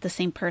syntax, not the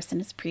same person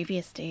as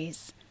previous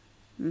days.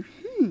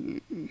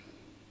 Mm-hmm.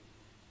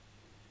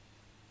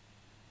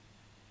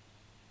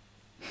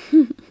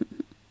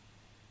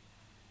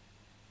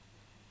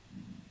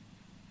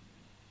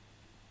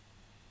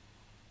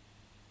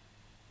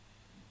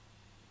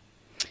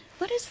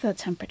 What is the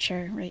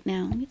temperature right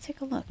now? Let me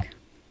take a look.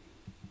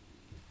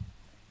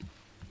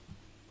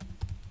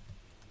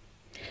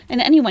 And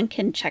anyone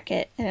can check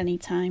it at any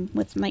time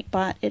with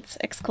Nightbot. It's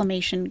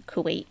exclamation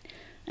Kuwait,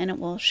 and it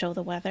will show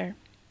the weather.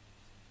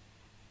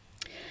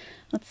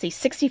 Let's see,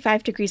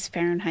 65 degrees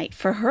Fahrenheit.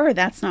 For her,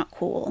 that's not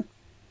cool.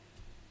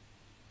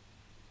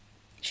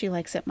 She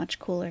likes it much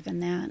cooler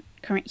than that.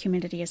 Current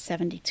humidity is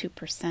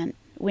 72%.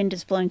 Wind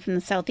is blowing from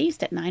the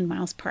southeast at 9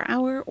 miles per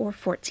hour or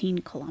 14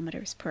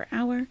 kilometers per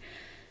hour.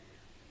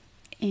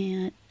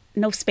 And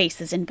no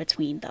spaces in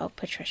between, though,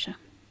 Patricia.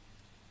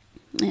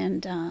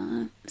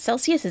 And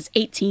Celsius is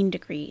 18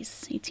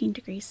 degrees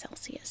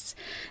Celsius.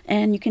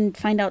 And you can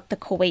find out the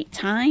Kuwait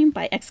time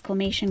by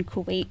exclamation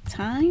Kuwait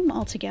time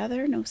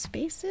altogether, no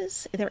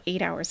spaces. They're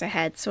 8 hours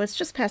ahead, so it's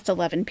just past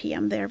 11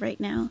 p.m. there right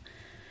now.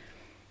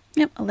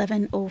 Yep,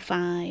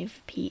 11:05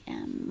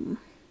 p.m.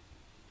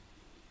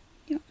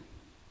 Yep.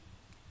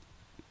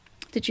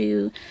 Did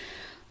you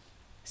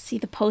see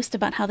the post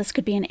about how this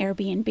could be an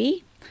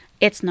Airbnb?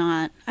 It's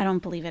not. I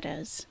don't believe it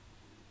is.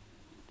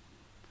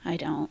 I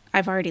don't.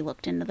 I've already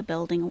looked into the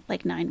building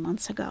like 9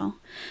 months ago.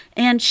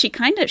 And she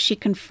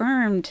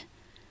confirmed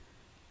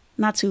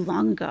not too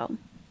long ago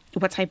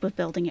what type of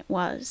building it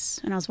was.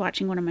 And I was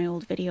watching one of my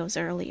old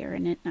videos earlier,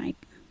 and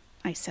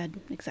I said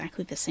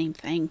exactly the same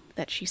thing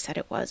that she said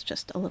it was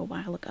just a little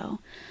while ago.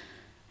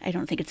 I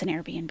don't think it's an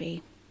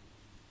Airbnb.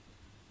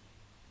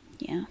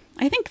 Yeah.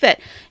 I think that,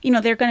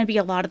 there are going to be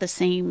a lot of the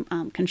same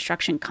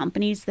construction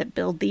companies that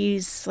build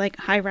these like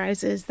high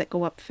rises that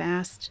go up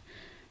fast.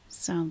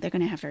 So they're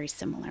going to have very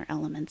similar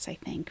elements, I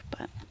think,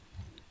 but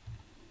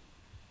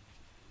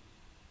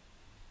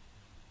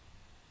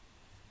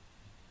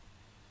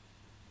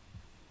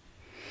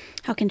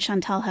how can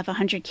Chantal have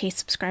 100K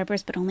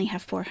subscribers but only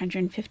have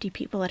 450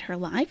 people at her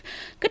live?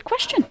 Good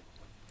question.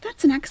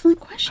 That's an excellent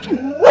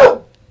question.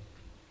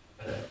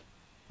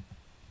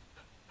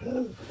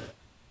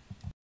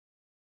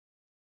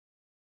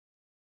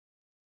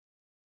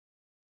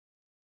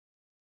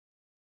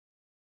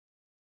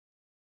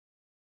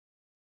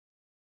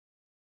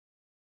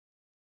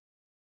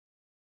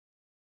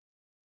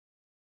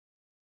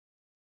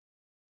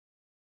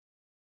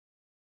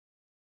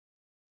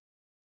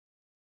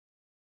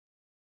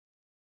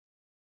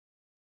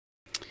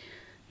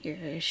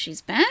 Here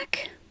she's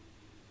back.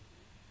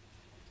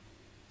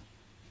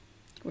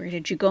 Where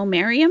did you go,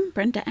 Miriam?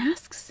 Brenda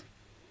asks.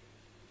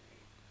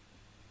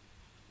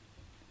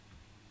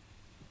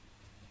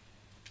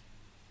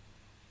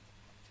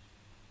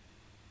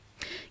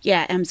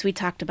 Yeah, Ems, we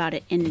talked about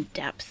it in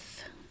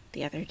depth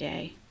the other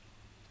day.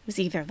 It was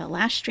either the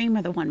last stream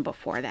or the one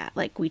before that.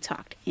 Like, we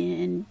talked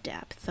in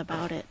depth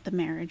about it, the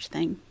marriage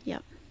thing.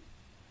 Yep.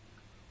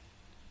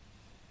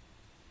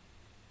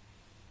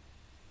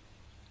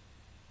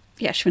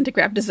 Yeah, she went to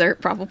grab dessert,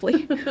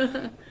 probably.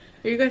 Are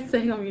you guys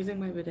saying I'm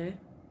using my bidet?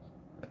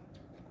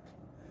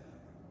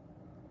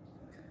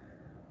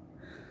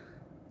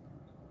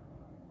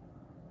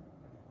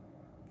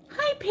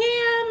 Hi,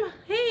 Pam!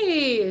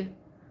 Hey!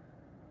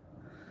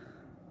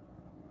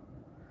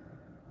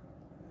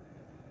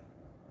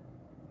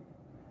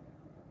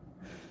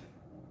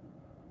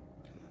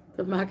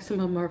 The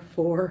maximum are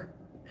four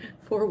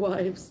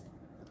wives.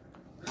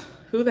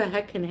 Who the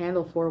heck can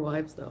handle 4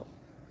 wives, though?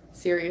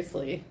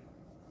 Seriously.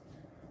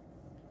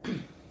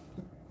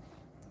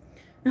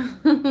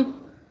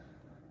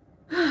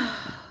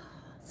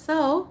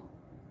 So,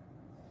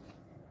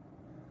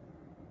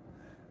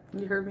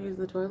 you heard me use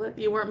the toilet?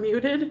 You weren't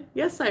muted?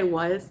 Yes, I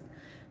was.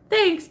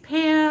 Thanks,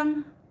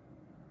 Pam.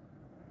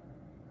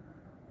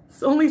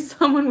 It's only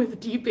someone with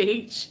deep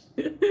H.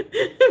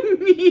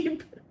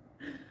 Meep.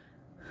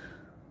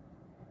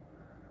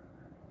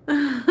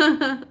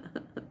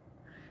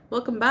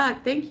 Welcome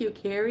back. Thank you,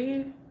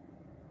 Carrie.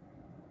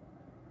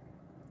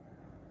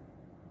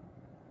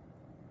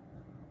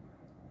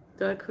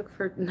 Do I cook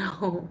for...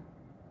 No.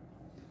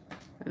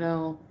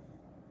 No.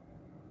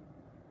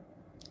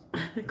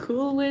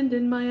 Cool wind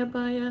in my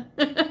abaya.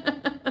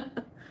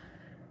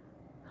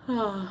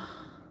 Oh.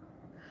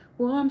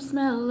 Warm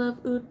smell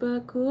of oud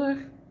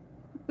bakur.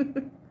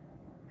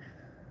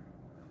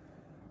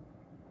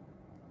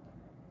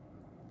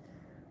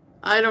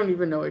 I don't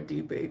even know what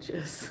deep H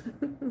is.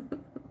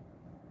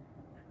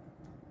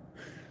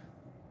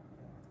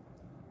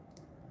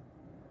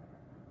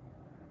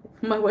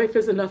 My wife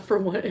is enough for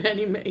one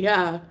any.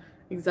 Yeah,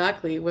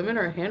 exactly. Women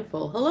are a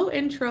handful. Hello,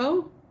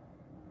 intro.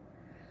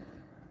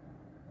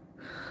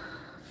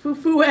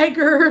 Fufu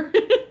egger.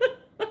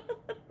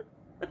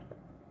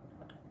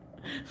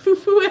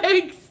 Fufu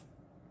eggs.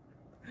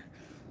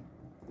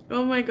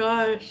 Oh my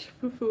gosh,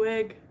 fufu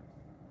egg.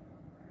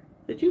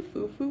 Did you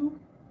fufu?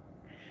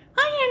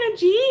 Hi, Anna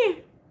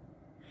G.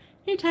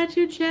 Hey,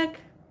 tattoo check.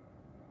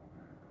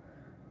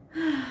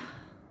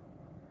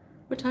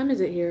 What time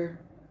is it here?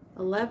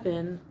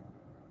 11.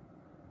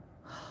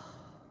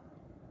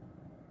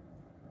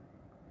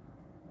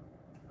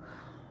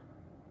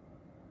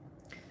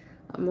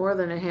 More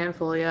than a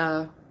handful,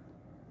 yeah.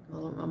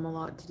 I'm a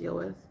lot to deal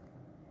with.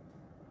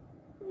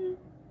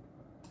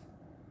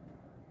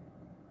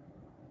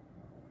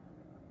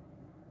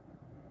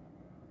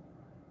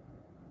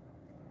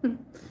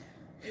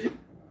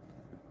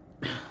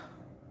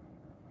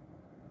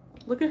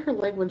 Look at her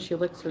leg when she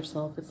licks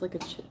herself. It's like a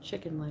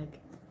chicken leg.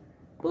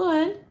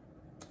 Bud.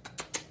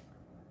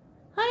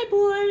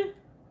 Hi,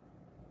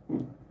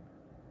 Bud.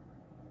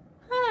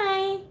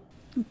 Hi.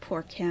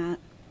 Poor cat.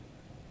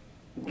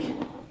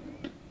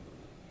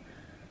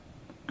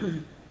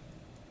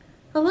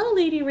 Hello,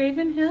 Lady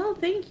Ravenhill.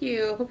 Thank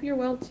you. Hope you're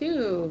well,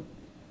 too.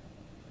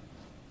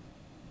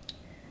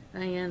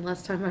 And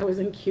last time I was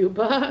in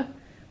Cuba.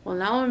 Well,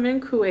 now I'm in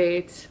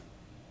Kuwait.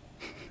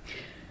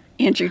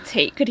 Andrew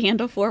Tate could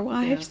handle 4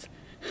 wives. Yeah.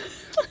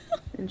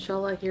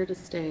 Inshallah, here to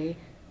stay.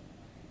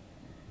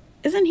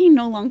 Isn't he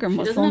no longer She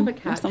Muslim doesn't have a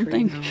cat or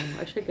something? tree, no.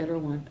 I should get her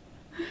one.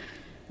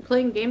 You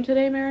playing game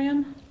today,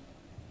 Miriam?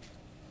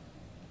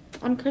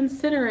 I'm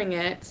considering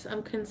it.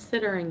 I'm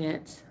considering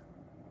it.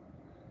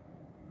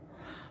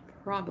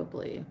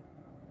 Probably.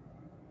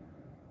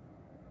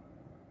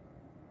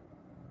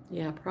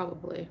 Yeah,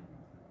 probably.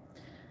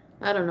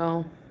 I don't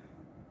know.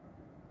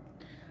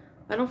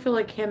 I don't feel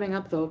like camming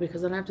up though,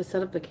 because then I have to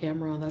set up the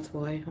camera. That's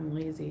why I'm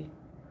lazy.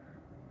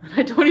 And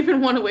I don't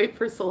even want to wait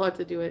for Salah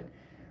to do it.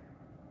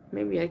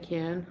 Maybe I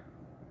can.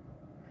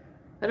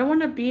 I don't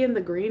want to be in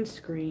the green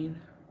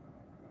screen.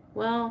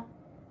 Well,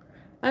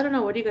 I don't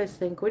know. What do you guys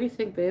think? What do you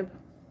think, babe?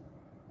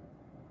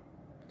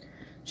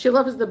 She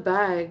loves the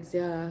bags,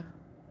 yeah.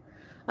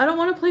 I don't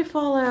want to play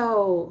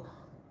Fallout.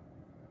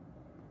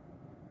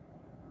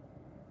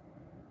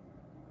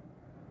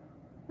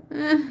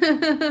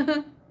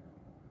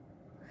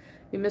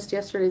 You missed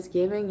yesterday's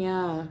gaming?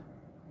 Yeah.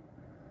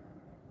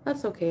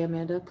 That's okay,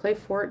 Amanda. Play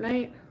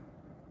Fortnite?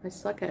 I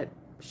suck at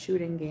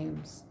shooting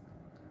games.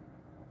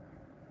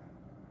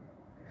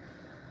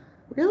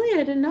 Really?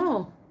 I didn't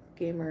know.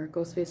 Gamer.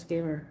 Ghostface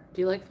Gamer.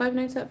 Do you like Five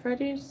Nights at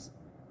Freddy's?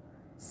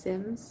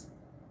 Sims?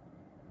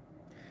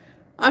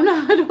 I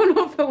don't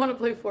know if I want to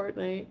play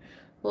Fortnite.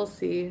 We'll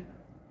see.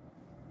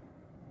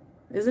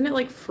 Isn't it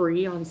like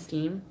free on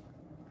Steam?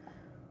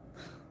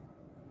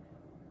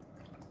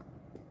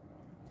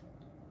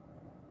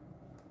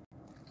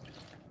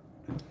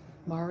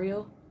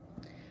 Mario?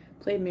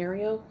 Play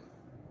Mario?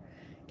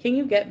 Can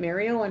you get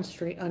Mario on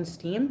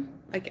Steam?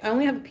 I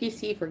only have a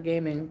PC for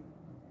gaming.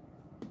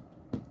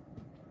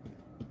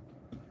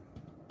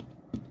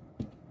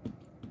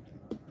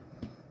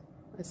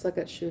 I suck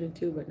at shooting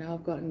too, but now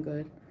I've gotten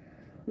good.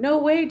 No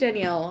way,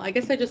 Danielle. I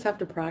guess I just have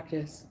to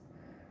practice.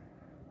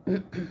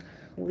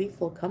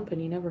 Lethal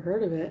Company, never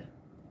heard of it.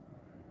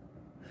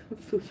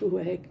 Foo-foo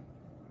egg.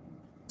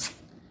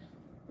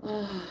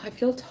 I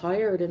feel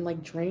tired and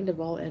like drained of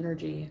all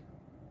energy.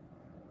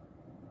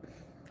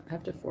 I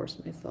have to force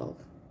myself.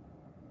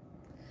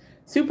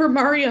 Super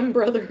Mario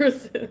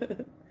Brothers.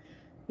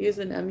 Use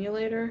an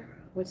emulator?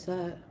 What's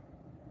that?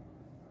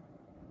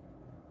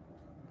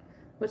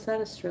 What's that,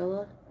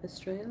 Estrella?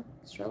 Estrella?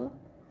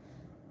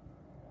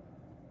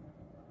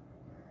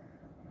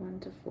 1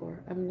 to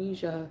 4.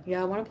 Amnesia.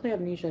 Yeah, I want to play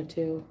Amnesia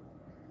too.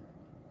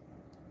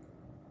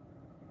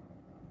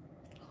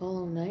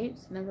 Hollow Knight?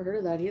 Never heard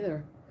of that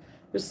either.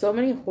 There's so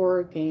many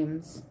horror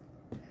games.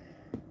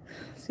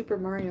 Super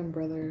Mario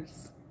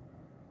Brothers.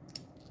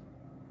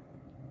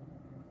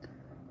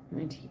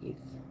 My teeth.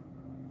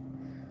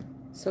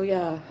 So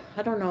yeah,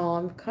 I don't know.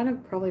 I'm kind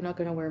of probably not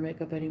going to wear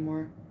makeup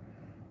anymore.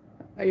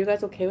 Are you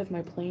guys okay with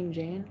my plain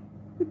Jane?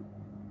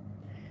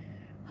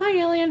 Hi,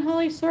 Alien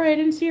Holly. Sorry, I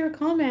didn't see your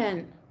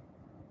comment.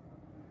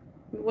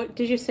 What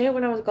did you say it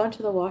when I was gone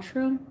to the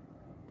washroom?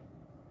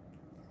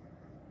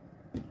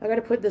 I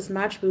gotta put this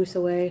match boost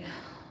away.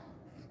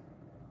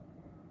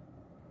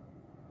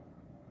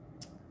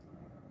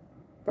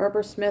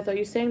 Barbara Smith, are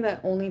you saying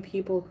that only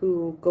people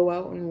who go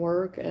out and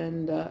work,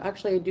 and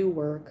actually I do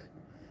work.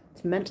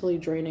 It's mentally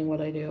draining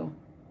what I do.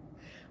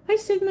 Hi,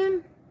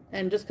 Sigmund.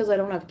 And just because I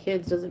don't have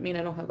kids doesn't mean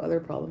I don't have other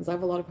problems. I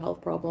have a lot of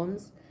health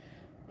problems,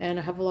 and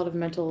I have a lot of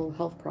mental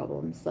health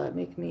problems that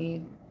make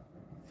me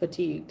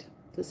fatigued,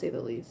 to say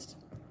the least.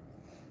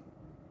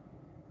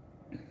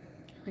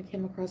 I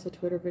came across a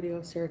Twitter video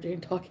of Sarah Jane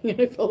talking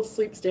and I fell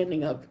asleep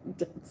standing up.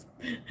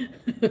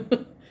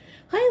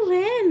 Hi,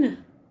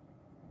 Lynn!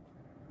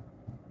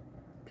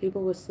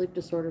 People with sleep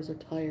disorders are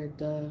tired,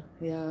 duh.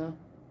 Yeah.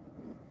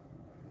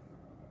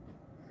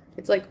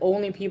 It's like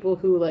only people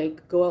who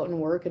like go out and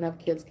work and have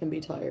kids can be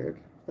tired.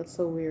 That's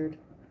so weird.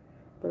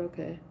 But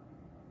okay.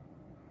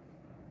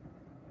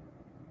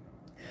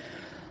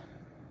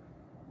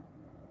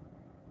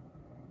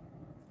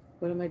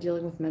 What am I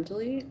dealing with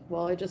mentally?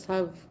 Well, I just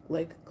have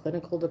like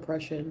clinical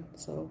depression,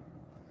 so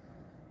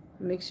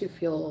it makes you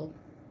feel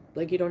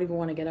like you don't even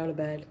want to get out of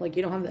bed. Like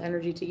you don't have the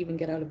energy to even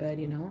get out of bed,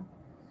 you know?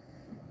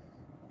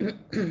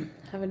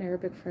 Have an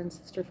Arabic friend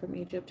sister from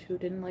Egypt who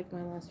didn't like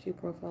my last few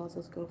profiles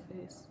as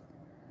Go-Face.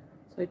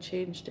 So I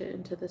changed it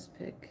into this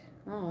pic.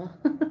 Oh.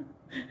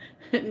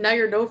 Now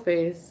you're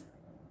No-Face.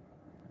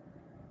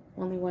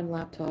 Only one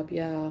laptop,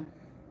 yeah.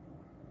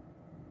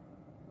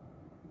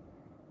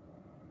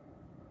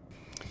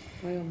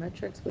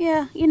 Biometrics.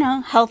 Yeah, you know,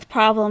 health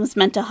problems,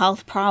 mental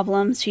health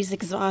problems. She's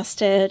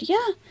exhausted.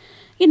 Yeah,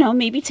 you know,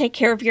 maybe take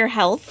care of your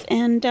health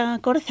and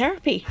go to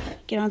therapy.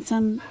 Get on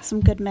some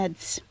good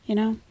meds, you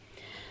know.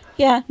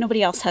 Yeah,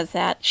 nobody else has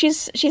that.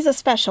 She's a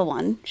special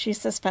one.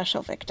 She's a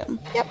special victim.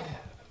 Yep.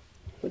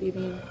 What do you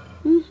mean?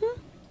 Mm-hmm.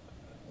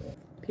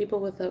 People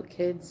without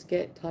kids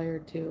get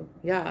tired too.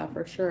 Yeah,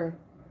 for sure.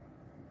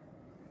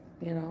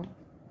 You know.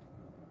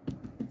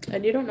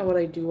 And you don't know what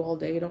I do all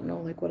day. You don't know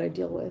like what I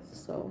deal with,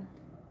 so.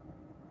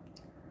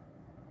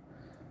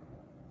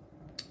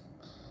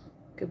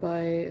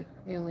 Goodbye,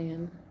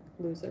 alien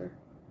loser.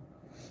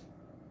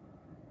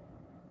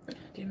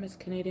 Do you miss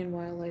Canadian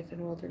wildlife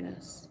and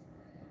wilderness?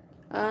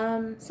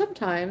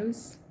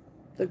 Sometimes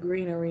the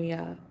greenery,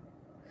 yeah.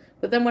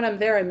 But then when I'm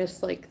there, I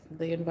miss like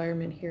the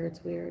environment here.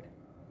 It's weird.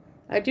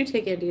 I do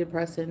take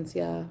antidepressants,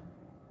 yeah.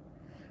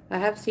 I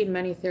have seen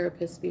many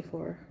therapists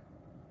before.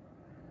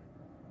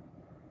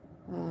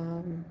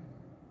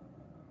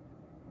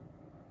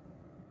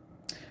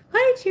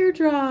 Hi,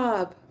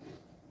 Teardrop.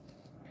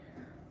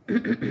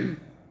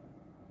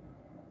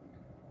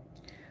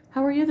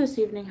 How are you this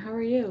evening? How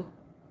are you?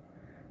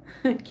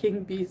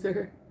 King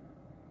Beezer.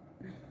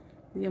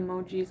 The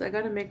emojis. I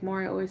gotta make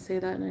more. I always say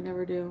that and I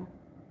never do.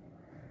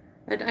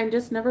 I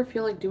just never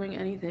feel like doing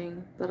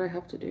anything that I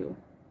have to do.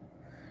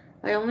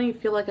 I only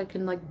feel like I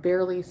can like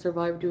barely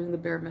survive doing the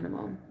bare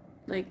minimum.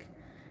 Like,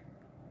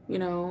 you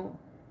know,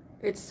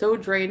 it's so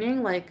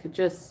draining, like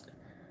just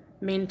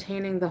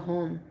maintaining the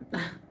home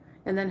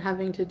and then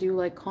having to do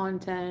like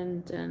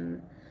content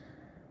and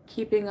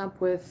keeping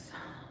up with,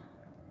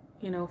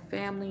 you know,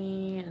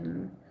 family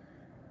and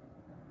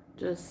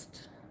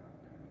just,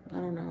 I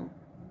don't know,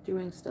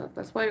 doing stuff.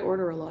 That's why I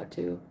order a lot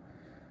too.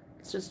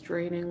 It's just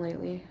draining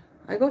lately.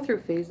 I go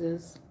through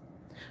phases.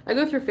 I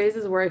go through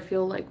phases where I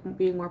feel like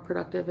being more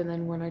productive and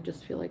then when I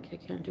just feel like I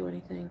can't do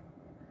anything.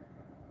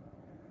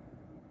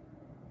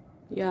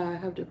 Yeah, I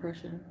have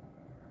depression.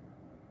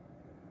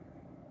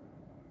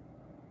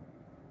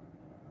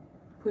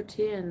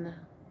 Putin.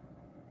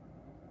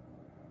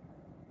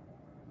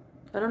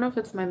 I don't know if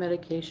it's my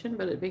medication,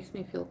 but it makes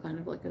me feel kind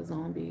of like a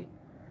zombie.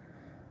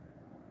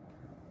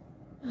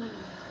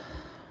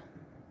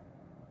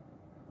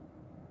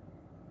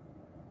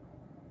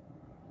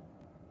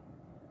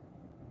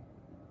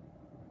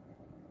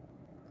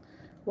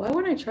 Why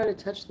would I try to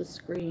touch the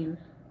screen?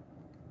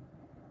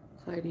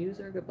 Hide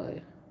user,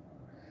 goodbye.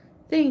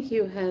 Thank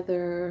you,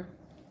 Heather.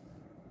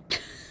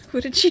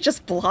 Who did she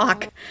just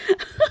block?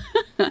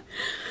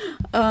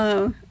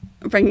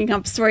 Bringing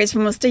up stories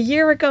from almost a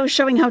year ago,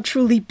 showing how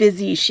truly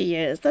busy she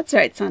is. That's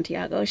right,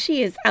 Santiago.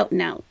 She is out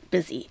and out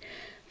busy.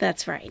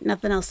 That's right.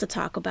 Nothing else to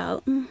talk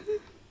about.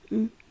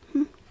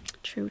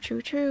 True,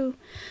 true, true.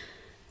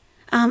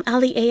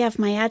 Ali AF,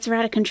 my ads are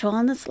out of control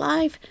on this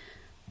live.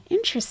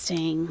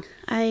 Interesting.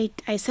 I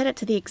set it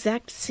to the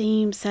exact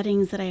same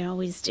settings that I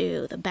always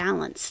do, the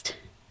balanced.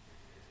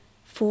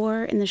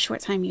 4 in the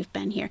short time you've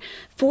been here.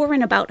 4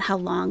 in about how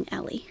long,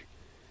 Ellie?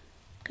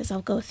 Because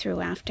I'll go through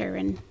after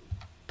and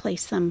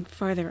place them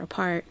farther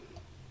apart.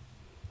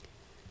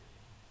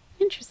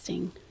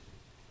 Interesting.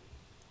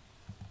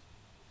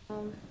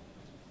 Can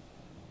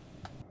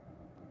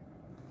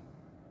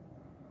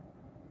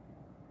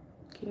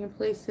you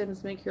play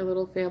Sims, make your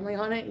little family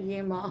on it?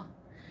 Yeah, ma.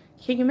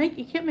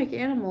 You can't make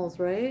animals,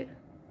 right?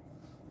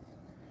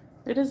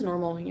 It is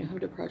normal when you have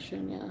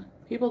depression, yeah.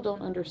 People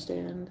don't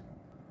understand,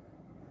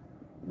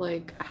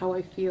 like, how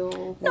I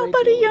feel.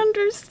 Nobody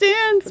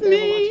understands but they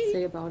have a lot me. to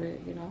say about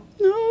it, you know?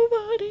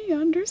 Nobody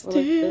understands.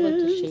 Or they like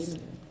to shame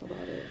you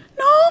about it.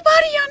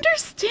 Nobody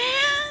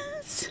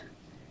understands.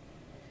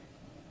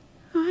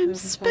 I'm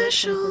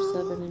special.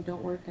 24/7 and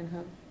don't work and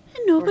have.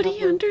 And nobody or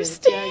have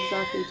understands. Yeah,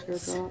 exactly,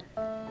 Teardrop.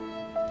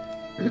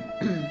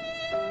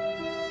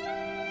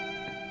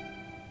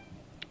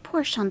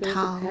 Poor There's a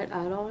Chantal. pet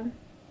add-on.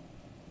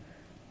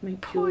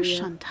 Poor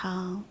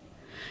Chantal.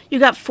 You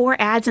got 4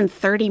 ads in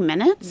 30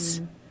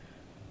 minutes?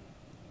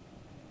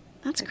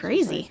 That's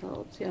crazy.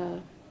 Helps,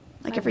 yeah.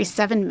 Like every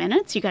 7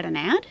 minutes you got an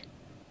ad?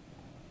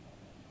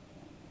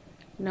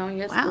 No, he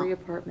has Wow. 3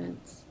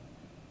 apartments.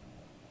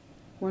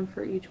 1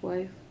 for each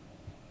wife.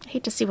 I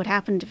hate to see what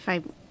happened if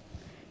I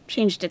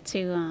changed it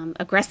to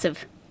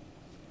aggressive.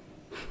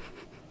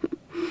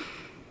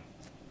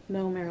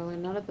 No,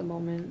 Marilyn, not at the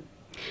moment.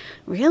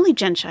 Really,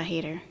 Gensha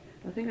hater?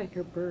 I think I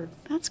hear birds.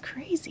 That's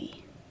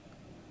crazy.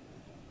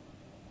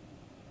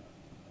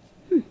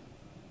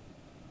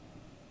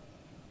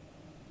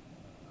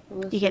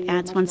 Alyssa, You get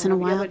ads once in a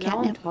while, but now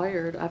I'm catnip?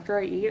 tired. After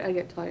I eat, I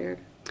get tired.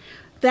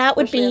 That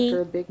would Especially be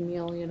after a big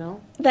meal, you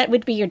know? that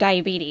would be your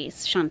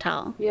diabetes,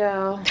 Chantal.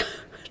 Yeah.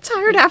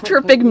 Tired after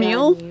a big 8.5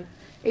 meal? yeah,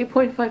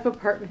 8.5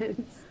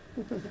 apartments.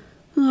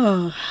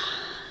 Oh,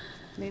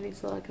 Maybe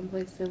so I can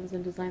play Sims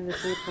and design the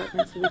 3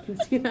 apartments so we can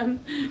see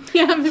them.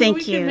 Yeah, maybe Thank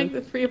we you. can make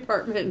the 3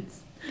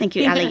 apartments. thank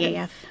you, Yes. Ali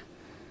AF.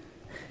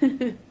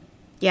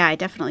 Yeah, I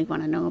definitely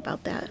want to know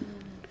about that.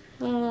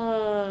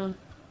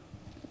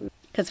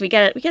 Because we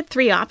get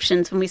 3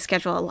 options when we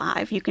schedule a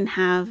live. You can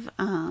have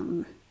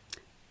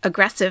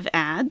aggressive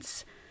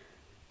ads,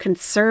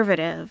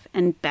 conservative,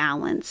 and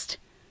balanced.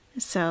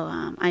 So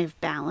I have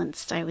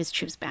balanced. I always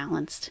choose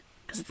balanced.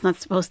 because it's not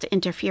supposed to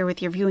interfere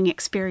with your viewing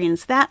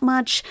experience that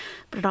much,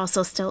 but it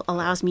also still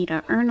allows me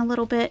to earn a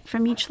little bit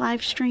from each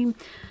live stream.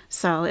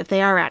 So if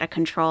they are out of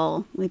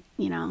control,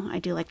 I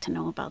do like to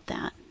know about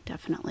that,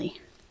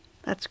 definitely.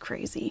 That's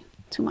crazy.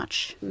 Too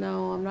much.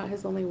 No, I'm not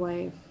his only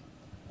wife.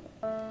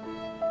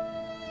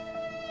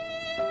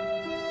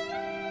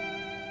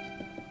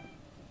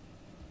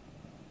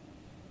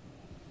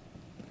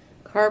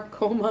 Carb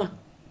coma.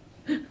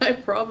 I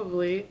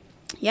probably.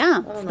 Yeah,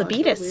 it's the it's so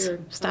beatus.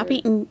 weird. Stop Sorry.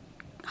 eating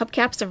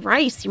hubcaps of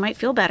rice. You might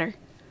feel better.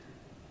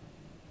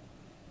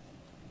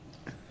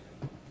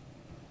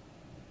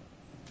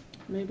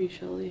 Maybe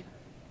Shelly.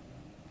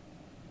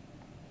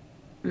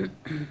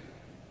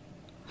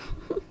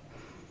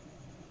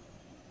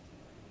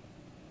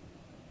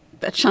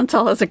 Bet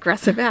Chantal has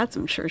aggressive ads.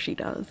 I'm sure she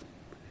does.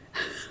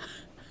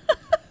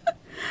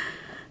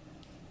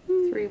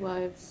 3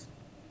 wives.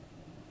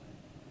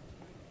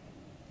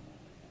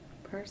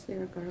 Parsley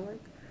or garlic?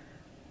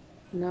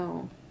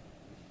 No.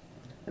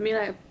 I mean,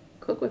 I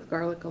cook with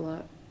garlic a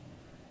lot.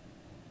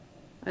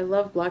 I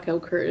love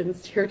blackout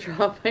curtains.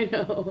 Teardrop, I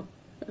know.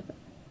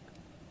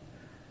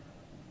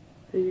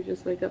 Did you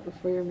just wake up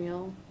before your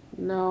meal?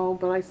 No,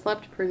 but I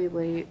slept pretty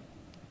late.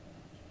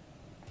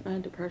 I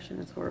had depression.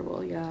 It's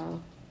horrible, yeah.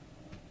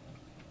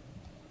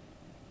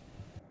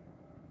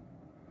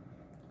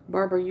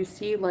 Barbara, you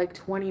see like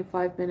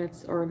 25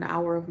 minutes or an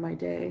hour of my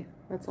day.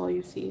 That's all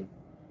you see.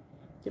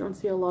 You don't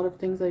see a lot of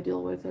things I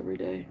deal with every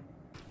day.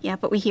 Yeah,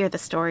 but we hear the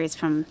stories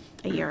from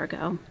a year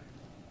ago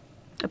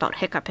about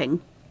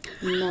hiccuping.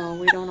 No,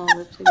 we don't all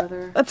live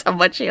together. That's how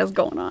much she has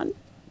going on.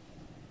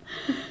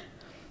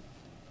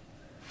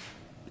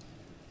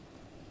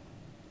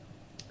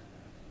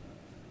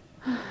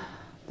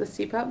 The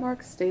CPAP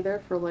marks stay there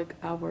for like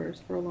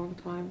hours, for a long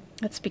time.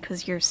 That's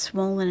because you're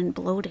swollen and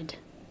bloated.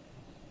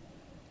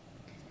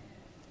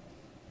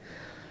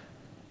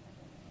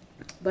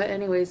 But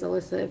anyways,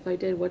 Alyssa, if I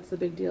did, what's the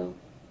big deal?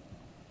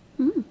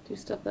 Mm. Do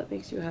stuff that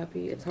makes you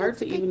happy. It's hard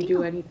That's a to big even deal.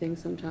 do anything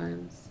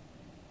sometimes.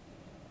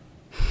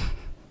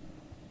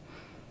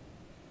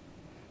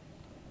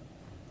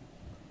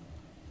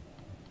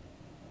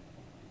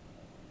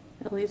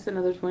 At least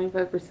another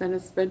 25%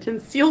 is spent in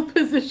seal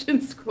position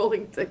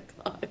scrolling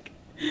TikTok.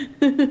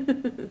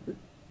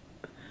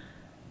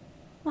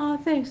 Oh,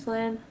 thanks,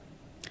 Lynn.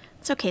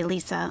 It's okay,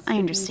 Lisa. I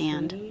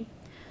understand. Sweetie.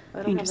 I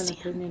don't understand.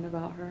 have an opinion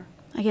about her.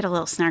 I get a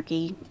little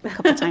snarky a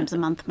couple times a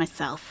month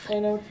myself. I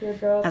know,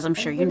 Teardrop. As I'm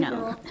sure you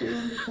know.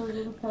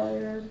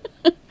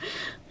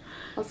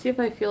 I'll see if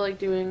I feel like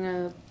doing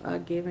a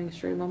gaming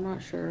stream. I'm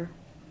not sure.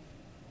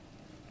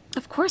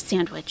 Of course,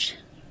 Sandwich.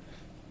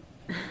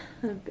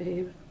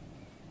 Babe.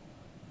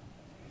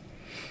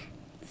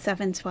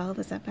 712,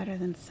 is that better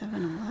than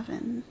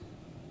 711?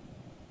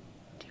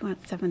 Do you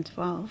want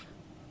 712?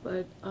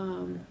 But,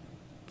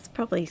 It's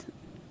probably...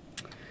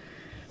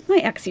 My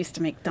ex used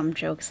to make dumb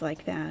jokes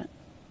like that.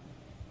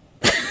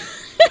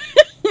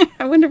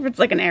 I wonder if it's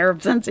like an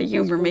Arab sense of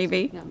humor,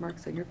 maybe. Yeah,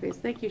 marks on your face.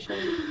 Thank you,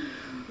 Shelly.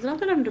 It's not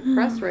that I'm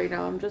depressed right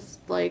now. I'm just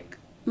like,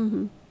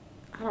 Mm-hmm.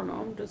 I don't know.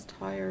 I'm just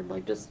tired.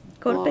 Like, just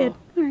Go to blah. bed.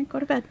 All right, go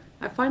to bed.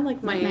 I find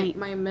like Good night.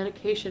 my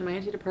medication, my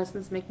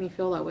antidepressants make me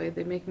feel that way.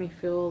 They make me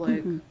feel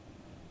like, Mhm.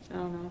 I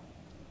don't know.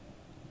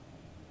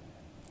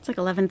 It's like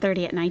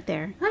 11:30 at night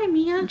there. Hi,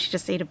 Mia. And she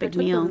just ate a I big took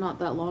meal. them not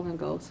that long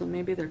ago, so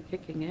maybe they're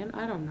kicking in.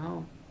 I don't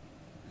know.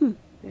 Hmm.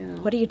 You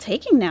know. What are you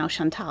taking now,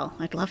 Chantal?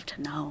 I'd love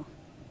to know.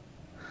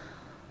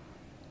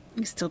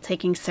 You still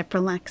taking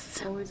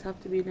Cipralex? Always have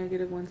to be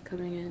negative ones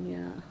coming in,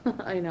 yeah.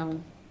 I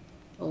know.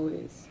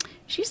 Always.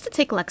 She used to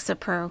take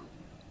Lexapro.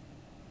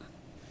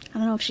 I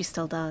don't know if she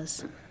still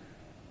does.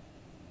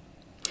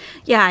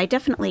 Yeah, I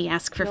definitely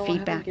ask for No, I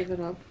feedback. haven't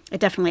given up. I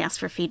definitely ask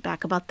for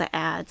feedback about the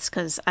ads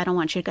because I don't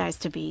want you guys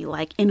to be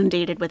like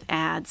inundated with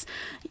ads.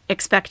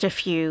 Expect a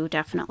few,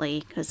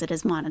 definitely, because it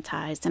is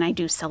monetized and I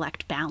do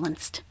select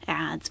balanced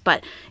ads.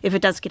 But if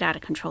it does get out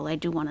of control, I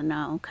do want to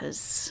know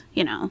because,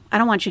 I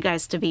don't want you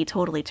guys to be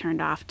totally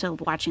turned off to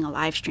watching a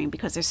live stream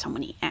because there's so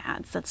many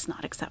ads. That's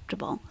not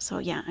acceptable. So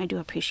yeah, I do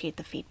appreciate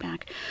the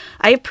feedback.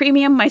 I have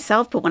premium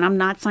myself, but when I'm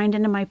not signed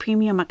into my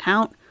premium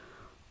account,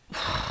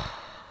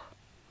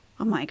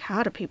 I'm like,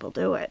 how do people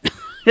do it?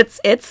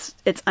 It's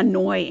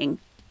annoying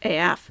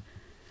AF.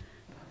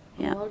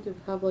 I'm Yeah. allowed to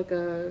have like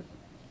a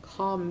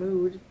calm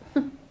mood.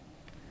 Do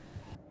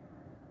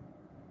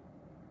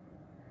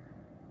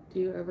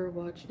you ever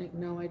watch Nick?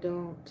 No, I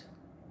don't.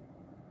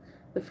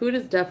 The food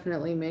is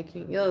definitely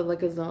making,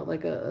 like it's not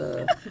like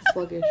a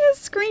sluggish.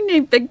 Screen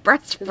name Big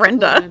Breast Physical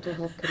Brenda. mental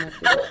health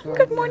connected with carb,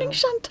 Good morning, yeah.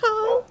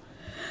 Chantal.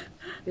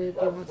 Babe,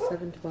 do you want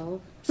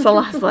 712?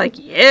 Salah's like,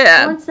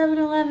 yeah.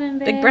 7-Eleven,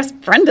 babe. Big Breast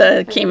Brenda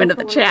I came go into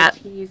for the one of chat.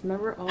 Teas.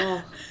 Remember?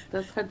 Oh,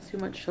 that's had too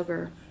much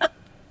sugar.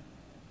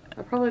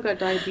 I probably got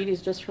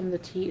diabetes just from the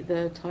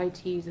Thai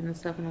teas in the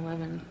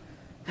 7-Eleven.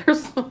 They're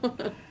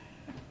so...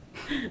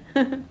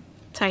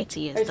 Thai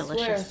tea is I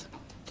delicious.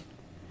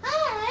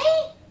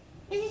 Hi!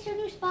 Is this your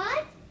new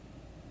spot?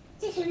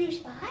 Is this your new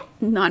spot?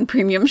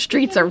 Non-premium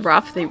streets are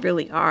rough. They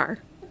really are.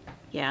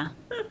 Yeah.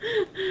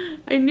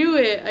 I knew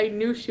it. I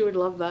knew she would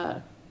love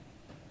that.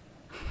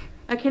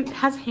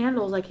 has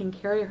handles. I can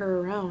carry her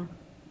around.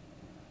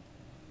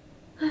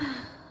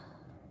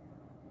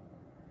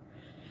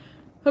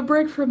 A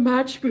break from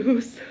match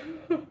booze.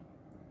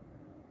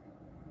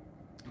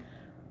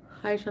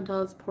 Hi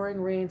Chantal, it's pouring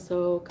rain,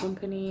 so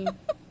company.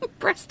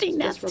 Breasty It's just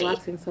nasty.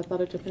 relaxing, so I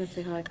thought I'd jump in and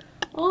say hi.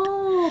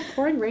 Oh,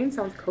 pouring rain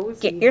sounds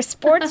cozy. Get your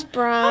sports Hi,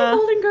 bra.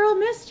 Golden Girl,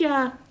 missed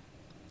ya.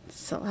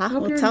 Salah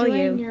Hope will you're tell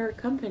enjoying you. your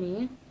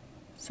company.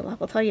 Salah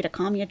will tell you to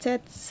calm your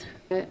tits.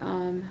 But,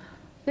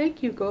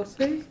 thank you,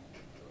 Ghostface.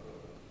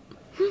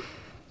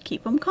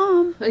 Keep them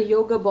calm. A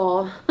yoga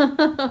ball.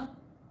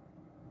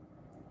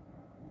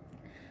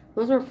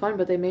 Those were fun,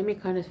 but they made me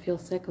kind of feel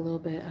sick a little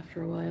bit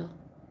after a while,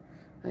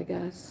 I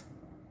guess.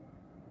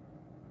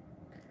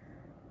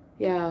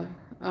 Yeah,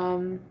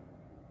 I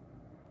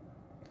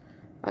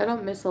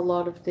don't miss a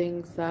lot of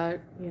things that,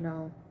 you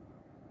know,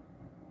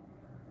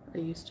 I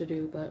used to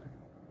do, but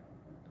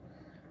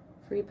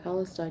Free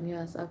Palestine,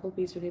 yes.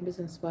 Applebee's, your name is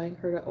inspiring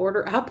her to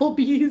order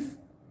Applebee's.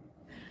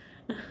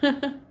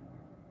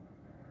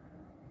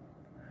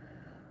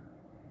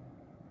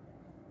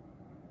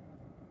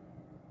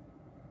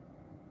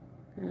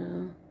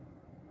 Yeah.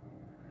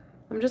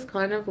 I'm just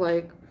kind of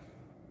like,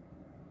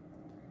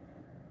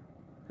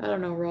 I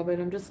don't know,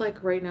 Robin. I'm just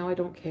like, right now I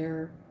don't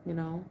care, you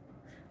know?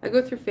 I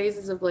go through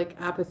phases of like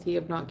apathy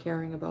of not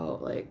caring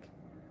about like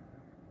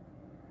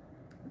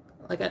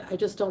I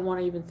just don't want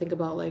to even think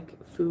about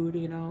like food,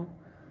 you know?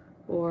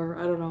 Or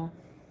I don't know.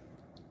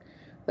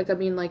 Like, I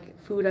mean,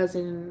 like food as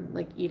in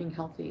like eating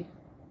healthy.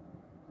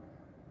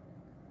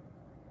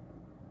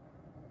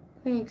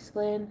 Thanks,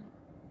 Glenn.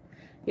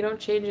 You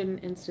don't change in an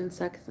instant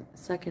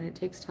second. It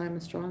takes time.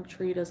 A strong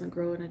tree doesn't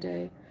grow in a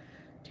day.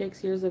 It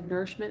takes years of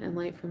nourishment and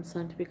light from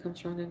sun to become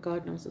strong, and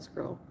God knows this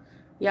girl.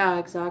 Yeah,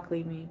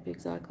 exactly, me.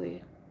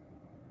 Exactly.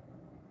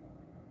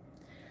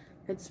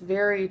 It's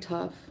very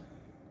tough,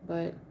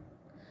 but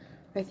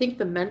I think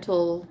the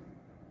mental,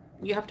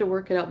 you have to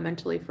work it out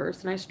mentally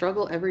first. And I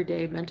struggle every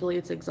day. Mentally,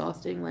 it's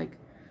exhausting. Like,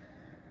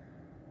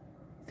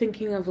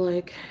 thinking of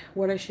like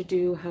what I should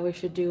do, how I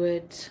should do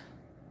it.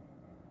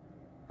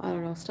 I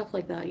don't know, stuff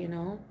like that, you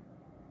know?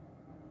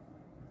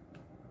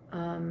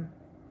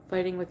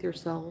 Fighting with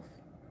yourself.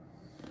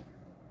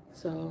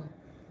 So.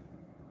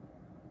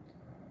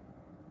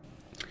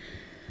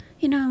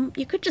 You know,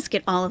 you could just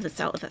get all of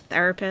this out with a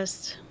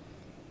therapist.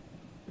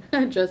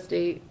 Just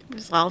ate.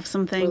 Resolve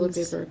some Toilet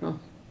things. paper. No.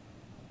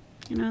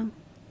 You know?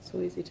 So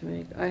easy to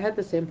make. I had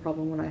the same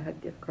problem when I had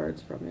gift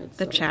cards from it.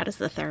 The chat is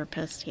the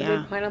therapist, I yeah.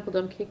 made pineapple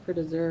dump cake for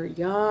dessert.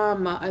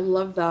 Yum! I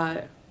love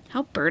that.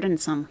 How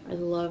burdensome. I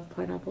love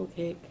pineapple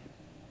cake.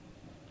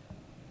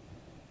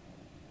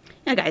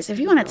 Yeah, guys, if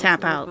you want to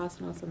tap out,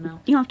 Awesome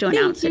you don't have to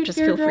announce you, it. Just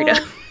dear feel free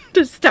girl.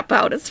 to step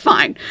out. It's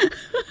fine.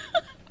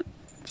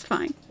 It's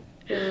fine.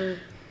 You're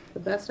the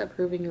best at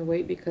proving your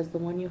weight because the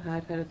one you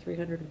had a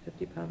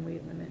 350-pound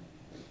weight limit.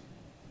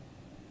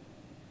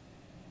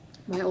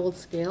 My old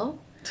scale,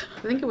 I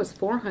think it was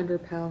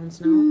 400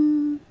 pounds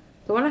now.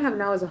 The one I have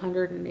now is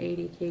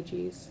 180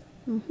 kgs.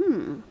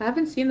 I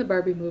haven't seen the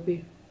Barbie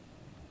movie.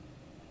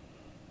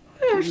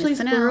 Hi, Ashley's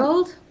missing out.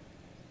 World.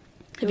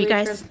 Have you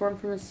guys transformed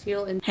from a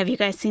seal into Have you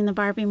guys seen the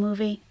Barbie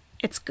movie?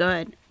 It's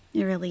good.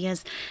 It really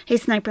is. Hey,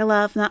 Sniper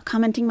Love, not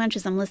commenting much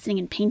as I'm listening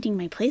and painting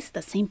my place at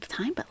the same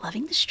time, but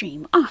loving the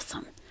stream.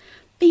 Awesome.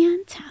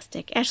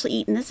 Fantastic. Ashley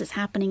Eaton, this is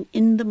happening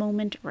in the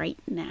moment right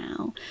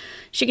now.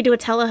 She could do a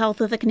telehealth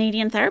with a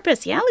Canadian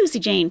therapist. Yeah, Lucy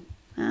Jane.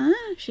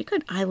 She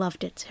could. I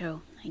loved it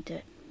too. I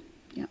did.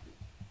 Yeah.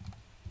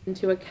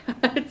 into a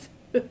cat.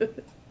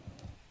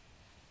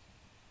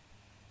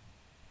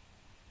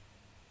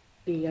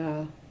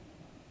 Yeah,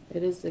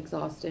 it is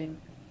exhausting.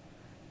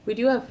 We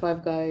do have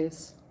 5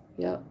 guys.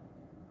 Yep.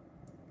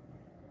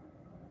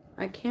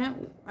 I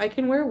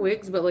can wear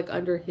wigs, but like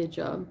under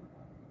hijab.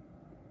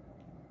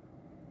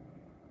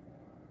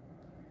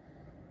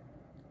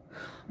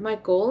 My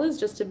goal is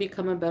just to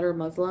become a better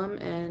Muslim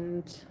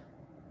and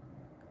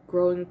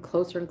growing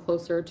closer and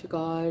closer to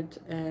God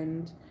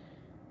and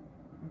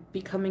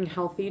becoming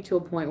healthy to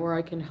a point where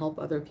I can help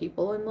other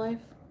people in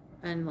life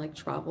and like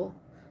travel.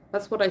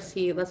 That's what I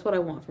see. That's what I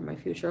want for my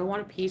future. I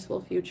want a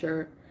peaceful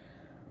future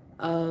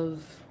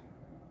of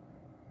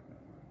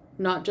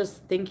not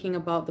just thinking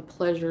about the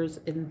pleasures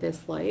in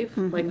this life.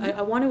 Like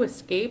I want to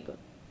escape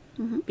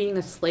being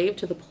a slave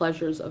to the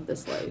pleasures of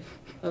this life,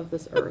 of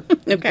this earth.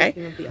 Okay.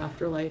 Thinking of the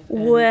afterlife.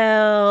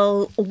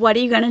 Well, what are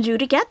you going to do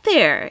to get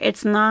there?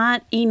 It's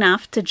not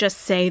enough to just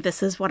say,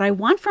 this is what I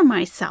want for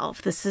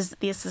myself. This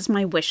is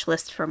my wish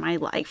list for my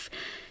life.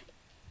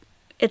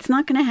 It's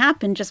not going to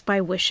happen just by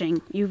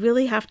wishing. You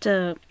really have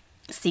to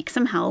seek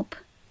some help,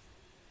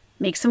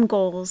 make some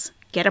goals,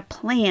 get a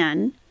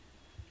plan,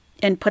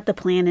 and put the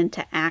plan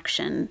into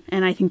action.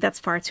 And I think that's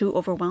far too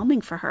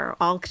overwhelming for her.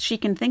 All she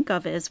can think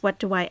of is, what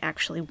do I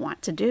actually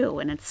want to do?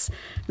 And it's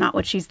not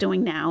what she's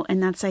doing now.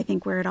 And that's, I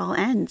think, where it all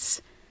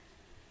ends.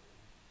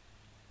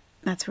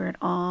 That's where it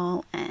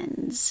all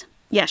ends.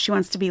 Yeah, she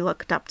wants to be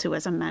looked up to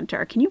as a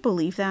mentor. Can you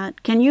believe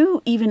that? Can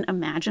you even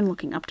imagine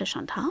looking up to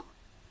Chantal?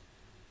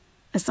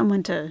 As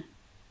someone to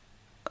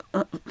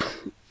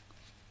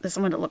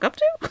someone to look up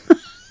to.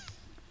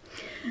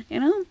 You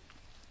know,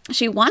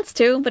 she wants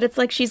to, but it's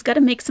like she's got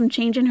to make some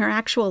change in her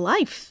actual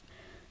life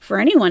for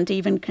anyone to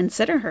even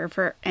consider her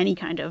for any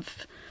kind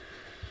of,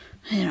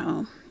 you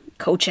know,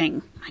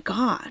 coaching. My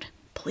God,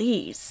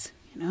 please,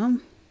 you know.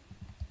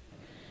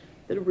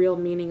 The real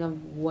meaning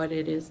of what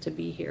it is to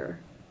be here.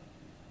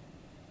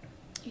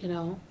 You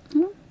know?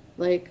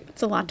 Like,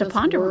 it's a lot to this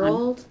ponder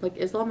world, on. Like,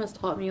 Islam has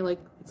taught me, like,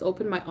 it's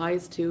opened my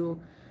eyes to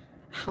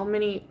how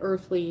many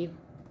earthly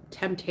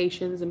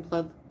temptations and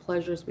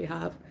pleasures we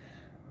have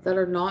that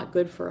are not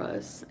good for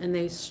us, and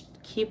they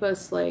keep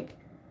us like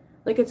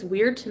it's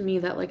weird to me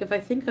that, like, if I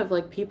think of,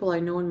 like, people I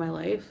know in my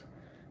life,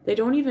 they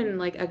don't even,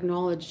 like,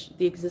 acknowledge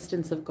the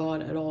existence of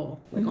God at all,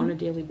 like, on a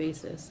daily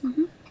basis.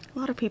 A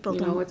lot of people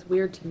don't. You know, it's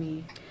weird to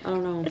me. I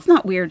don't know. It's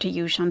not weird to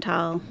you,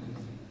 Chantal.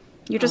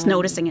 You're just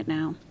noticing it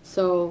now.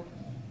 So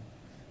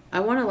I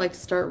want to, like,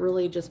 start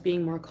really just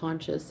being more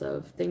conscious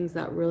of things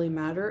that really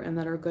matter and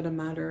that are going to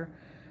matter.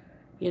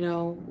 You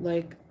know,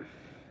 like,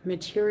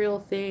 material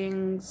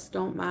things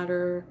don't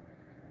matter.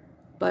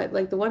 But,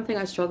 like, the one thing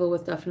I struggle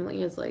with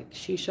definitely is, like,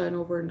 shisha and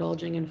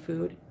overindulging in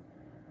food.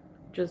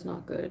 Just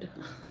not good.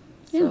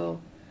 Yeah.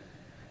 So,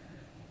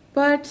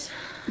 but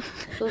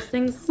those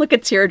things... Look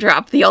at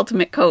Teardrop, the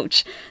ultimate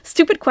coach.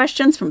 Stupid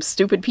questions from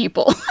stupid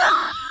people.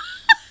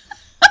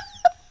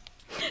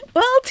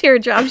 Well,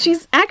 Teardrop,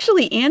 she's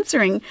actually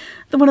answering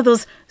one of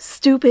those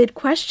stupid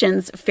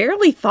questions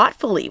fairly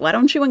thoughtfully. Why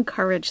don't you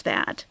encourage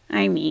that?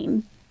 I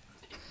mean...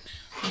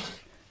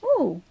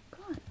 Oh,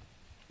 God.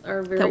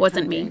 Are very that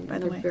wasn't me, tempting, by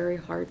the and way. they're very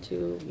hard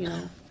to, you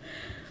know...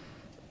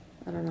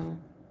 I don't know.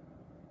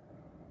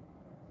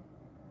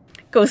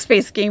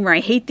 Ghostface Gamer, I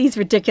hate these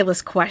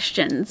ridiculous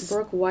questions.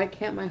 Brooke, why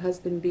can't my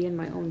husband be in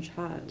my own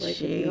chat? Like,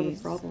 if you have a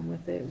Jeez. problem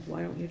with it,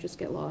 why don't you just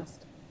get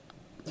lost?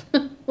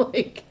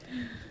 Like...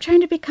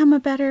 Trying to become a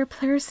better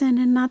person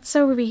and not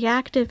so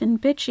reactive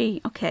and bitchy.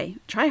 Okay,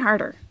 try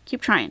harder.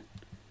 Keep trying.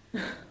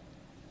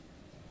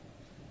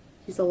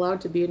 He's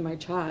allowed to be in my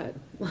chat.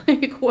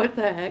 Like, what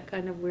the heck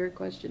kind of weird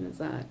question is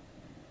that?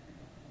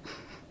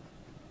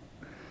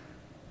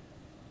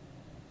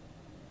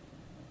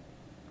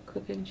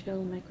 Cooking,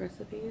 chill, make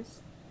recipes.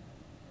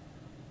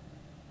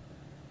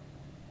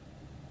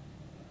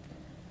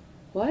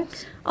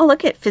 What? Oh,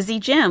 look at Fizzy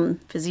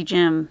Jim. Fizzy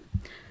Jim.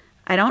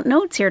 I don't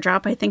know,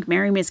 Teardrop. I think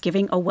Miriam is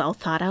giving a well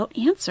thought out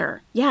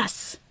answer.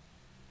 Yes.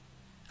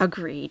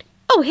 Agreed.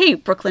 Oh, hey,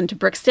 Brooklyn to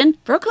Brixton.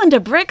 Brooklyn to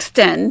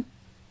Brixton.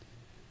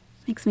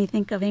 Makes me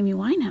think of Amy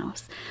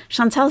Winehouse.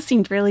 Chantel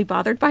seemed really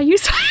bothered by you,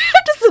 so I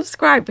had to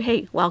subscribe.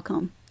 Hey,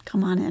 welcome.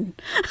 Come on in.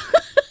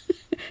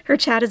 Her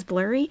chat is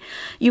blurry.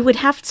 You would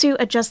have to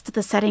adjust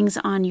the settings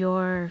on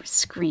your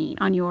screen,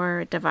 on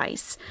your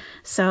device.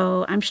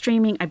 So I'm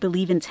streaming, I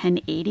believe, in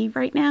 1080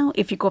 right now.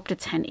 If you go up to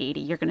 1080,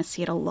 you're going to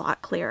see it a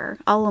lot clearer.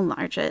 I'll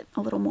enlarge it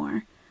a little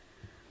more.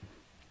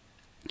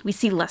 We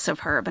see less of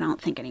her, but I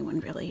don't think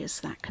anyone really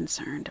is that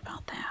concerned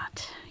about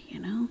that, you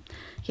know?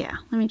 Yeah,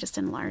 let me just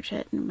enlarge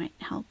it, and it might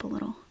help a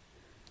little.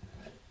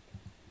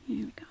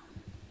 Here we go.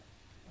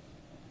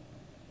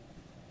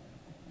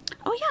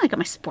 Oh yeah, I got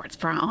my sports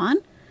bra on.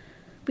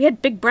 We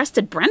had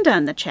big-breasted Brenda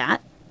in the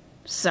chat,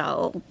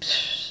 so...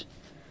 Psh.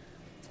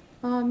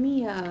 Oh,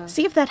 Mia.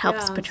 See if that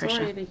helps, yeah, Patricia.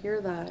 I'm sorry to hear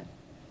that.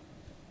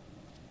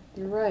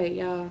 You're right,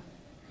 yeah.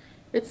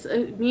 It's,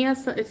 Mia,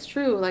 it's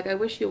true. Like, I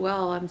wish you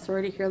well. I'm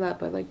sorry to hear that,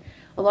 but, like,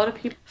 a lot of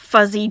people...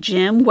 Fuzzy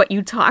Jim, what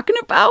you talking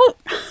about?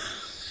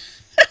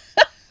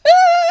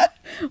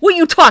 What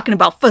you talking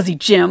about, Fuzzy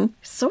Jim?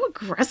 So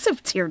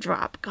aggressive,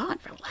 Teardrop. God,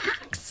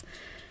 relax.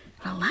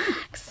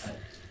 Relax.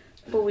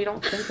 But we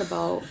don't think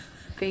about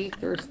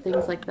faith or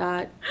things like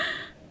that.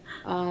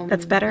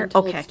 That's better?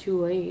 Until Okay. it's too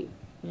late,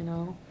 you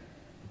know?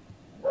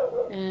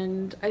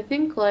 And I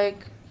think,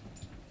 like,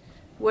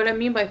 what I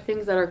mean by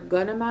things that are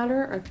gonna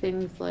matter are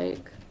things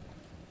like,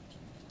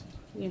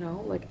 you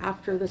know, like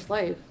after this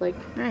life. Like,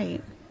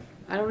 Right.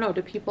 I don't know,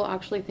 do people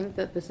actually think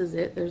that this is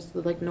it? There's,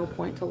 like, no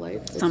point to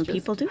life? It's Some just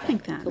people do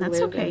think that. to That's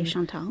live okay, and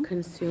Chantal.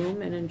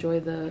 consume and enjoy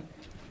the,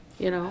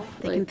 you know?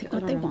 They like, can think I what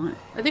don't they know. want.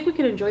 I think we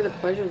can enjoy the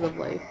pleasures of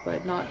life,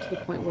 but not to the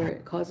point where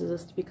it causes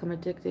us to become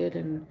addicted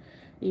and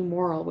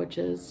immoral, which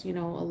is, you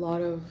know, a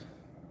lot of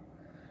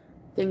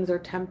things are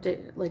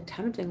tempting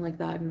like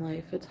that in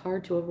life. It's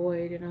hard to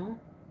avoid, you know?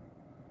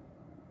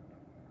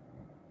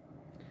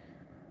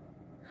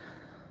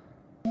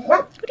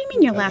 What do you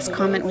mean your last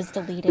comment was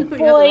deleted? Yeah,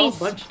 they're all Boys,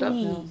 bunched up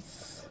now.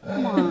 please.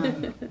 Come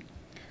on.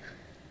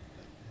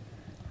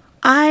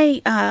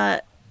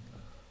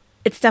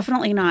 It's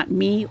definitely not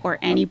me or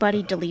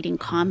anybody deleting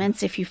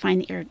comments if you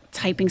find that you're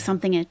typing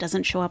something and it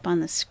doesn't show up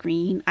on the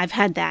screen. I've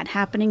had that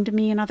happening to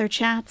me in other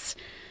chats.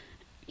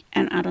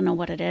 And I don't know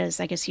what it is.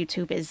 I guess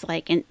YouTube is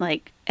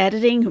like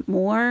editing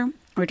more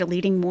or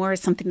deleting more is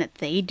something that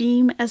they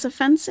deem as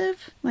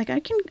offensive. Like I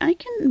can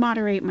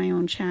moderate my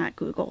own chat,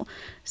 Google.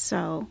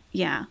 So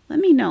yeah, let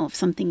me know if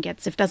something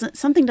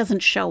doesn't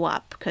show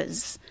up,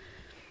 because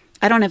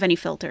I don't have any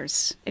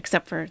filters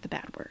except for the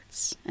bad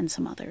words and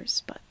some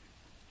others. But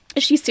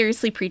is she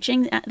seriously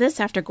preaching this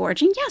after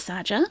gorging? Yes,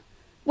 Aja.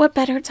 What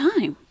better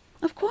time?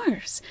 Of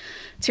course.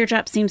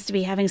 Teardrop seems to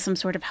be having some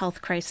sort of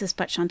health crisis,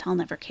 but Chantal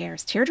never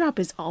cares. Teardrop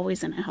is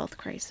always in a health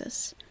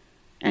crisis.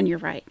 And you're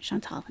right,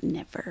 Chantal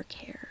never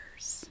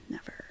cares.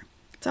 Never.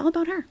 It's all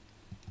about her.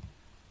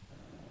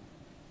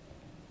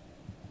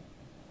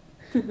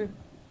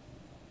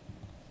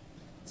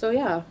 So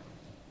yeah.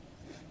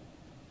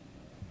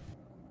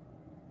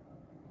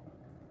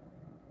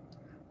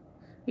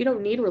 You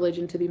don't need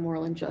religion to be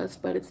moral and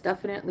just, but it's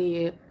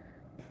definitely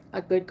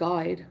a good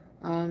guide.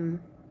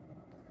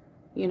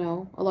 You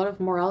know, a lot of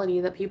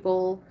morality that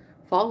people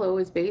follow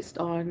is based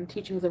on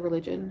teachings of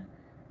religion.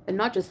 And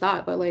not just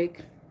that, but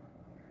like,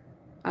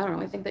 I don't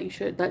know, I think that you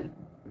should, that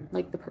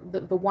like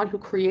the one who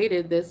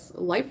created this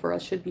life for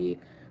us should be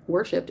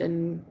worshipped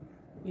and,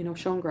 you know,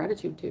 shown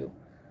gratitude to.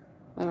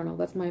 I don't know,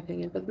 that's my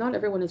opinion. But not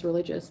everyone is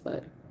religious,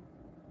 but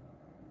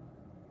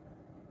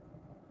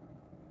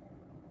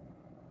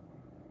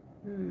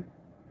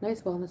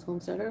nice wellness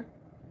homesteader.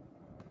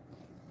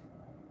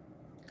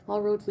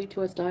 All roads lead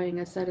to us dying,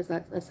 as sad as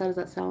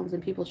that sounds,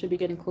 and people should be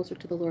getting closer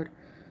to the Lord.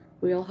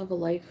 We all have a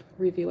life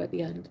review at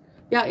the end.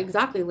 Yeah,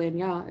 exactly, Lynn.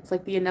 Yeah, it's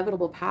like the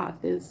inevitable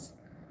path is,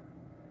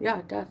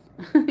 yeah, death,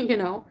 you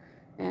know?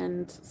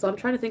 And so I'm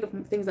trying to think of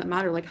things that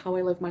matter, like how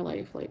I live my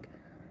life, like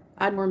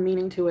add more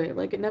meaning to it.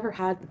 Like it never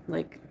had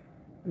like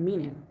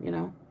meaning, you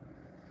know?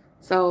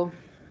 So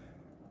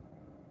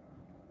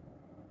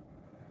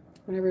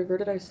when I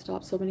reverted, I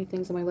stopped, so many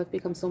things in my life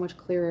become so much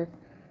clearer.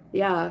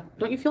 Yeah,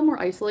 don't you feel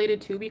more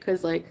isolated too?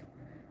 Because like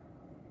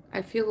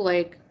I feel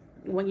like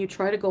when you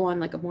try to go on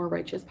like a more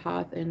righteous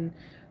path and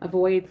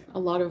avoid a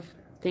lot of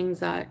things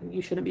that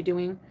you shouldn't be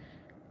doing,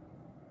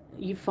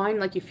 you find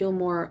like you feel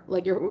more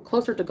like you're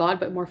closer to God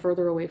but more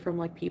further away from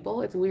like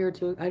people. It's weird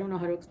too. I don't know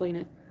how to explain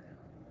it.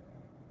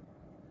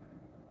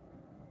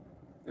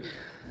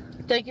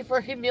 Thank you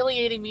for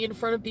humiliating me in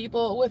front of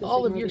people with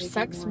all of your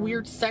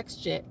weird sex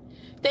shit.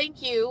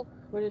 Thank you.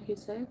 What did he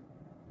say?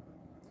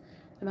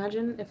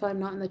 Imagine if I'm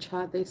not in the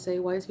chat, they say,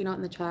 why is he not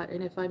in the chat?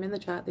 And if I'm in the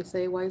chat, they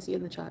say, why is he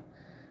in the chat?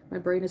 My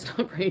brain is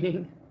not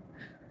braining.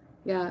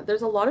 Yeah,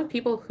 there's a lot of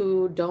people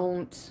who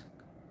don't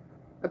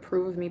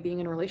approve of me being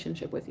in a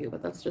relationship with you,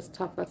 but that's just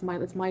tough. That's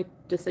my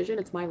decision.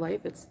 It's my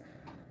life. It's,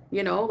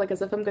 you know, like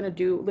as if I'm gonna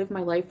live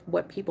my life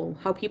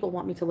how people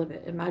want me to live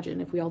it.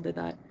 Imagine if we all did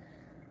that.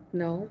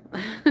 No.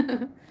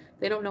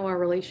 They don't know our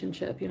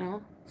relationship, you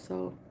know?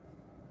 So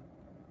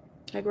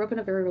I grew up in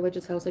a very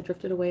religious house. I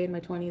drifted away in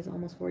my 20s,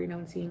 almost 40 now,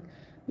 and seeing,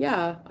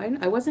 yeah, I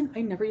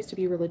never used to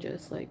be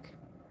religious. Like,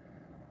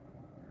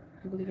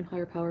 I believe in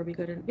higher power, be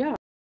good, and yeah.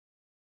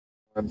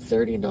 I'm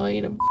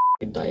 39, I'm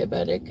f***ing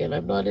diabetic, and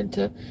I'm not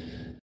into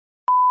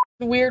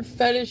weird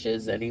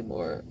fetishes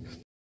anymore.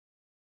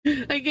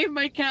 I gave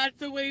my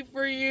cats away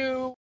for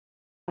you.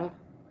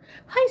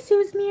 Hi,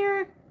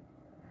 Suznir.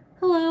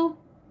 Hello.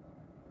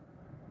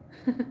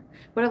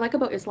 What I like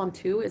about Islam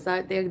too is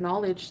that they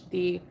acknowledge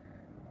the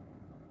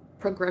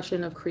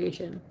progression of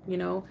creation, you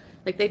know,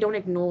 like they don't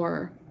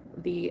ignore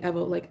the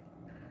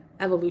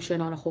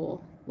evolution on a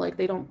whole. Like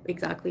they don't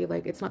exactly,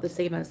 like it's not the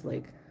same as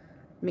like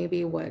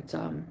maybe what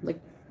like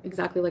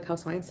exactly like how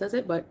science says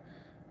it, but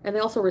and they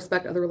also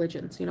respect other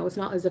religions, you know. It's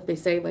not as if they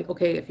say like,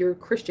 okay, if you're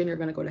Christian you're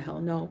gonna go to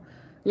hell. No,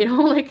 you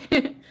know, like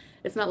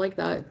it's not like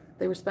that.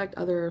 They respect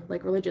other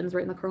like religions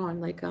right in the Quran,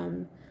 like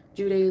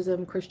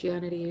Judaism,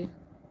 Christianity.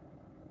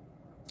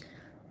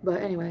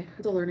 But anyway,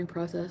 it's a learning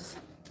process.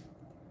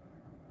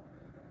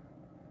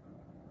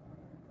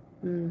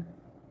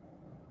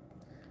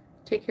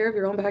 Take care of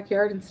your own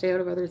backyard and stay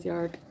out of others'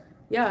 yard.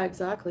 Yeah,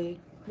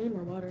 exactly. I need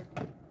more water.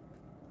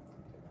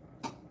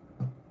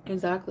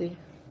 Exactly.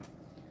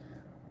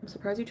 I'm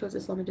surprised you chose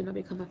Islam and did not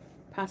become a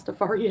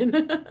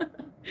Pastafarian.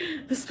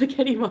 The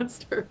spaghetti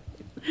monster.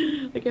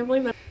 I can't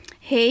believe that.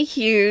 Hey,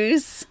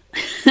 Hughes.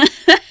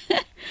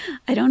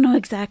 I don't know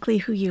exactly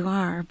who you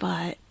are,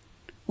 but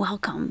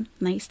welcome.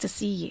 Nice to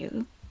see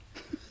you.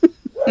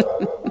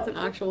 It's an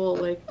actual,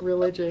 like,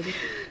 religion.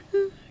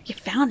 You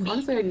found me.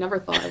 Honestly, I never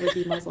thought I would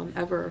be Muslim,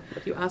 ever.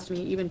 If you asked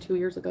me even 2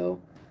 years ago.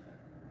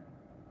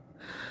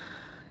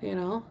 You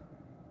know?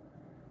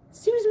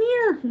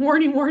 Suznir!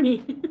 Warning,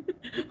 warning.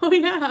 Oh,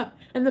 yeah.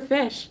 And the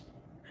fish.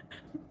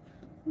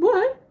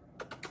 What?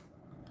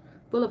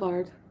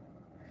 Boulevard.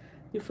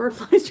 You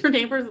fertilized your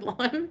neighbor's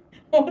lawn?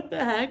 What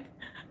the heck?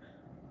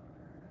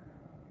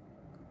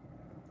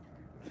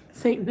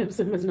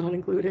 Satanism is not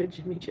included,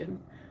 Jimmy Jim.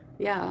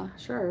 Yeah,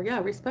 sure.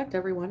 Yeah, respect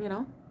everyone, you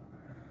know?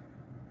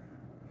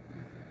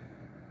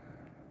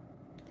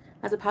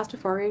 As a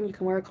Pastafarian, you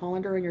can wear a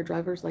colander and your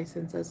driver's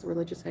license as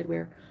religious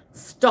headwear.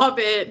 Stop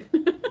it!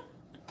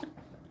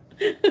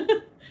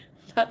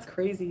 That's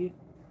crazy.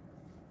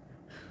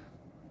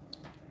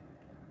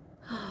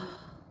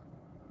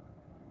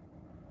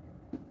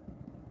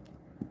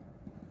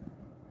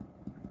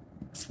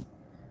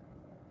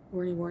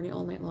 Warning, warning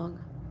all night long.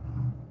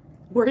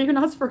 Were you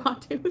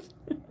Nosferatu?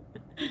 I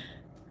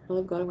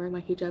love God and wearing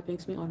my hijab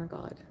makes me honor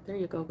God. There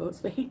you go,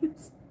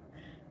 Ghostface.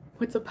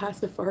 What's a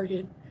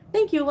Pastafarian?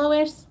 Thank you,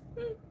 Lois.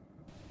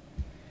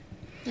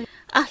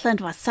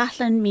 Ahlan wa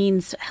sahlan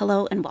means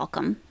hello and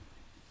welcome.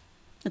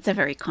 It's a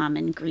very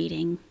common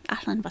greeting.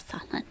 Ahlan wa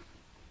sahlan.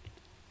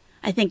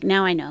 I think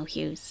now I know,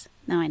 Hughes.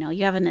 Now I know.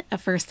 You have a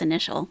first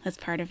initial as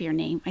part of your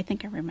name. I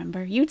think I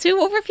remember. You too,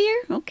 Overfear?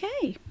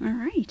 Okay. All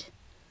right.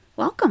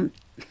 Welcome.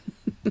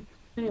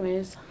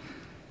 Anyways.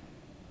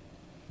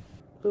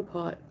 Blue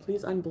pot,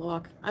 please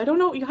unblock. I don't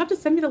know. You have to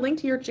send me the link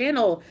to your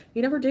channel.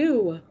 You never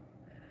do.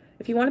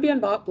 If you want to be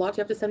unblocked,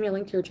 you have to send me a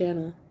link to your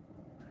channel.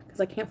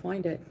 Because I can't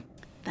find it.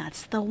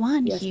 That's the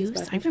one, yes,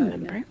 Hughes. I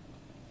remember.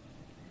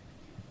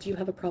 Do you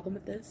have a problem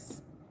with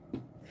this?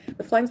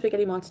 The Flying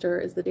Spaghetti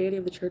Monster is the deity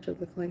of the Church of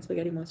the Flying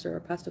Spaghetti Monster, or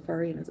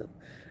Pastafarianism.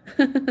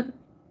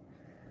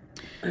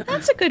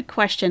 That's a good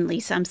question,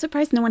 Lisa. I'm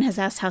surprised no one has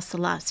asked how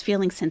Salah's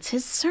feeling since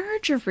his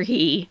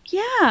surgery.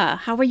 Yeah,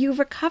 how are you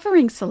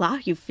recovering, Salah?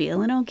 You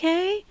feeling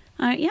okay?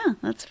 Yeah,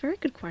 that's a very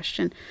good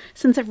question.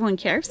 Since everyone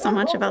cares so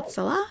much about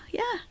Salah,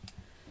 yeah.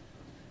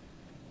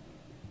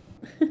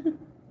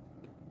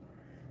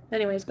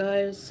 Anyways,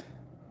 guys.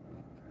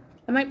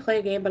 I might play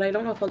a game, but I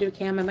don't know if I'll do a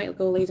cam. I might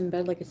go laze in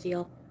bed like a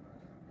seal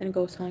and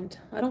ghost hunt.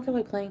 I don't feel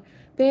like playing.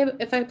 Babe,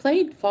 if I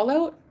played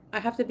Fallout, I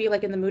have to be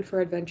like in the mood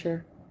for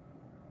adventure.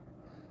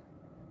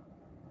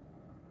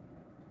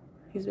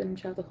 He's been in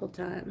chat the whole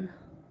time.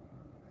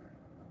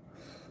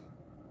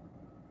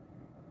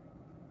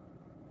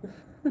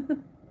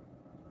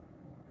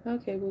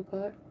 Okay,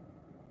 Woopot.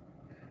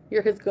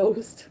 You're his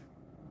ghost.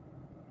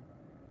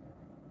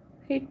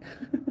 Hey.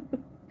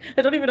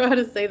 I don't even know how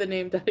to say the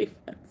name, Daddy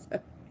Fans.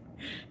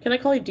 Can I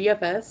call you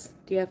DFS?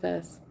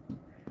 DFS.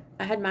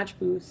 I had match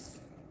boosts.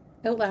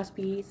 Outlast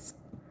bees.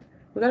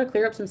 We gotta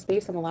clear up some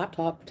space on the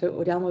laptop to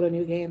download a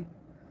new game.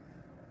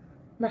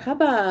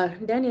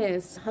 Marhaba,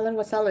 Dennis. Halan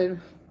wasalan.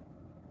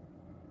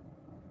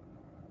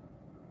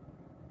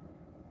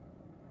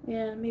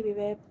 Yeah, maybe,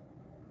 babe.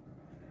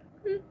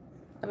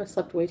 I've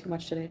slept way too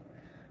much today.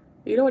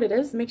 You know what it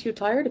is? It makes you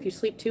tired. If you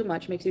sleep too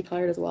much, it makes you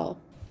tired as well.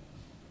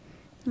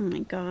 Oh my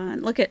god.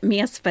 Look at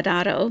Mia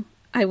Spadato.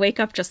 I wake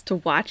up just to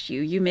watch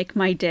you. You make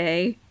my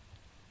day.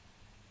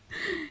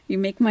 You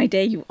make my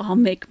day. You all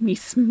make me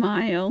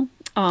smile.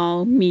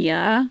 Oh,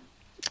 Mia.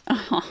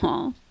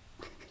 Oh.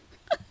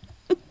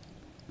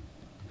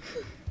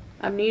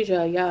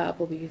 Amnesia, yeah,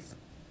 Applebee's.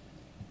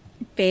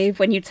 Babe,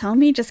 when you tell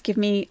me just give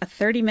me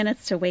 30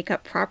 minutes to wake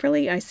up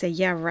properly, I say,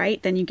 yeah,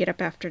 right. Then you get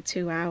up after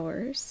 2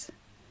 hours.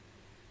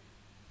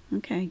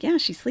 Okay, yeah,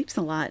 she sleeps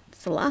a lot.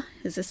 Salah,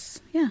 is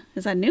this, yeah,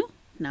 is that new?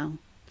 No,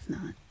 it's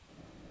not.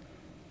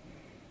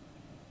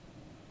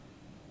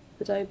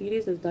 The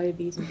diabetes is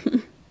diabetes.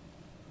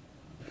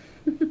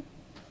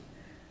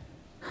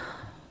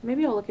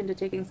 Maybe I'll look into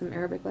taking some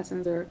Arabic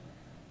lessons or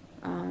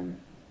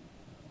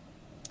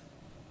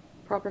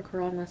proper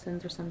Quran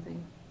lessons or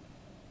something.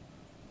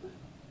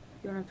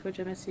 You don't have Twitch,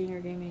 I miss seeing your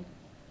gaming.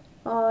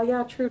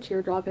 Yeah, true,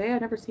 Teardrop, eh? I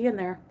never see you in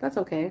there. That's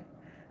okay.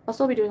 I'll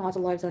still be doing lots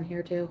of lives on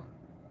here, too.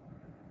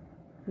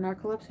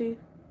 Narcolepsy?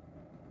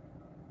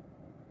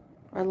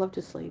 I love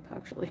to sleep,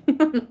 actually.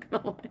 I'm not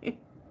gonna lie.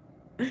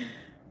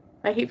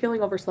 I hate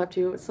feeling overslept,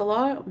 too.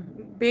 Salah,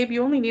 babe,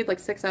 you only need like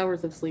 6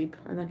 hours of sleep.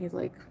 And then he's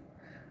like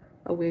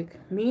awake.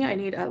 Me, I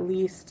need at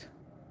least...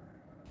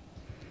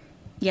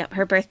 Yep,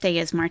 her birthday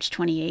is March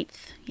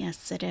 28th.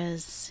 Yes, it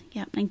is.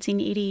 Yep,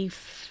 1980.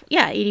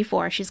 Yeah,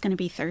 84. She's going to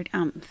be 30.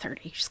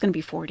 She's going to be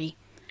 40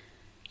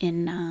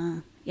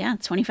 in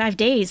 25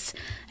 days.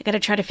 I got to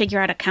try to figure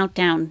out a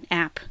countdown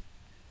app.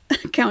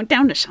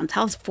 Countdown to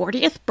Chantal's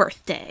 40th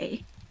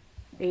birthday.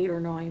 8 or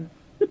 9.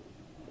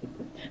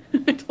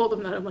 I told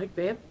him that. I'm like,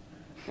 babe,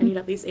 I need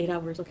at least 8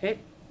 hours, okay?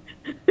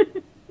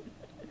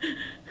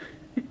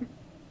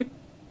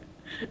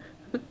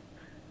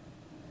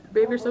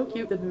 Babe, you're so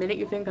cute the minute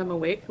you think I'm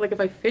awake. Like, if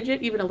I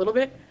fidget even a little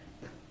bit,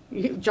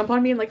 you jump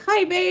on me and like,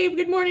 hi, babe,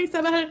 good morning,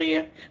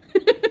 Sabahari.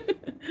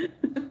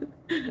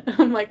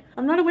 I'm like,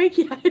 I'm not awake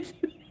yet.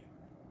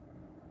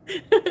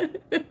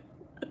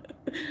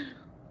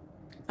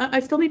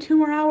 I still need 2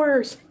 more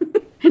hours.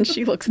 And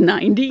she looks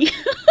 90.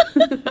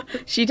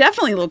 She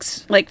definitely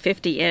looks like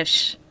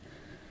 50-ish.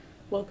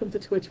 Welcome to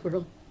Twitch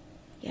world.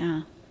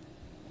 Yeah.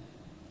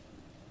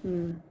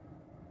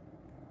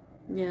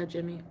 Yeah,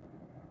 Jimmy.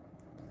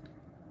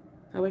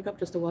 I wake up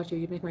just to watch you.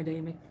 You make my day.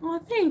 Oh,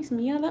 thanks,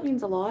 Mia. That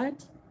means a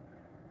lot.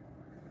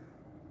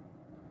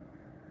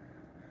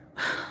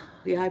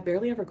 Yeah, I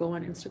barely ever go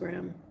on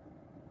Instagram.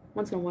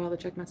 Once in a while to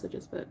check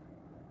messages, but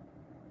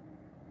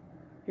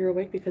you're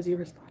awake because you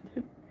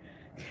responded.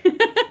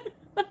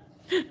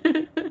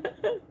 The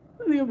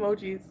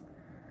emojis.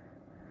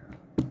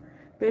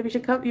 Babe,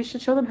 you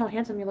should show them how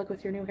handsome you look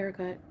with your new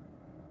haircut.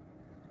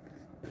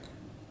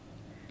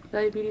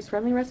 Diabetes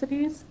friendly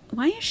recipes?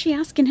 Why is she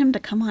asking him to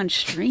come on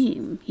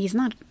stream? He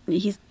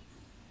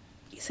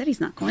said he's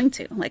not going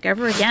to. Like,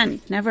 ever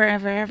again. Never,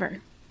 ever,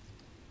 ever.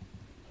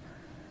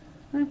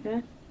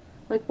 Okay.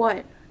 Like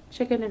what?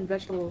 Chicken and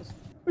vegetables.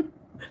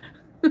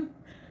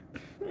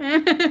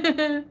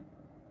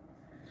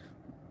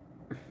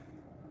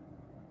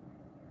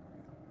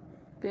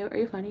 Babe, are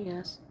you funny?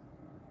 Yes.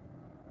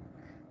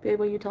 Babe,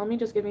 will you tell me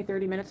just give me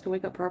 30 minutes to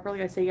wake up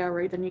properly? I say, yeah,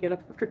 right. Then you get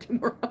up after 2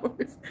 more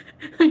hours.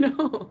 I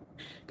know.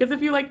 Because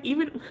if you like,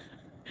 even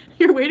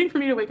You're waiting for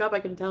me to wake up, I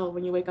can tell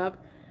when you wake up.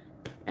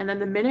 And then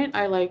the minute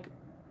I like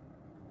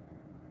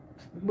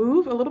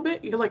move a little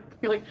bit, you're like,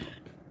 good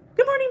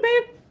morning,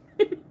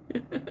 babe.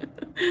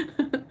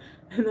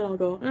 And then I'll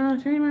go, oh,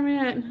 30 more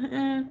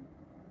minutes.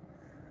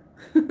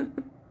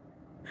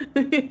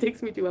 It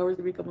takes me 2 hours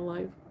to become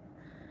alive.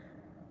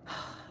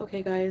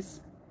 Okay, guys.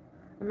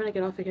 I'm gonna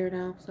get off of here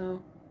now,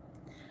 so.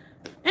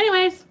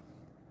 Anyways.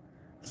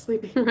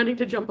 Sleepy, running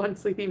to jump on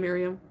Sleepy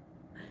Miriam.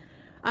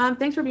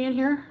 Thanks for being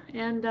here,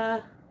 and,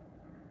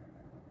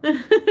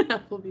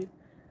 Applebee's.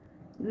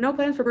 No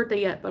plans for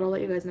birthday yet, but I'll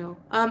let you guys know.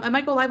 I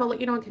might go live. I'll let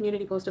you know on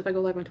community post if I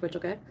go live on Twitch,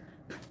 okay?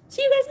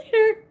 See you guys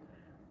later.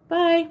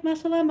 Bye.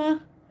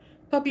 Masalama.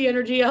 Puppy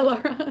energy,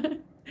 Alara.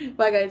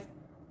 Bye, guys.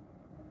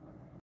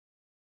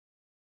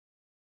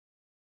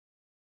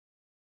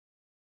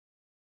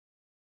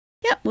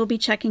 Yep, we'll be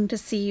checking to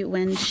see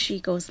when she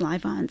goes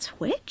live on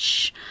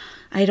Twitch.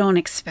 I don't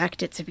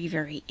expect it to be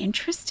very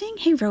interesting.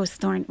 Hey, Rose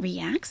Thorn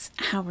Reacts.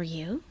 How are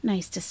you?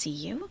 Nice to see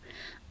you.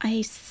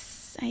 I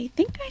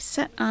think I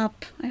set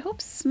up, I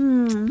hope,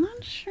 I'm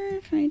not sure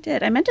if I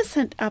did. I meant to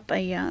set up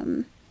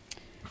a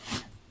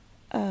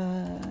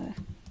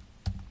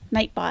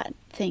Nightbot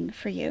thing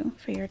for you,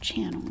 for your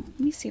channel. Let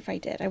me see if I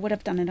did. I would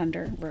have done it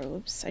under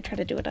Rose. I try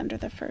to do it under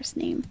the first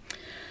name.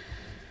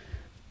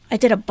 I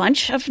did a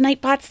bunch of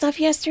Nightbot stuff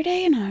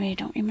yesterday, and I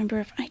don't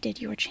remember if I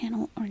did your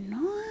channel or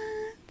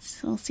not.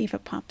 So we'll see if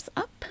it pops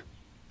up.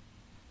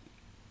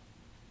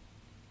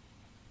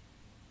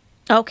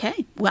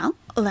 Okay, well,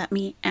 let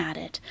me add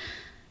it.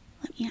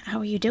 How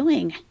are you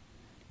doing?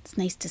 It's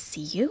nice to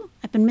see you.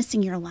 I've been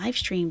missing your live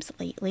streams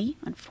lately,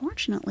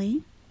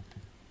 unfortunately.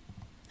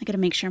 I gotta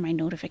make sure my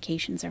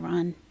notifications are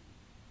on.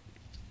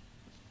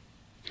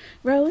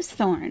 Rose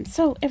Thorn.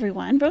 So,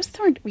 everyone, Rose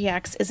Thorn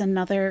Reacts is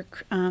another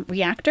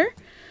reactor.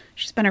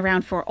 She's been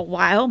around for a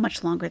while,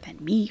 much longer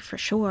than me, for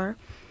sure.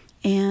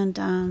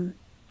 And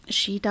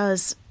she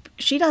does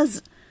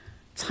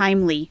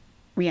timely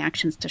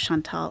reactions to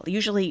Chantal,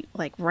 usually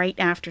like right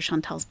after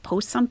Chantal's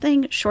post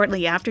something.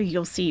 Shortly after,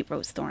 you'll see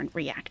Rose Thorn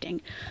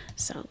reacting.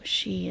 So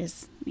she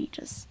is, let me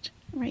just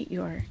write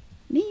your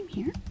name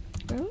here.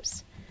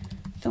 Rose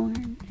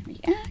Thorn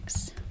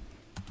Reacts.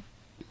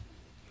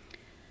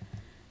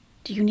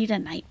 Do you need a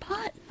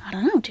Nightbot? I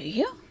don't know, do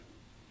you?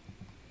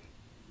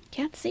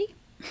 Can't see.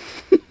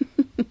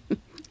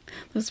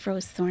 Those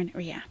Rose Thorn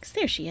Reacts.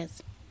 There she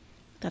is.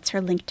 That's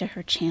her link to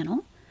her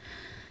channel.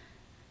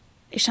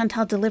 Is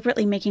Chantal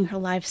deliberately making her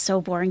live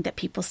so boring that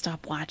people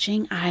stop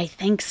watching? I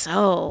think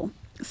so.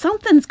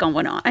 Something's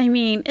going on. I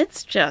mean,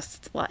 it's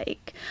just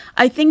like,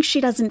 I think she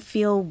doesn't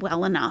feel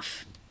well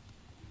enough.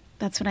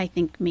 That's what I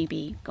think may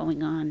be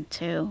going on,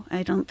 too.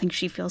 I don't think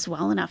she feels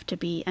well enough to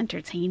be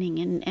entertaining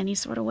in any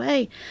sort of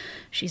way.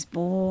 She's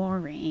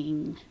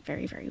boring.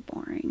 Very, very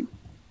boring.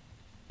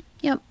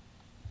 Yep.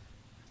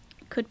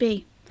 Could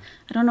be.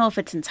 I don't know if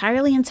it's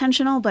entirely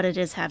intentional, but it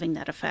is having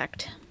that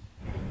effect.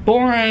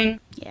 Boring.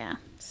 Yeah,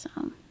 so.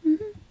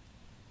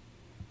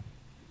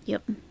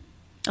 Yep.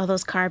 All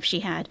those carbs she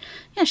had.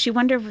 Yeah, she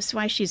wonders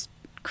why she's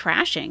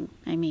crashing.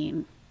 I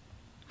mean,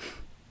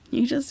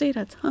 you just ate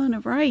a ton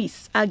of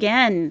rice.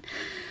 Again.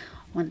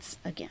 Once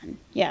again.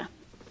 Yeah.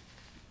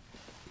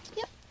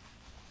 Yep.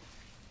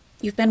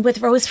 You've been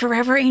with Rose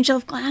forever, Angel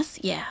of Glass?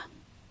 Yeah.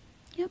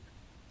 Yep.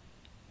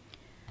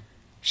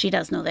 She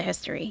does know the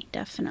history,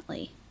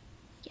 definitely.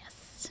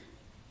 Yes.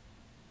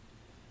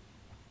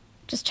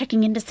 Just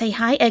checking in to say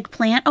hi,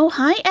 Eggplant. Oh,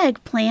 hi,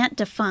 Eggplant.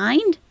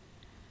 Defined?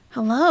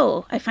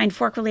 Hello. I find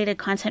fork-related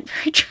content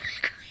very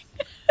triggering.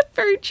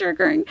 Very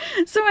triggering.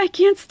 So I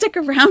can't stick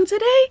around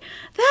today?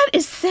 That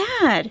is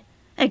sad.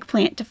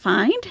 Eggplant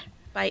defined?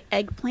 By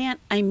eggplant,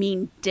 I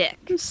mean dick.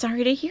 I'm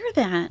sorry to hear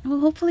that. Well,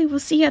 hopefully we'll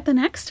see you at the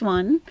next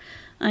one.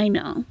 I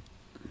know.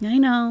 I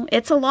know.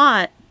 It's a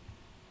lot.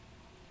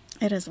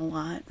 It is a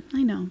lot.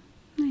 I know.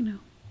 I know.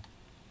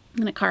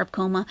 In a carb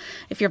coma.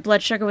 If your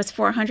blood sugar was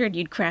 400,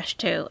 you'd crash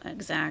too.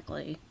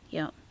 Exactly.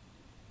 Yep.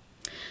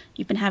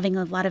 You've been having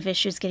a lot of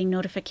issues getting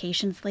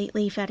notifications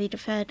lately, Fatty to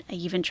Fed. I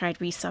even tried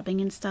resubbing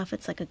and stuff.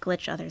 It's like a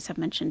glitch others have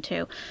mentioned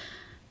too.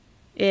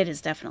 It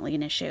is definitely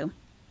an issue.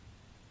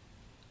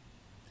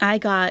 I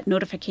got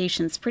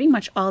notifications pretty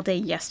much all day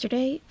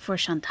yesterday for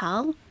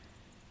Chantal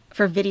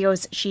for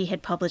videos she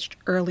had published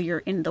earlier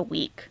in the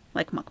week,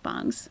 like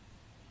mukbangs.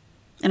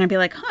 And I'd be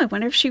like, I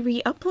wonder if she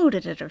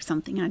re-uploaded it or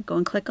something. I'd go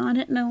and click on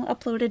it. No,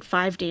 uploaded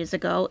 5 days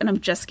ago, and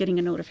I'm just getting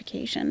a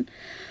notification.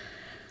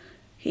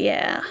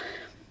 Yeah.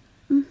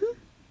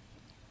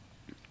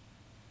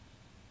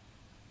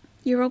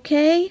 You're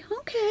okay?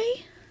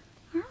 Okay.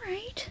 All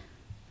right.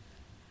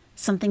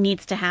 Something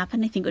needs to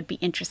happen. I think it would be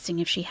interesting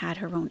if she had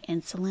her own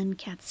insulin,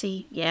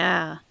 Ketsy.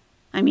 Yeah.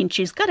 I mean,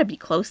 she's got to be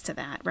close to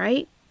that,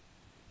 right?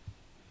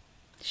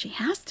 She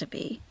has to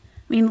be.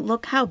 I mean,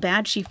 look how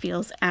bad she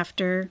feels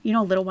after,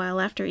 a little while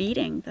after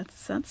eating.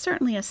 That's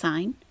certainly a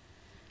sign.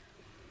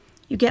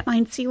 You get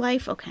mine, Sea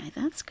Life? Okay,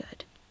 that's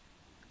good.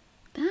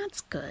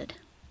 That's good.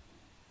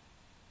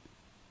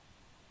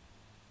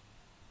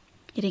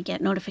 You didn't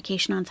get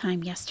notification on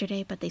time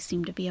yesterday, but they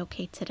seem to be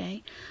okay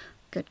today.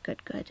 Good,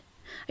 good, good.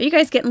 Are you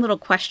guys getting little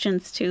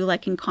questions too,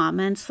 like in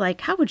comments?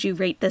 Like, how would you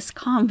rate this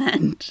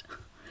comment?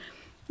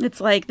 It's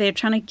like they're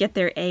trying to get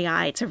their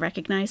AI to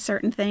recognize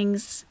certain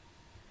things.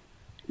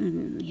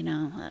 And, you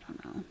know, I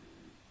don't know.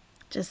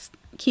 Just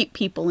keep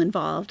people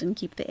involved and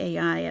keep the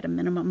AI at a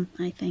minimum,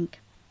 I think.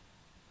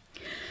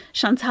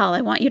 Chantal,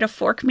 I want you to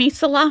fork me,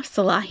 Salah.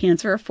 Salah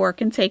hands her a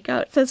fork and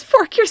takeout. It says,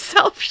 fork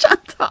yourself,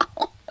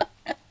 Chantal.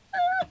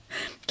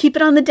 Keep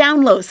it on the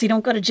down low so you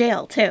don't go to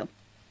jail, too.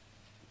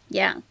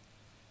 Yeah.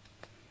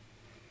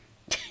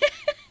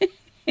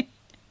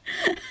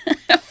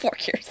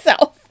 Fork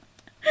yourself.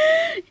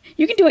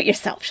 You can do it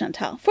yourself,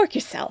 Chantal. Fork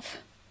yourself.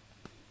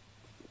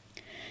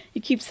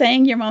 You keep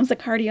saying your mom's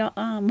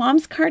a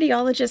mom's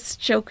cardiologist,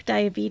 stroke,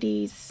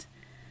 diabetes.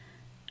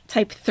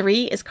 Type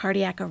 3 is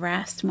cardiac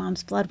arrest.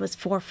 Mom's blood was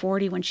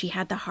 440 when she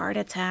had the heart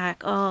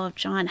attack. Oh,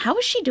 John, how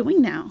is she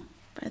doing now,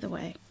 by the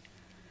way?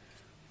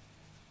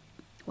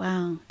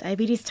 Wow,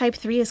 diabetes type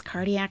 3 is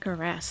cardiac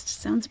arrest.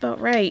 Sounds about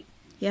right.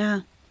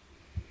 Yeah,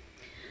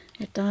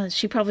 it does.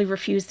 She probably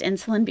refused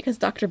insulin because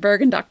Dr.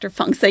 Berg and Dr.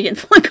 Funk say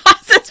insulin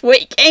causes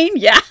weight gain.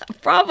 Yeah,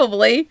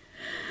 probably.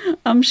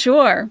 I'm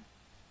sure.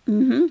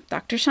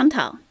 Dr.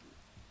 Chantal.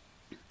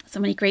 So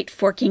many great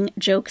forking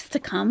jokes to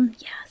come.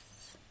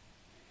 Yes.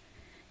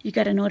 You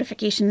got a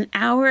notification an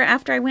hour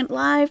after I went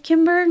live,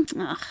 Kimber?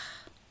 Ugh,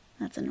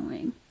 that's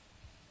annoying.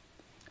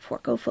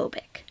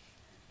 Forkophobic.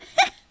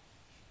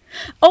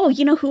 Oh,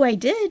 you know who I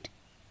did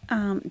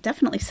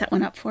definitely set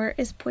one up for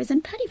is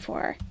Poison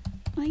Pettifor.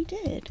 I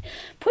did.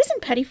 Poison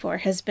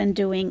Pettifor has been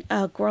doing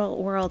a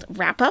Girl World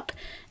wrap-up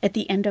at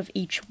the end of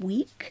each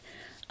week.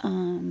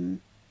 Let's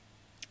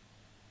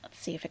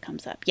see if it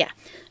comes up. Yeah.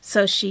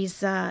 So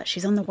she's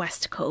on the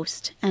West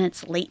Coast and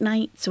it's late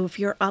night. So if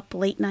you're up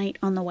late night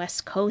on the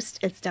West Coast,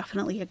 it's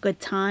definitely a good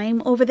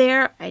time over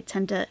there. I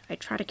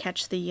try to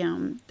catch the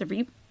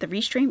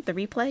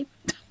replay.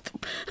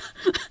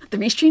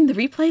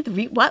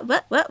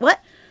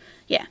 What?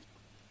 Yeah.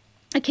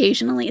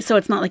 Occasionally. So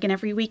it's not like an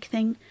every week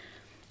thing.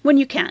 When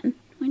you can.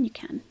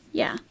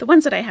 Yeah. The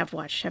ones that I have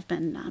watched have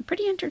been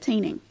pretty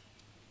entertaining.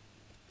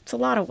 It's a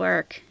lot of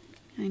work.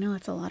 I know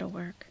it's a lot of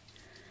work.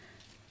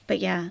 But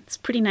yeah, it's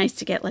pretty nice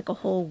to get like a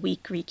whole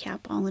week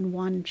recap all in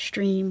one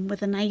stream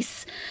with a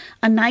nice,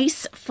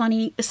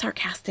 funny,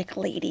 sarcastic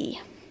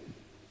lady.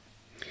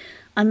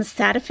 On the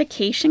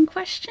satification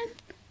question,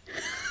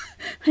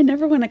 I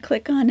never want to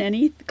click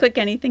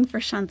anything for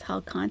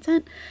Chantal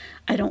content.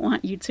 I don't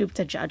want YouTube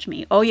to judge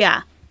me. Oh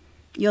yeah,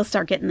 you'll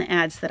start getting the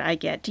ads that I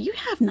get. Do you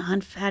have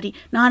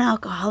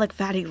non-alcoholic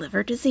fatty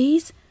liver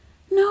disease?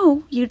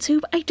 No,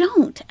 YouTube, I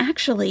don't,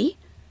 actually.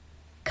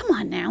 Come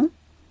on now.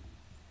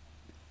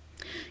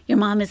 Your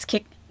mom is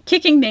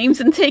kicking names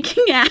and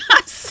taking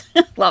ass.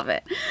 Love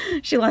it.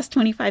 She lost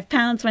 25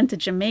 pounds, went to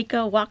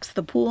Jamaica, walks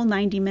the pool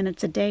 90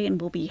 minutes a day,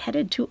 and will be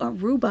headed to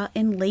Aruba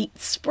in late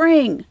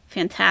spring.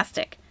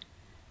 Fantastic.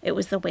 It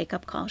was the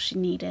wake-up call she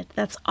needed.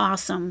 That's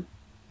awesome.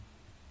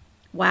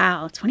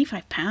 Wow,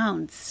 25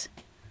 pounds.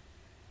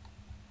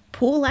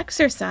 Pool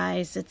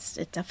exercise.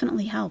 It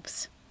definitely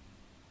helps.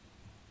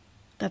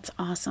 That's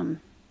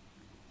awesome.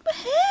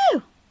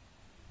 Woohoo!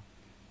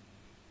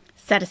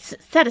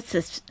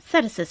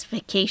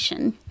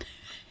 Satisfaction.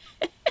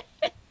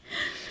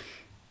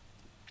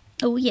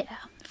 Oh yeah.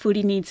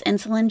 Foodie needs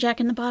insulin,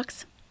 Jack in the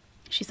Box.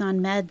 She's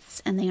on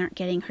meds and they aren't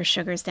getting her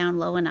sugars down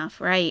low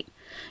enough, right?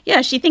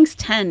 Yeah, she thinks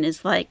 10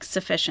 is like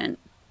sufficient.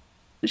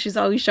 She's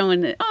always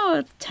showing that, oh,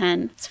 it's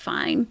 10, it's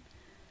fine.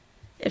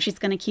 If she's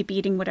going to keep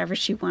eating whatever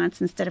she wants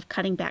instead of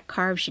cutting back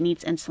carbs, she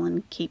needs insulin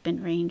to keep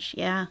in range.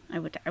 Yeah, I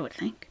would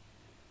think.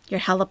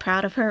 You're hella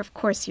proud of her? Of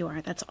course you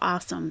are. That's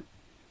awesome.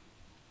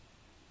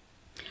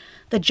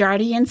 The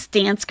Jardiance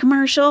dance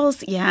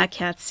commercials? Yeah,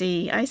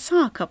 Catsy. I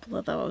saw a couple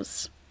of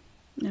those.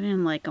 I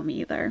didn't like them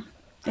either.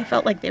 I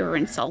felt like they were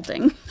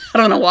insulting. I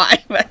don't know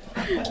why, but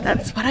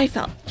that's what I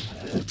felt.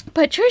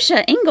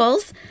 Patricia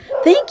Ingalls,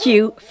 thank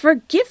you for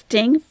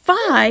gifting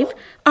 5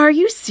 Are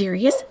You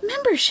Serious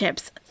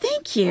memberships.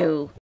 Thank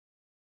you.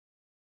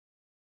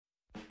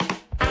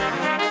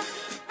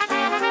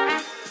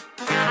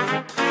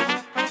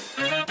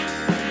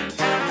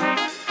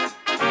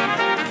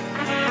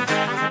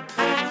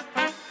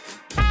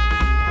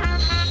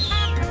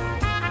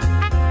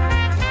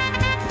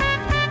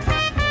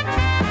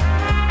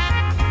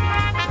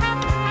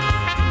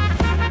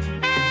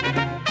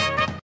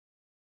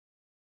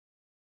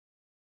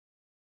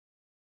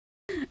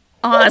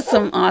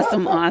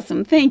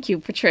 Awesome. Thank you,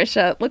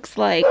 Patricia. It looks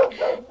like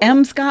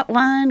M's got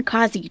one,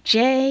 Causey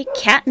J,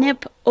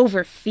 Catnip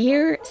Over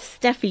Fear,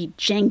 Steffi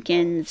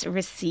Jenkins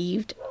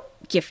received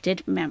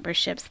gifted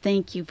memberships.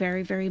 Thank you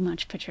very, very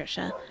much,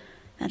 Patricia.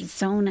 That is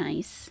so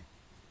nice.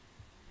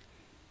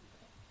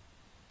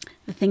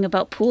 The thing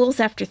about pools,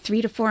 after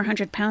 300 to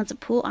 400 pounds, a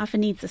pool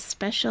often needs a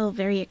special,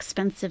 very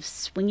expensive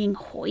swinging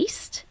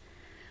hoist.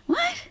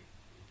 What?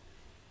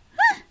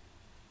 Huh?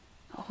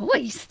 A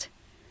hoist?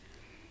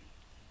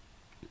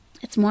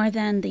 It's more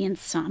than the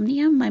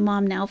insomnia. My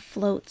mom now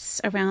floats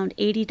around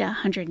 80 to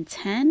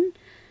 110,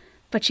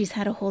 but she's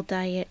had a whole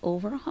diet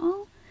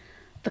overhaul.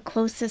 The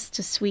closest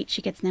to sweet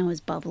she gets now is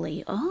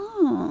bubbly.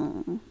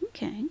 Oh,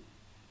 okay.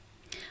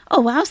 Oh,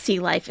 wow, Sea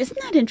Life. Isn't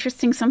that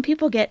interesting? Some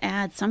people get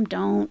ads, some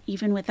don't,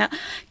 even without.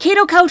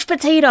 Keto Couch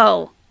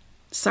Potato!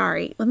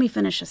 Sorry, let me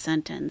finish a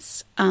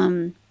sentence.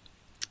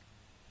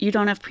 You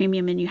don't have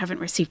premium and you haven't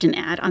received an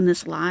ad on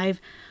this live.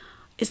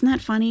 Isn't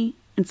that funny?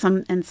 And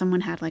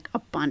someone had like a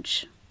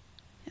bunch.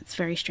 It's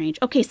very strange.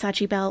 Okay,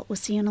 Sachi Bell, we'll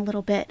see you in a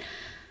little bit.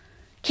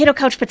 Keto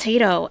Couch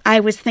Potato. I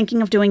was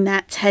thinking of doing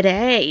that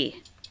today.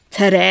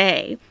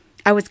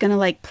 I was going to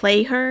like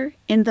play her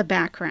in the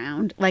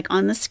background, like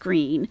on the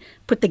screen,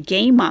 put the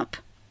game up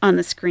on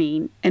the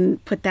screen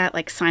and put that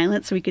like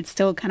silent so we could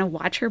still kind of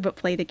watch her but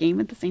play the game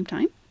at the same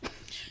time.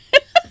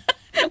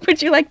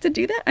 Would you like to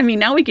do that? I mean,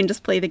 now we can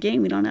just play the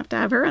game. We don't have to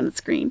have her on the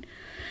screen.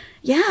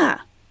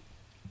 Yeah,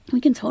 we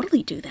can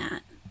totally do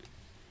that.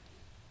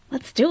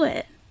 Let's do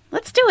it.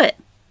 Let's do it.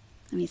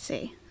 Let me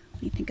see.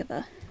 Let me think of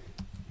a...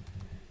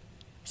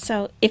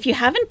 So if you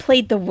haven't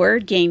played the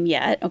word game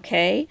yet,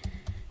 okay,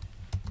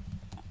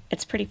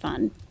 it's pretty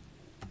fun.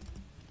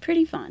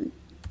 Pretty fun.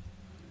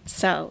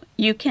 So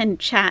you can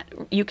chat,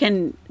 you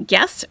can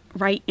guess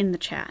right in the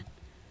chat.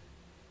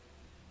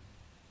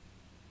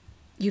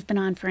 You've been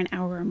on for an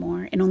hour or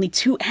more and only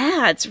 2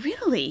 ads.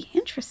 Really?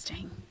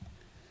 Interesting.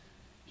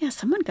 Yeah,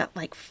 someone got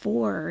like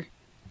 4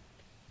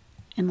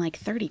 in like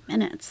 30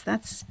 minutes.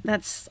 That's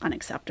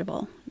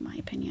unacceptable, in my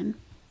opinion.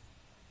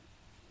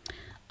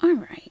 All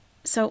right.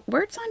 So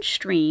words on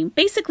stream,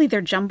 basically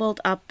they're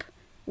jumbled up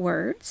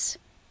words.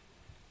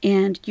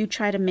 And you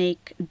try to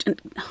make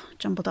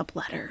jumbled up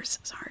letters.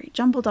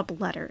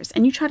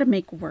 And you try to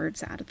make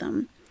words out of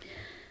them.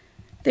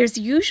 There's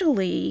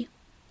usually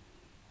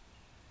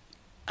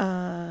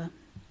a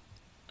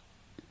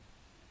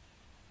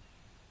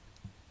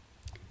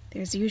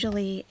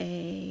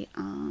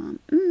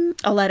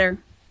letter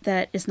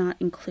that is not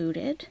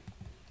included.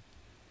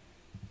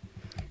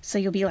 So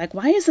you'll be like,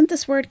 why isn't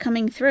this word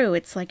coming through?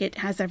 It's like it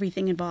has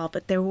everything involved,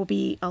 but there will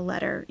be a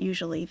letter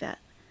usually that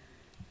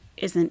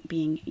isn't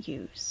being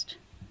used.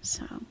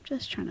 So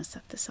just trying to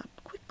set this up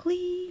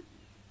quickly.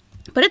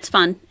 But it's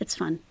fun. It's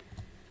fun.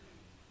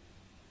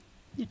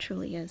 It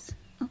truly is.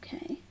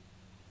 Okay.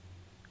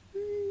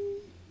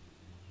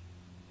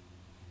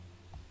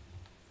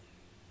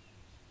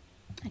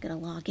 I gotta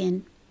log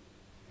in.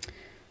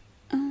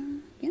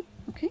 Yeah,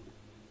 okay.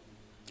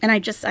 And I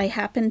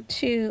happen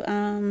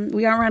to,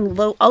 we are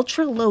on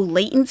ultra low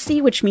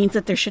latency, which means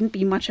that there shouldn't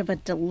be much of a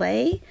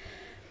delay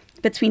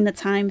between the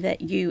time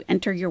that you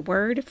enter your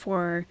word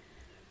for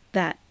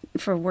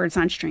words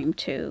on stream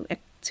to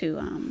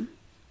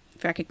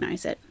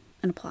recognize it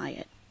and apply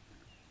it.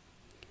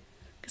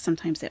 Because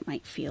sometimes it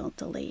might feel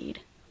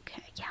delayed.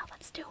 Okay, yeah,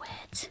 let's do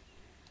it.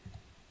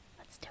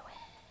 Let's do it.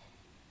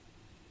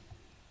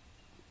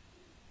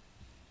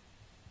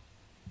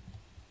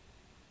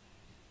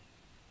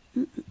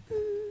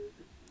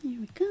 Here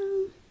we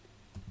go.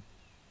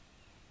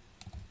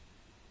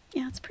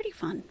 Yeah, it's pretty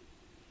fun.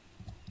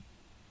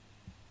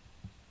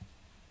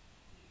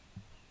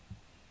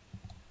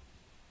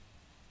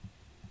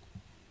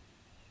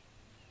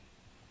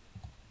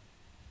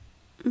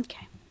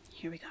 Okay,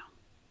 here we go.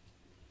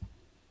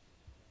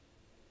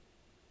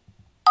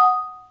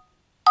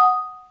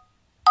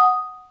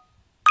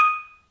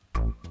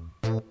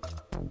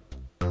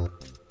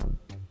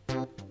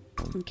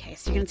 Okay,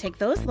 so you're going to take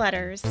those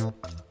letters and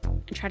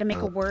try to make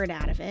a word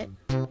out of it.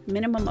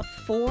 Minimum of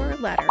 4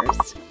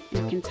 letters.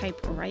 And you can type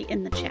right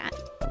in the chat.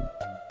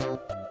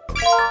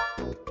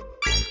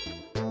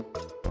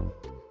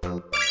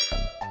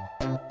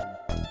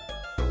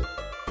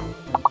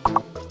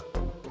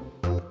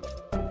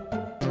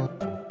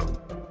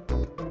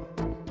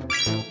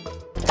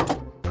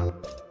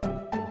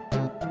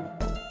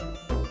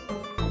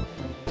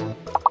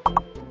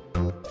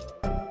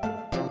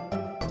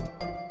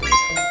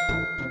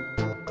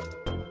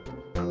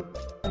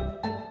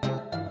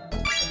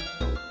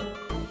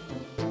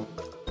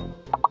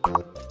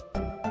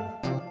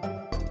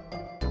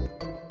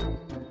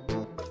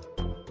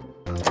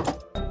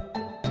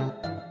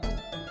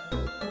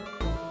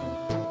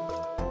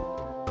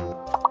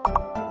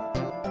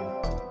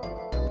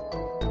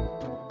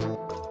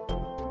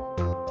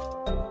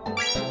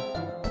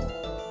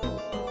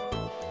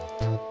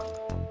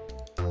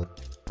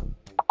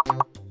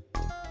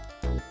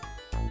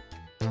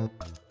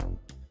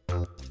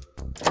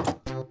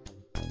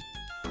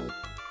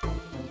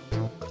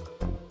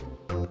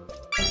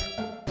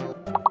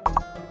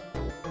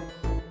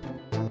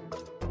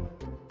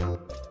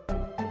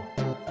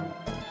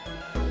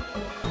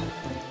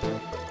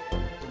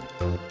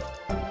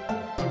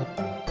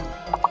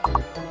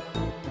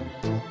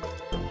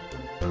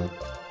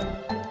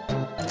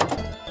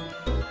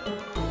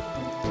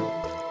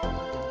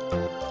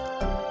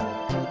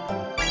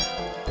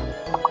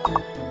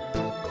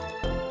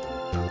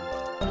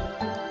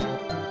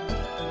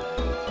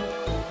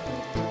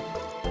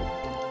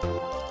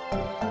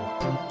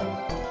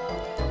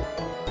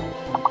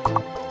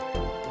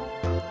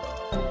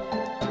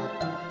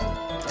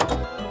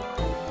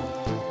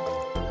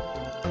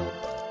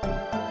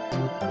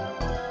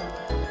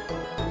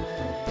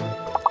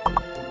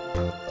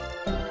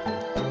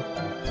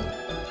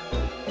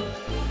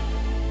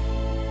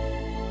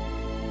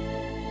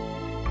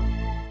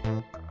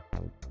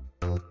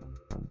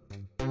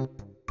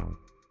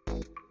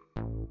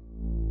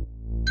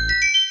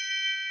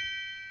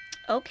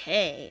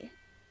 Okay.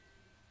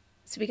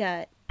 So we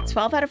got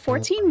 12 out of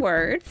 14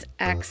 words.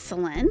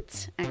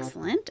 Excellent.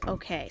 Excellent.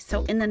 Okay.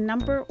 So in the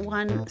number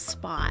 1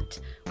 spot,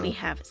 we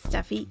have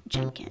Steffi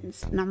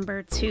Jenkins.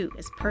 Number 2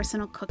 is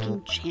Personal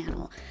Cooking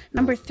Channel.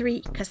 Number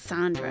 3,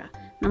 Cassandra.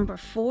 Number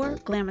 4,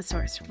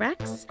 Glamosaurus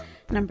Rex.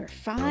 Number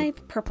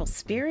 5, Purple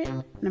Spirit.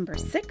 Number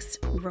 6,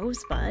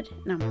 Rosebud.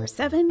 Number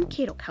 7,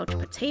 Kato Couch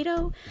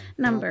Potato.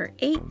 Number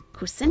 8,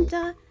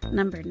 Kusinta.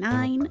 Number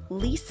 9,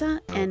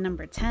 Lisa. And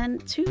number 10,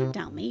 2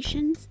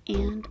 Dalmatians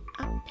and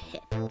a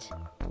pit.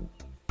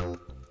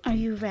 Are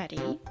you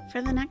ready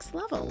for the next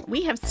level?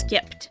 We have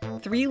skipped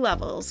 3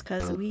 levels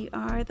because we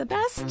are the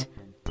best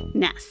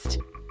nest.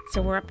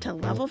 So we're up to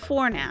level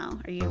 4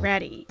 now. Are you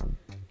ready?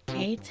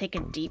 Okay, take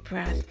a deep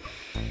breath.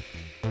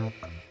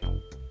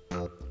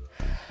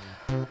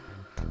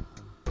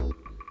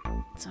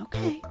 It's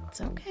okay.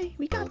 It's okay.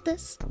 We got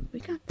this. We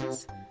got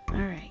this. All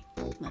right,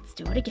 let's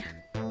do it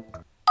again. –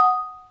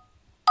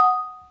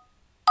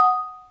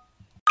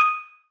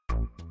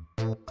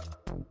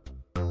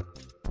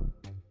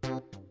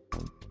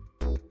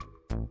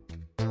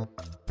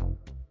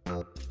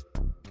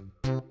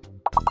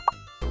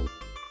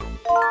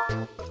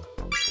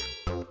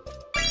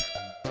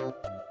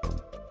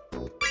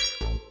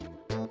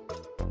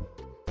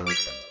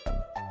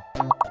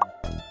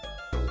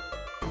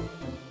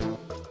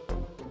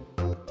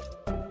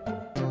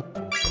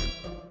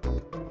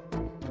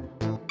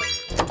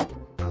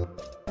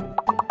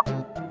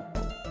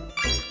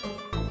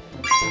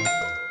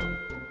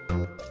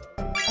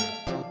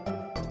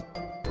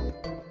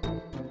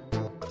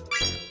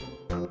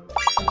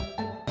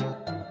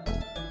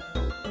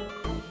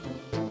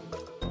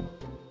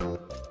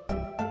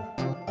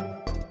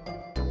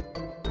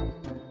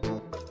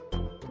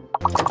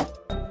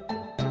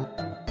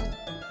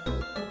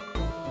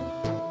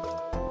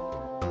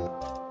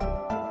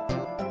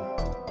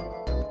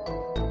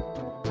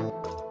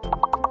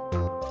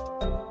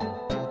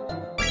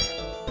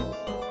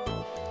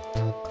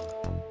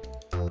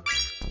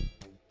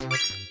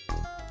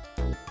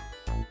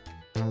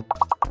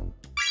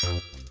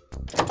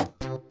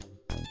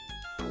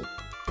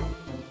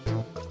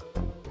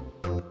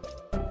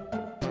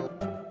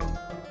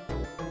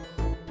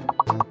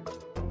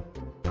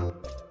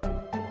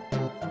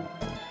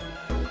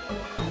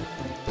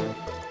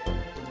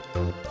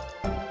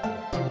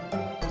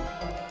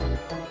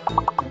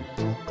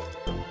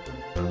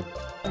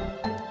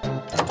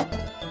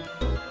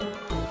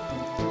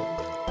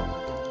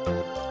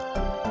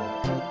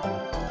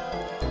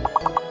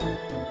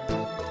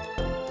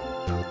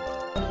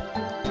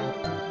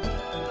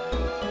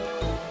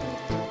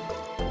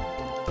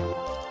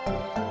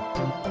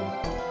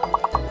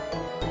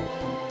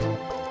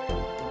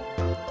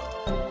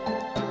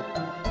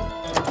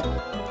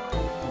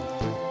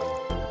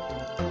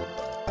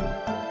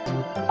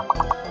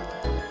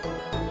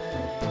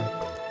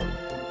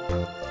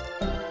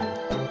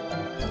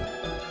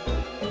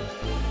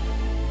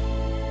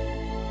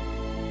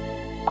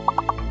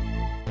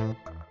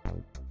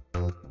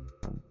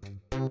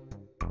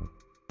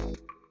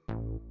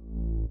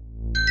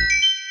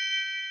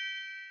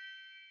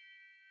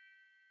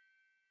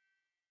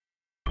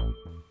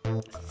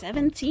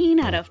 17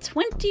 out of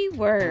 20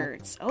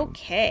 words.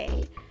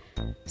 Okay.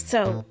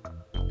 So,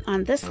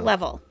 on this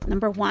level,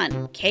 number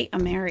 1, Kate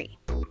Ameri.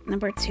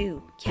 Number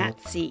 2,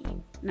 Cat C.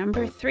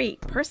 Number 3,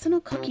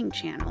 Personal Cooking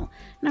Channel.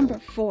 Number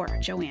 4,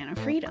 Joanna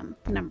Freedom.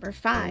 Number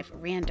 5,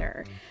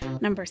 Rander.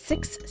 Number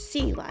 6,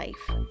 Sea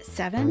Life.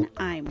 7,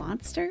 I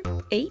Monster.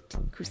 8,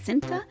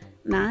 Kusinta.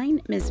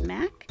 9, Ms.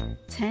 Mac.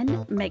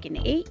 10, Megan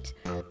 8.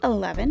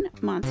 11,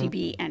 Monty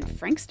B and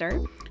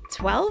Frankster.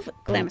 12,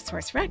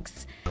 Glamosaurus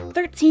Rex.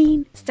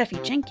 13,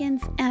 Steffi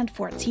Jenkins. And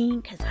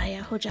 14,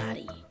 Kazaya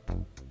Hojadi.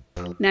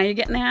 Now you're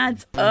getting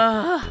ads?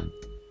 Ugh.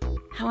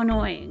 How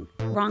annoying.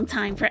 Wrong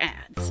time for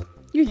ads.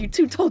 Your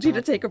YouTube told you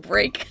to take a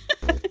break.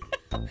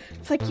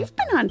 It's like you've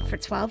been on for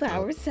 12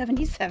 hours,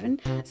 77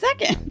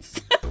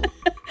 seconds.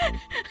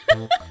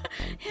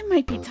 It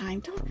might be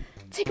time to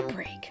take a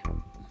break.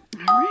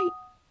 All right,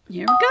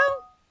 here we go.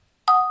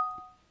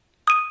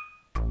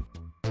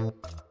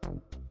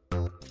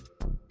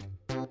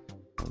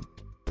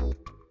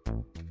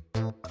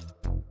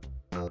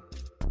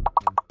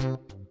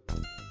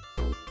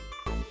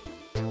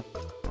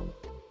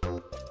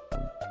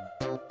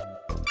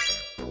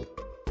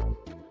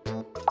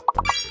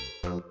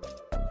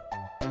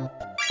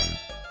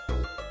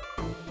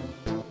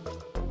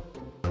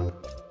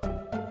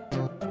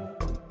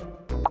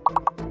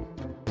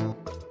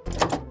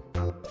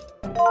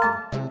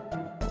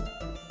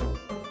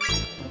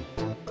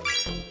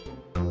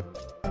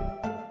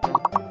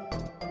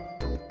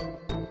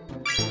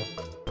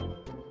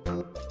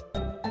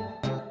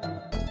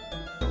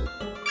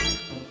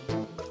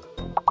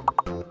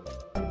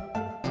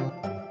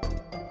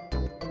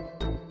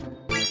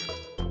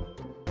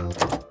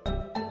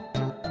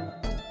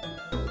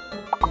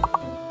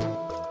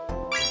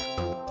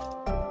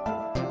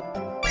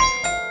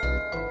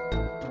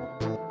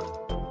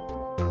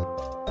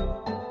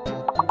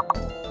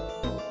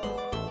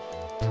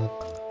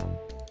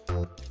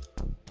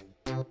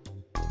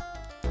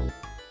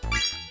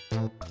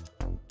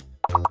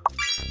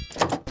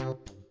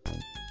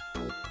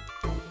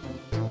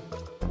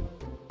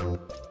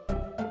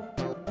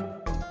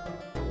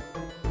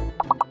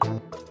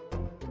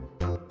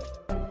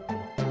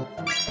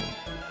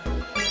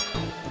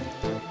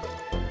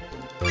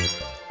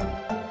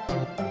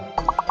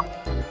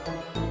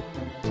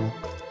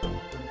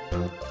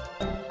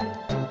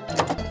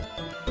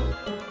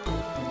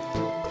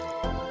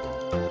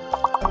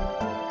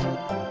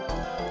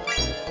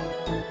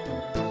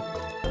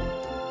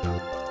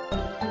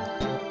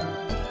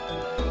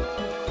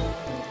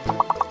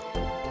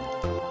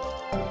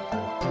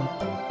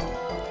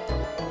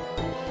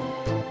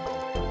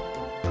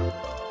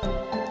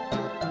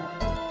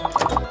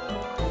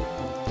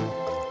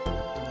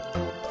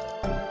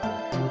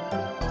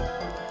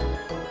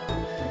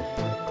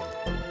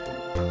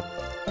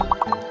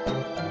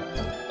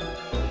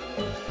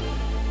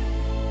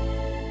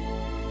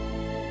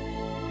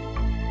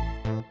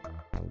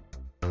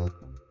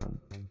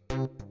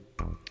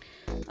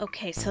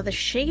 Okay, so the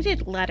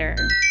shaded letter,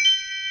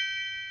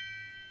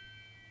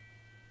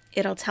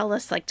 it'll tell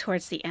us like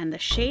towards the end, the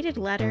shaded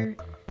letter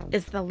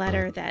is the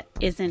letter that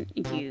isn't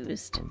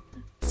used.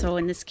 So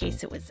in this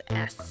case, it was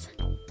S.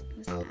 It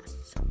was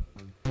S.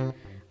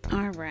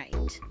 All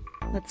right,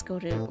 let's go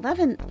to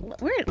 11.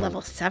 We're at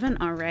level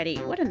 7 already.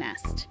 What a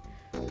nest.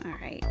 All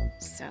right,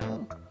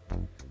 so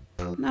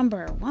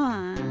number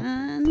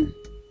 1,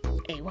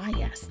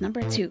 AYS.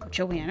 Number 2,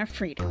 Joanna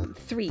Freedom.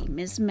 3,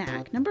 Ms.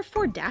 Mac. Number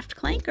 4, Daft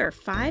Clanker.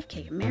 5,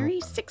 Kaya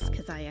Mary. 6,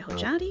 Kazaya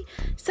Hojadi.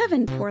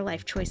 7, Poor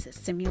Life Choices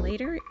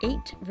Simulator. 8,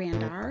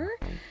 Randar.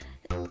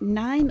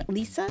 9,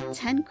 Lisa.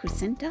 10,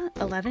 Kusinta.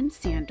 11,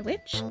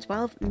 Sandwich.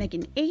 12,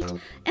 Megan 8.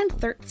 And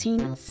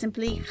 13,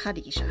 Simply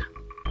Khadija.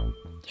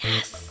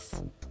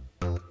 Yes!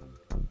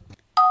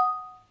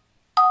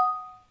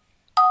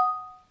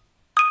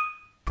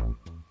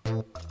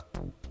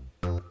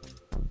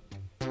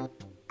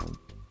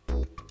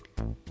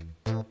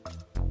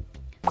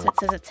 So it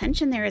says,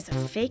 attention, there is a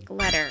fake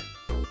letter.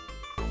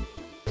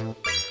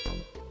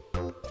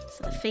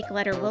 So the fake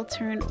letter will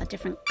turn a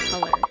different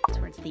color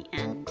towards the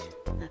end.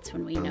 That's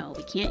when we know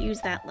we can't use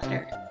that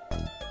letter.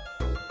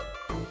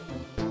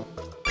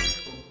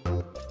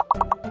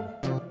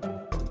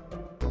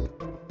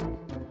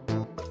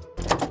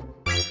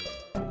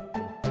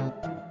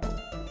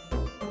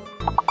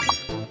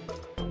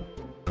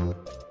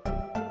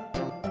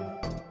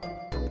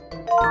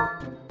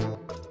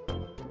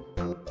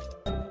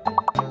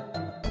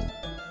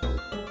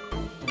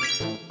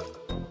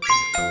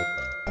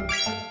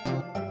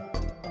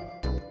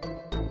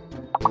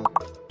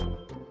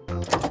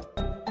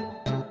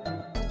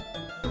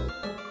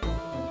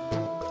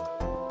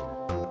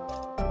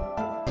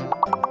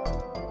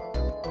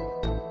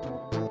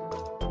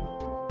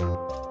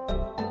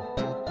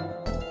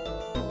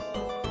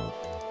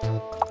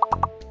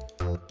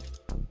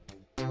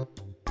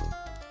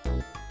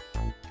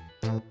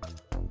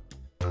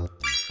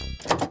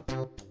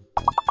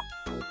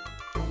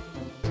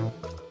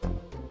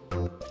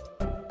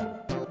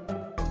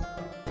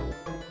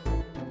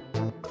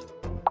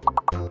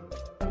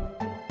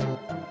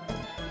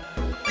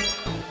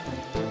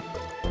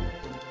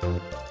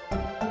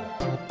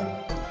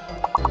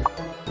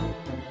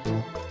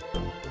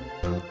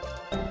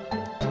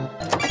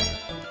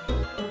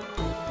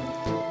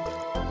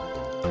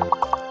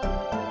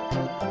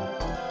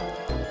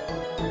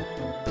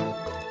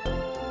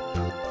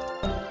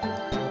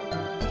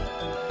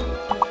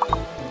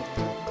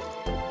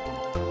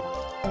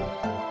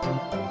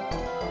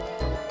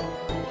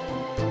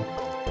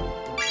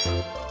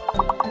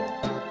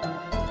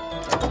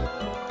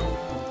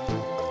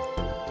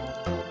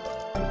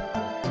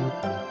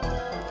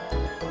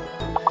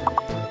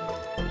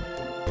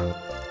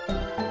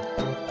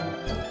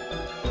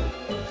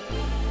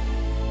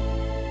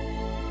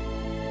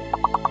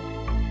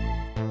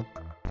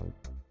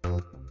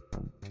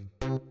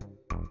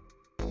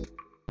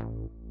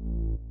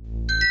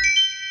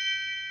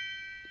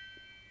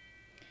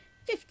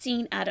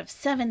 Out of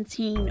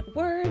 17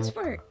 words.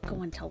 We're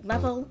going to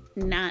level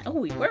 9. Oh,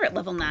 we were at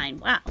level 9.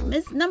 Wow.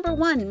 Number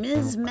 1,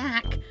 Ms.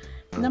 Mac.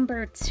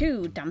 Number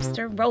 2,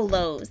 Dumpster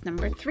Rolos.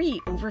 Number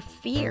 3, Over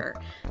Fear.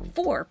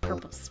 4,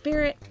 Purple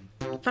Spirit.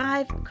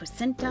 5,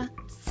 Kusinta.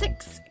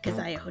 6,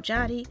 Kazaya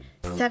Hojadi.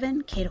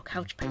 7, Kato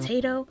Couch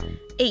Potato.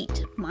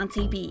 8,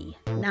 Monty B.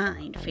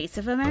 9, Face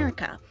of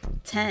America.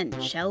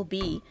 10, Shell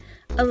B.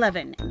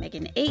 11,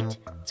 Megan 8.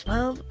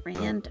 12,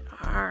 Rand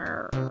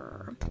R.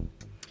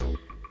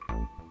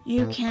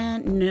 You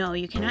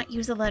cannot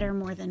use a letter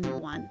more than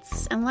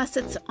once, unless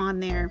it's on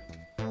there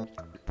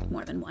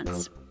more than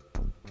once.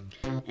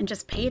 And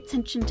just pay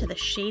attention to the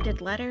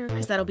shaded letter,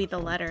 because that'll be the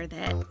letter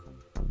that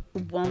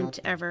won't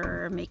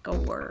ever make a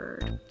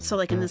word. So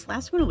like in this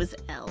last one, it was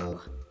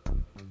L.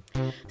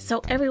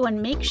 So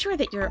everyone, make sure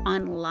that you're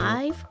on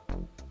live,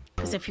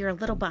 because if you're a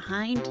little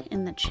behind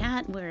in the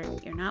chat where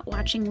you're not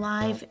watching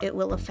live, it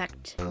will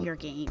affect your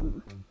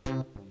game.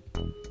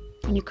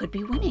 And you could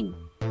be winning.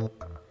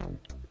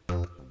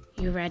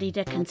 You ready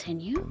to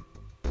continue?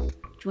 Do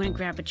you want to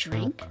grab a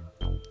drink?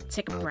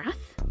 Take a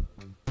breath?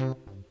 You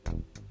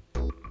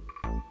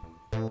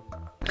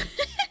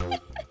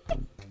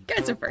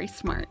guys are very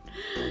smart.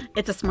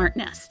 It's a smart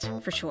nest,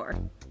 for sure.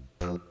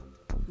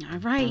 All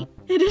right.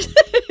 It is.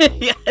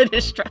 Yeah, it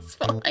is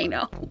stressful. I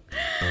know.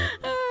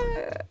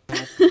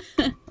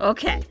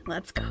 Okay,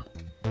 let's go.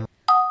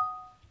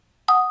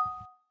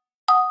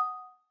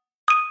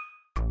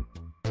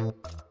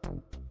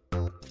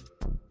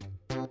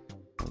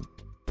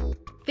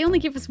 They only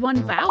give us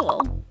one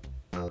vowel.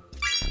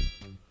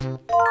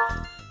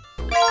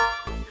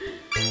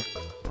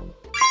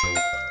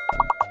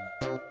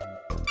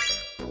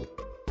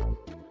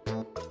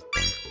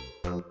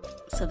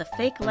 So the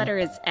fake letter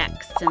is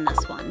X in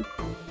this one.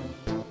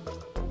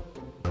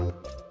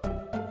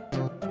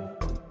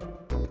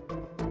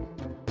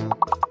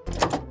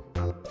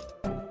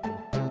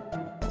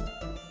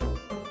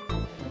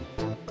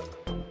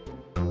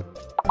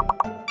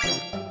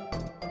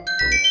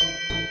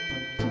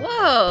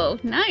 Whoa,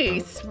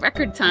 nice.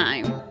 Record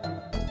time.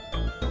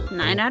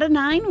 9 out of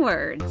 9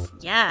 words.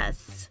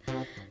 Yes.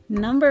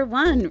 Number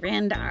 1,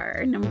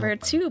 Randar. Number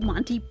 2,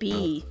 Monty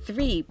B.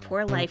 3,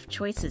 Poor Life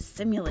Choices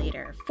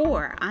Simulator.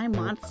 4, I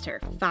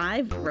Monster.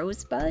 5,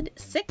 Rosebud.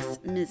 6,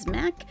 Ms.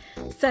 Mac.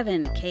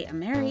 7, K.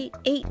 Ameri.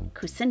 8,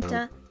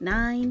 Kusinta.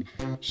 9,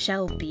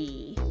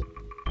 Shelby.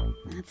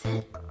 That's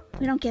it.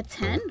 We don't get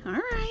 10? All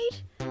right.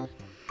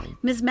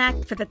 Ms.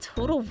 Mac, for the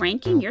total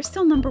ranking, you're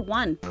still number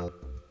 1.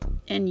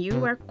 And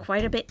you are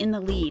quite a bit in the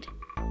lead.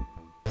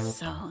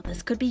 So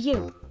this could be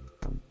you.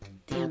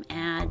 Damn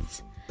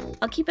ads.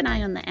 I'll keep an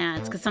eye on the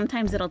ads because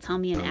sometimes it'll tell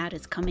me an ad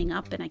is coming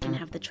up and I can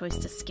have the choice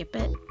to skip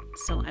it.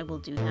 So I will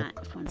do that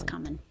if one's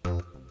coming.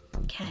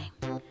 Okay.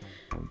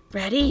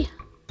 Ready?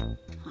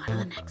 On to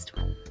the next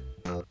one.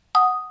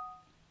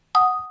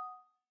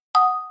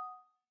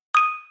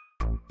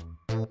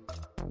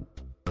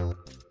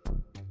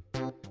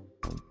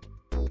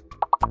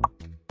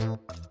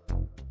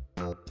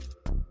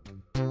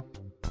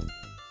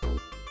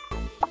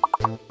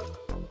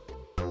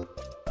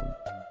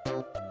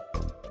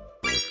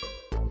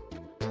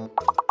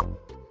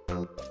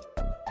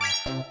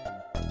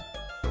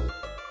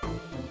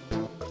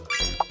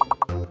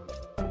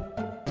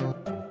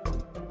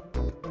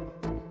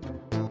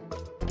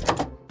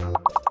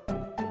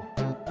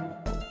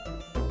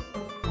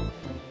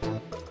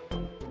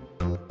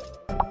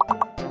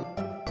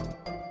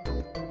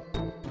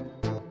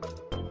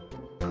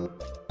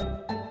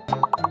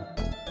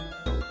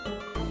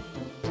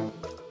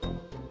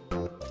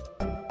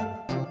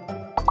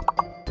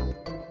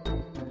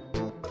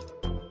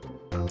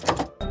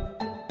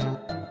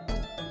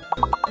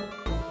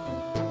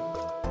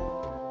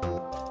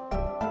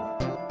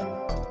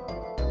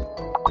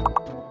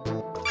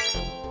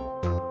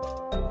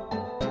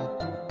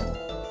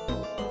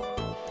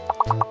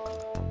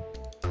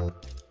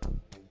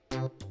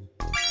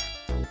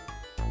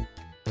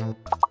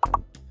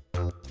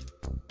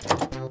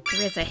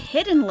 There is a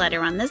hidden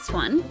letter on this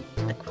one,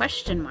 the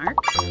question mark.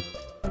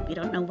 We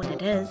don't know what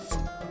it is,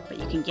 but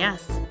you can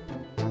guess.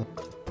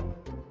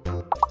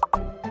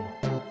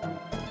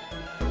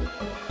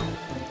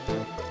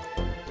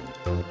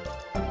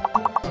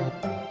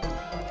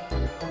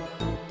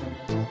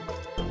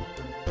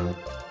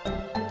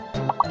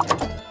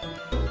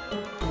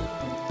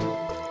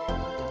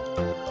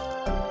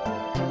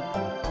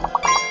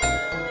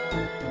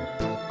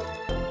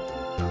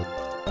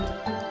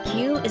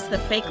 Q is the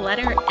fake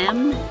letter,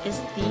 M is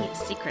the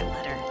secret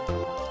letter.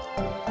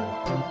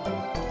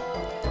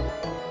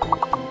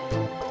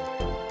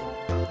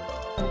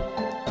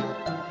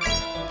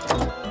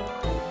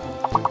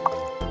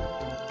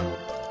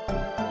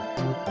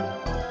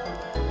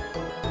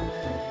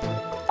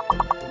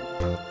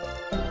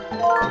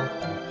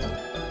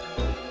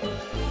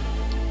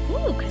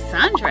 Ooh,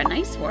 Cassandra,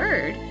 nice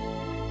word.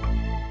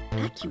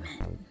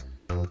 Acumen.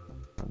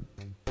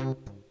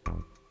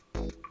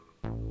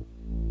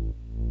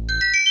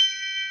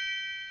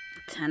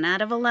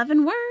 Out of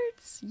 11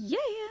 words. Yeah.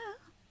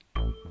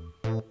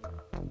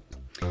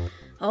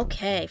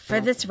 Okay, for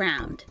this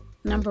round,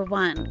 number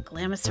 1,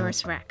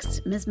 Glamosaurus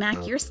Rex. Ms.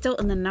 Mac, you're still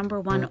in the number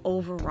 1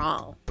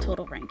 overall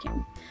total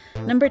ranking.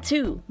 Number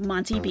 2,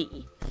 Monty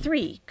B.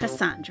 3,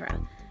 Cassandra.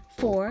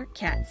 4,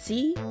 Cat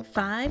C.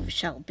 5,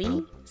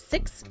 Shelby.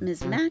 6,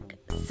 Ms. Mac.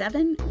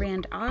 7,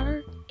 Rand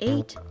R.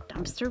 8,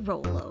 Dumpster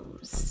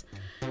Rolos.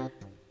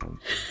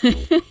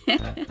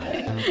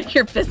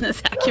 Your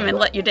business acumen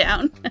let you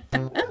down.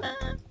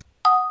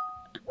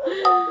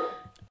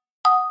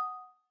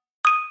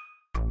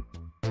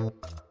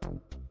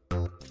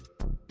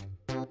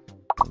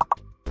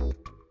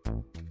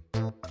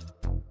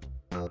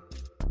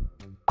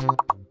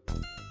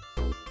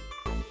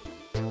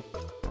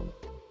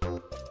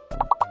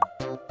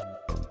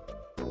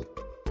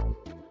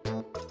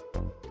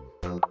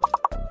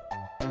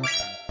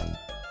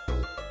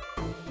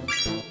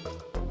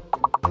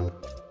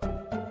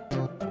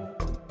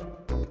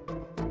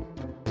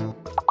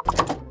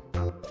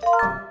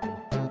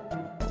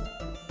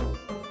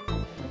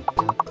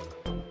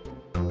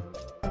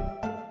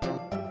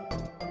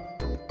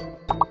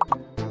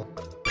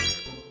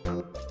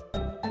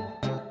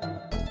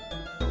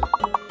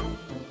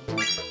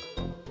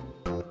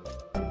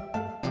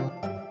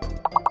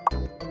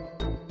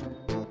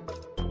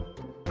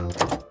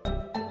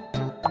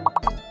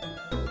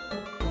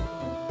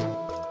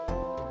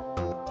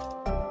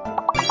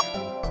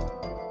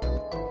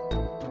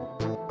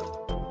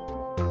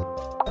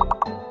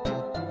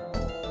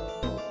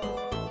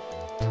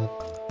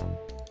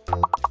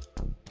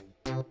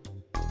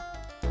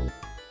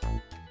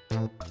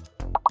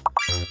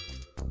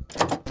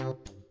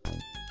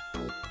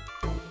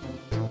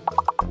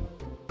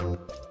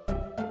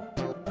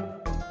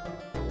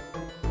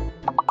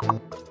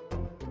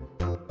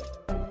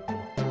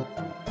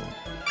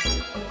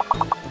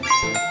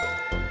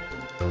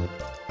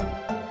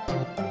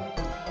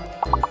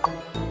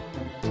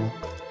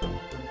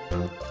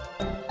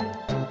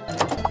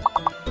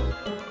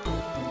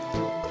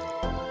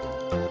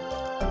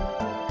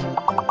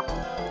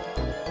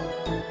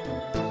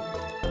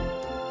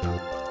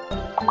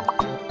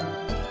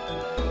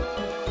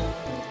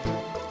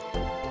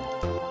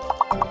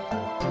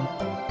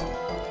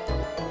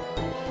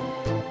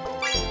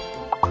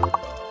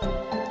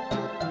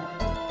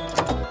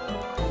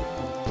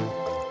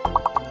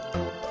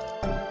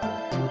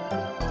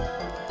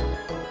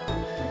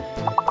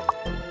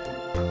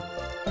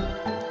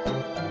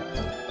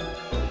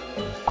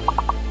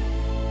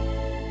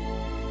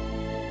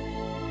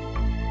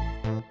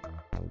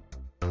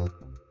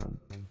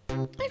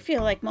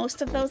 feel like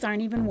most of those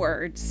aren't even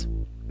words.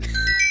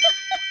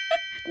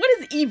 What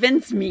does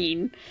events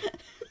mean?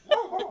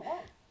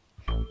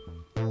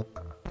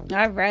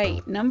 All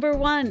right, number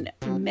 1,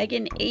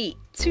 Megan 8,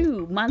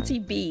 2, Monty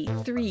B,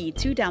 3,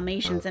 2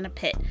 Dalmatians in a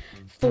Pit,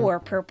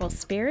 4, Purple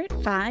Spirit,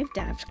 5,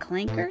 Daft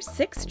Clanker,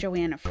 6,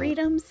 Joanna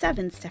Freedom,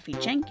 7,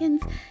 Steffi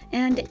Jenkins,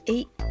 and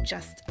 8,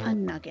 Just a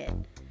Nugget.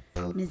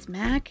 Ms.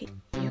 Mack,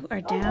 you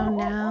are down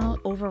now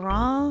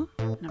overall,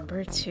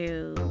 number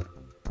 2.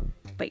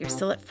 But you're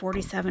still at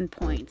 47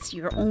 points.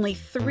 You're only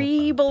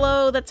 3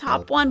 below the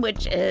top one,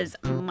 which is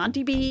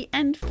Monty B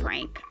and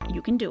Frank.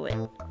 You can do it.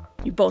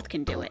 You both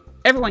can do it.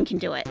 Everyone can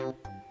do it.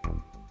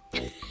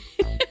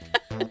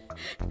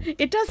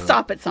 It does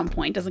stop at some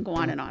point. Doesn't go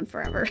on and on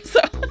forever. So,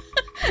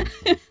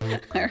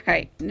 all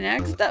right.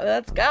 Next up,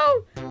 let's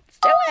go. Let's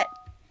do it.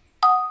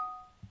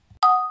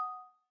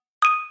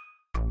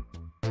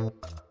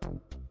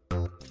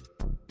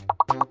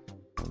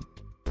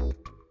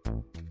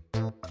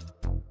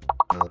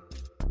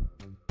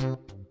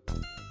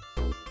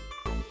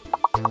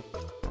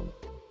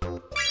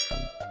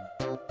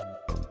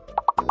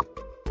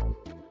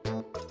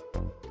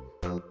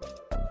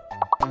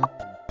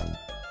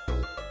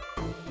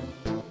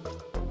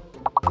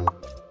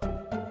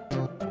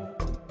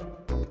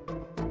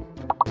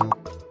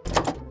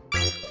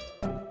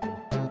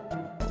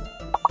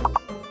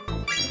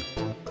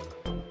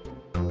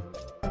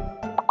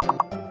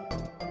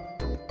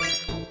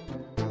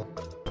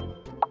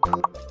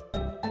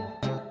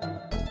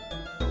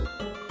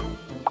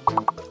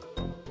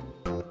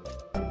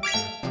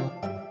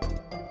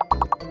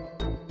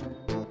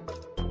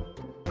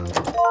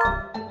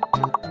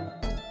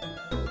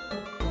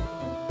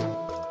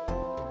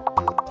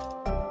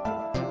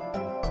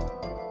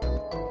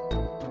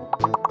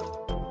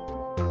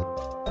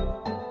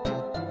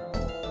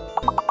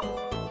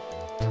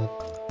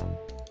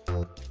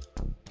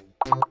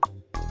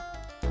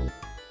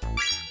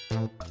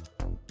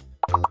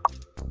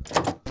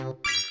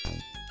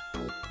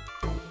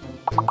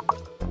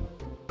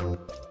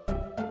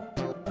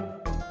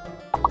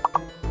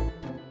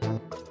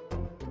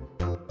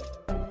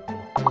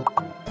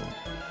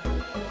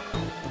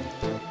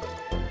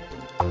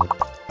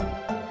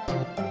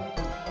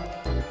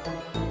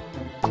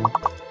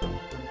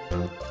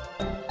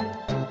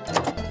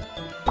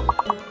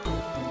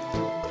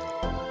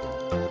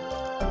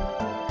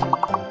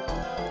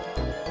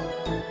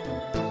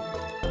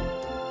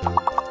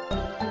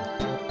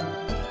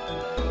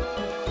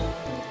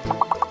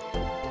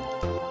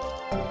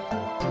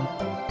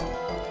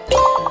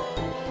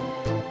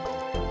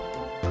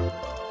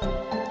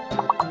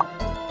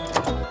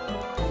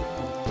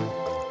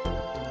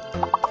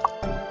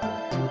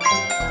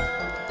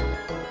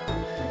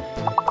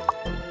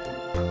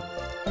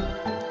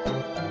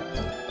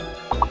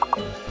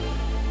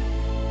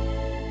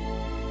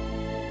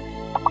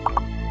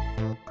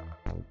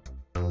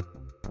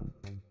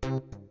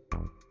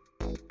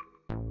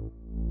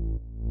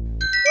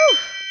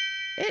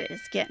 It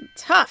is getting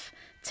tough.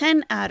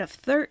 10 out of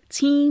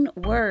 13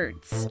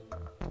 words.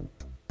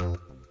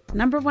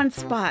 Number 1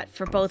 spot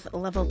for both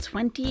level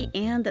 20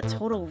 and the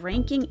total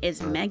ranking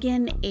is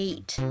Megan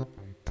 8.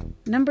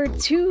 Number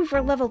 2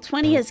 for level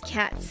 20 is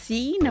Cat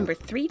C. Number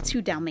 3,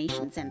 2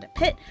 Dalmatians and a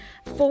Pit.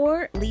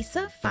 4,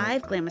 Lisa.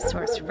 5,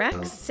 Glamosaurus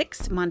Rex.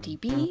 6, Monty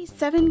B.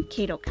 7,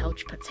 Kato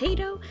Couch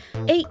Potato.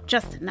 8,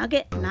 Just a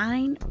Nugget.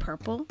 9,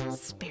 Purple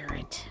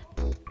Spirit.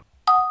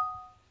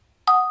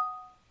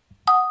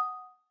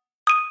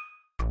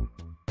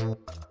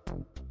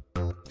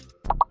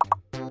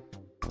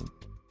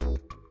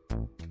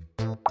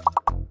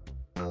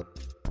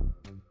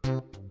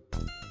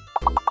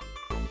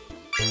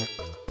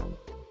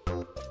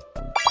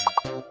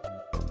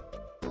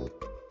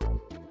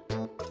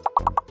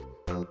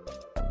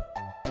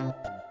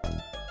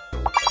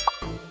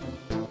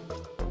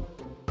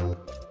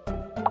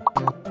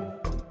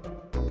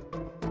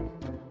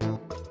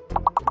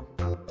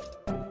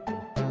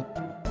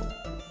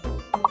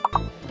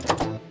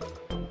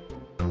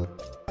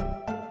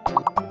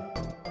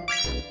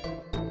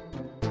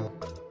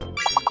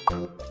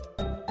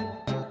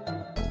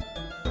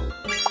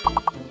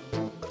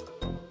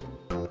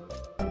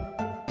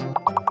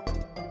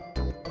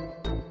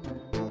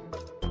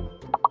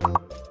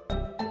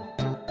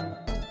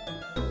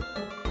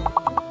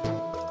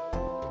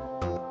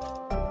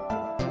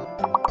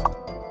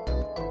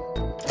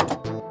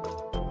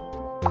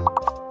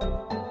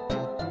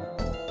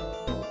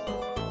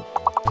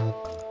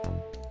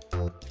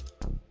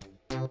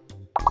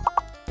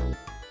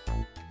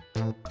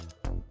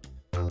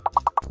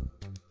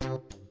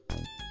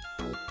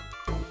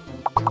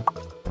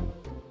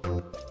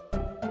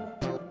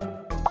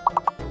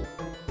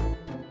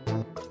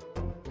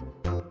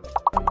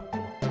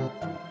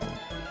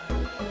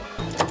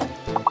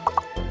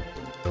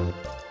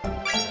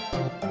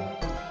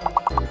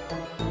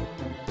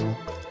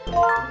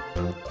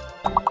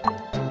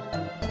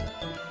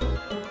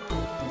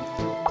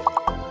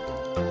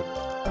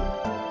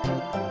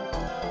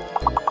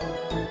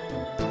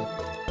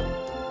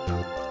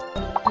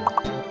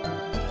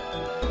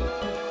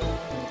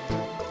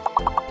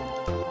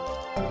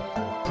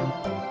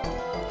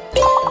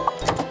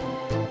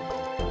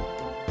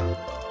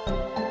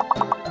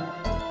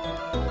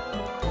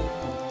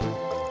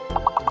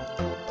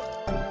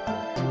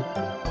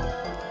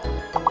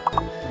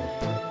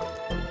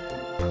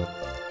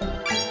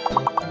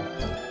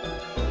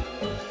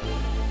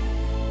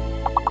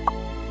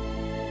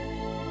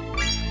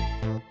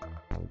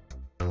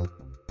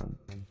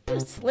 Whew,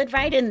 slid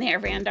right in there,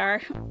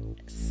 Randar.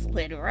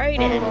 Slid right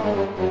in.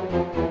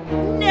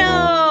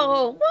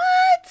 No!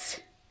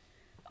 What?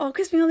 Oh,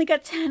 because we only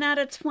got 10 out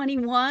of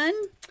 21?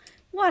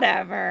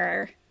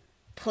 Whatever.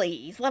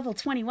 Please, level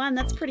 21,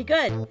 that's pretty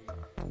good.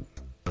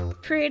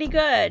 Pretty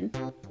good.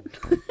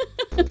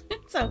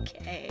 It's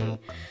okay.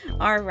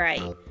 All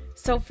right.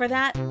 So for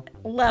that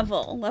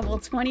level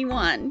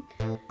 21,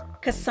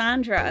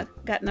 Cassandra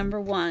got number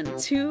 1,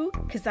 2,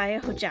 Keziah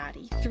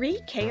Hojati, 3,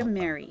 Kaya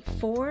Mary,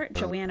 4,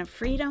 Joanna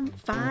Freedom,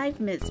 5,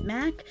 Ms.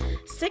 Mac,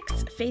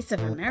 6, Face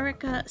of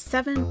America,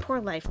 7,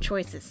 Poor Life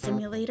Choices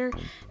Simulator,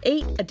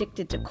 8,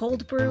 Addicted to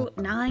Cold Brew,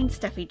 9,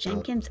 Steffi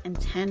Jenkins, and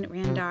 10,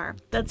 Randar.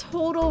 The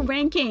total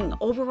ranking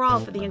overall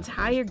for the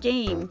entire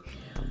game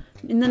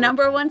in the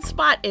number 1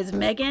 spot is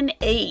Megan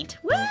 8.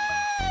 Woo!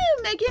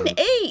 Megan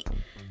 8!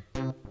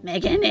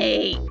 Megan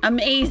 8.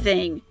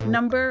 Amazing.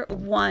 Number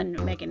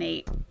 1, Megan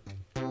 8.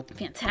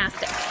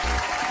 Fantastic.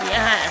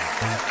 Yes.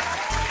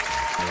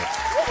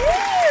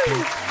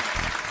 Woo-hoo!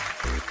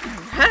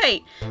 All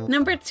right.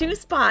 Number 2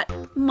 spot,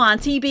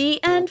 Monty B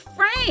and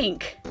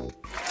Frank.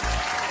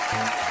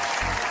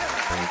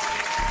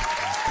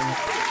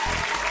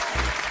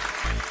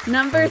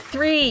 Number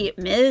 3,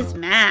 Ms.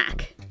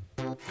 Mac.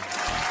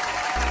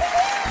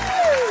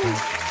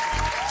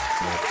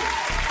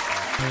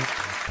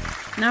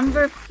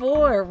 Number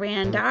 4,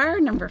 Randar.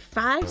 Number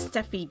 5,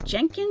 Steffi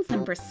Jenkins.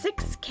 Number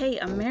 6, Kay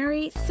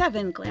Ameri.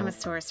 7,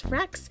 Glamosaurus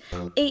Rex.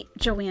 8,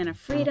 Joanna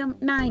Freedom.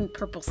 9,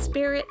 Purple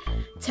Spirit.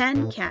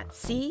 10, Cat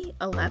C.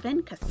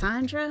 11,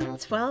 Cassandra.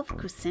 12,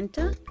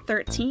 Kusinta.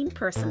 13,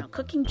 Personal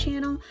Cooking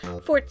Channel.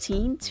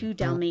 14, 2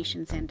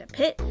 Dalmatians and a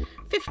Pit.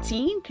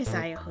 15,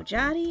 Keziah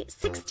Hojati.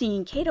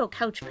 16, Kato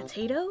Couch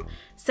Potato.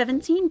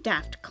 17,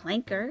 Daft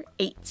Clanker.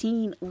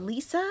 18,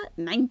 Lisa.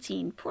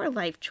 19, Poor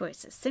Life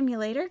Choices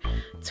Simulator.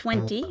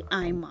 20,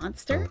 I'm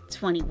Monster.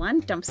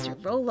 21, Dumpster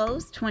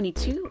Rolos.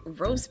 22,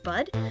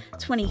 Rosebud.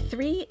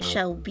 23,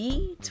 Shell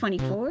B.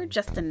 24,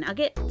 Just a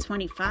Nugget.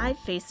 25,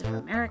 Face of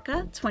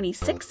America.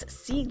 26,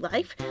 Sea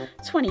Life.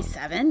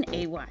 27,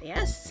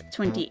 AYS.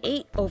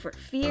 28, Over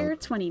Fear.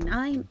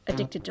 29,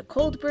 Addicted to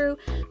Cold Brew.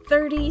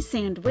 30,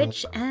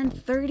 Sandwich. And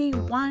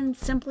 31,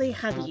 Simply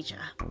Khadija.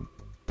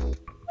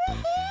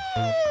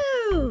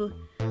 Woohoo!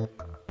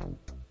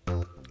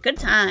 Good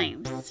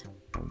times.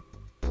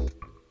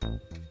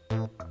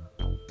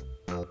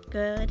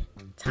 Good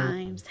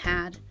times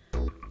had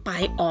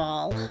by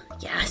all.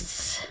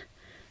 Yes.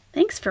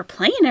 Thanks for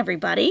playing,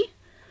 everybody.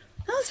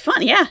 That was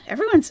fun. Yeah,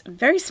 everyone's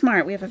very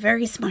smart. We have a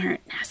very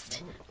smart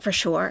nest, for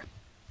sure.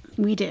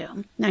 We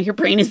do. Now your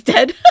brain is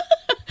dead.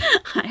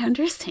 I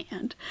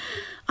understand.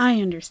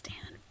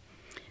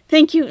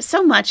 Thank you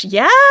so much.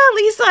 Yeah,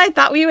 Lisa, I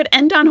thought we would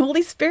end on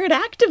Holy Spirit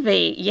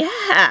Activate.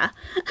 Yeah,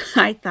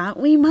 I thought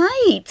we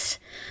might.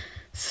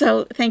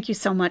 So thank you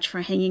so much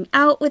for hanging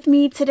out with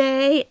me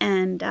today.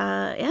 And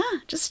yeah,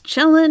 just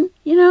chilling,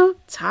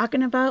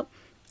 talking about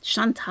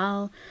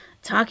Chantal,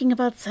 talking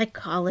about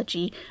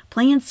psychology,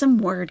 playing some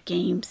word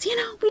games.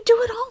 We do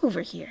it all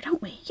over here,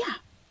 don't we? Yeah.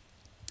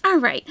 All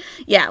right.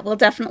 Yeah, we'll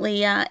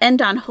definitely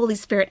end on Holy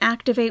Spirit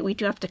Activate. We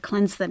do have to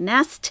cleanse the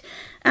nest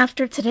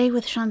after today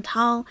with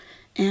Chantal.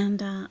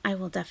 And I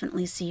will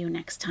definitely see you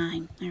next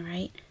time. All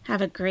right.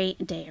 Have a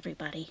great day,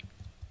 everybody.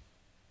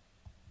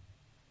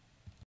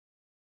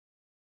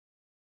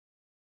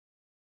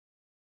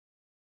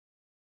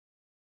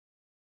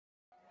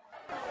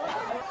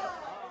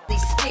 Holy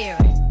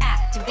Spirit,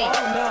 activate.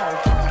 Oh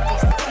no. Holy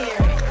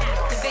Spirit,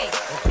 activate.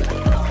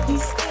 Holy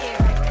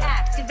Spirit,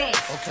 activate.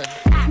 Okay.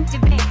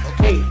 Activate.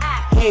 Okay.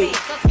 Activate.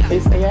 They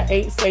say I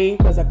ain't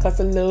saved cause I cuss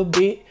a little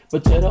bit,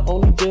 but you're the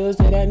only judge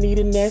that I need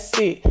and that's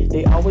it.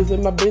 They always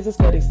in my business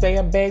cause they say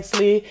I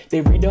backslid.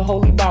 They read the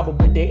Holy Bible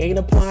but they ain't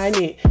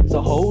applying it. So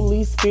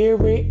Holy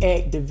Spirit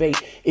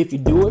activate. If you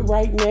do it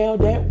right now,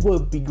 that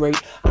would be great.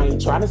 I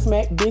ain't trying to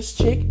smack this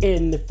chick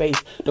in the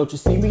face. Don't you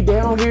see me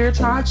down here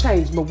trying to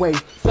change my way?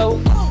 So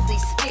Holy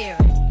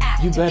Spirit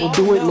activate. You better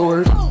do it,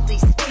 Lord. Holy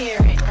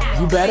Spirit activate.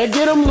 You better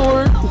get him,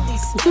 Lord. Holy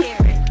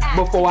Spirit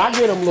Before I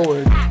get him,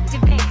 Lord.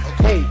 activate.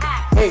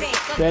 Hey,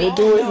 better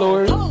do it,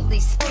 Lord. Holy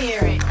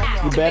Spirit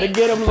activate. You better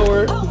get him,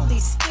 Lord. Holy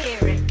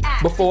Spirit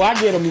activate. Before I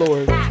get him,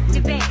 Lord.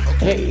 Activate.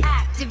 Hey.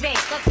 Activate.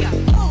 Let's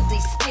go. Holy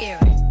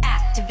Spirit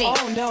activate.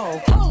 Oh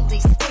no. Holy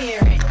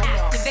Spirit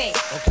activate.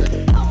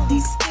 Okay. Holy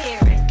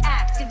Spirit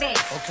activate.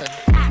 Okay.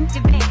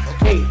 Activate.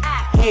 Hey,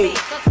 Activate.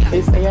 Let's go.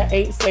 they say I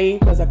ain't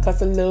saved cause I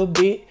cuss a little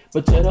bit,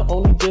 but you're the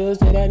only judge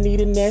that I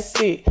need and that's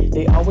it.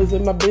 They always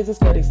in my business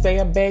cause they say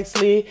I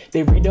backslid.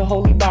 They read the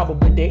Holy Bible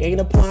but they ain't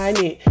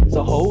applying it.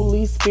 So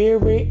Holy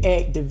Spirit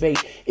activate.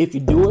 If you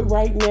do it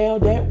right now,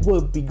 that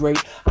would be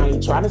great. I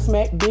ain't trying to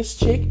smack this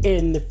chick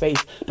in the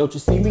face. Don't you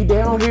see me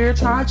down here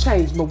trying to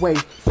change my way?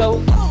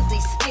 So Holy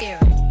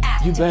Spirit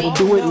activate. you better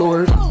do it,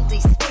 Lord. Holy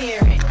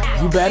Spirit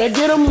activate. You better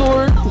get him,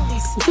 Lord. Holy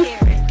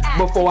Spirit activate.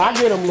 Before I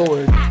get him,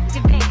 Lord.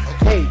 Activate.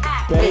 Hey,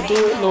 better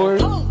do it,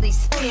 Lord. Holy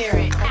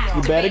Spirit activate.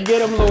 You better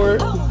get him,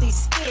 Lord. Holy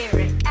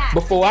Spirit activate.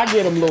 Before I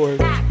get him,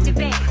 Lord.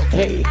 Activate.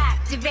 Hey.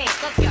 Activate.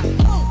 Let's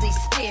go. Holy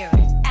Spirit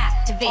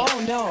activate. activate.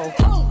 Oh no.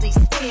 Holy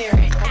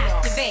Spirit,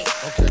 activate.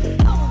 Okay.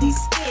 Holy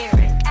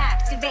Spirit,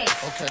 activate.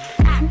 Okay.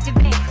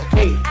 Activate.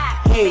 Hey,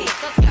 hey,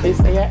 Let's go. they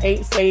say I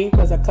ain't saved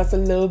cause I cuss a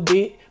little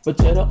bit. But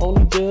you're the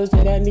only judge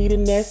that I need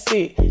and that's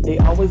it. They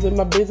always in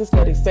my business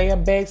cause they say I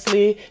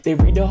backslid. They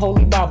read the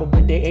Holy Bible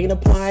but they ain't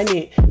applying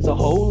it. So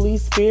Holy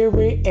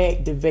Spirit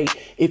activate.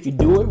 If you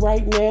do it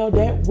right now,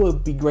 that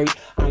would be great.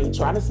 I ain't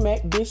trying to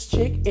smack this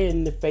chick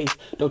in the face.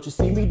 Don't you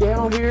see me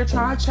down here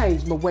trying to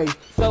change my way.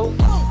 So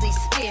Holy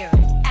Spirit,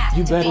 activate.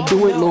 you better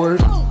do it, Lord.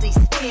 Holy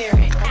Spirit,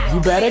 activate. You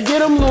better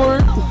get him,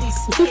 Lord. Holy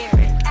Spirit,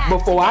 activate.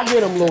 Before I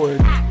get him,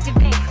 Lord.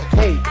 Activate.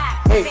 Hey,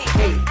 hey, Activate.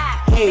 hey, hey.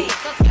 Activate.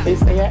 Let's go. They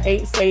say I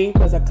ain't saved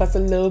cause I cuss a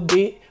little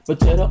bit.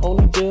 But you're the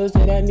only judge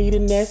that I need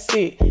and that's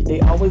it. They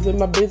always in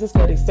my business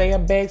cause they say I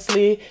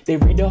backslid. They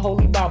read the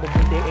Holy Bible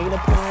but they ain't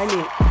applying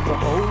it. So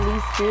Holy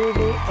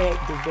Spirit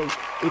activate.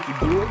 If you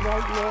do it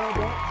right now,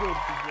 that would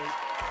be